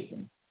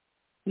salvation.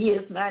 He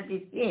is my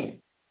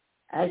defense.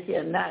 I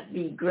shall not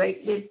be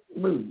greatly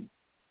moved.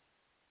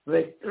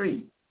 Verse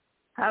 3.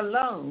 How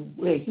long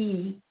will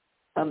he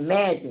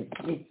imagine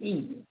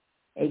deceiving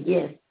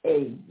against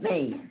a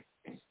man?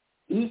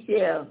 He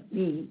shall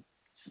be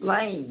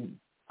slain,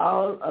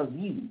 all of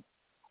you,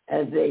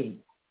 as a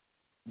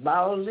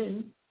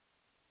bowling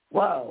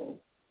wall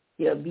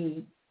shall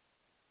ye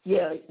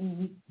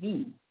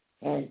be,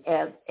 and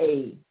as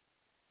a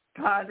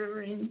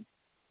tottering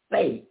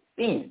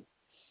fence.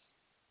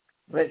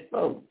 Verse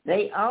 4,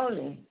 they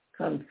only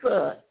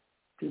consult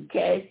to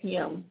cast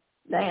him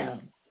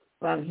down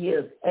from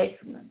his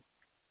excellence.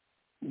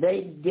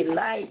 They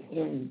delight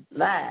in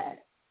lies.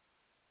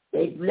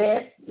 They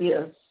bless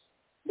with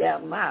their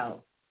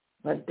mouth,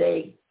 but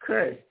they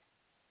curse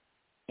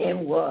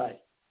inward.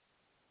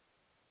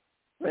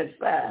 Verse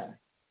 5,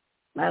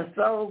 my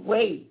soul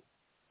waits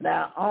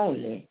thou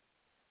only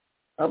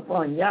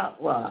upon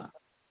Yahweh,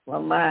 for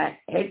my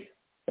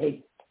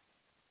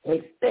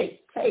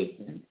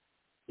expectation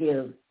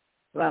is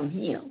from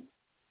him.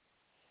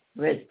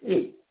 Verse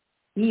 6,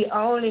 he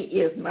only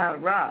is my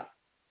rock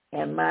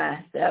and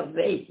my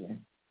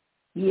salvation.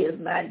 He is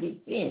my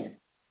defense.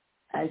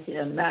 I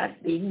shall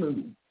not be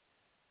moved.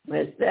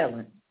 Verse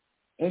 7,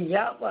 and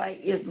Yahweh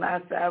is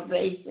my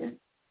salvation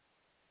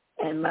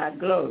and my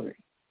glory,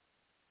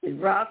 the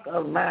rock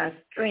of my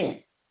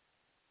strength,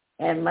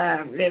 and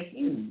my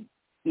refuge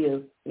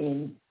is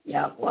in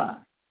Yahweh.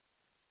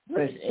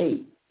 Verse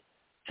 8,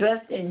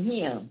 trust in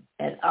him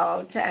at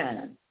all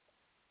times.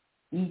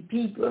 Ye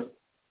people,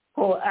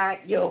 pour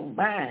out your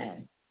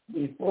mind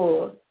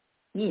before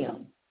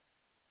him.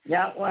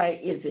 Yahweh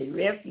is a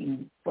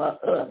refuge for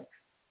us.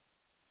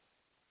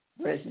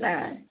 Verse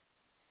 9,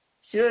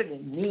 surely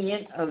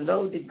men of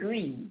low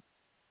degree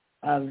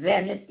are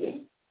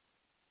vanity,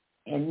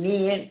 and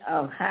men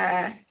of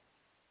high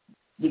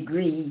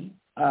degree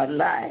are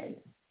lies.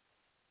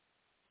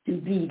 To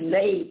be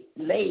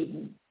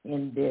laden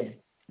in the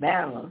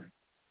balanced,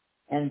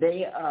 and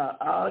they are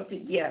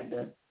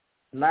altogether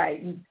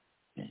lightened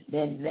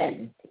than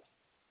vanity.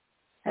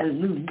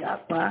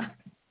 Hallelujah.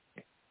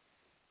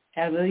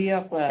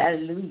 Hallelujah.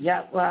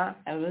 Hallelujah.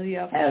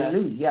 Hallelujah.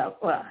 Hallelujah.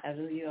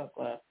 Hallelujah.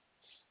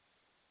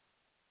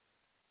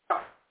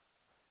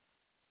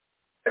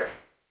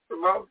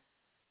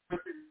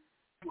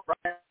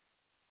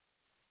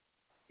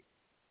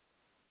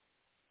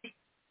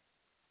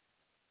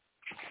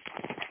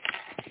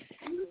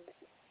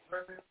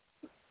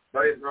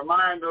 But it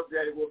reminds us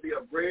that it will be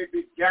a great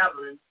big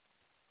gathering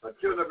of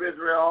children of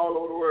Israel all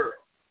over the world.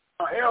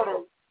 Now,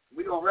 Elder,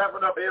 we're going to wrap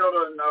it up,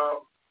 Elder,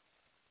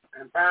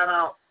 and find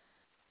out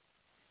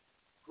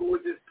who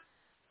is this.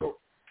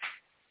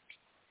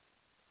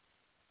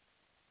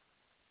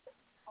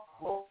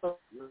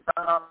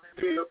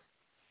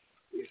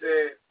 He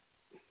said,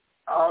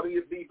 all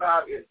you be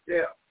about is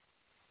death.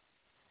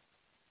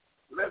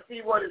 Let's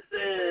see what it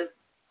says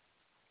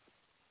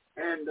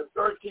in the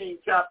 13th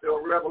chapter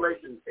of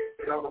Revelation.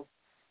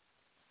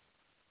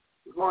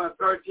 We're going to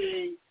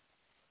 13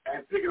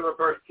 and pick it up at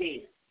verse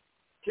 10.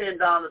 10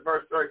 down to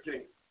verse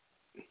 13.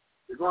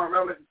 We're going to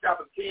Revelation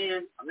chapter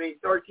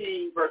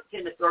 13, verse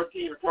 10 to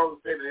 13, the closing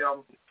statement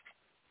of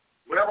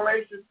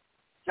Revelation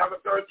chapter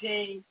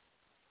 13,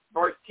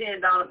 verse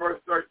 10 down to verse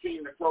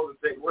 13, the closing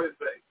statement. What does it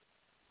say?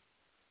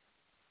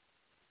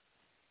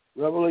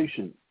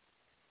 Revelation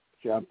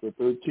chapter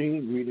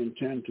 13, reading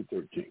 10 to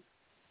 13.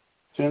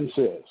 10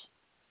 says,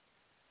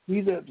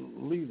 he that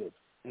leadeth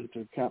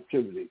into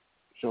captivity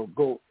shall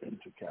go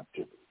into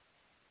captivity.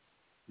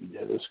 He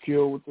that is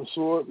killed with the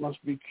sword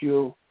must be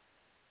killed.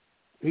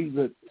 He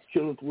that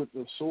killeth with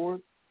the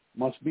sword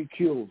must be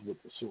killed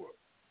with the sword.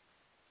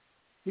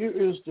 Here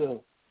is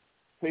the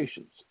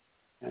patience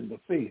and the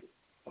faith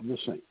of the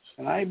saints.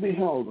 And I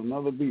beheld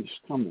another beast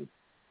coming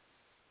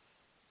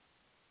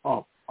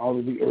up out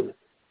of the earth,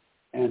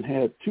 and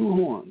had two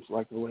horns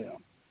like a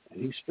lamb,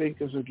 and he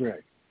spake as a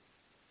dragon.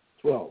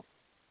 12.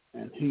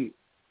 And he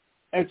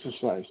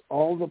exercised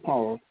all the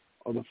power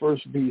of the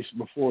first beast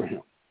before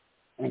him,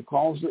 and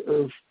caused the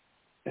earth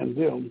and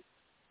them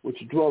which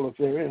dwelleth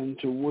therein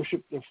to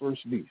worship the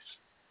first beast,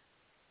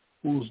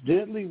 whose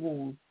deadly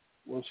wound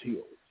was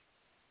healed.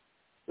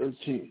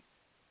 13.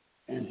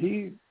 And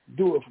he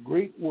doeth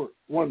great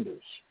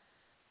wonders,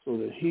 so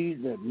that he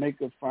that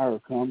maketh fire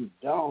come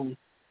down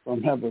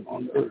from heaven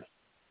on earth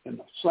in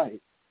the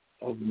sight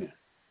of men.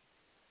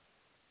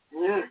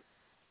 Mm-hmm.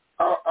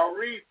 I'll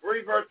read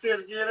verse 10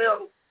 again,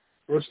 Elder.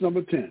 Verse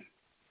number 10.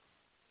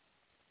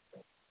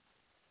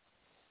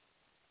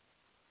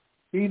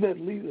 He that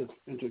leadeth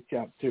into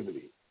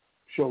captivity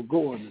shall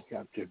go into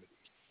captivity.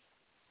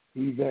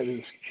 He that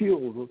is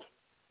killed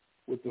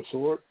with the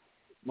sword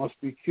must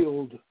be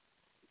killed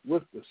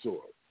with the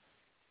sword.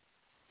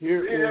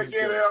 Here is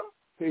the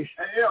patience.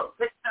 Hey, Elder,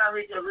 take time to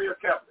read that real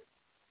carefully.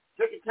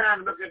 Take your time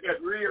to look at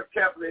that real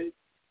carefully,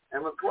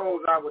 and we'll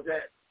close out with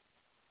that.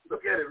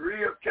 Look at it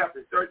real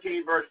carefully,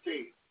 13 verse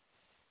 10.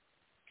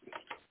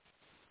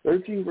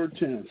 13 verse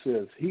 10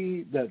 says,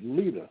 he that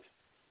leadeth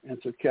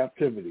into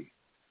captivity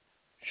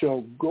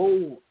shall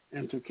go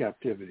into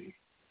captivity.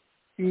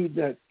 He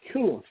that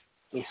killeth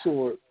the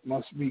sword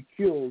must be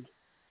killed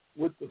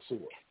with the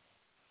sword.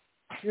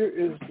 Here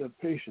is the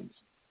patience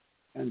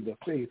and the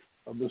faith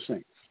of the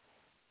saints.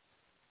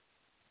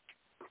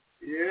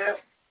 Yeah.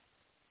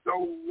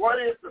 So what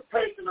is the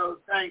patience of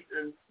the saints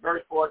in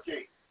verse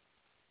 14?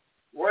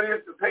 What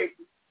is the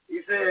patience?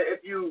 He said,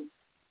 if you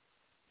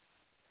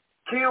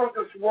kill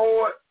the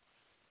sword,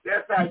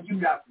 that's how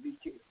you got to be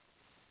killed.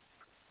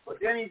 But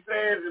then he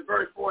says in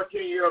verse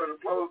 14, you know, to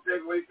close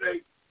this, what he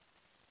says?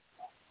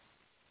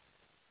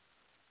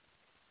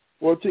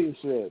 14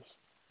 says,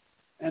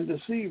 and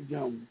deceive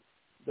them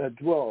that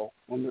dwell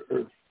on the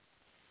earth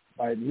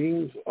by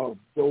means of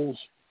those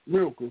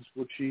miracles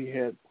which he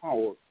had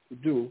power to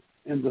do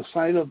in the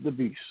sight of the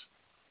beast,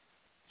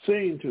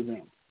 saying to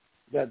them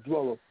that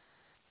dwelleth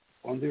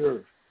on the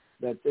earth,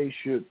 that they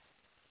should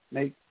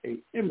make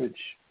an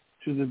image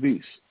to the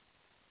beast,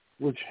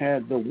 which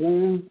had the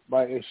wound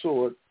by a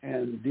sword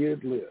and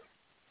did live.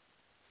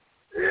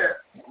 Yeah,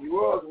 he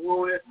was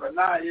wounded, but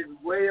now he's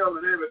well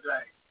and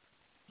everything.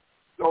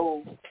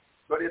 So,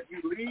 but if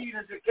you lead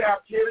into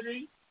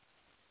captivity,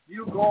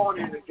 you going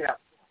into captivity.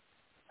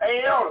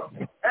 Hey,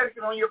 Elder,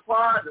 action on your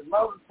part, the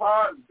mother's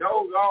part, and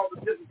those all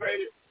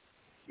participated,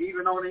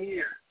 even on the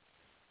hearing.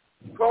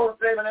 Close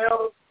statement,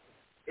 Elder.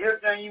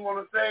 Everything you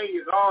want to say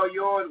is all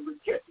yours. We'll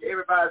catch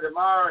everybody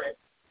tomorrow at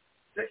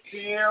 6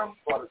 p.m.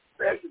 for the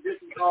special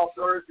edition called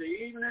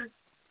Thursday evening.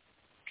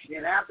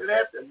 And after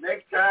that, the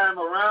next time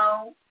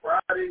around,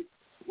 Friday,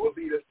 will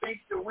be the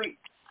Feast of Weeks.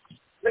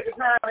 Take your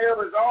time,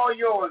 Elder. It's all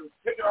yours.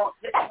 Take it on,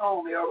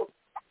 Elder.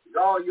 It's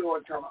all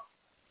yours. Come on.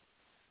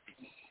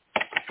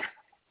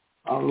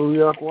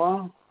 Hallelujah.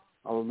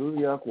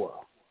 Hallelujah.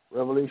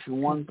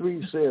 Revelation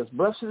 1:3 says,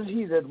 blessed is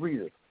he that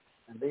readeth,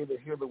 and they that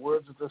hear the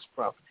words of this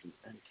prophecy,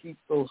 and keep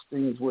those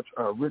things which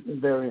are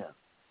written therein.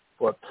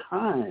 For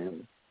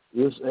time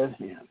is at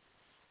hand,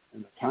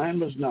 and the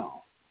time is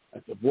now,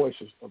 at the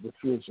voices of the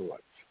true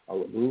Israelites.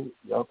 Hallelujah.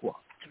 Yahweh.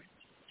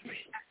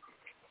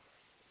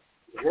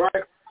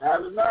 Right.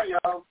 Time is now,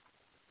 y'all.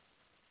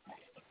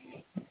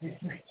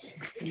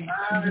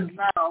 Time is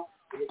now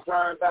to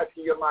return back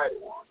to your mighty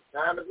one.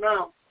 Time is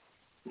now.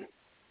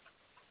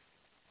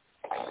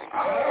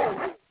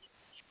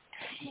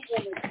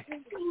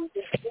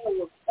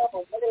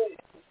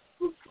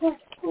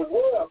 The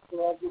world, so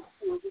I just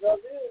feel that I'm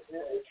in.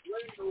 It's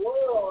bring the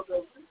world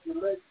that we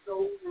can let you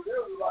know who the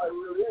Israelite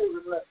really is,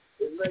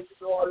 and let you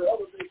know all the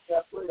other things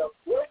that play a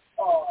great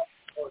part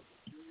of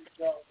you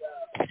down.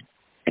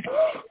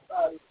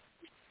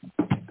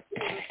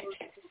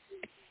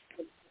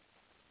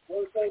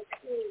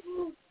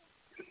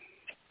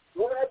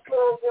 When I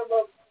told them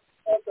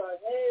at the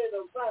hand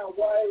of my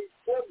wife,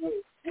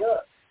 yeah,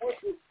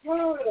 which is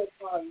good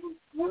upon me,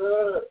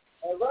 yeah,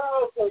 and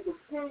also the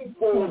king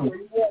told me,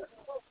 yes,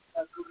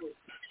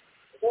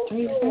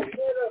 they let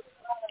us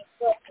find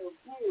something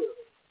here.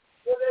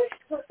 So they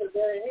took in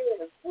their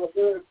hands with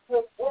their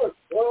good work,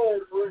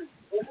 blood ring.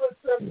 They went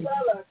to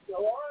Balak, the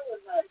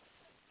Ironite,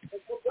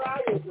 and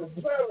Tobias, the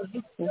servant,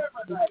 the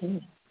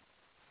Semonite,